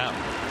away, 1 out.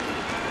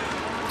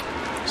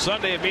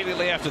 Sunday,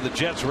 immediately after the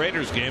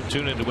Jets-Raiders game,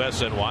 tune into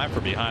SNY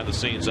for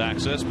behind-the-scenes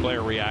access,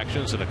 player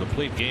reactions, and a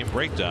complete game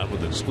breakdown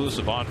with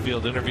exclusive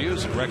on-field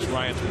interviews and Rex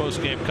Ryan's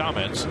post-game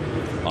comments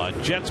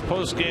on Jets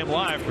Post-Game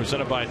Live,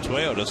 presented by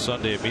Toyota,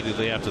 Sunday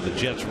immediately after the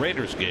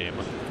Jets-Raiders game,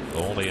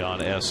 only on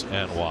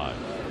SNY.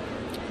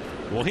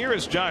 Well, here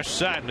is Josh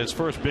Satin, his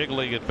first big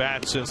league at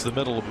bat since the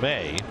middle of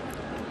May.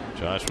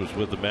 Josh was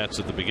with the Mets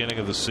at the beginning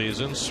of the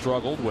season,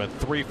 struggled, went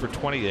 3 for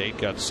 28,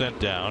 got sent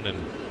down, and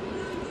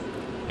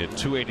hit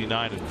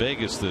 .289 in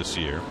Vegas this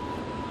year.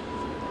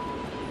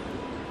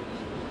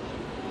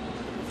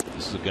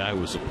 This is a guy who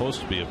was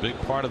supposed to be a big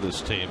part of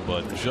this team,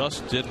 but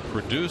just didn't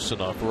produce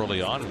enough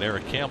early on, and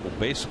Eric Campbell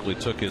basically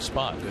took his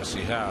spot. Yes,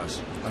 he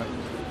has. I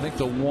think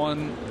the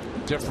one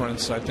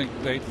difference, I think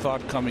they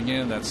thought coming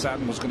in that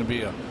Satin was going to be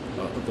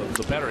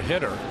the better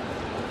hitter.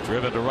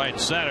 Driven to right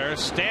center.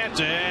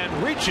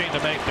 Stanton reaching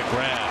to make the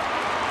grab.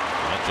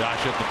 And Josh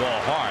hit the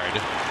ball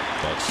hard,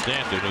 but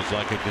Stanton, who's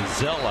like a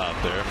gazelle out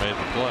there, made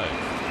the play.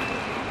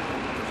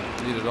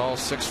 Needed all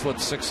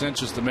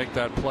 6'6" to make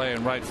that play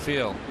in right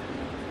field.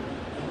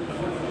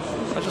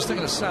 I was just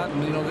thinking of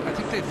Satin, you know, I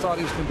think they thought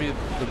he was going to be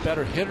the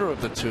better hitter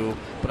of the two,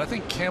 but I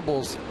think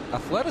Campbell's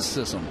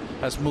athleticism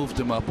has moved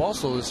him up.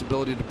 Also, his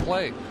ability to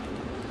play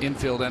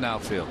infield and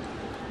outfield.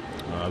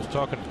 I was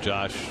talking to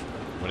Josh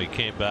when he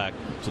came back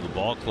to the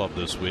ball club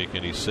this week,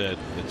 and he said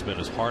it's been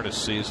his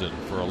hardest season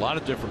for a lot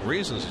of different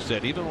reasons. He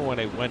said even when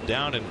I went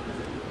down in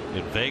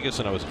Vegas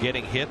and I was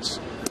getting hits,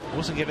 I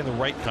wasn't getting the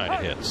right kind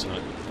of hits.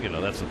 You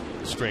know, that's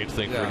a strange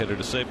thing for a hitter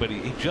to say, but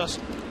he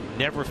just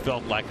never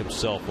felt like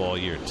himself all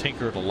year.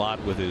 Tinkered a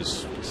lot with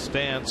his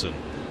stance, and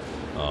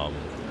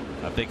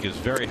I think is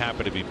very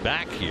happy to be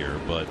back here,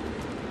 but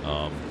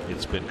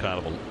it's been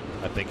kind of,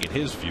 I think in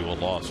his view, a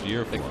lost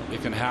year for him.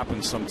 It can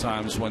happen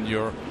sometimes when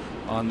you're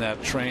on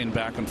that train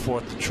back and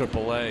forth to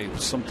AAA.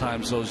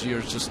 Sometimes those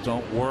years just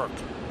don't work.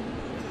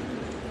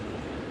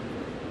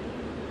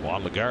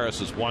 Juan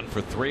Lagares is 1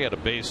 for 3 at a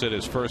base hit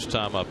his first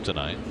time up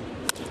tonight,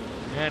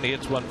 and he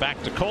hits one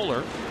back to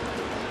Kohler.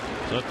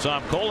 So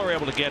Tom Kohler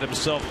able to get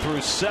himself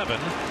through 7.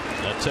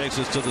 That takes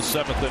us to the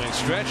 7th inning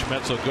stretch.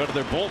 Mets will go to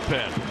their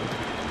bullpen,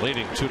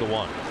 leading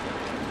 2-1.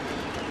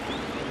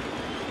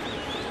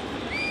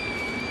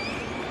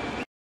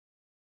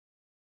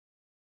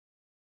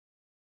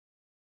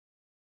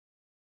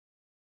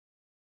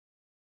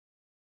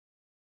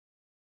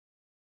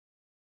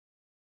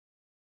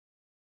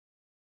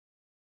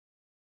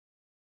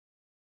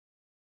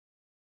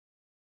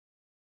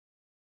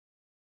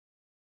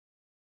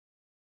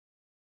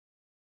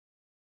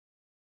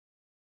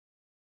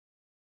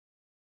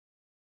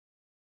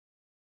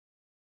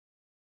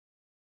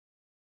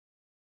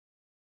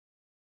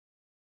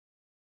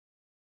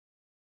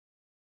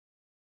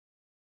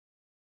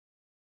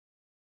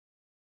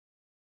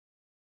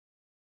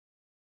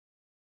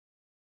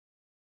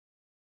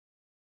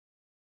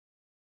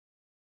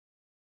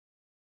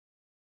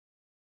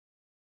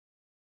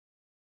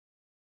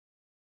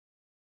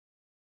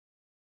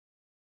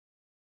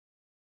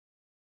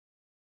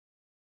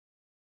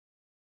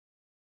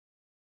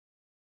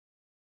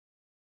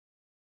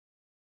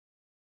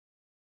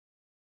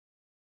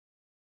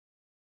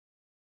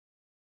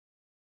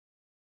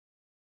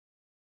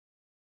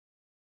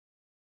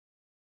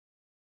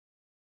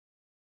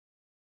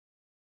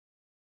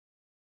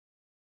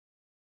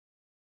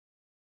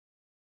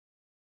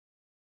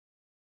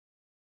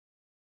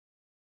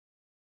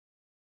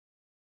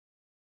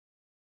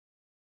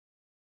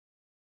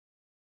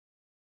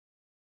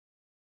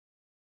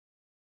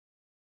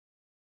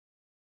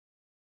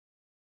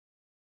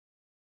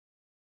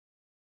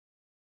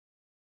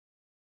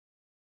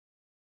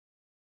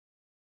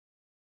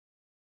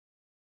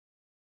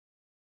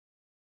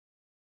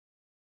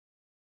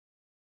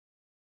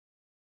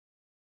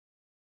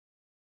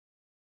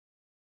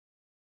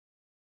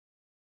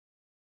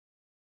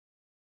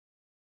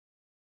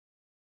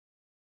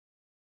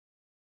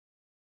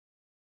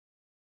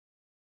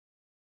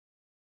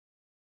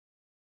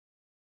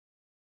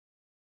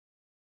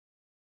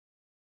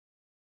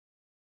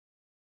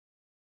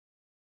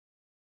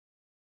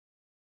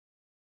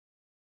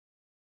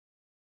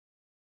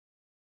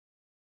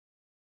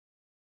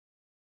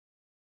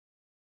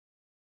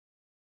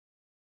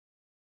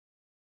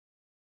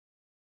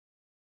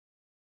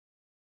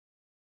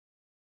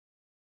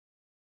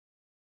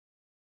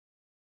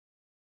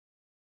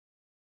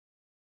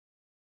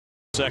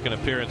 second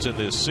appearance in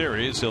this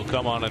series. He'll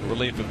come on in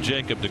relief of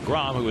Jacob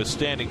deGrom, who is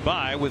standing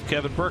by with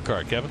Kevin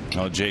Burkhardt. Kevin?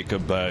 Oh,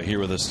 Jacob here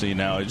with us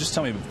now. Just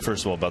tell me,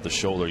 first of all, about the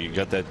shoulder. You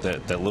got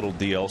that little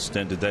DL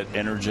stint. Did that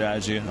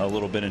energize you a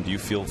little bit, and do you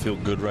feel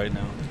good right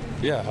now?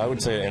 Yeah, I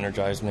would say it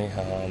energized me.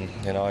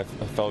 You know, I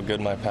felt good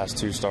my past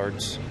 2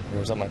 starts. Or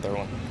was that my third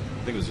one?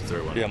 I think it was the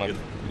third one.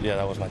 Yeah,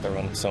 that was my third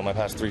one. So my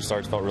past 3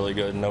 starts felt really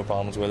good, no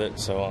problems with it.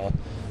 So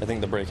I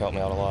think the break helped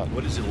me out a lot.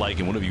 What is it like,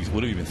 and what have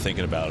you been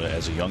thinking about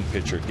as a young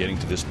pitcher, getting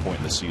to this point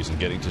in the season,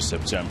 getting to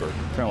September?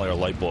 Apparently our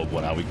light bulb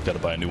went out. We've got to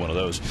buy a new one of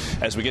those.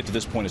 As we get to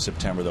this point in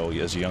September, though,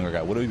 as a younger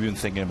guy, what have you been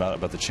thinking about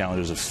the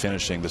challenges of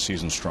finishing the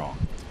season strong?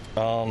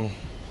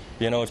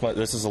 You know,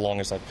 this is the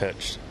longest I've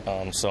pitched,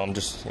 so I'm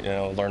just, you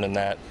know, learning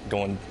that,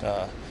 going,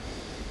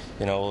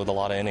 you know, with a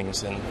lot of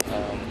innings, and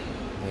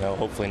you know,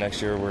 hopefully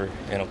next year we're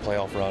in a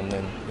playoff run,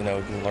 and you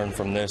know, learn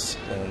from this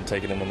and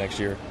take it into next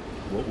year.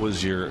 What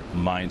was your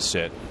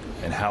mindset,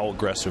 and how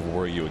aggressive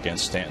were you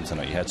against Stanton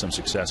tonight? You had some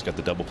success, got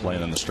the double play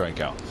and then the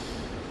strikeout.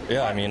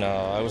 Yeah, I mean,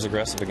 I was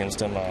aggressive against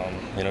him.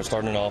 You know,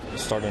 starting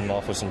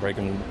off with some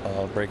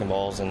breaking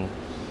balls, and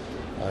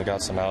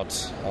got some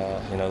outs.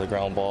 You know, the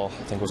ground ball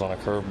I think was on a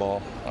curve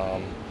ball.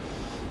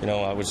 You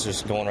know, I was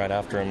just going right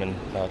after him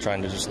and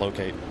trying to just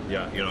locate.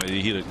 Yeah, you know,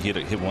 he had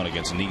hit one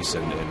against Nice,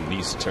 and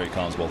Nice and Terry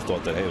Collins both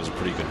thought that, hey, it was a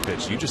pretty good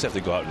pitch. You just have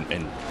to go out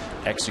and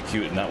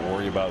execute and not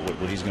worry about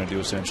what he's going to do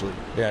essentially.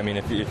 Yeah, I mean,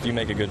 if you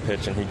make a good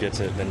pitch and he gets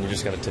it, then you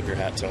just got to tip your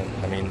hat to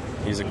him. I mean,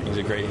 he's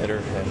a great hitter,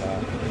 and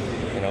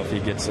you know, if he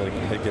gets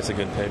a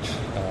good pitch,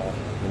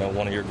 you know,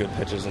 one of your good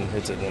pitches and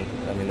hits it, then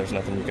I mean, there's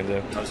nothing you can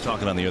do. I was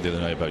talking on the other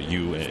night about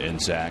you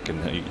and Zach, and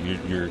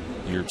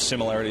your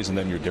similarities and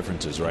then your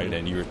differences, right?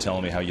 And you were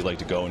telling me how you like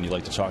to go and you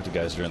like to talk to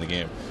guys during the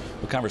game.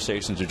 What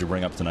conversations did you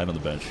bring up tonight on the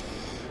bench?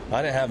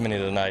 I didn't have many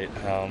tonight.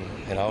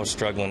 You know, I was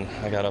struggling.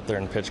 I got up there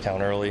in pitch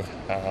count early.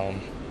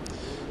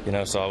 You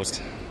know, so I was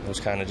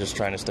kind of just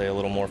trying to stay a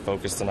little more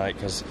focused tonight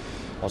because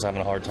I was having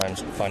a hard time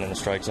finding the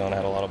strike zone. I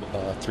had a lot of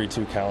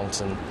 3-2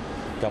 counts and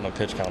got my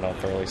pitch count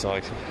up early, so I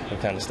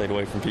kind of stayed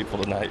away from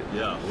people tonight.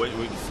 Yeah.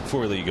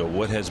 Before we let you go,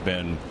 what has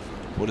been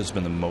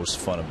the most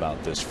fun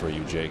about this for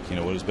you, Jake? You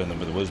know, what has been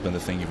the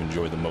thing you've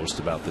enjoyed the most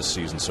about this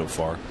season so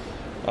far?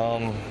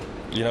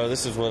 You know,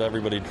 this is what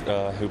everybody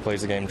who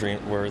plays the game dream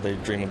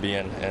of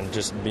being, and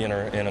just being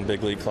in a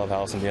big league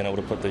clubhouse and being able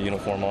to put the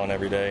uniform on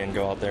every day and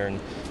go out there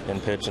and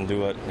pitch and do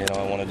what, you know,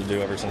 I wanted to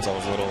do ever since I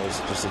was little. Is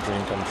just a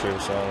dream come true.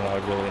 So you know,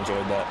 I really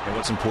enjoyed that. And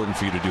what's important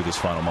for you to do this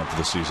final month of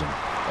the season?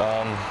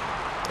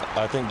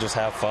 I think just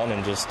have fun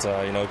and just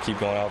you know, keep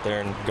going out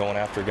there and going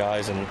after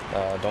guys, and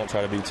don't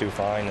try to be too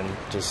fine, and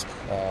just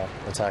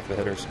attack the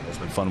hitters. It's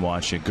been fun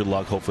watching. Good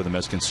luck. Hopefully the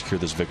Mets can secure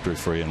this victory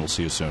for you, and we'll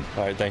see you soon.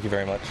 All right, thank you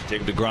very much.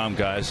 Jacob deGrom,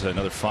 guys,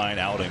 another fine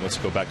outing. Let's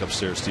go back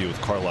upstairs to you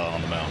with Carlisle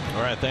on the mound.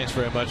 All right, thanks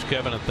very much,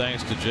 Kevin, and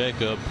thanks to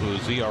Jacob,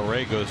 whose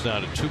ERA goes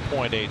down to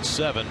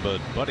 2.87.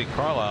 But Buddy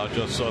Carlisle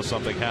just saw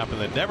something happen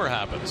that never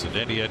happens, and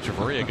Andy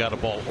Echeverria got a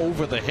ball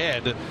over the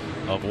head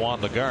of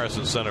Juan Lagares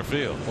in center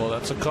field. Well,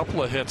 that's a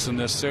couple of hits in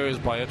this series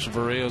by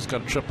Echeverria. He's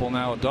got a triple,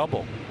 now a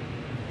double.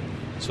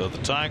 So the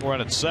tying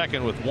run at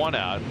second with 1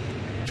 out.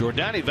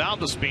 Jordany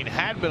Valdespin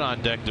had been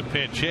on deck to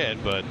pinch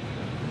hit, but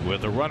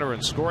with a runner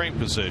in scoring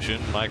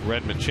position, Mike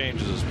Redmond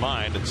changes his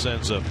mind and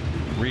sends up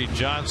Reed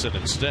Johnson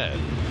instead.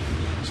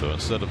 So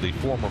instead of the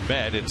former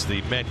Met, it's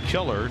the Met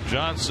killer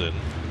Johnson,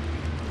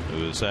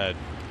 who has had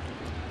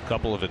a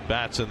couple of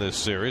at-bats in this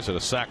series and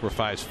a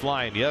sacrifice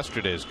fly in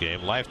yesterday's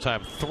game.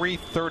 Lifetime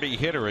 .330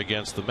 hitter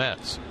against the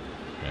Mets.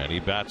 And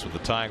he bats with the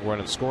tying run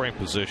in scoring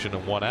position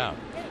and 1 out.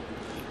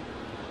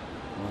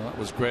 Well, that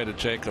was great of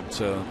Jacob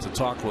to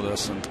talk with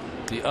us. And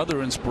the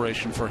other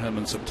inspiration for him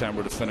in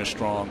September to finish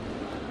strong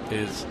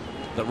is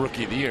the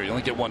Rookie of the Year. You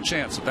only get one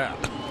chance at that.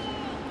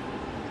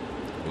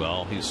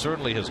 Well, he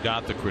certainly has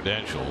got the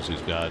credentials. He's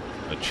got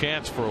a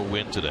chance for a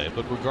win today.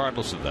 But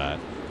regardless of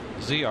that,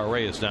 his ERA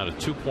is down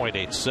to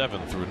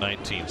 2.87 through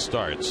 19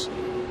 starts.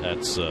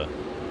 That's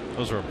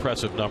those are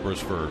impressive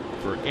numbers for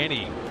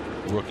any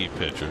rookie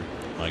pitcher.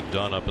 Mike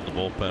Dunn up in the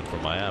bullpen for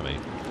Miami,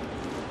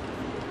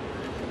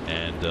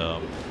 and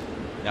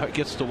now he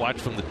gets to watch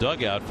from the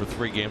dugout for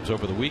 3 games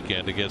over the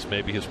weekend against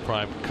maybe his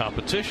prime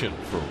competition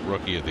for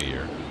Rookie of the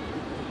Year,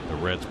 the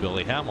Reds'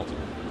 Billy Hamilton.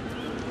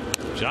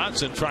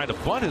 Johnson trying to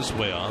bunt his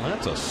way on.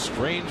 That's a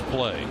strange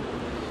play.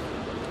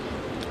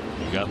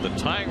 You got the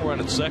tying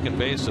run at second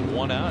base and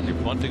 1 out, and you're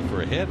bunting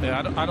for a hit.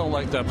 Yeah, I don't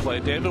like that play.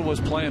 David was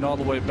playing all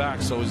the way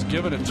back, so he's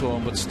giving it to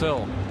him, but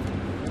still.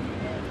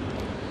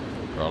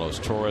 Carlos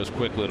Torres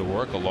quickly to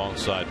work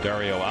alongside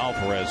Dario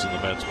Alvarez in the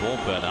Mets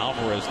bullpen.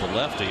 Alvarez, the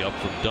lefty, up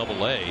from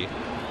Double-A,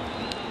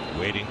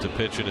 waiting to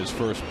pitch in his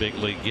first big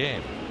league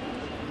game.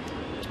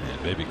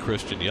 And maybe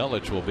Christian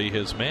Yelich will be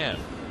his man.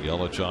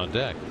 Yelich on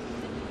deck.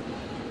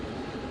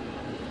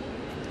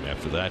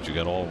 After that, you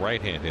got all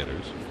right-hand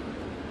hitters.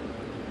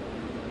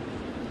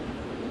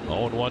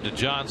 0-1 to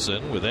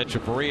Johnson with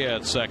Echeverria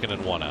at second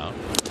and 1 out.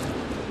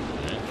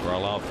 And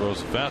Carlisle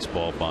throws a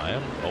fastball by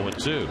him.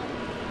 0-2.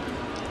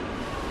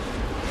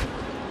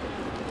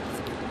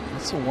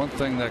 That's the one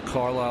thing that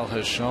Carlisle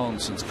has shown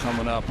since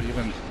coming up,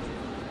 even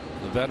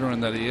The veteran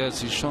that he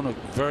is, he's shown a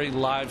very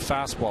live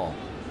fastball.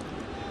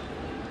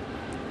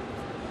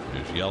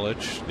 Here's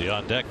Yelich, the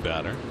on-deck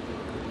batter.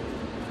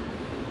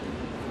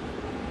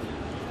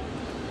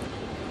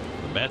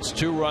 The Mets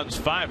 2 runs,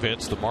 5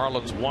 hits. The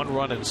Marlins 1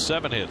 run and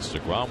 7 hits.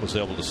 DeGrom was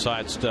able to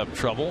sidestep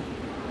trouble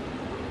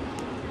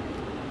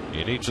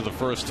in each of the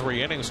first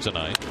 3 innings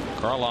tonight.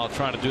 Carlisle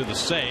trying to do the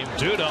same.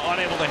 Duda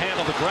unable to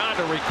handle the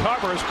grounder,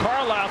 recovers.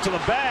 Carlisle to the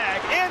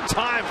bag in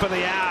time for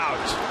the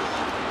out.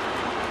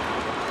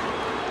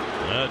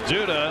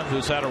 Duda,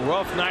 who's had a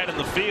rough night in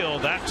the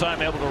field, that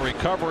time able to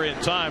recover in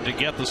time to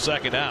get the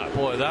second out.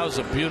 Boy, that was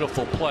a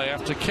beautiful play.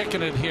 After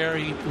kicking it here,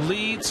 he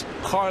leads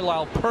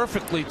Carlisle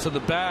perfectly to the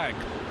bag.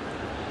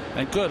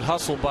 And good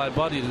hustle by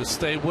Buddy to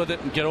stay with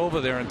it and get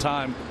over there in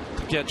time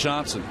to get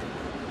Johnson.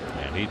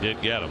 And he did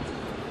get him.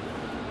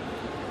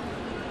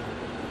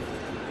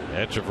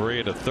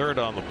 Echeverria to third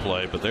on the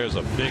play, but there's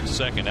a big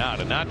second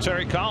out. And now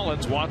Terry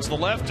Collins wants the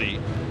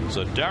lefty.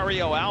 So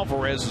Dario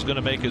Alvarez is going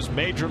to make his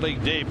major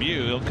league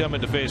debut. He'll come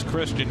in to face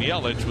Christian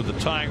Yelich with the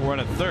tying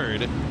run at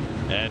third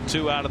and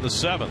 2 out in the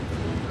 7th.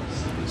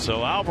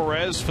 So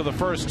Alvarez, for the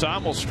first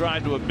time, will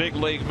stride to a big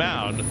league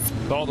mound.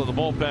 Call to the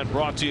bullpen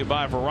brought to you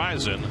by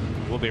Verizon.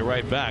 We'll be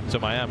right back to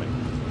Miami.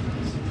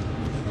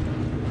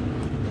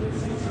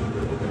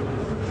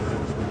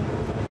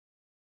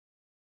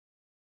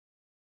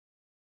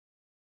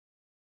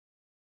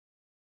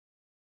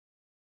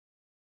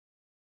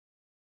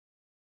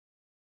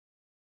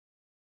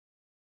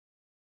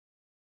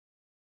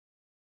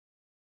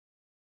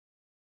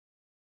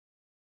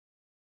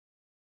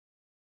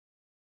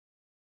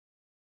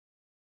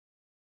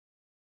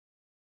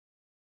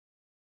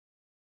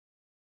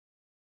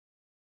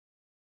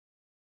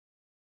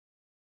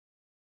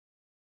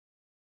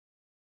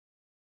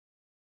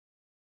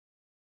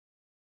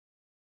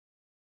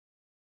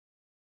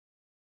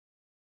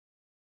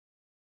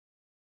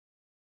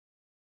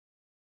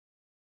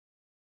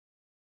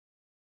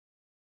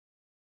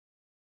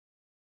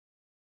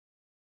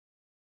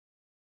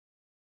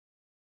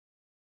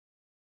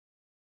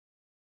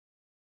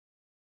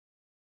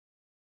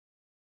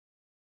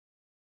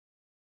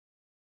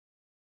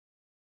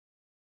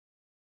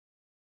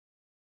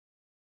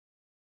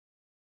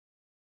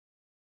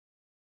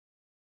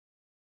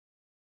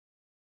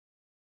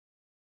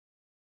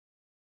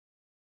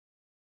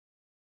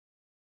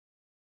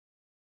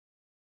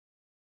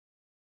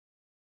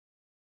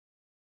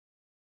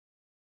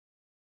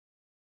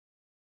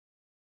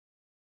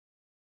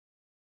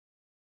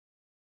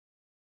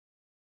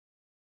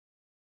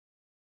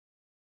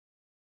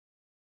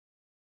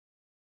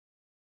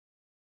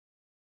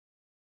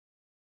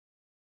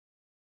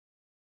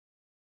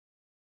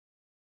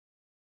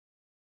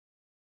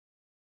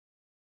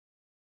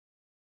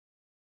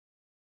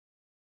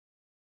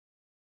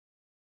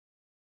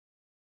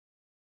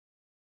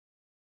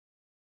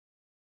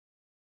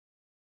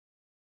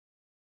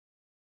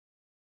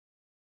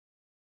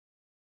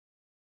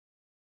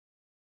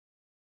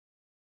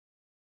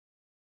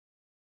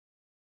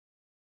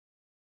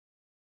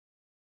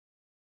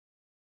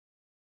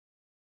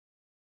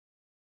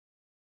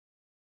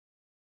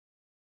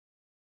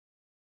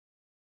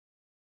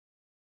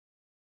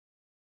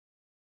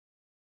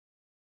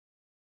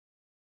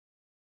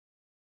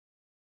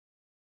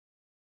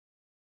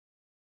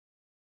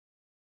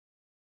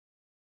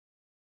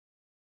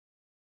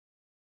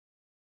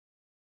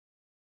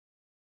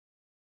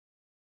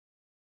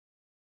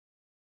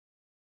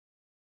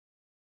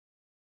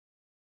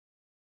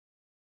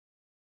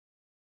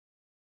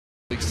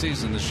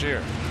 Season this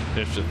year.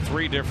 Pitched at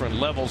 3 different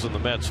levels in the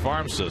Mets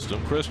farm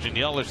system. Christian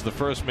Yelich, the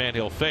first man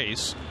he'll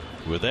face,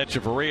 with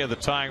Echeverria the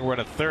tying run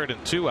at third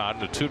and 2 out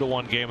in a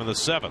 2-1 game in the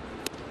 7th.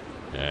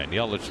 And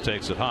Yelich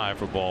takes it high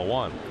for ball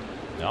 1.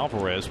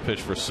 Alvarez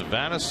pitched for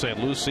Savannah, St.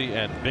 Lucie,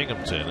 and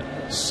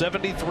Binghamton.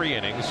 73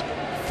 innings,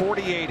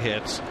 48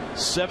 hits,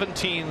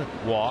 17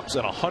 walks,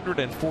 and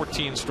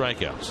 114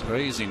 strikeouts.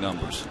 Crazy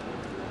numbers.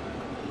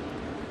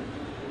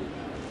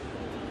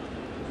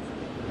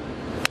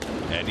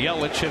 And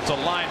Yelich hits a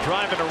line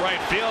drive into right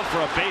field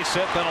for a base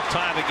hit that'll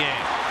tie the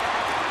game.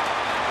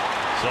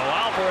 So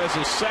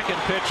Alvarez's second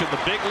pitch in the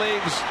big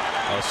leagues,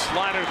 a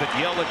slider that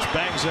Yelich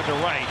bangs into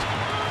right.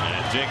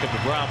 And Jacob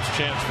deGrom's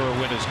chance for a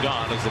win is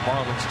gone as the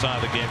Marlins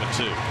tie the game at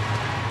 2.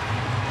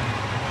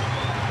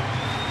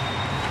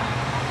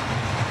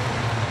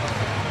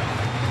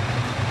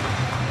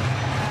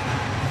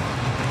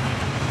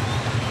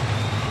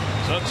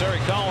 So Terry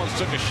Collins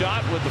took a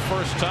shot with the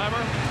first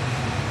timer.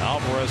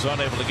 Alvarez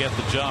unable to get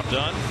the job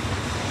done,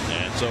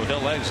 and so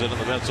he'll exit, and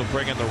the Mets will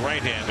bring in the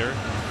right-hander.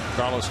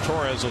 Carlos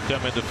Torres will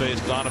come in to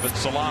face Donovan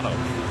Solano.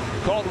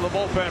 Call to the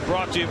bullpen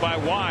brought to you by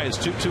Wise.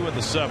 2-2 in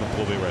the 7th.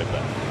 We'll be right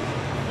back.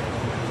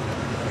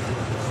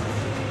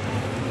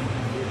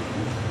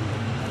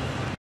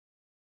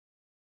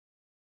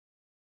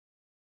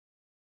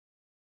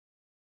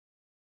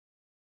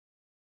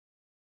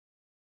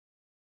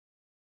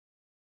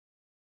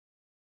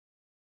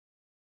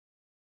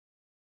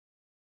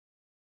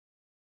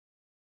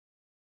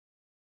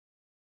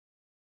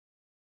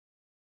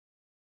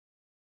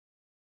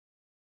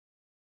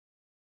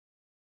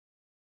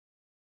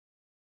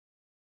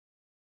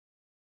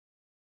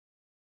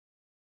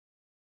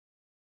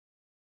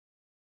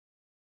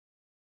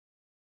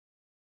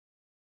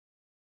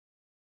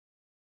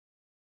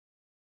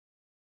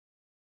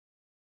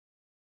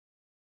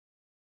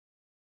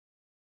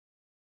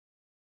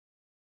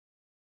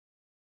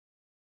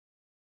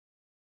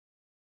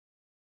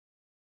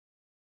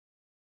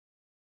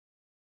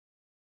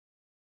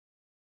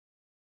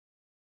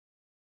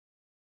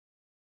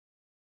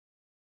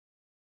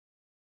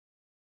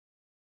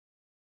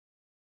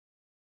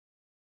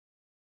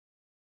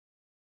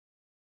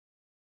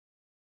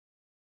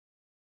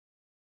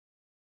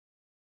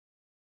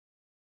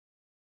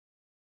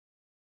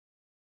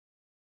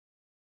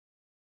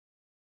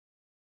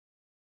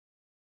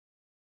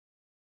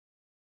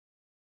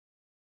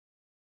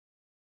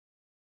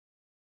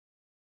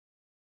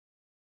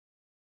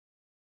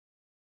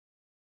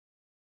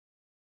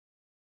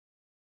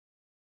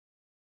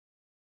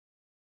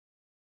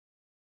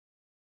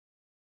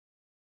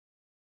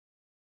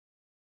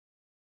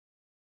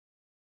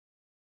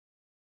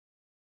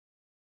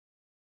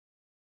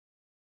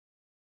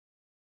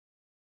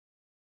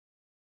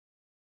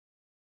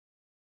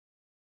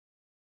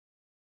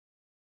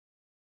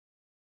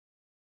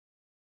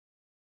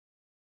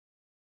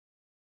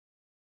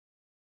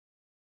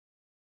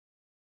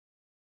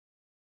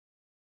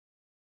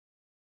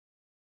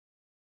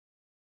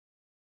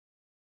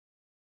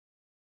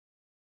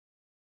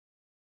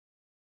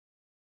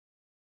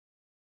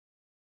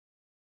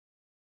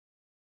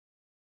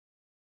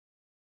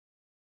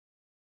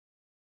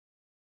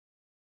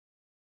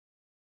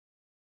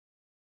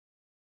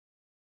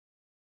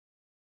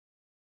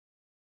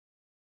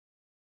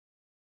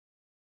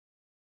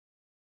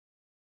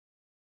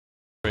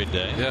 Great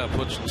day. Yeah,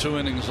 puts 2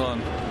 innings on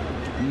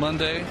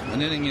Monday,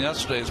 an inning in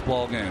yesterday's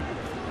ball game.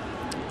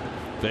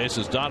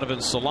 Faces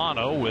Donovan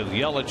Solano with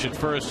Yelich at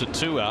first and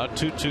 2 out.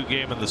 2-2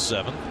 game in the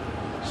 7th.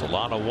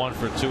 Solano 1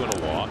 for 2 and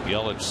a walk.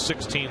 Yelich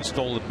 16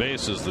 stolen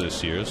bases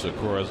this year, so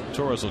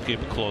Torres will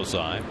keep a close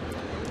eye.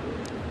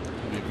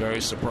 I'd be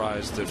very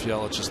surprised if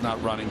Yelich is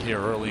not running here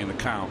early in the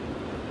count.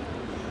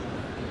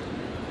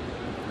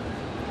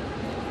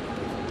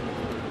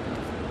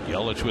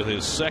 Yelich with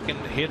his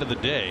 2nd hit of the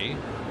day,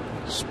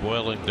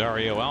 spoiling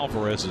Dario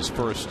Alvarez's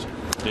first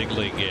big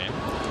league game.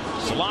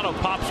 Solano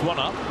pops one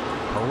up.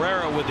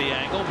 Herrera with the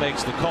angle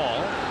makes the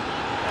call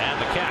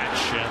and the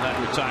catch, and that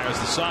retires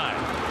the side.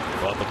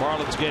 But the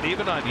Marlins get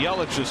even on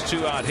Yelich's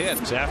 2-out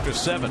hits after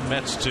 7.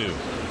 Mets 2,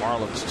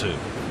 Marlins 2.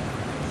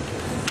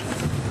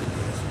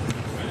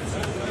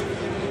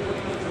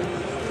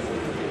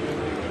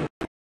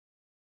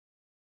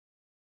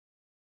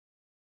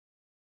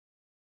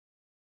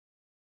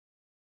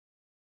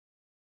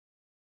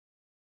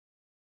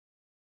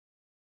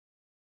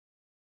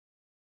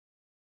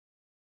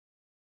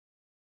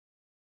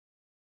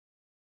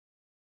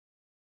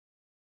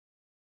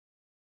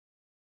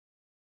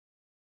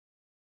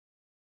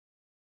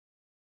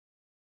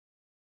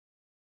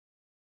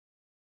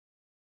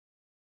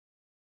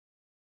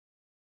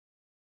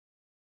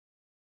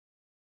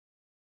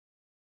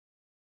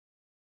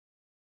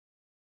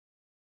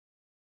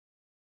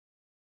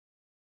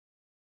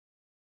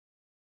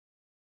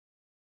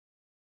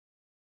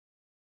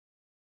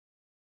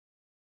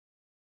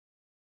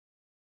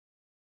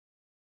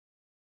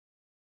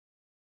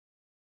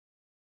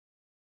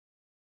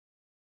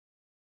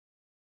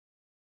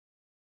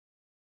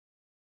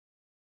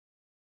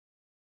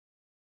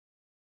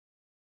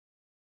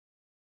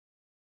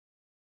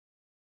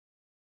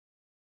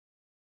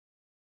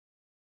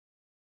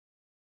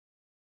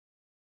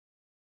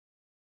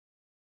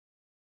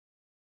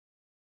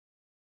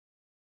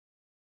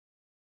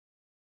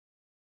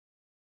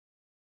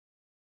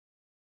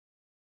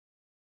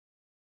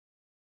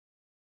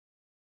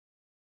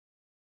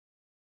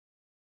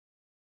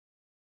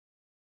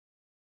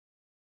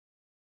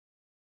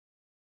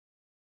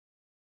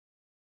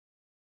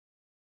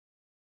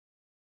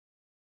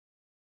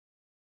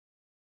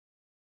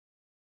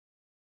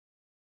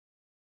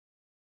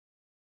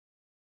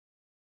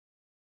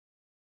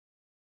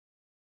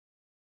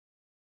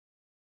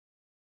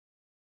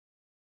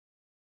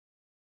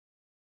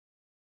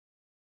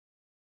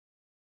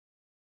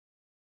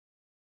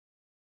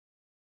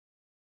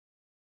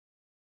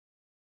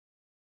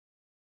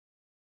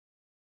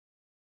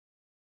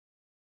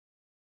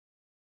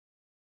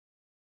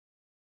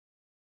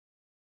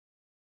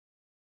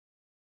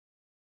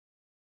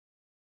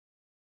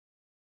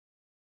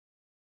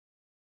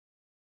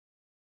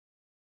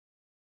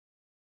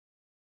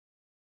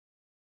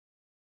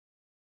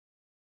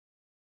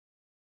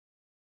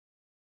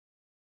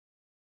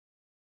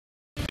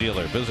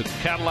 Dealer. Visit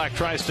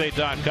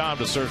CadillacTristate.com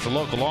to search for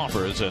local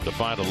offers and to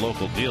find a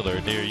local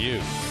dealer near you.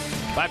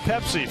 By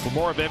Pepsi. For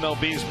more of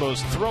MLB's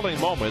most thrilling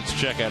moments,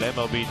 check out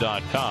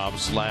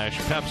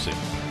MLB.com/Pepsi.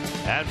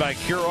 And by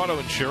Cure Auto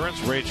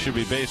Insurance. Rates should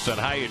be based on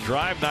how you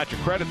drive, not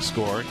your credit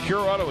score.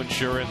 Cure Auto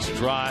Insurance.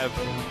 Drive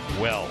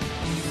well.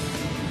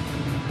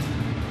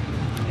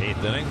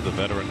 8th inning. The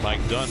veteran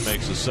Mike Dunn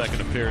makes his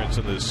 2nd appearance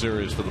in this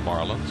series for the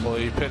Marlins. Well,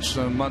 he pitched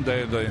on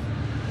Monday, the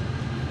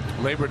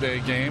Labor Day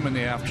game in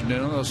the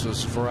afternoon. This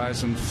is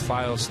Verizon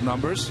Fios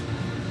numbers.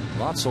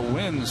 Lots of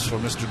wins for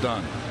Mr.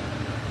 Dunn.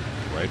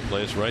 Right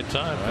place, right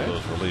time for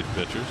those relief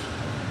pitchers.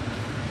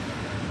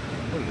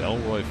 What did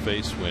Elroy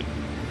Face win?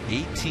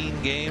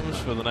 18 games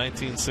for the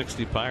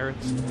 1960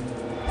 Pirates.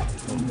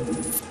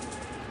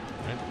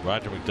 Right.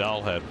 Roger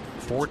McDowell had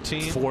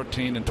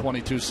 14 and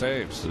 22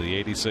 saves for the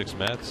 86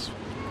 Mets.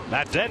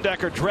 Matt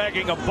Dendecker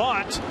dragging a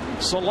bunt.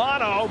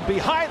 Solano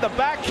behind the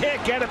back,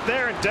 can't get it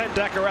there, and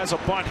Dendecker has a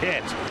bunt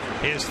hit.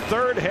 His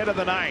 3rd hit of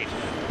the night.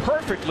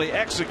 Perfectly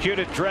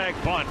executed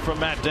drag bunt from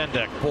Matt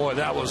Dendecker. Boy,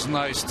 that was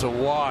nice to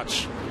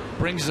watch.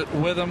 Brings it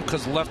with him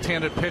because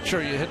left-handed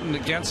pitcher you're hitting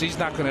against, he's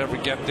not going to ever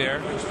get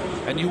there.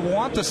 And you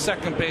want the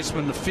second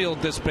baseman to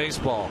field this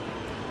baseball.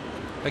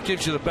 That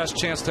gives you the best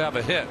chance to have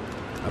a hit.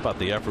 How about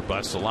the effort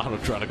by Solano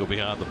trying to go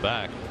behind the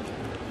back?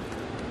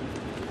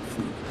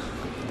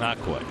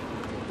 Not quite.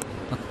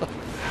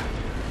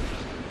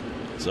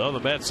 So the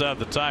Mets have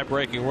the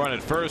tie-breaking run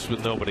at first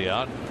with nobody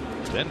out.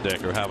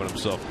 Dendecker having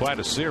himself quite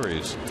a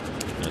series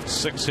and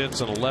 6 hits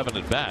and 11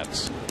 at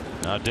bats.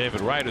 Now David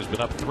Wright has been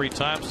up 3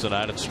 times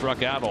tonight and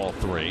struck out all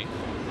 3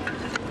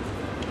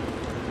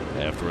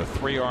 after a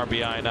 3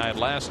 RBI night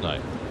last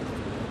night.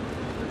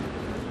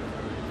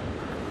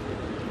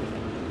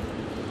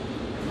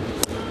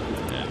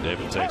 And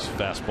David takes a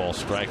fastball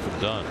strike from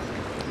Dunn.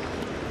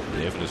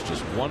 David is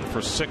just 1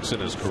 for 6 in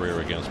his career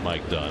against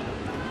Mike Dunn.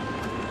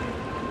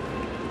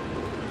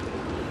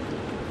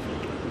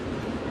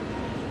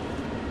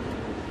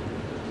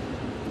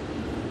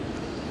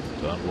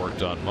 Dunn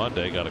worked on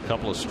Monday, got a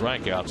couple of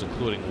strikeouts,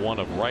 including one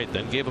of Wright,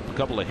 then gave up a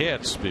couple of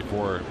hits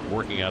before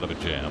working out of a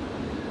jam.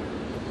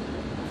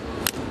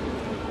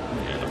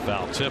 And a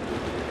foul tip.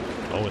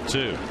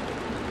 0-2.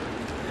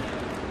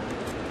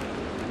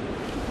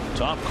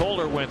 Tom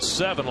Kohler went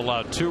 7,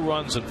 allowed 2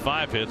 runs and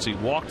 5 hits. He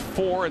walked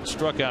 4 and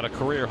struck out a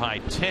career high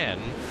 10.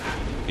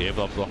 Gave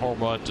up the home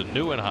run to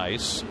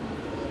Nieuwenhuis,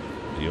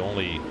 the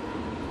only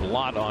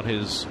blot on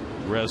his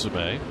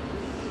resume.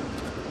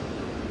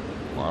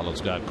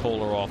 Marlins got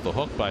Kohler off the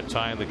hook by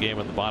tying the game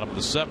in the bottom of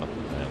the 7th,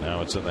 and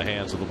now it's in the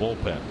hands of the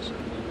bullpens.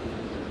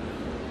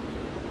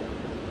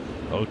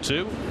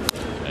 0-2,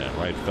 and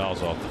Wright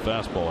fouls off the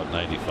fastball at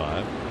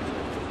 95.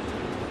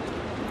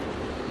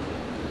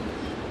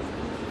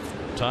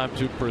 Time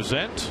to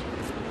present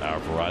our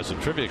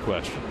Verizon trivia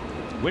question.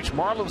 Which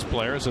Marlins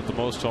players hit the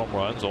most home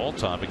runs all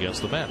time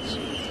against the Mets?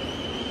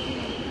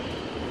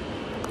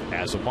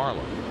 As a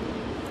Marlin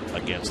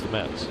against the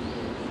Mets.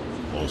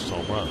 Most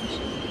home runs.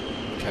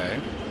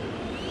 Okay.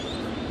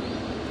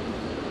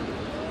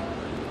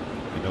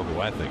 You know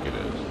who I think it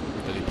is.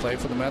 Did he play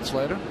for the Mets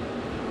later?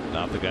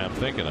 Not the guy I'm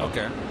thinking of.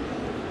 Okay.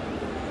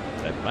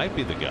 That might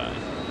be the guy.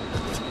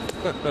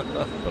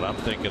 But I'm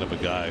thinking of a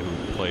guy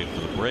who played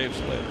for the Braves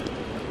later.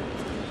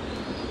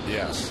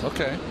 Yes.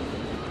 Okay.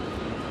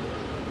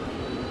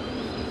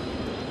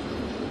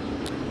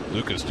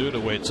 Lucas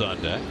Duda waits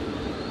on deck.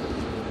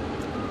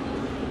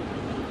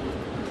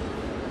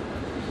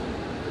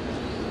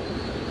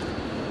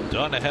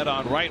 Dunn ahead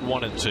on right,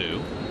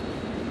 1-2.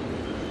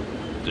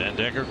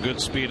 Dendecker, good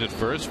speed at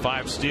first,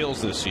 5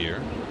 steals this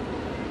year.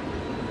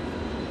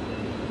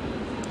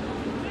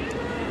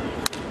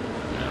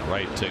 And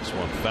Wright takes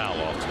one foul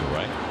off to the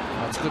right.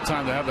 Well, it's a good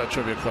time to have that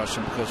trivia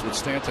question, because with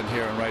Stanton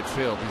here in right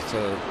field, he's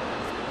going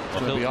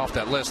to be off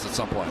that list at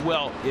some point.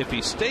 Well, if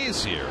he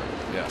stays here,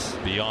 yes,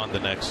 beyond the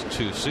next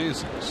 2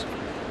 seasons,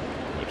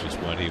 which is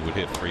when he would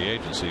hit free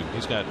agency.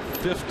 He's got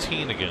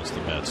 15 against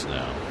the Mets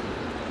now,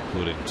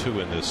 including 2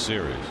 in this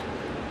series.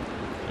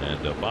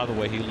 And by the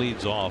way, he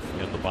leads off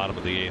in the bottom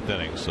of the 8th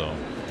inning, so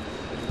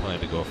if you're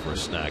planning to go for a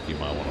snack, you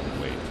might want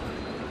to wait.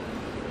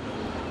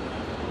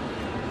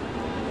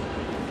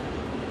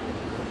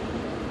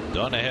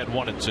 Dunn ahead,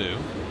 1-2.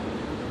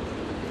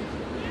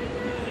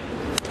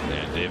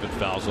 And David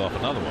fouls off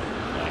another one.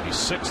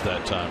 96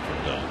 that time from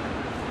Dunn.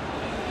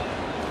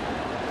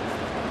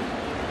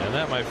 And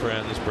that, my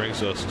friends,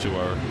 brings us to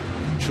our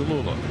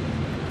Cholula.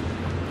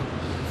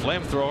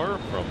 Flamethrower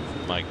from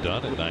Mike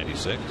Dunn at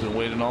 96. Been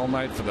waiting all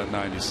night for that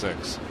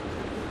 96.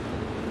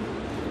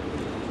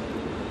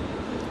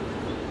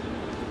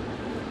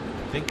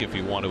 I think if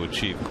you want to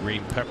achieve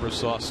green pepper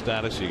sauce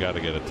status, you got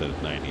to get it to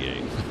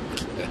 98.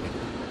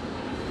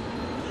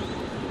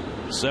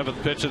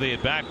 7th pitch of the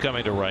at bat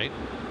coming to right.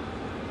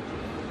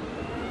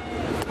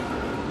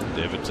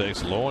 David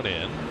takes low and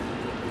in.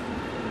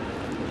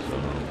 So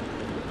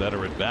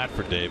better at bat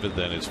for David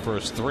than his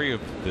first 3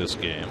 of this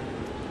game.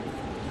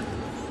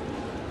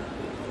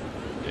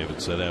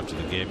 David said after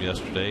the game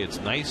yesterday, it's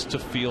nice to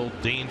feel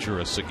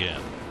dangerous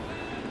again.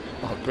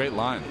 Oh, great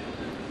line.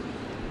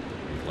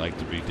 He'd like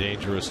to be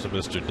dangerous to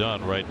Mr.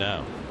 Dunn right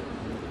now.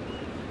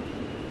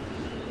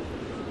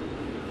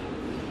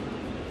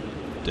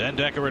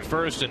 Dendecker at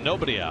first and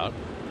nobody out.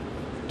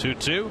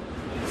 2-2.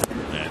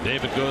 And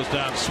David goes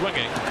down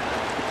swinging.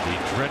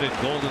 The dreaded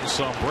golden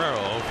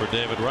sombrero for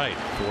David Wright.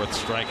 4th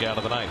strikeout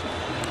of the night.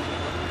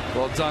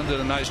 Well, Dunn did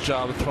a nice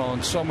job of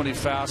throwing so many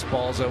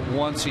fastballs that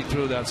once he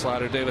threw that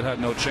slider, David had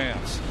no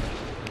chance.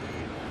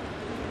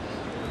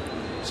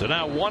 So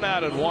now 1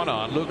 out and 1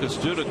 on. Lucas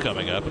Duda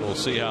coming up, and we'll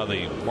see how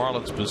the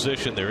Marlins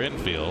position their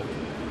infield.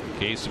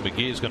 Casey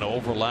McGee is going to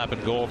overlap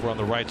and go over on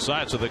the right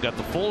side, so they've got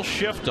the full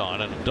shift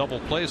on in a double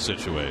play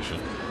situation.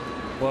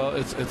 Well,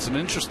 it's an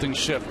interesting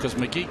shift, because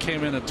McGee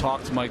came in and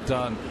talked to Mike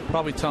Dunn,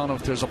 probably telling him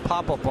if there's a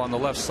pop-up on the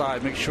left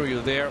side, make sure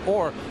you're there,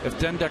 or if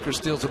Dendecker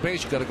steals a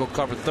base, you got to go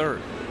cover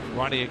third.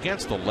 Ronnie,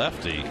 against the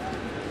lefty,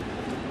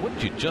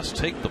 wouldn't you just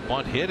take the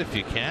bunt hit if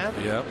you can?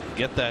 Yep.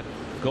 Get that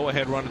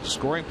go-ahead run into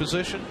scoring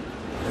position?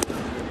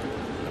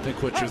 I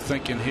think what you're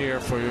thinking here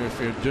for your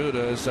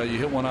Duda is that you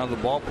hit one out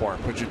of the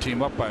ballpark, put your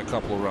team up by a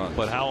couple of runs.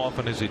 But how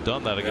often has he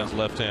done that against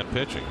left-hand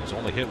pitching? He's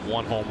only hit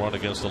 1 home run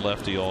against the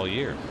lefty all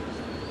year.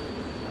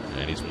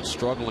 And he's been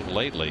struggling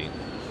lately.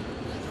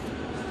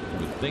 You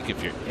would think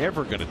if you're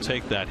ever going to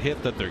take that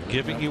hit that they're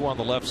giving you on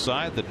the left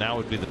side, that now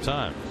would be the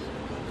time.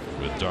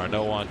 With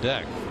d'Arnaud on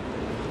deck.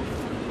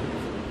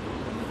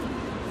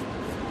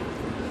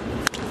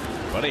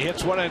 But he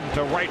hits one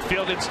into right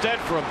field instead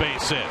for a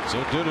base hit.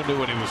 So Duda knew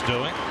what he was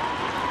doing.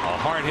 A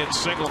hard hit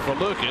single for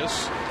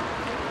Lucas.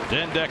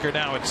 Dendecker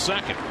now at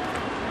second.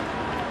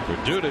 For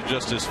Duda,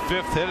 just his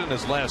 5th hit in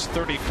his last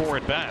 34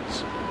 at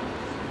bats.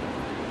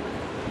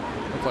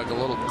 Looked like a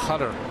little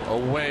cutter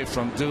away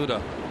from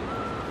Duda.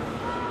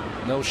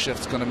 No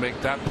shift's going to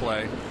make that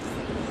play.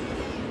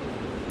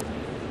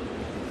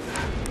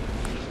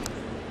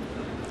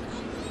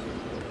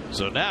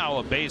 So now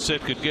a base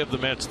hit could give the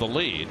Mets the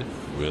lead,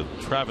 with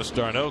Travis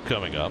d'Arnaud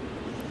coming up.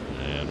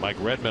 And Mike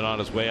Redmond on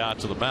his way out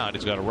to the mound.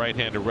 He's got a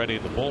right-hander ready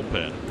in the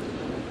bullpen.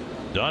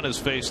 Dunn has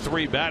faced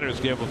 3 batters,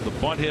 gave up the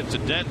bunt hit to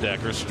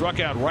Dendecker, struck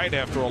out right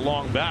after a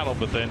long battle,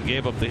 but then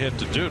gave up the hit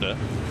to Duda.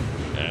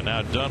 And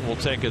now Dunn will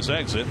take his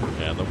exit,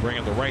 and they'll bring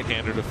in the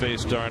right-hander to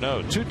face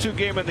d'Arnaud. 2-2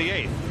 game in the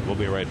 8th. We'll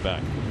be right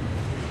back.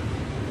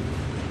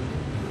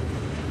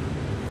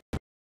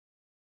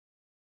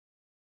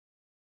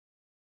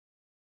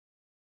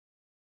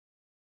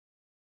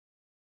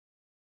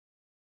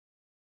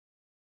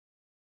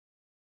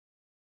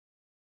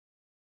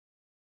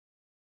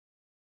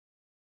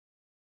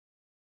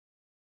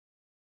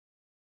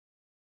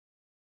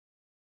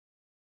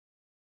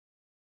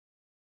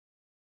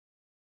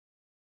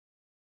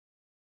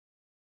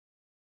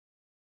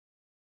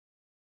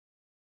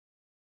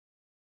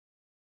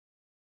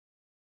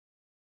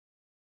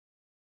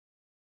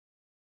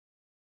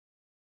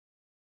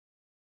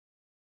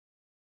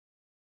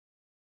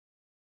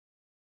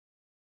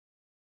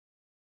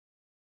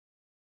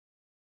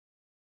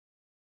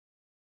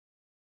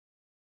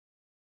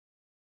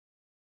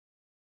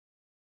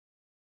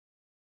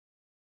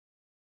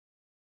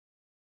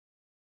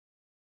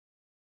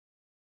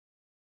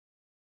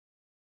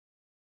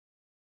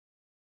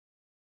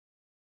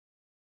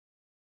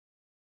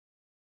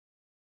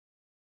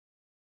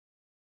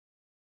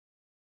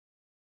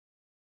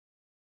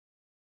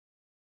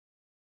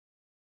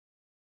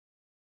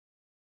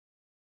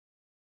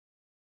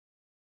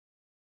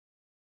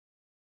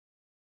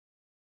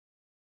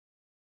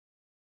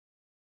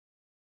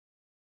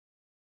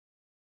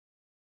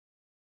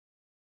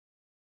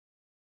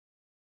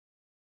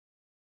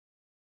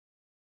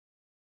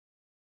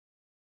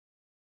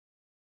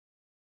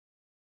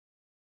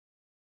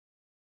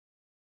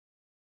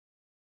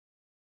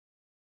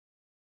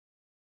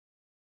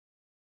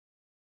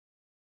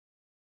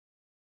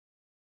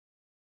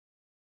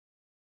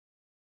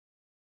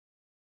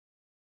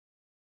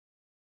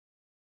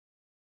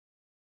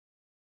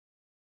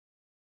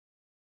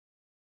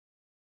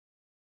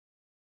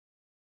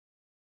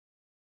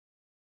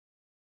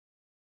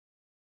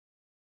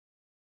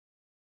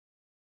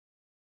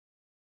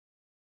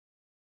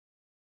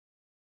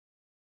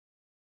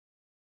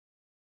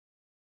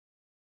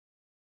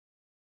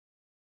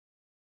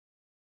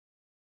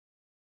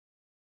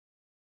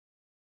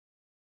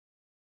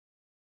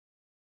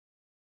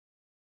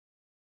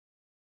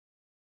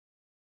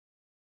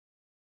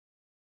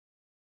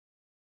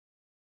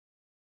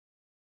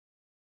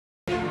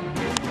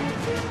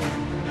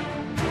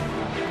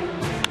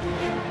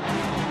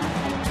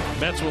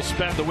 Mets will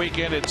spend the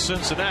weekend in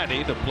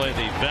Cincinnati to play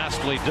the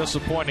vastly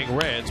disappointing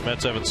Reds.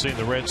 Mets haven't seen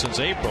the Reds since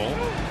April,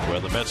 where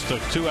the Mets took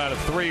 2 out of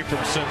 3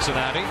 from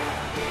Cincinnati.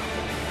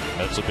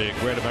 Mets will be at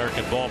Great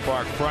American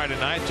Ballpark Friday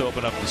night to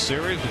open up the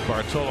series with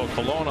Bartolo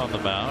Colon on the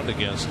mound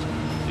against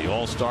the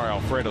All-Star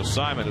Alfredo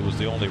Simon, who was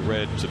the only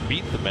Red to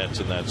beat the Mets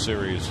in that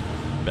series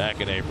back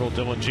in April.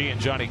 Dylan G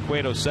and Johnny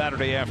Cueto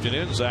Saturday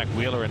afternoon. Zach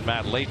Wheeler and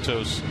Matt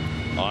Latos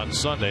on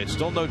Sunday.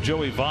 Still no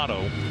Joey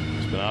Votto.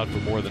 He's been out for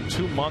more than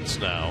 2 months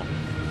now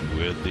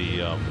with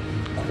the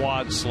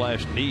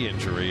quad/knee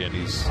injury, and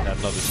he's had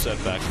another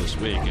setback this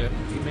week. And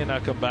he may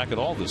not come back at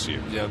all this year.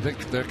 Yeah,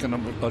 they're going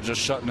to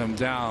just shutting him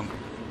down.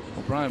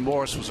 Well, Brian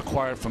Morris was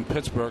acquired from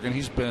Pittsburgh, and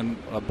he's been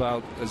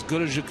about as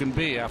good as you can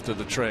be after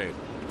the trade.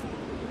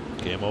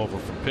 Came over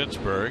from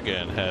Pittsburgh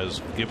and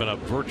has given up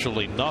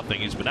virtually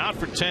nothing. He's been out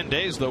for 10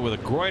 days, though, with a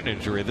groin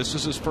injury. This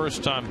is his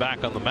first time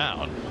back on the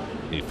mound.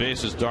 He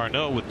faces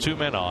d'Arnaud with 2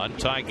 men on.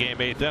 Tie game,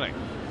 8th inning.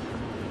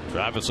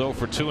 Travis 0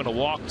 for 2 and a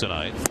walk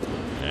tonight,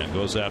 and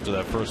goes after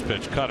that first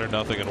pitch cutter.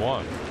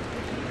 0-1.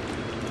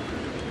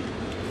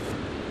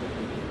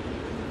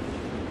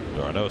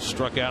 d'Arnaud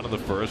struck out in the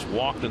first,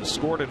 walked and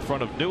scored in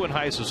front of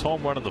Neuenhuis's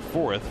home run in the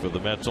 4th for the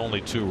Mets' only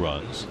 2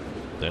 runs.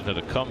 Then hit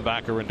a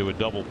comebacker into a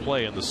double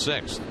play in the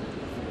 6th.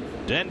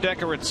 Den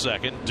Decker at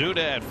second, Duda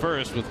at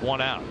first with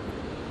 1 out.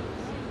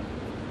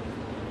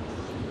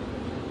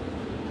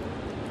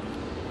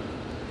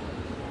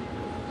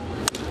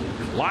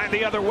 Line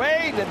the other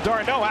way, and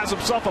d'Arnaud has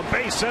himself a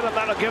base hit, and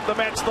that'll give the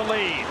Mets the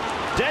lead.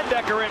 Den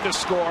Decker in to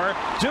score.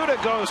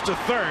 Duda goes to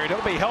third.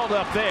 He'll be held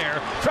up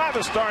there.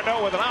 Travis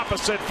d'Arnaud with an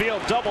opposite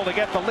field double to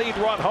get the lead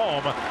run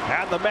home,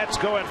 and the Mets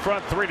go in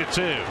front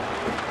 3-2.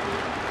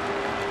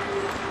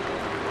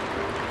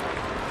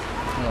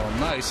 Well,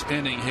 nice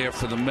inning here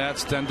for the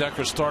Mets. Den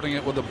Decker starting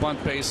it with a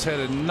bunt base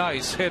hit, and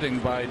nice hitting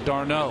by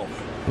d'Arnaud.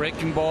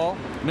 Breaking ball,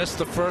 missed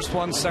the first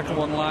one, second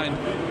one line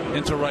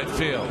into right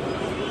field.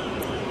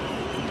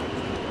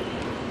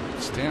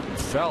 Stanton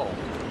fell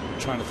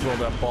trying to throw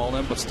that ball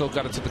in, but still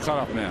got it to the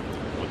cutoff man.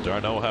 With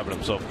d'Arnaud having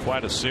himself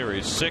quite a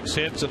series, 6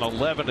 hits and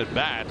 11 at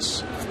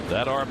bats.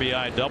 That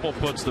RBI double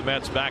puts the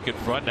Mets back in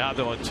front. Now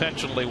they'll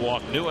intentionally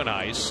walk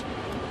Neuenhuis,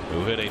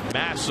 who hit a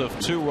massive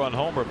 2-run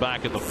homer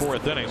back in the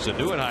 4th inning. So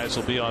Neuenhuis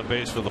will be on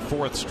base for the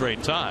 4th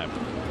straight time,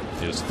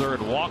 his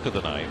 3rd walk of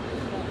the night,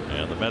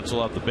 and the Mets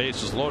will have the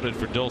bases loaded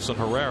for Dilson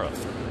Herrera.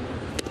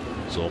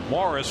 So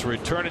Morris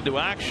returning to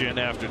action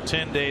after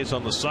 10 days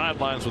on the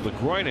sidelines with a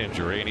groin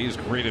injury, and he's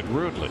greeted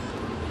rudely.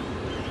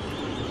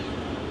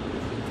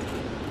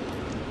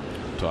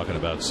 Talking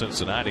about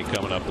Cincinnati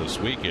coming up this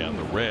weekend,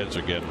 the Reds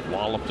are getting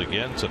walloped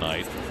again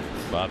tonight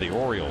by the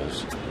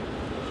Orioles.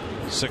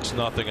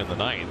 6-0 in the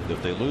ninth.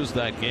 If they lose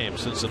that game,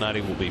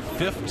 Cincinnati will be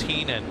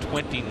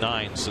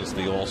 15-29 since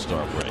the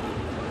All-Star break.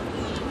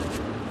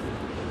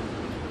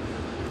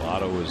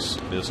 Votto has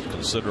missed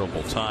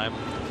considerable time.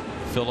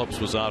 Phillips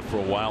was out for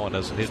a while and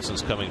hasn't hit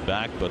since coming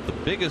back, but the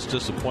biggest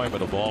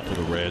disappointment of all for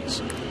the Reds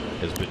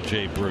has been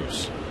Jay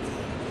Bruce.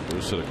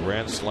 Bruce hit a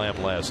grand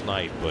slam last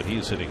night, but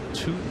he's hitting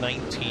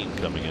 .219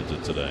 coming into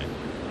today.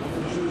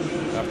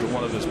 After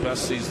one of his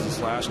best seasons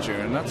last year,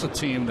 and that's a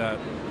team that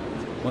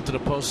went to the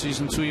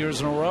postseason 2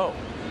 years in a row.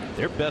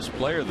 Their best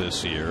player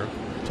this year,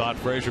 Todd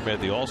Frazier,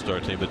 made the All-Star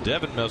team, but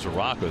Devin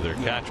Mesoraco, their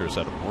catcher, has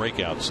had a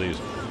breakout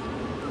season.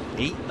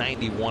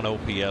 891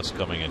 OPS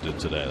coming into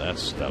today.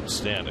 That's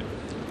outstanding.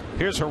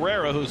 Here's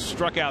Herrera, who's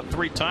struck out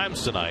 3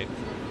 times tonight.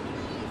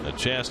 A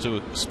chance to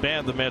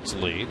expand the Mets'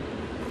 lead.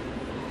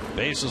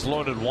 Bases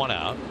loaded, 1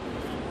 out.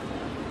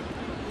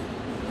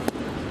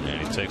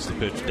 And he takes the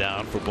pitch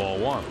down for ball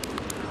 1.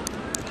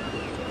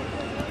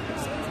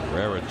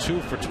 Herrera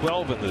 2 for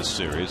 12 in this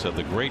series. Had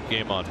the great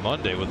game on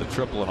Monday with a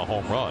triple and a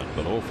home run,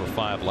 but 0 for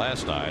 5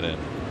 last night, and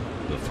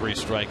the 3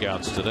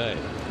 strikeouts today.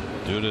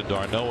 Due to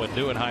d'Arnaud and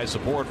Neuenhuis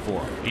aboard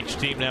for him. Each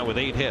team now with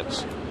 8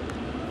 hits.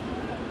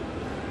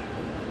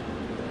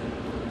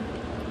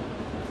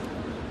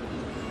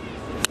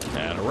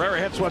 And Herrera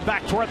hits one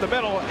back toward the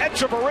middle.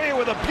 Echeverria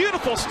with a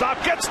beautiful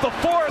stop, gets the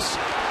force,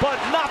 but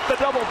not the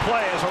double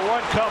play as a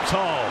run comes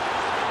home.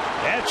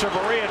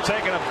 Echeverria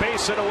taking a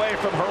base hit away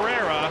from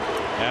Herrera,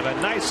 and a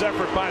nice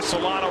effort by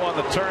Solano on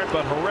the turn,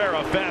 but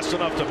Herrera fast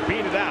enough to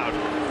beat it out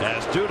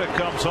as Duda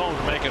comes home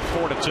to make it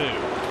 4-2.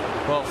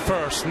 Well,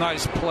 first,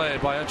 nice play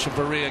by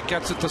Echeverria.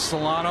 Gets it to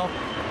Solano.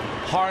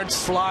 Hard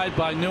slide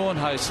by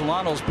Neuenhuis.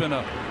 Solano's been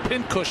a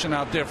pincushion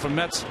out there for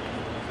Mets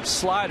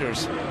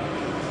sliders,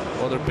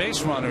 or their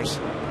base runners,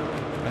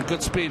 and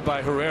good speed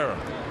by Herrera.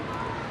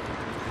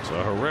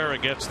 So Herrera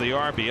gets the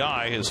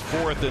RBI, his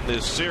 4th in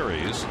this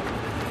series,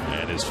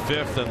 and his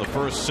 5th in the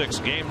first 6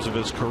 games of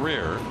his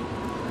career.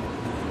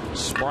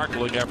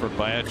 Sparkling effort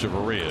by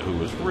Echeverria, who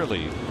was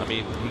really, I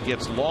mean, he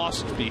gets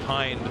lost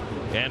behind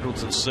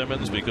Andrelton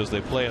Simmons because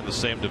they play in the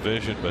same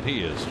division, but he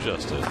is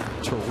just a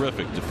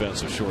terrific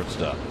defensive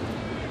shortstop.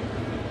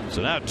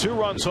 So now 2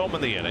 runs home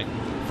in the inning.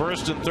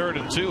 1st and 3rd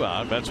and 2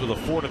 out. Mets with a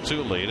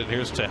 4-2 lead, and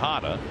here's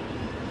Tejada.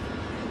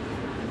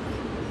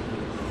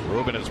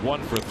 Ruben is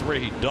 1 for 3.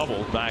 He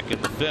doubled back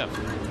in the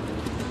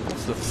 5th.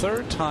 It's the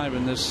 3rd time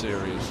in this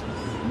series,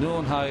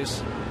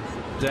 Neuenhuis,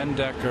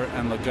 Dendecker,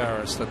 and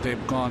Lagares, that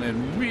they've gone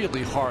in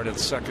really hard at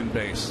second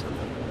base.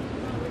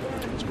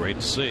 It's great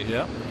to see.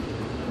 Yeah.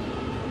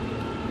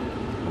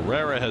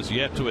 Herrera has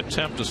yet to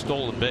attempt a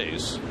stolen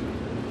base.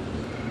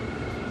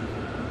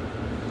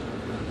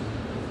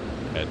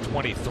 At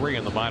 23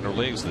 in the minor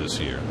leagues this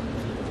year.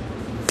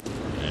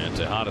 And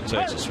Tejada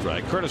takes a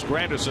strike. Curtis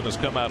Granderson has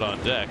come out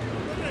on deck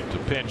to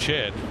pinch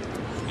hit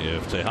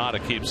if Tejada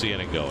keeps the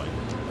inning going.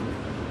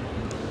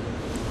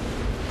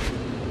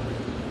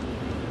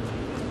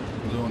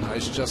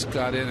 Neuenhuis just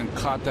got in and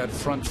caught that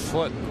front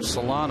foot.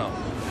 Solano.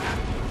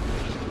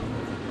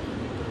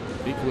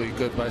 Equally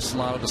good by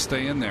Solano to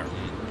stay in there.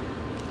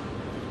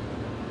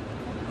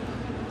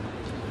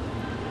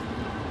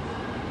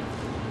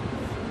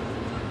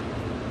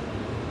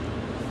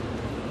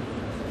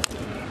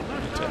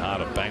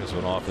 Tejada bangs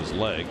one off his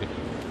leg.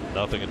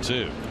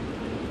 0-2.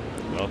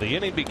 Well, the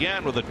inning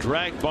began with a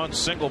drag bunt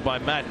single by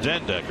Matt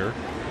Dendecker.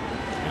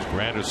 Here's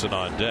Granderson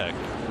on deck.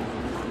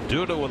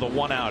 Duda with a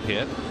 1-out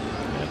hit.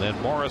 And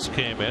then Morris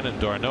came in, and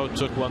d'Arnaud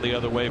took one the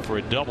other way for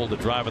a double to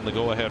drive in the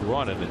go-ahead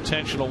run. An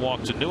intentional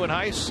walk to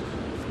Neuenhuis,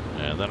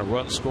 and then a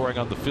run scoring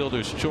on the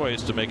fielder's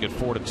choice to make it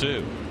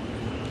 4-2.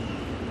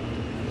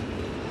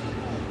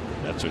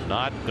 Mets are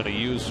not going to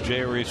use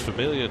J.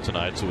 Familia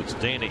tonight, so it's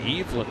Dana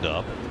Eveland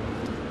up,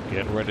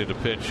 getting ready to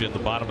pitch in the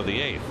bottom of the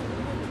 8th.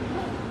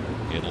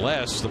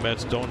 Unless the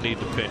Mets don't need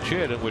to pinch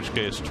hit, in which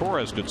case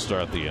Torres could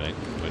start the inning,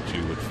 but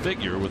you would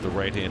figure with the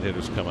right-hand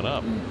hitters coming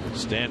up,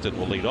 Stanton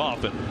will lead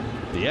off, and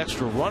the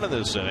extra run in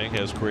this inning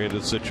has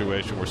created a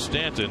situation where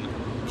Stanton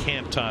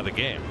can't tie the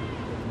game,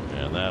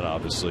 and that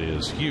obviously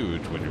is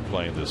huge when you're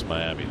playing this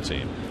Miami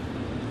team.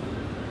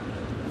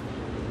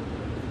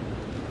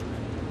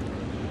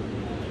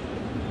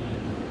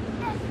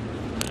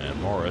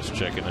 And Morris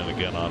checking in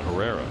again on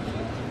Herrera.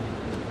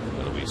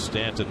 It'll be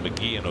Stanton,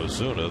 McGee, and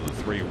Ozuna, the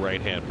 3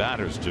 right-hand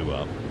batters, due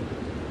up.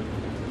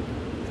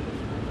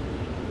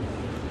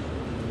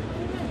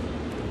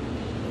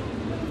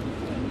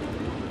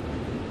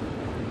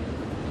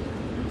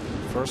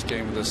 First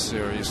game of this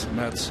series,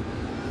 Mets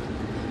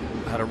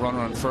had a runner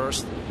on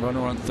first,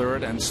 runner on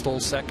third, and stole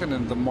second,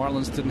 and the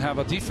Marlins didn't have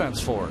a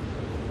defense for it.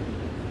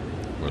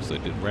 Of course, they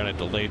ran a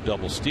delayed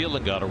double steal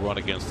and got a run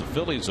against the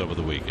Phillies over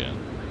the weekend.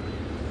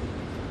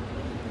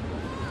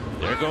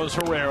 There goes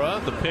Herrera.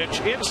 The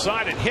pitch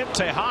inside, and hit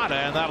Tejada,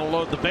 and that'll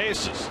load the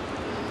bases.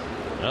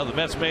 Well, the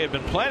Mets may have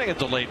been planning a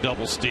delayed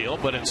double steal,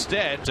 but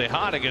instead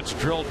Tejada gets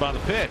drilled by the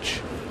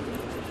pitch.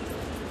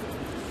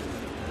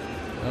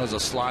 That was a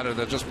slider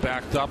that just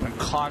backed up and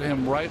caught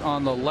him right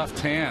on the left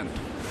hand.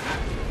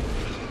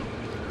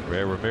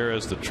 Ray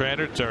Ramirez, the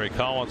trainer, Terry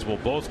Collins will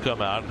both come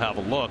out and have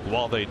a look.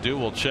 While they do,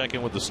 we'll check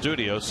in with the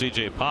studio.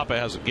 CJ Papa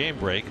has a game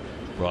break,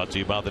 brought to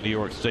you by the New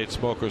York State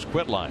Smokers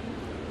Quit Line.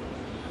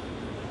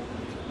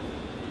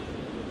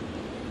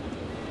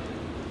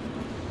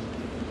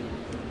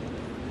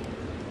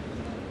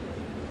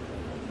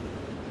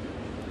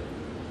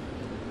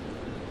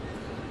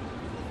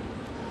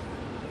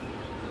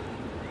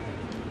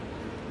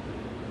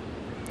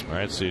 All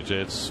right, CJ,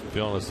 it's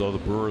feeling as though the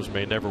Brewers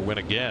may never win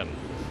again.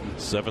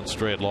 7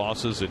 straight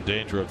losses, in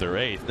danger of their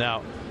 8th.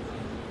 Now,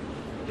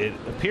 it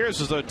appears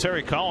as though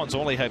Terry Collins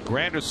only had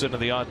Granderson in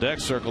the on-deck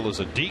circle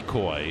as a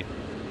decoy.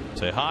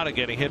 Tejada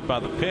getting hit by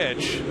the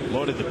pitch,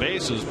 loaded the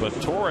bases, but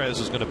Torres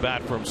is going to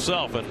bat for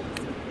himself. And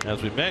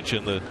as we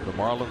mentioned, the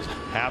Marlins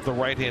have the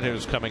right-hand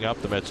hitters coming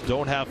up. The Mets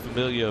don't have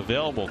Familia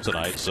available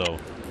tonight, so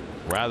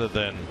rather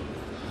than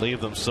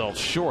leave themselves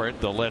short,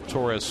 they'll let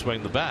Torres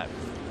swing the bat.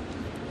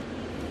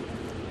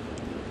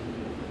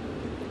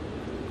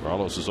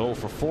 Carlos is 0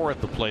 for 4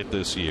 at the plate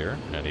this year,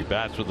 and he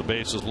bats with the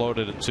bases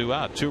loaded and 2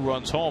 out. 2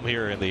 runs home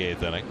here in the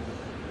 8th inning.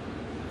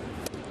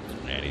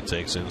 And he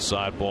takes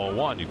inside ball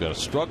 1. You've got a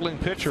struggling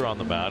pitcher on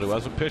the mound who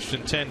hasn't pitched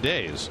in 10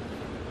 days.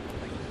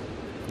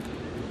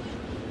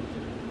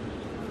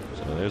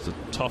 So there's a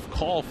tough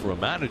call for a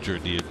manager.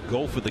 Do you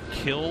go for the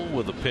kill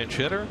with a pinch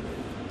hitter,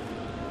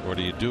 or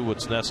do you do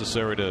what's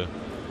necessary to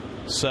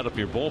set up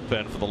your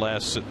bullpen for the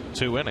last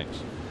 2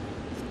 innings?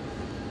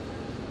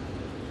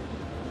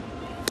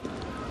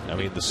 I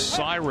mean, the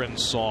siren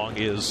song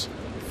is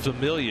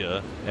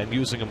Familia and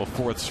using him a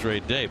 4th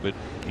straight day, but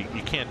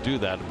you can't do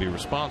that and be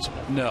responsible.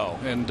 No,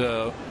 and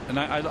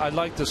I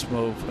like this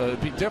move. It'd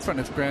be different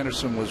if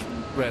Granderson was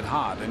red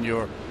hot and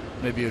you're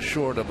maybe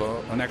short of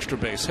an extra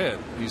base hit.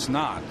 He's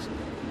not.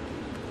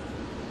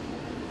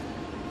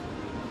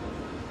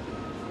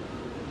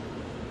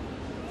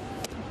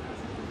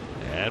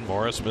 And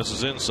Morris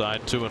misses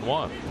inside,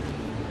 2-1.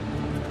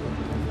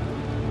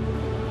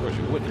 Of course,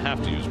 you wouldn't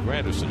have to use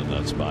Granderson in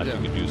that spot. Yeah.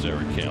 You could use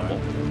Eric Campbell.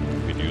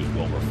 Right. You could use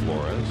Wilmer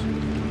Flores,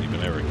 even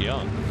Eric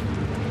Young.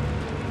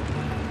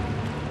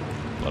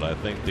 But I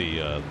think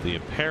the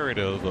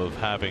imperative of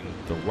having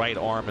the right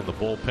arm in the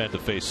bullpen to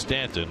face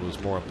Stanton was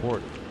more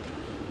important.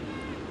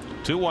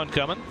 2-1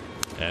 coming,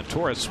 and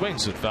Torres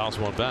swings and fouls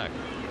one back.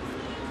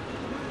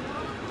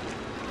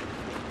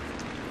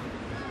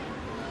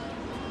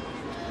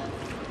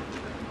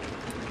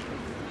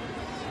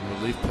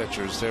 Relief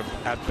pitchers, their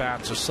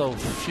at-bats are so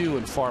few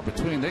and far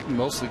between. They can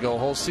mostly go a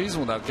whole season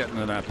without getting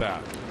an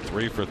at-bat.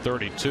 3 for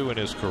 32 in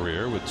his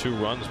career with 2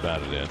 runs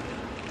batted in.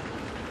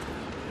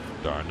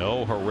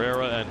 Darno,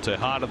 Herrera, and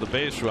Tejada, the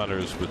base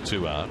runners, with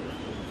 2 out.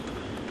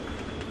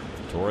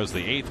 Torres,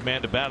 the 8th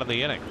man to bat in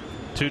the inning.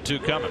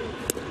 2-2 coming.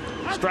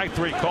 Strike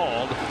 3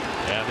 called,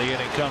 and the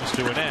inning comes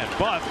to an end.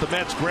 But the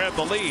Mets grab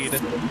the lead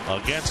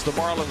against the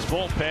Marlins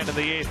bullpen in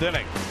the 8th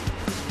inning.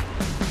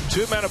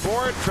 2 men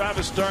aboard.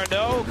 Travis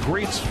d'Arnaud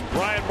greets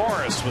Brian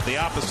Morris with the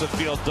opposite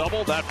field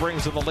double. That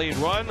brings in the lead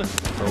run.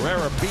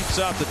 Herrera beats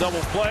out the double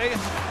play,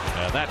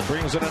 and that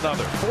brings in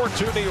another.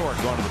 4-2 New York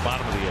going to the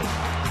bottom of the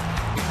 8th.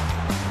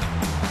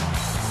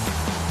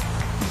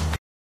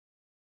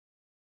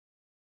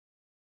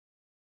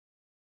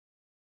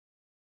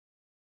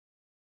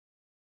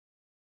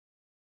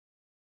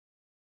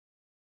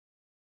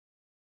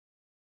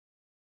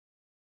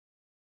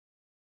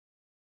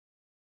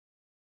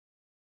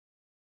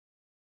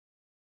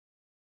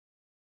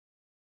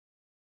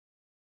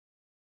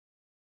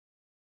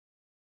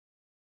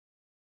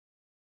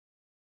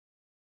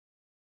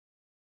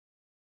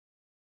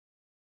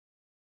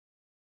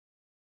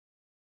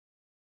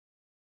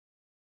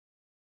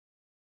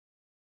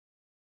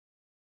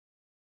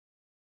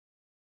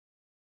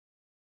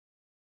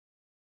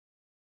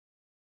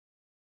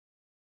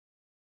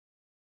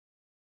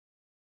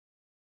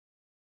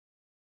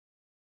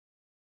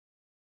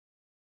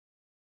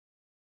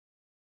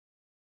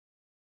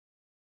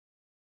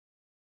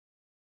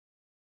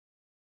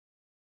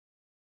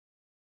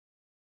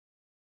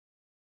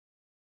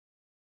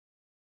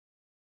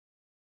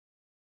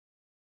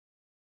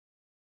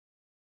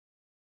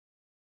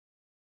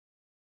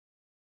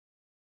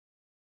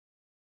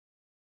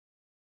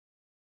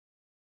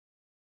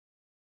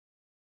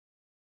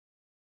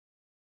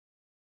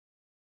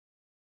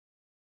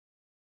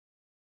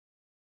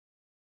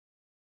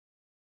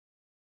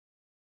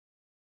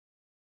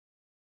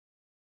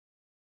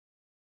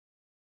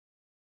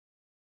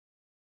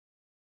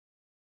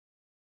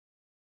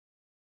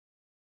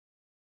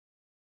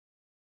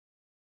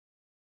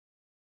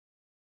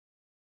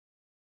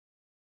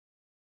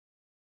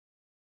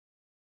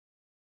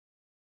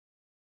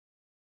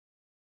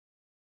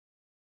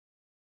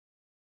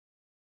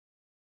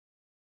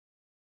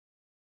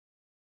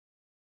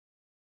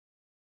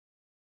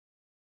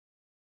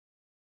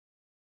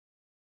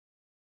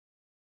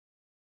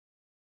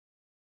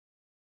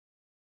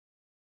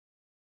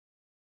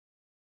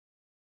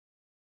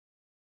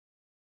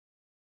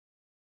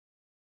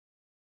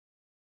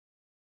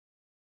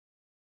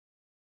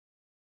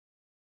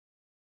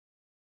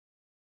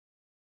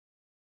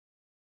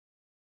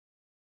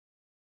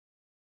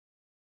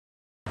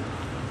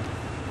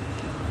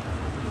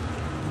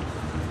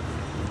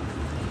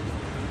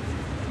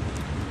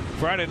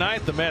 Friday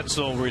night, the Mets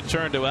will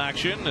return to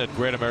action at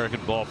Great American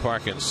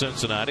Ballpark in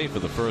Cincinnati for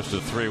the first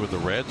of 3 with the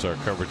Reds. Our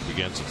coverage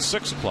begins at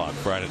 6 o'clock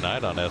Friday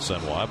night on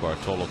SNY.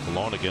 Bartolo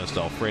Colon against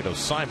Alfredo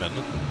Simon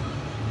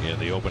in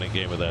the opening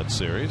game of that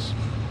series.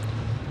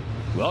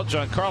 Well,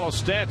 Giancarlo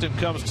Stanton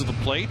comes to the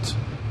plate,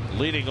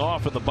 leading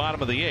off in the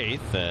bottom of the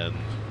 8th, and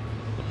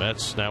the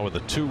Mets now with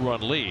a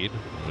 2-run lead,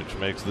 which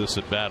makes this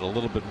at bat a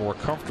little bit more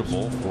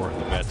comfortable for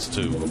the Mets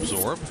to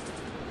absorb.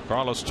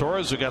 Carlos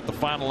Torres, who got the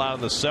final out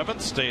in the 7th,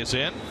 stays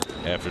in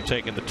after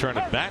taking the turn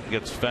at bat,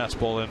 gets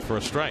fastball in for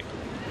a strike.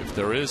 If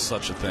there is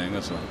such a thing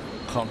as a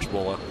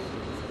comfortable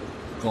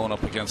going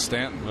up against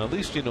Stanton. Well, at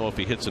least you know if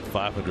he hits it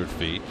 500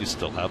 feet, you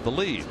still have the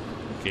lead.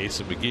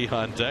 Casey McGee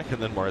on deck,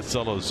 and then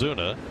Marcell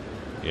Ozuna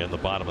in the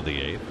bottom of the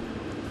 8th.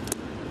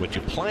 What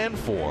you plan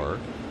for,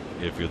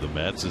 if you're the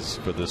Mets, is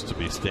for this to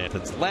be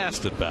Stanton's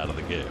last at bat of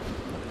the game.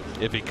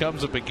 If he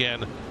comes up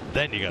again,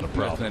 then you got a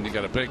problem. Then you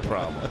got a big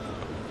problem.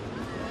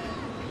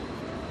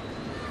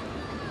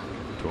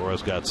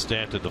 Torres got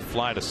Stanton to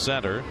fly to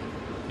center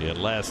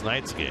in last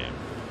night's game.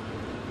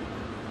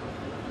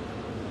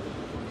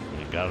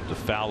 He got him to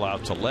foul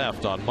out to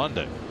left on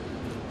Monday.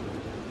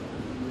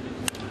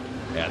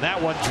 And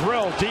that one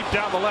drilled deep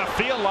down the left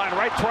field line,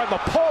 right toward the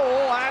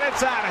pole, and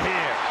it's out of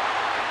here.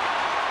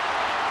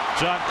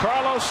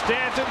 Giancarlo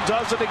Stanton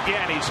does it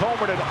again. He's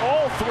homered in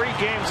all 3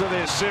 games of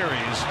this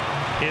series.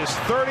 His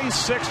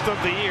 36th of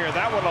the year.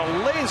 That one a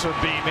laser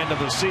beam into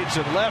the seats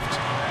and left,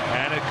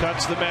 and it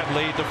cuts the Met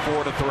lead to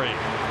 4-3.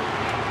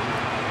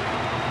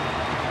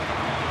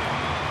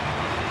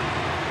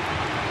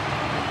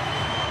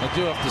 I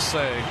do have to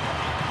say,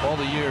 all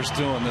the years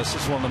doing this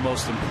is one of the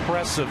most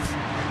impressive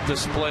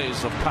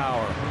displays of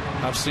power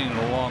I've seen in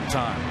a long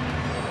time.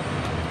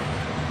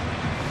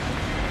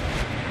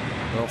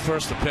 Well,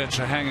 first the pitch,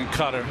 a hanging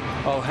cutter.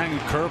 Oh, hanging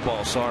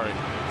curveball, sorry.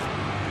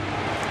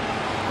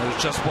 It was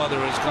just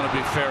whether it's going to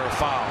be fair or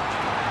foul.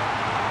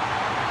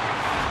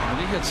 When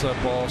he hits that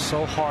ball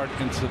so hard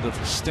into the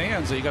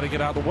stands that you got to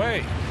get out of the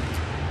way.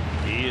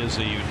 He is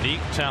a unique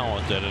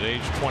talent that at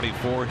age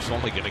 24 he's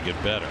only going to get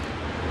better.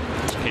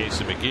 It's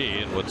Casey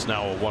McGee in what's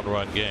now a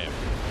 1-run game.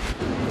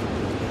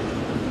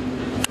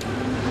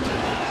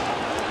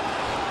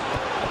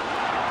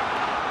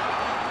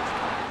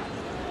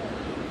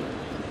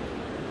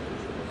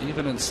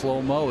 Even in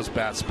slow-mo, his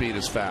bat speed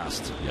is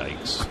fast.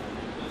 Yikes.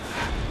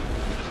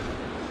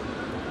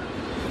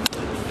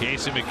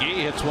 Casey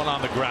McGee hits one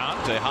on the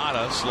ground.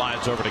 Tejada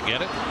slides over to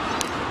get it.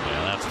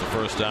 And that's the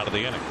first out of the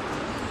inning.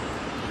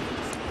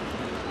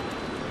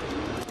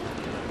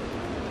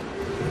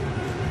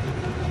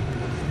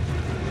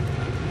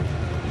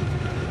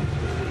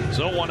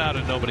 So 1 out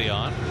and nobody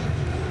on.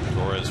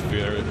 Torres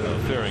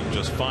faring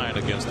just fine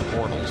against the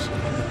Orioles.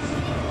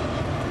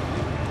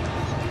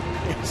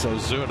 So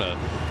Ozuna,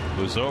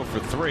 who's 0 for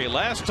 3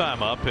 last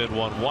time up, hit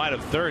one wide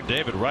of third.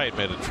 David Wright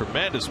made a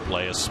tremendous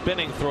play, a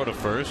spinning throw to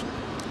first.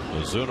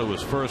 Ozuna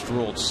was first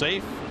ruled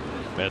safe.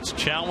 Mets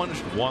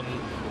challenged, won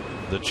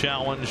the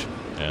challenge,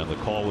 and the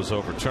call was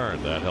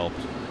overturned. That helped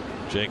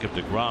Jacob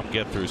deGrom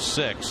get through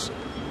 6.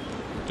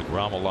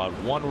 deGrom allowed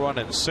 1 run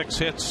and 6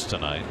 hits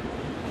tonight.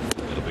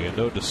 It'll be a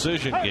no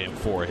decision game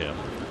for him.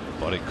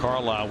 Buddy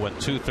Carlisle went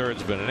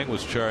 2/3 of an inning,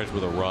 was charged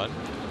with a run.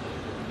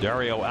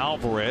 Dario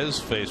Alvarez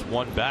faced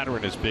 1 batter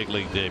in his big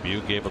league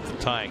debut, gave up the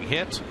tying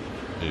hit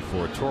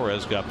before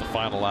Torres got the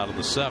final out of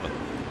the 7th.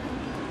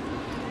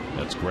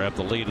 Let's grab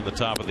the lead in the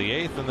top of the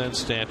 8th, and then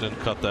Stanton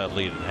cut that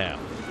lead in half.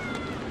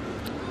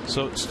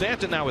 So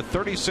Stanton now with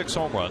 36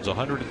 home runs,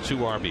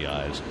 102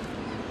 RBIs.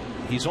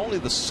 He's only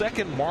the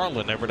 2nd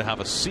Marlin ever to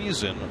have a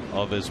season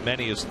of as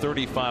many as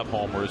 35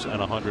 homers and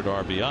 100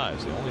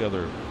 RBIs. The only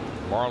other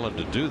Marlin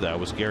to do that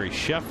was Gary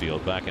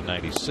Sheffield back in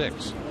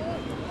 '96.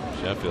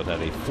 Sheffield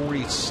had a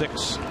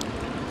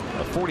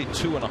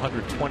 42 and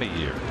 120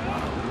 year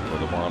for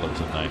the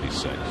Marlins in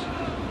 '96.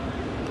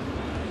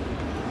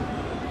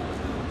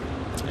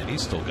 And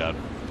he's still got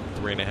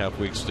 3.5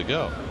 weeks to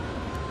go.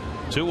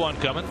 2-1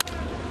 coming.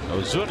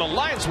 Ozuna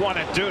lines one,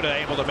 and Duda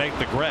able to make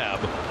the grab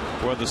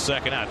for the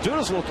 2nd out.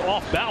 Duda's looked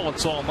off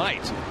balance all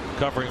night,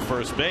 covering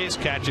first base,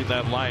 catching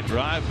that line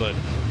drive, but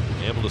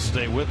able to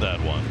stay with that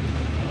one.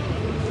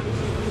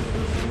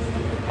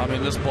 I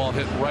mean, this ball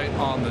hit right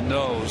on the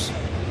nose.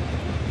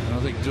 I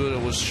don't think Duda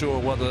was sure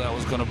whether that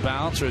was going to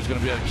bounce or he's going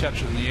to be able to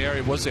catch it in the air.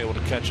 He was able to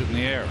catch it in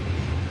the air.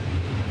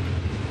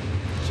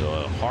 So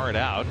a hard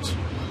out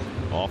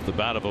off the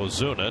bat of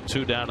Ozuna.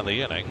 2 down in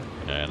the inning.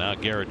 And now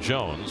Garrett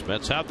Jones.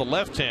 Mets have the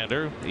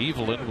left-hander.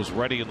 Evelyn was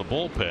ready in the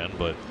bullpen,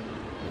 but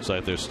looks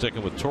like they're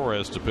sticking with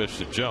Torres to pitch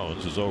to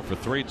Jones, who's 0 for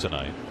 3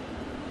 tonight.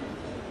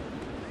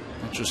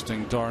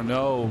 Interesting.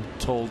 Darno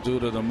told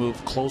Duda to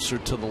move closer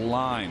to the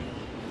line.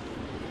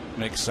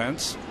 Makes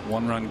sense.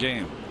 1-run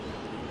game.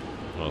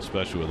 Well,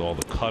 especially with all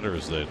the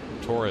cutters that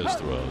Torres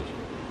throws.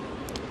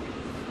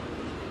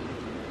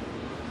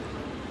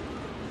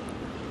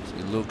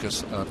 See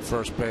Lucas at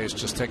first base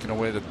just taking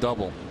away the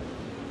double.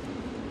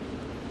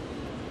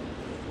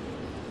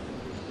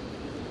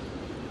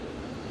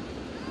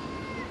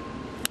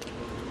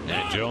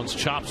 And Jones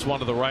chops one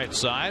to the right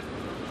side.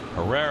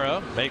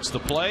 Herrera makes the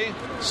play.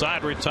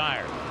 Side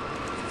retired.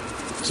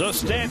 So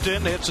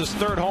Stanton hits his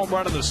 3rd home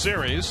run of the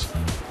series.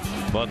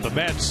 But the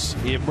Mets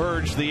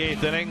emerge the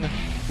 8th inning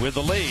with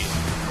the lead.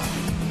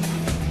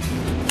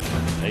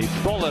 A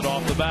bullet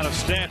off the bat of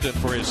Stanton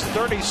for his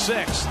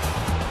 36th.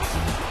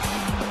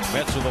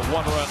 Mets with a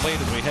 1-run lead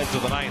as we head to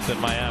the 9th in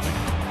Miami.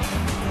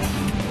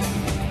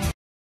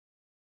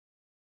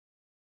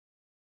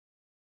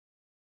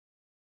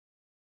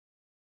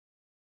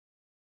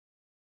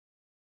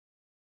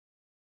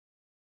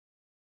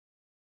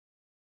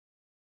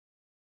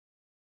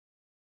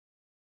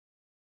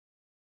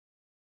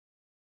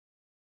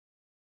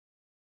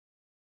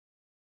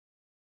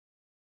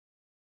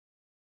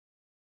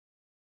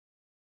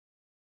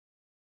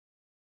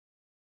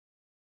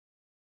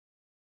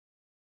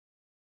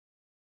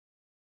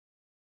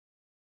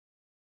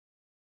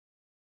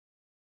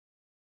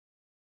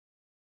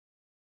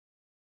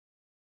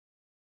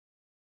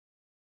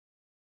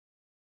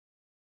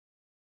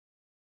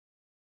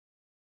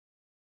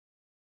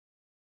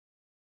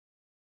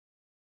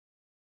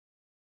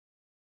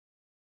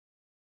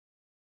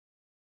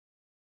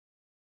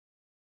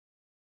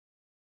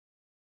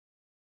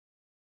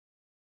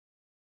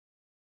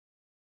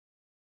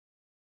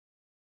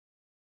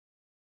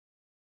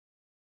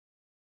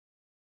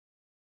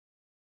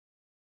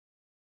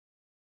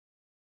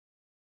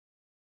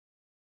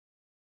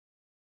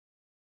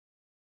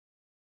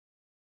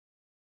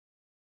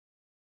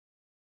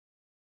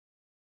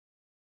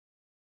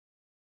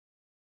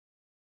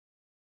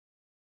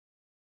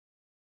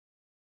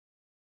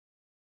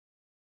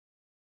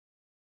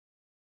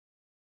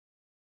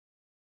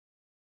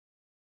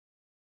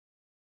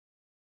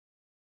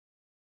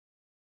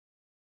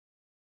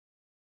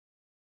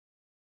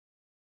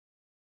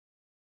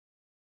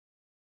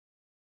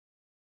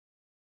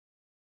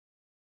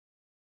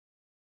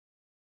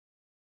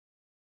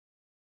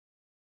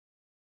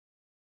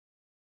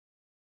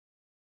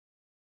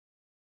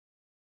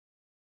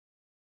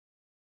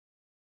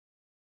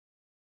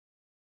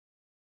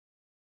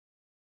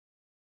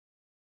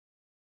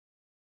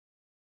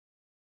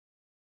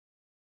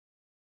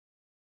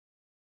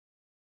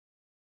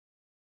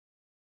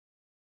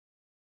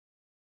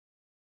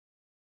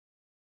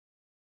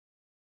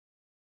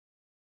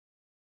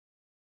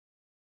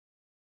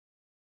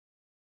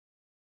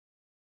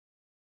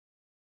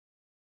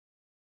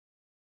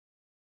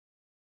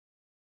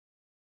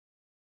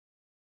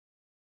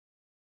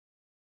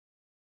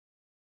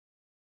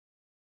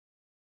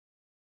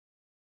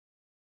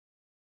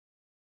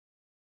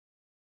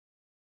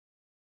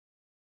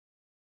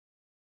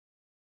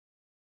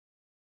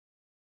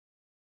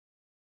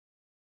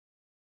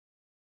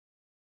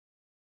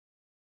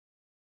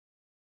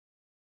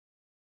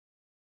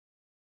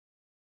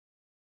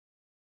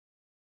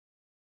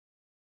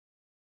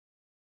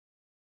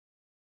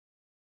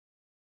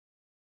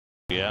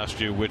 He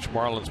asked you which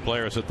Marlins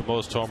players hit the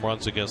most home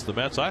runs against the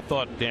Mets. I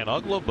thought Dan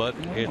Uggla, but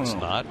it's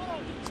not.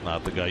 It's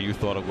not the guy you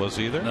thought it was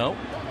either. No.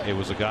 It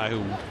was a guy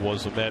who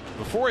was a Met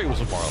before he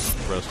was a Marlin,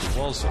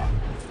 Preston Wilson.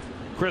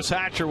 Chris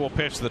Hatcher will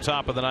pitch the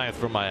top of the 9th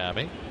from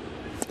Miami.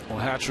 Well,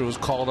 Hatcher was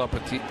called up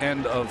at the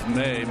end of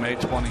May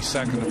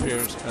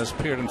 22nd, has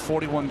appeared in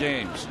 41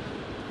 games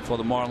for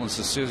the Marlins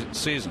this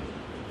season.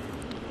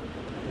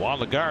 Juan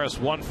Lagares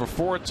 1 for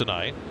 4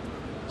 tonight.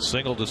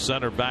 Single to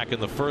center back in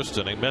the 1st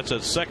inning. Mets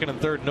at 2nd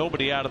and 3rd,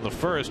 nobody out in the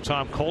 1st.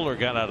 Tom Kohler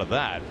got out of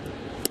that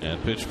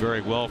and pitched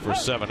very well for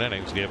 7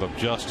 innings. Gave up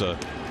just a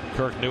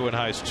Kirk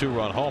Neuenhuis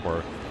 2-run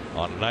homer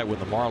on a night when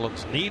the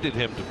Marlins needed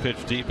him to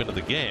pitch deep into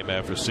the game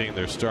after seeing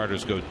their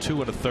starters go 2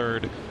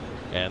 1/3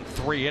 and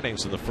 3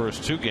 innings in the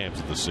first 2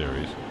 games of the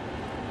series.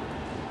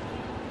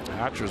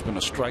 Hatcher's been a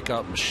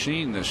strikeout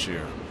machine this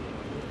year.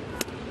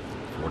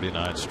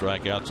 49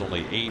 strikeouts,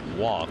 only 8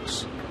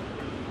 walks.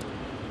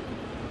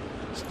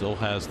 Still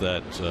has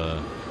that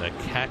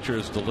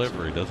catcher's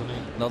delivery, doesn't he?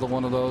 Another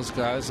one of those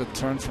guys that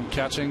turned from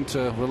catching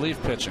to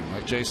relief pitching,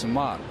 like Jason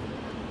Mott.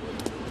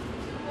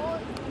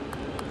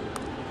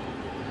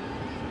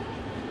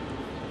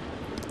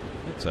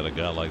 It's had a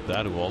guy like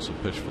that who also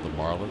pitched for the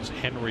Marlins,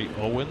 Henry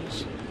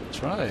Owens.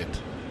 That's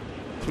right.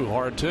 Threw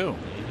hard too.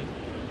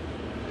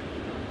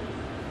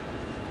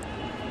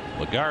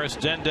 Lagares,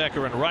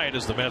 Dendecker, and Wright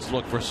as the Mets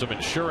look for some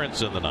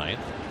insurance in the 9th.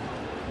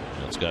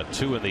 It's got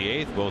 2 in the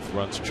 8th, both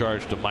runs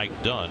charged to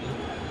Mike Dunn.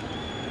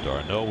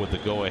 Darno with the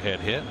go-ahead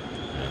hit,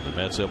 and the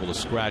Mets able to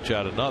scratch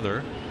out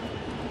another.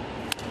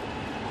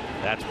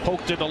 That's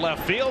poked into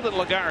left field, and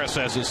Lagares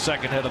has his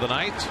 2nd hit of the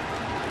night.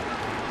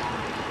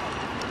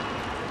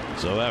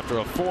 So after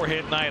a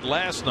 4-hit night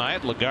last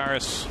night,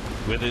 Lagares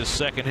with his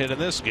 2nd hit in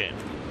this game.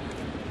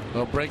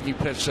 A breaking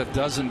pitch that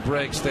doesn't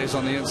break, stays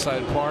on the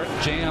inside part,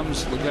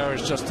 jams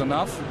Lagares just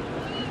enough.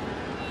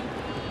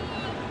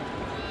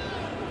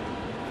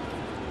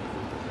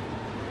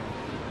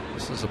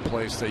 This is a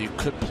place that you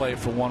could play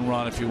for 1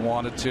 run if you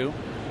wanted to,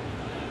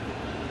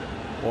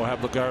 or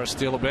have Lagares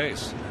steal a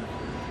base.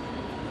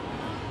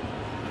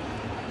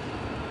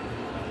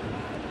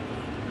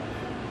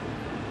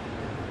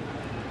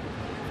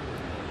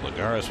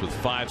 Lagares with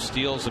 5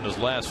 steals in his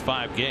last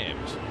 5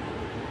 games.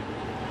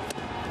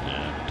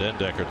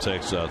 Dendecker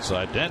takes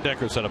outside.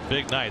 Dendecker's had a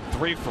big night,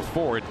 3 for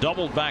 4,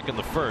 doubled back in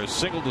the first,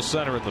 singled to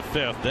center in the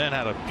fifth, then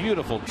had a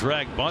beautiful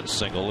drag bunt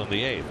single in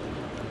the eighth.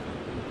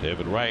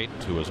 David Wright,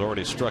 who has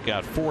already struck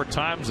out 4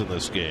 times in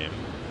this game,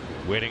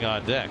 waiting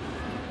on deck.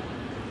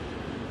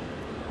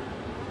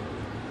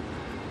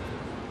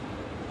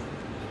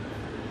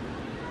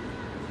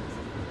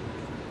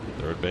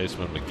 Third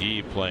baseman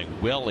McGee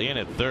playing well in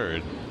at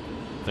third,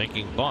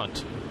 thinking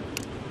bunt.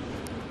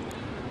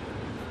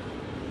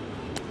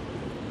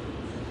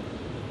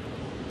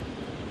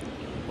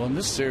 Well, in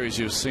this series,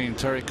 you've seen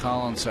Terry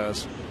Collins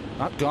has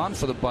not gone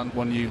for the bunt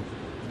when you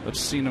have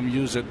seen him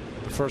use it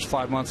the first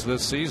 5 months of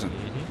this season.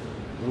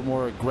 A little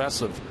more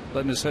aggressive,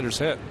 letting his hitters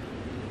hit.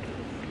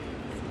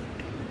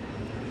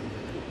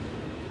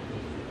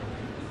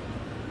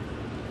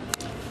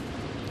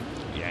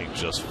 Yank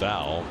just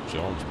foul.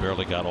 Jones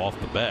barely got off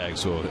the bag,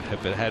 so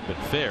if it had been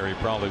fair, he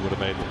probably would have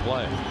made the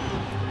play.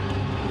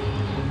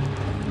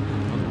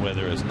 Where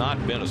there has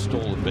not been a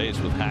stolen base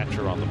with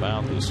Hatcher on the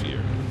mound this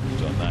year.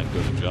 Done that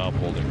good a job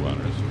holding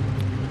runners.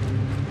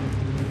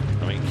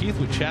 I mean, Keith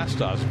would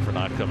chastise him for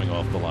not coming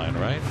off the line,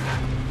 right?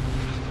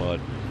 But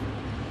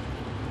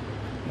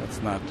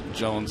that's not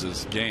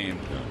Jones's game.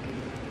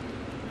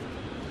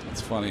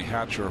 It's funny.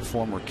 Hatcher, a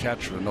former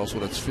catcher, knows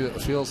what it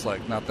feels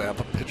like not to have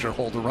a pitcher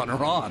hold a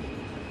runner on.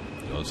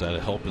 Knows how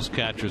to help his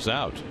catchers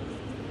out.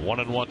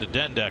 1-1 to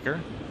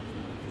Dendecker.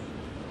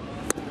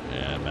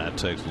 And Matt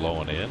takes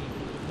low and in.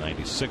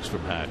 96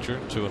 from Hatcher.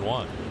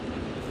 2-1.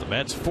 The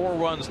Mets 4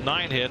 runs,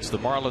 9 hits. The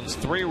Marlins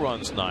 3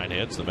 runs, 9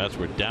 hits. The Mets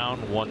were down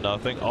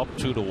 1-0, up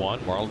 2-1.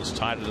 Marlins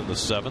tied it in the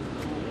 7th.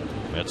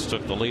 Mets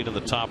took the lead in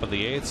the top of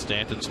the 8th.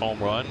 Stanton's home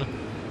run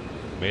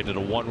made it a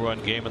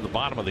 1-run game in the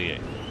bottom of the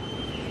 8th.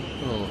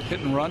 A little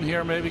hit and run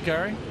here, maybe,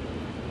 Gary.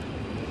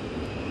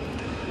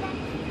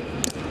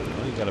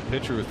 Well, you got a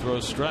pitcher who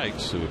throws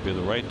strikes. It would be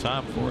the right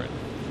time for it.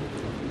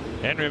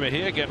 Henry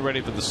Mejia getting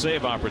ready for the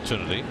save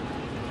opportunity.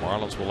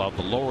 Marlins will have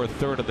the lower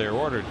third of their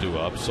order due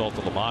up.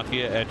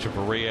 Saltalamacchia,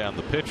 Echeverria on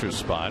the pitcher's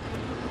spot.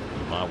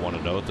 You might want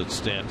to note that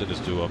Stanton is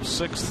due up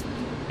 6th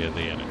in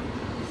the inning.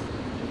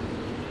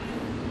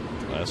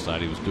 Last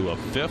night he was due up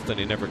 5th, and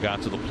he never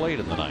got to the plate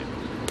in the 9th.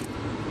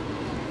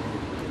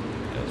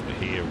 As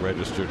Mejia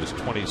registered his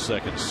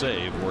 22nd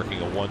save,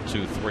 working a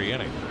 1-2-3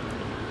 inning.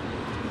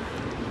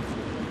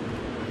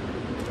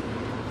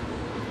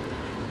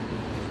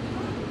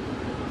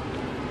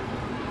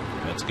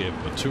 Mets gave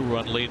him a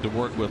 2-run lead to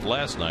work with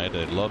last night.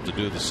 They'd love to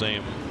do the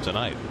same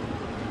tonight.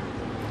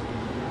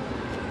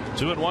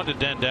 2-1 to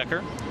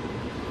Dendecker.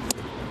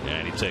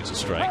 And he takes a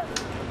strike.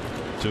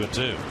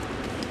 2-2.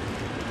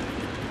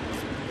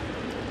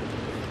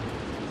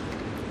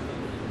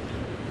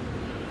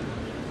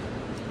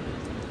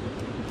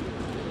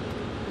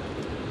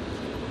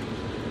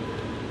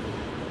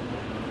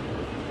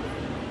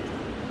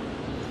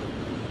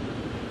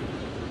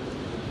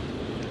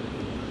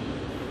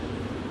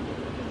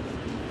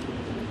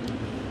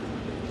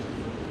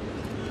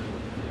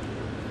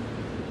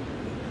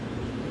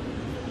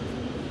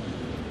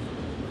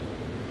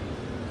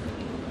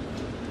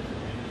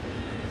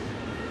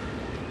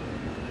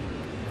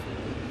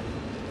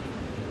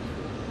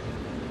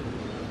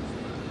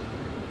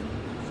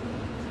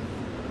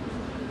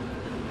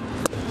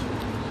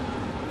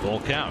 Full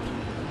count.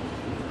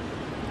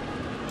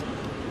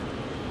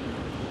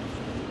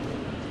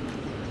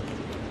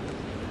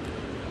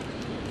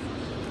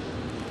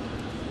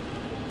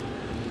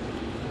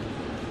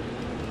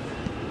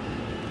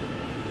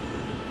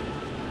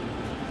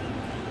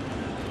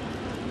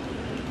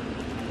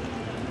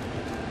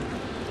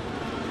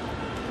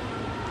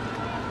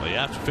 Well, you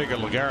have to figure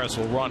Lagares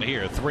will run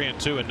here.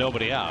 3-2 and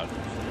nobody out.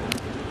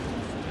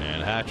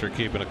 And Hatcher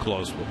keeping a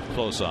close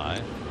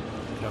eye.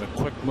 Got a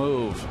quick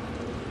move.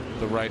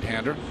 The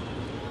right-hander.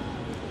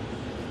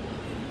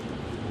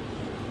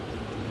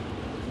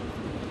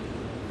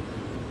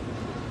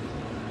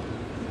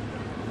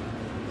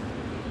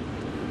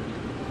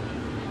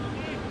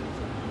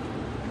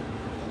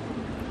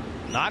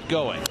 Not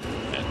going.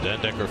 And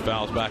Dendecker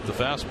fouls back the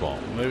fastball.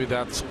 Maybe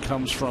that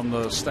comes from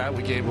the stat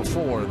we gave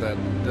before that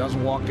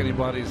doesn't walk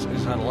anybody.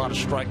 He's had a lot of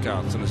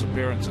strikeouts in his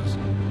appearances.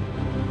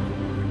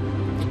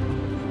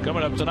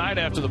 Coming up tonight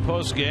after the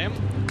post game,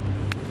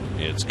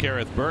 it's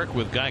Gareth Burke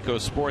with Geico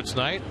Sports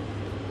Night.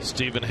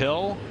 Stephen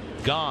Hill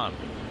gone,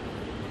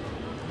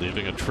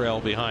 leaving a trail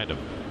behind him.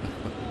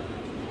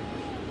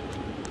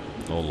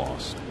 No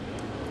loss.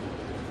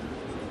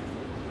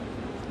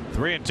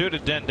 3-2 to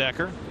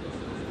Dendecker.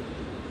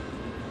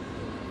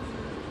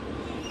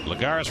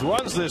 Lagares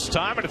runs this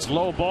time, and it's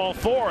low ball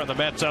 4, and the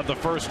Mets have the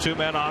first 2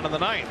 men on in the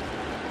 9th.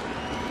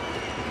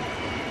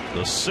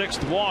 The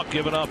 6th walk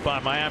given up by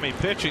Miami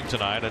pitching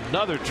tonight.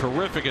 Another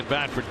terrific at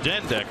bat for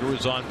Dendecker,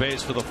 who's on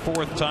base for the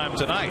 4th time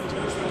tonight.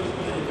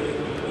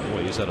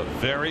 Boy, he's had a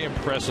very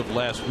impressive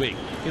last week.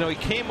 You know, he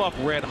came up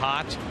red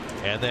hot,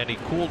 and then he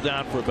cooled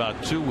down for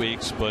about 2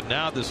 weeks. But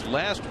now this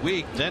last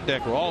week,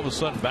 Dendecker all of a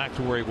sudden back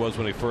to where he was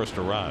when he first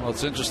arrived. Well,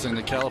 it's interesting.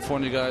 The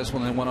California guys,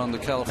 when they went on the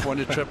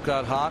California trip,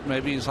 got hot.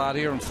 Maybe he's hot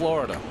here in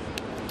Florida.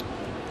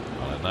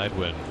 Well, night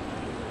when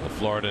the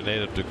Florida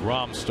native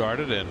DeGrom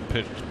started and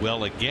pitched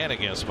well again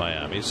against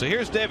Miami. So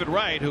here's David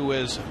Wright, who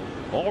has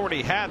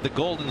already had the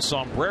golden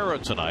sombrero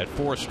tonight.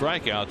 4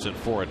 strikeouts in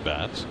 4 at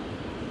bats.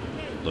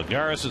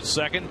 Lagares at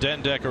second,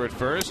 Dendecker at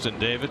first, and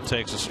David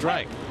takes a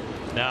strike.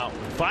 Now,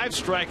 5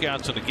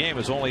 strikeouts in a game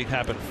has only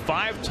happened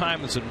 5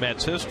 times in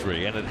Mets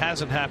history, and it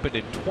hasn't happened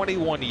in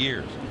 21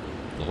 years.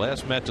 The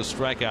last Met to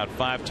strike out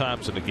 5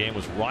 times in a game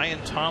was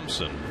Ryan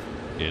Thompson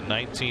in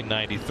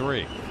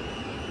 1993.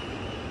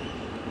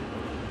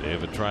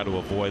 David trying to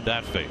avoid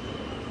that fate.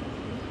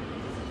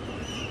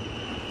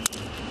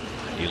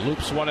 He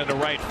loops one into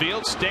right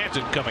field.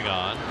 Stanton coming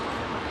on,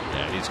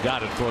 and he's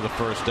got it for the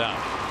first out.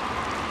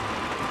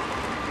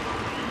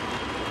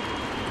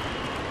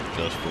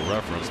 Just for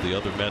reference, the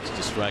other Mets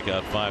to strike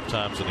out 5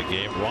 times in a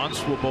game: Ron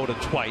Swoboda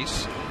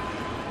twice,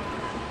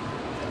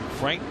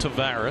 Frank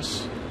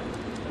Tavares,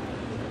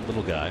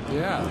 little guy,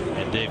 yeah,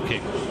 and Dave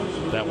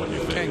Kingman. That one you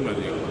picked.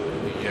 Kingman,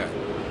 yeah.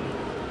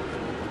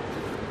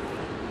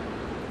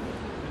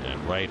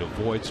 And Wright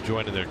avoids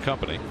joining their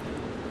company.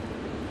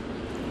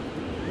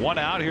 1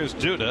 out. Here's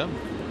Duda,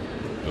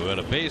 who had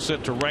a base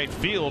hit to right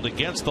field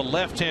against the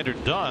left-hander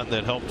Dunn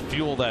that helped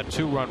fuel that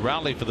 2-run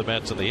rally for the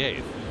Mets in the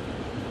 8th.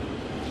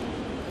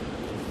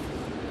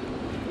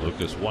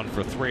 Lucas 1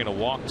 for 3 and a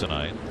walk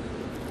tonight.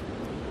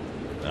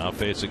 Now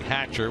facing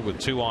Hatcher with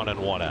 2 on and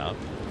 1 out.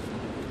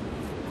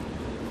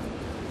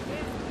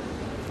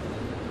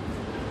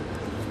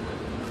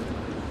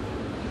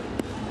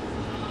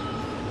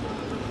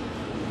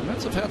 The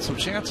Mets have had some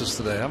chances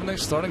today, haven't they?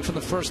 Starting from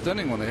the first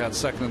inning when they had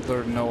 2nd and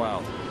 3rd and no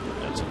out.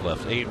 Mets have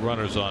left 8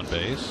 runners on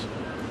base.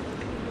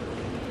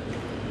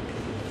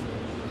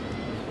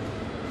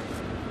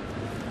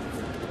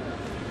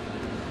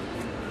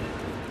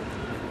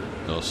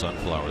 No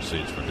sunflower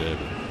seeds for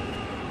David.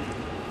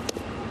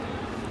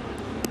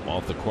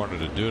 Off the corner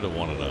to Duda,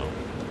 1-0.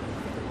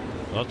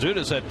 Well,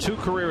 Duda's had 2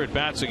 career at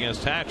bats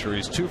against Hatcher.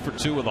 He's 2 for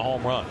 2 with a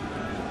home run.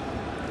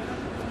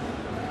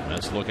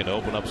 That's looking to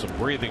open up some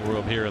breathing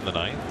room here in the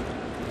 9th.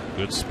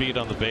 Good speed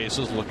on the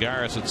bases.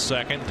 Lagares at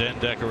second,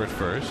 Dendecker at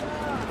first.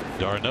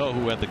 Darno,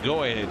 who had the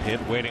go-ahead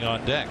hit, waiting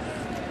on deck.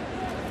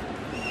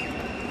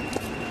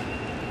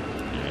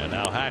 And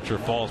now Hatcher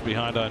falls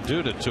behind on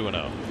Duda,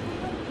 2-0.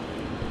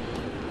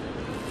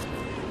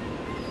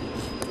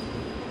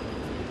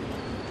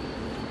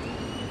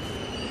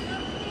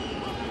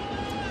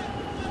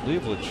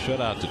 Cleveland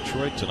shut out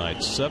Detroit tonight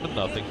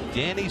 7-0.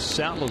 Danny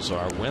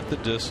Salazar went the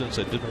distance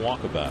and didn't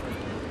walk about it.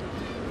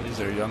 He's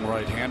their young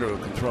right-hander who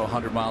can throw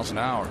 100 miles an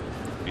hour.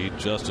 Beat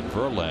Justin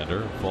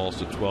Verlander, falls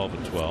to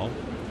 12-12.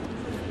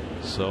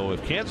 So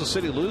if Kansas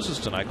City loses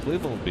tonight,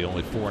 Cleveland will be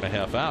only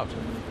 4.5 out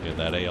in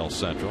that AL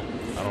Central.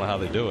 I don't know how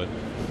they do it.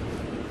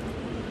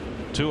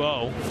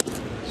 2-0.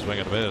 Swing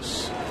and a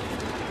miss.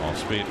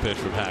 Off-speed pitch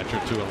from Hatcher,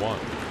 2-1.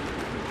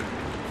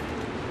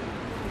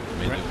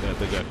 I mean,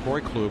 they got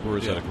Corey Kluber,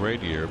 who's had a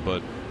great year,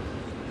 but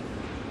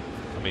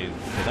I mean,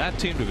 for that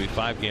team to be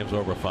 5 games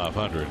over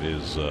 500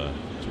 is it's a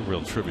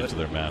real tribute to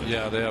their manager.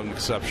 Yeah, they have an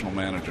exceptional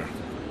manager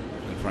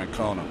in Frank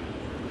Cona.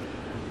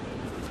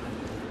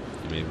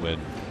 I mean, when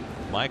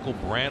Michael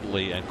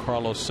Brantley and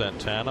Carlos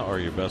Santana are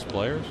your best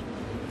players.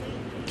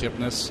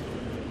 Kipnis,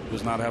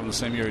 who's not having the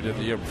same year he did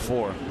the year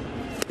before.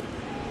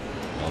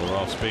 Another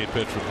off-speed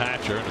pitch from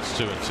Hatcher, and it's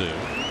 2-2.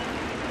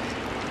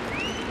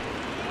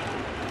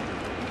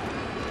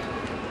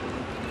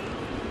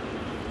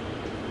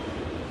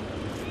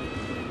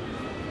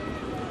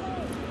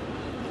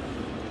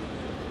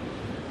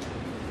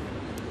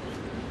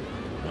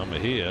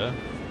 Mejia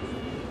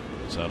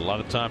has had a lot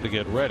of time to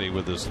get ready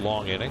with this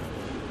long inning.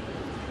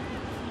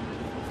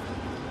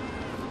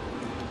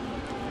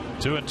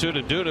 2-2 to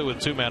Duda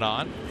with 2 men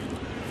on,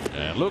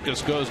 and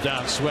Lucas goes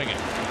down swinging.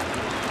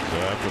 So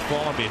after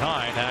falling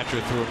behind, Hatcher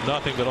threw him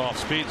nothing but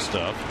off-speed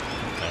stuff,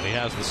 and he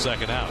has the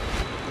 2nd out.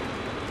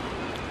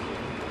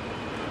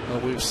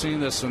 Well, we've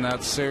seen this in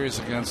that series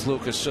against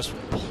Lucas. Just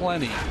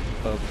plenty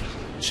of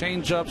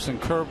change-ups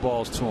and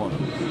curveballs to him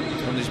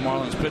from these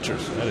Marlins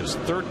pitchers. That is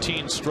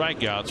 13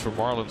 strikeouts for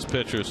Marlins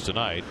pitchers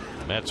tonight.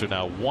 Mets are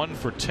now 1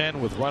 for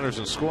 10 with runners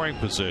in scoring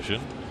position.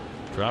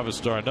 Travis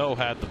d'Arnaud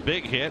had the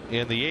big hit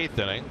in the 8th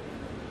inning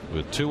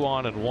with 2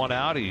 on and 1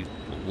 out. He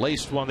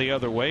laced one the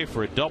other way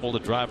for a double to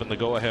drive in the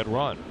go-ahead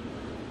run.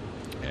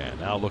 And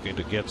now looking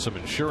to get some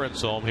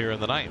insurance home here in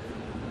the 9th.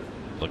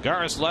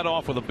 Lagares led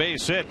off with a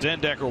base hit.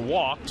 Dendecker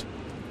walked.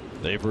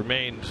 They've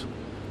remained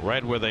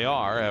right where they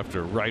are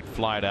after Wright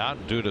flied out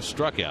and Duda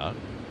struck out.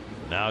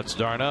 Now it's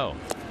d'Arnaud,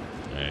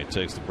 and he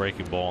takes the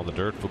breaking ball in the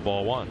dirt for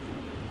ball 1.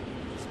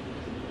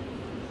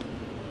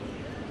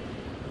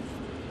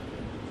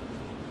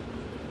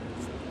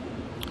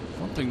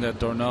 One thing that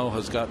d'Arnaud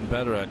has gotten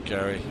better at,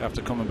 Gary,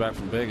 after coming back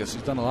from Vegas,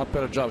 he's done a lot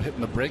better job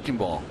hitting the breaking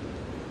ball.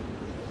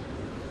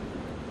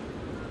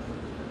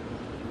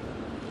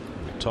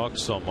 We talked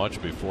so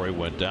much before he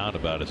went down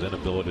about his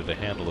inability to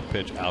handle the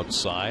pitch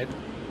outside.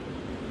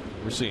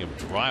 We're seeing him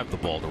drive the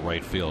ball to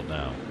right field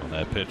now on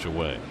that pitch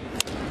away.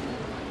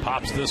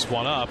 Pops this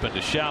one up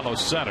into shallow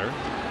center.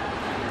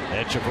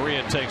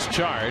 Echeverria takes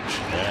charge,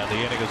 and the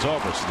inning is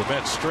over. So the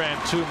Mets strand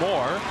 2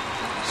 more.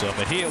 So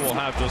Mejia will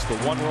have just the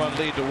 1-run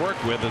lead to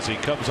work with as he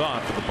comes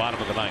on for the bottom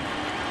of the ninth.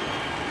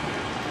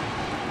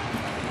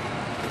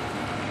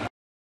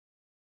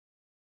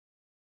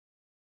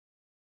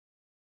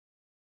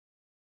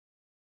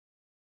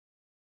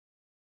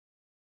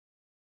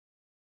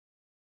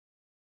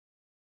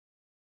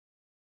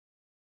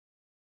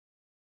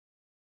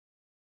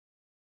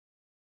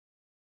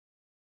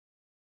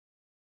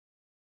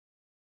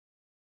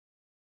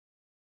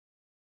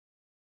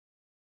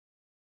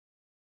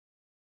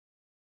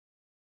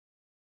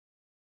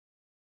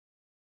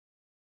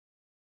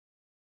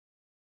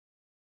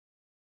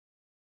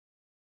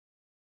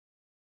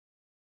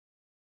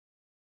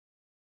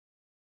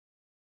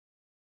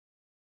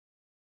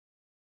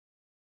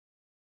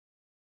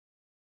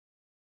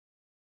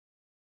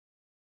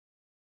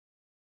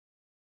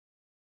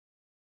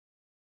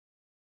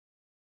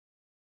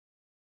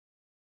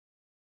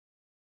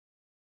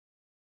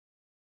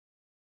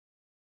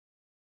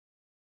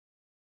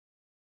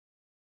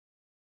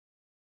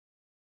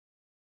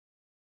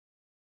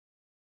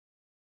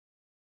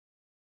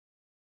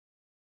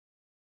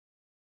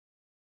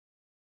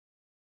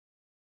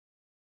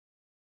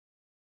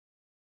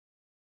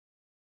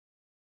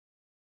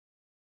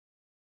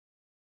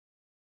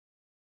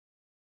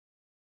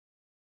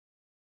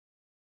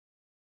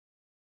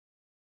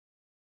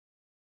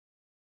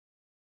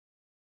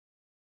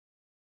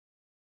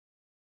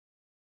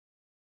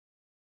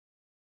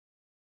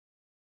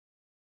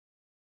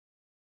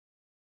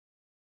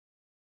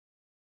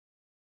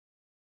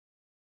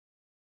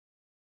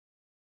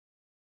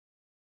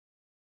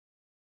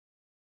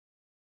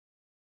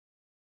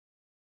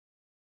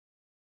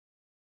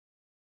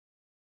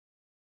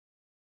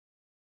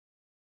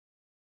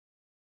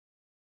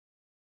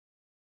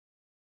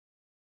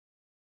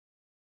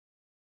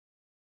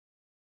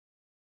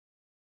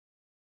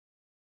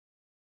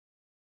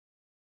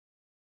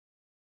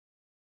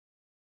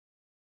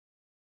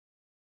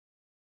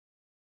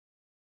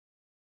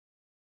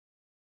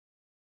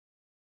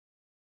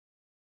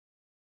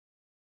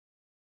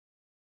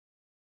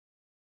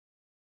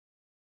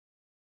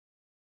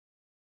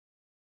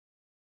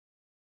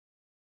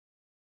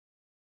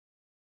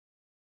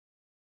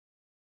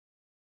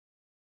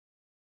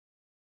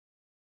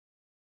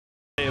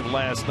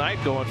 Last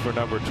night, going for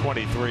number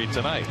 23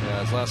 tonight.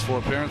 Yeah, his last 4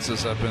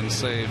 appearances have been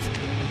save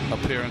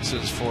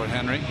appearances for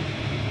Henry.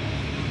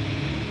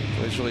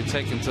 So he's really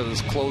taken to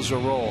this closer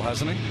role,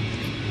 hasn't he?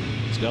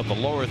 He's got the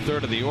lower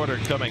third of the order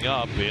coming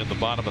up in the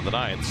bottom of the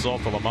ninth.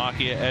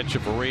 Saltalamacchia,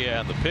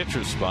 Echeverria, and the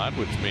pitcher's spot,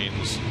 which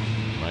means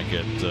I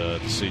get to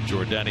see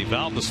Jordani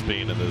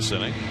Valdespin in this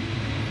inning.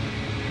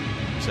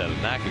 He's had a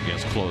knack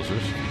against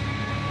closers.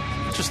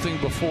 Interesting,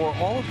 before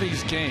all of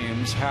these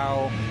games,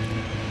 how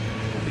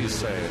do you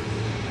say it?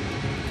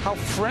 How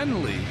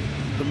friendly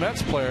the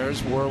Mets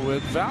players were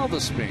with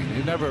Valdespin.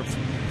 You never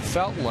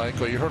felt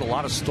like, or you heard a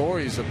lot of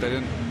stories that they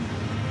didn't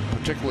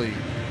particularly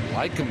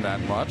like him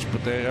that much,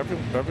 but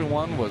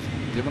everyone was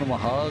giving him a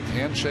hug,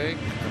 handshake.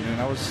 I mean,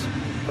 I was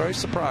very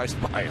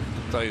surprised by him,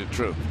 to tell you the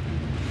truth.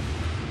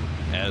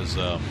 As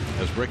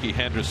Ricky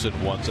Henderson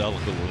once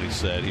eloquently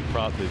said, the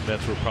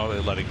Mets were probably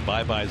letting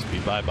bye-byes be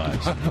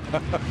bye-byes.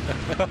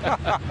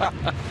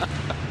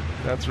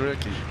 That's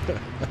Ricky.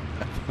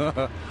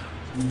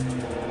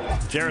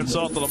 Jared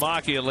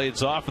Saltalamacchia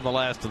leads off in the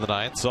last of the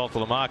ninth.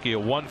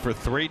 Saltalamacchia 1 for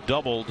 3,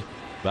 doubled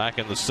back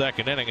in the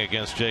second inning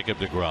against Jacob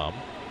deGrom.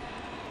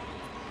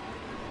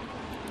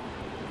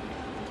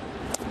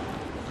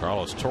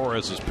 Carlos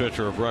Torres is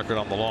pitcher of record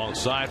on the long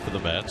side for the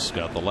Mets.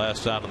 Got the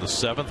last out in the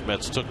 7th.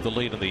 Mets took the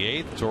lead in the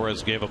 8th.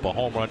 Torres gave up a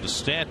home run to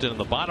Stanton in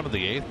the bottom of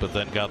the 8th, but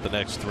then got the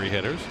next 3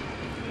 hitters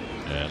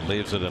and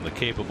leaves it in the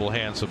capable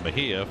hands of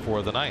Mejia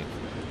for the 9th.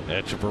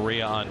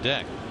 Echeverria on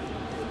deck.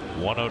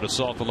 1-0 to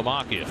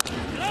Saltalamacchia.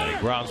 And he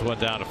grounds one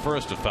down to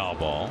first, a foul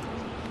ball.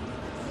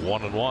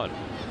 1-1.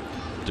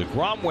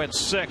 deGrom went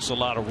 6,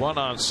 allowed a run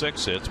on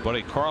 6 hits.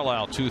 Buddy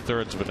Carlisle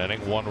 2/3 of an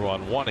inning, 1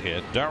 run, 1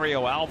 hit.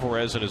 Dario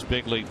Alvarez in his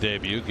big league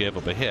debut gave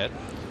up a hit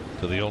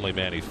to the only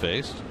man he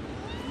faced.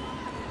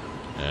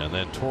 And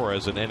then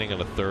Torres an inning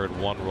and a third,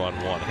 1 run,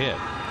 1 hit.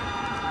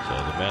 So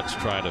the Mets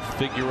trying to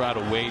figure out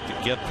a way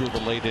to get through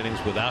the late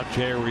innings without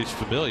Jeurys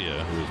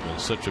Familia, who has been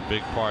such a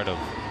big part of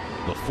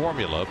the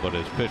formula, but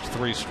has pitched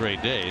 3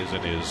 straight days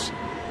and is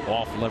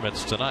off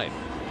limits tonight.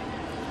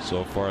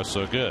 So far,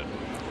 so good.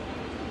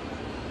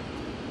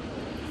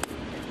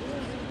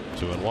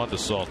 2-1 to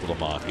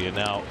Saltalamacchia.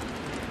 Now,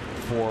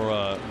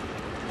 for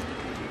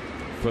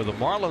the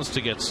Marlins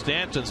to get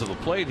Stanton to the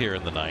plate here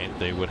in the 9th,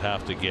 they would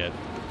have to get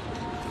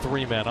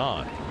 3 men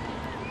on.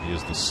 He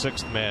is the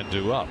 6th man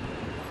due up.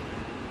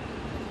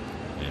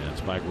 And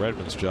it's Mike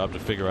Redmond's job to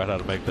figure out how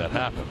to make that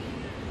happen.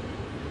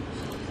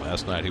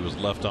 Last night he was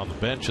left on the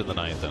bench in the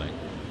 9th inning.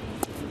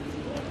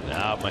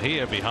 Now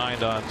Mejia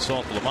behind on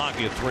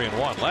Saltalamacchia,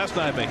 3-1. Last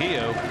night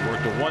Mejia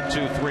worked a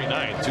 1-2-3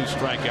 9, 2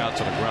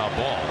 strikeouts and a ground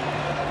ball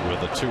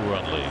with a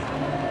 2-run lead.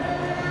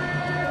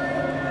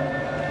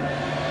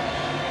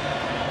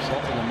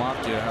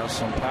 Mafia has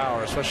some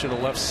power, especially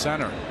the left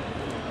center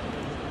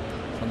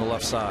from the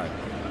left side.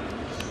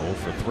 0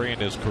 for 3 in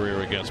his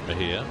career against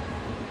Mejia.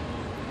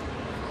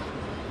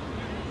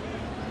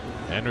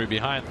 Henry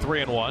behind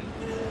 3-1.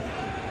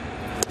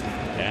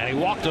 And he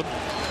walked him.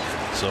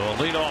 So a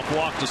leadoff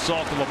walk to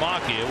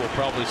Saltalamacchia. We'll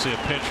probably see a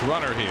pinch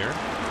runner here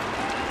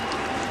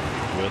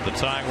with the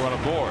tying run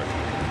aboard.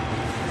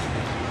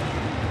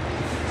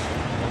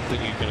 One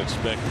thing you can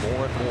expect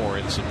more and more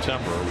in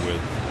September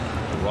with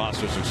the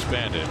rosters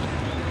expanded,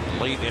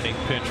 late inning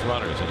pinch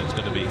runners, and it's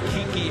going to be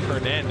Kiki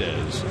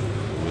Hernandez,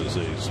 who was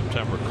a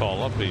September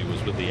call up. He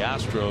was with the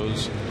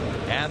Astros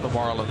and the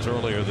Marlins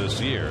earlier this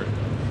year,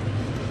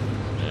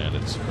 and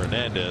it's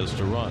Hernandez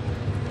to run.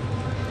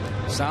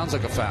 Sounds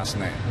like a fast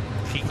name.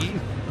 Kiki.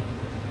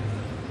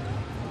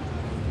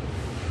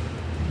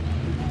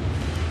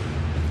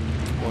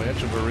 Boy,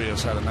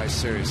 Echeverria's had a nice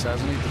series,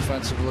 hasn't he,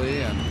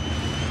 defensively and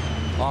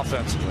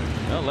offensively?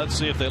 Well, let's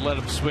see if they let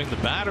him swing the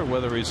bat or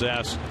whether he's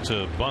asked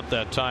to bunt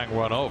that tying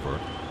run over.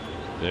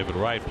 David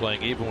Wright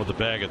playing even with the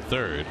bag at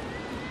third.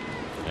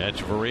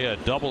 Echeverria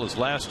double his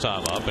last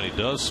time up, and he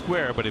does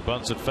square, but he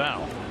bunts it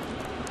foul.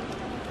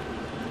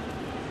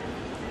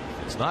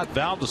 It's not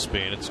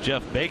Valdespin, it's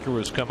Jeff Baker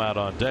who's come out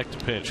on deck to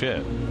pinch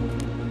hit.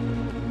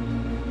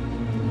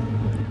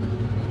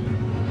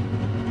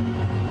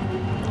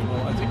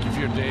 Well, I think if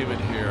you're David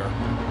here,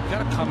 you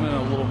got to come in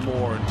a little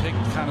more and take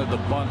kind of the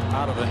bunt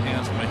out of the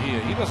hands of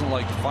Mejia. He doesn't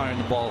like firing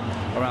the ball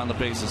around the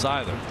bases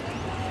either.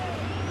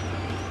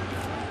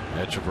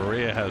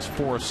 Echeverria has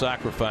 4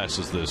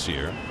 sacrifices this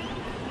year.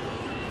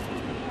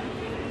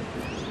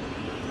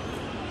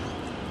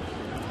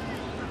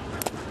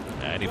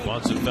 And he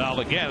bunts it foul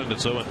again, and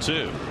it's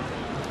 0-2.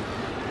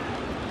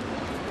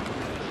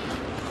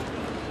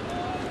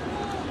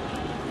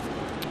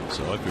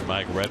 So if you're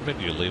Mike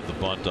Redmond, you leave the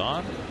bunt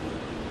on.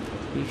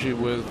 Usually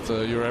with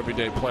your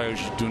everyday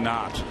players, you do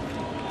not.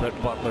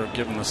 Brett Butler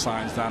giving the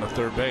signs down to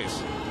third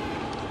base.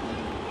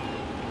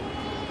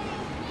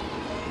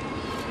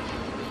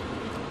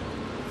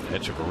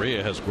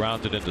 Echeverria has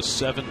grounded into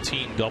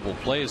 17 double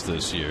plays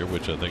this year,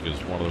 which I think is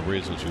one of the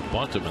reasons you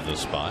bunt him in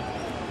this spot.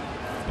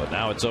 But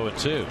now it's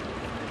 0-2.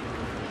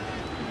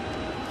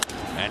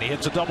 And he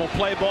hits a double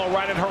play ball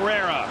right at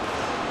Herrera.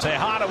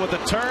 Tejada with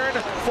a turn,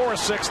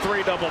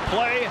 4-6-3 double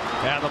play,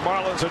 and the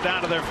Marlins are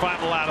down to their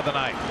final out of the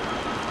night.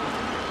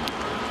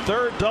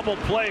 Third double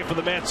play for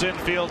the Mets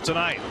infield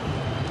tonight.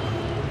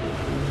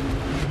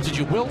 Did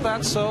you will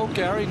that so,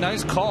 Gary?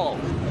 Nice call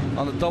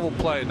on the double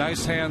play.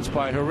 Nice hands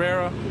by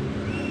Herrera,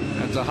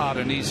 and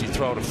Tejada an easy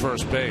throw to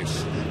first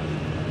base.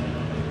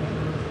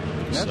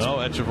 So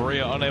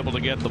Echeverria unable to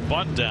get the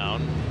bunt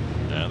down,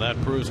 and that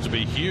proves to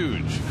be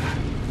huge.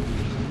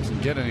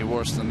 Doesn't get any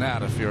worse than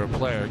that if you're a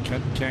player.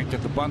 Can't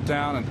get the bunt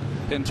down and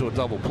into a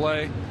double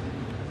play.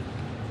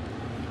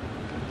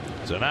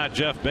 So now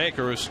Jeff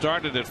Baker, who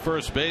started at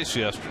first base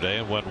yesterday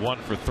and went 1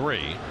 for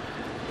 3.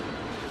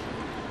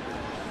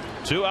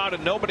 2 out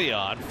and nobody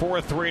on.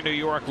 4-3 New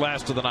York,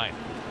 last of the night.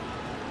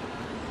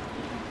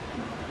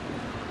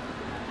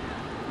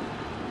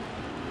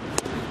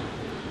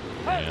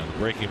 And the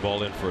breaking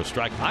ball in for a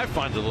strike. I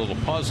find it a little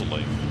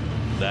puzzling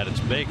that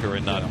it's Baker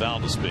and not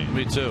Valdespin.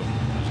 Me too.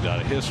 He's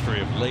got a history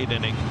of late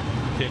inning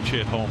pinch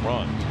hit home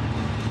runs.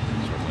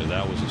 Certainly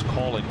that was his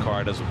calling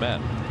card as a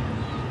Met.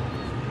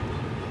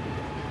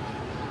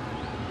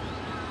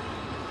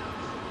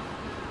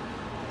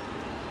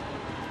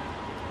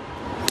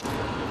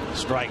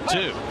 Strike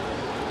 2.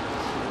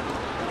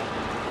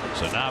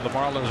 So now the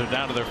Marlins are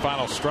down to their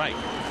final strike.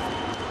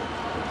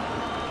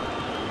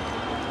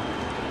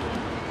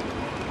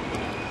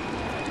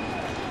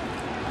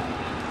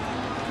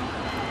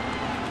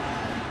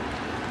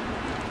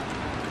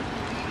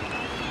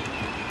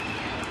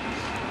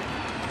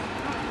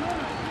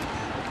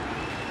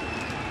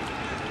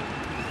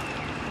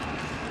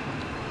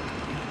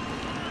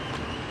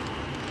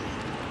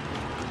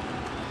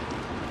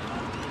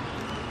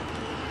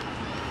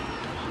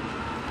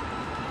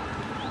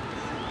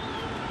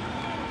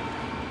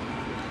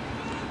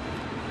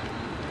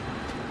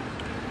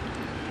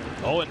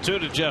 Two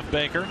to Jeff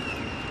Baker.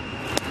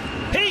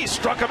 He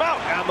struck him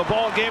out, and the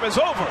ball game is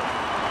over.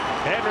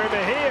 Henry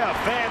Mejia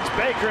fans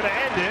Baker to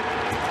end it,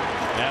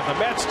 and the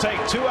Mets take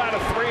 2 out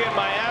of 3 in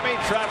Miami.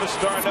 Travis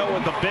d'Arnaud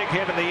with the big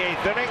hit in the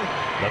 8th inning.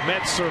 The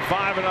Mets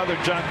survive another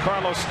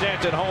Giancarlo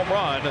Stanton home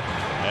run,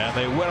 and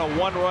they win a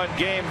 1-run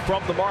game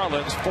from the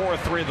Marlins.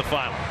 4-3 the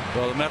final.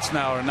 Well, the Mets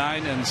now are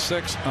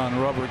 9-6 on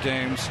rubber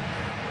games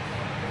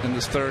in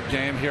this third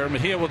game here.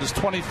 Mejia with his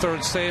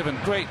 23rd save,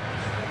 and great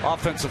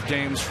offensive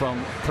games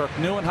from Kirk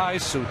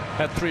Neuenhuis, who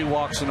had 3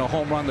 walks and a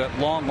home run, that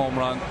long home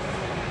run,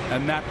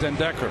 and Matt den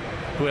Dekker,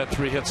 who had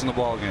 3 hits in the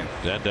ball game.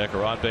 Den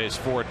Dekker on base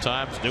 4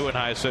 times.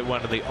 Neuenhuis hit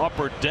one to the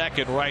upper deck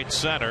in right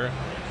center.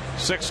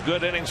 6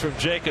 good innings from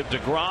Jacob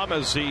deGrom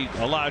as he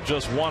allowed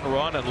just 1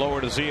 run and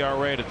lowered his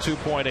ERA to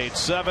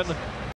 2.87.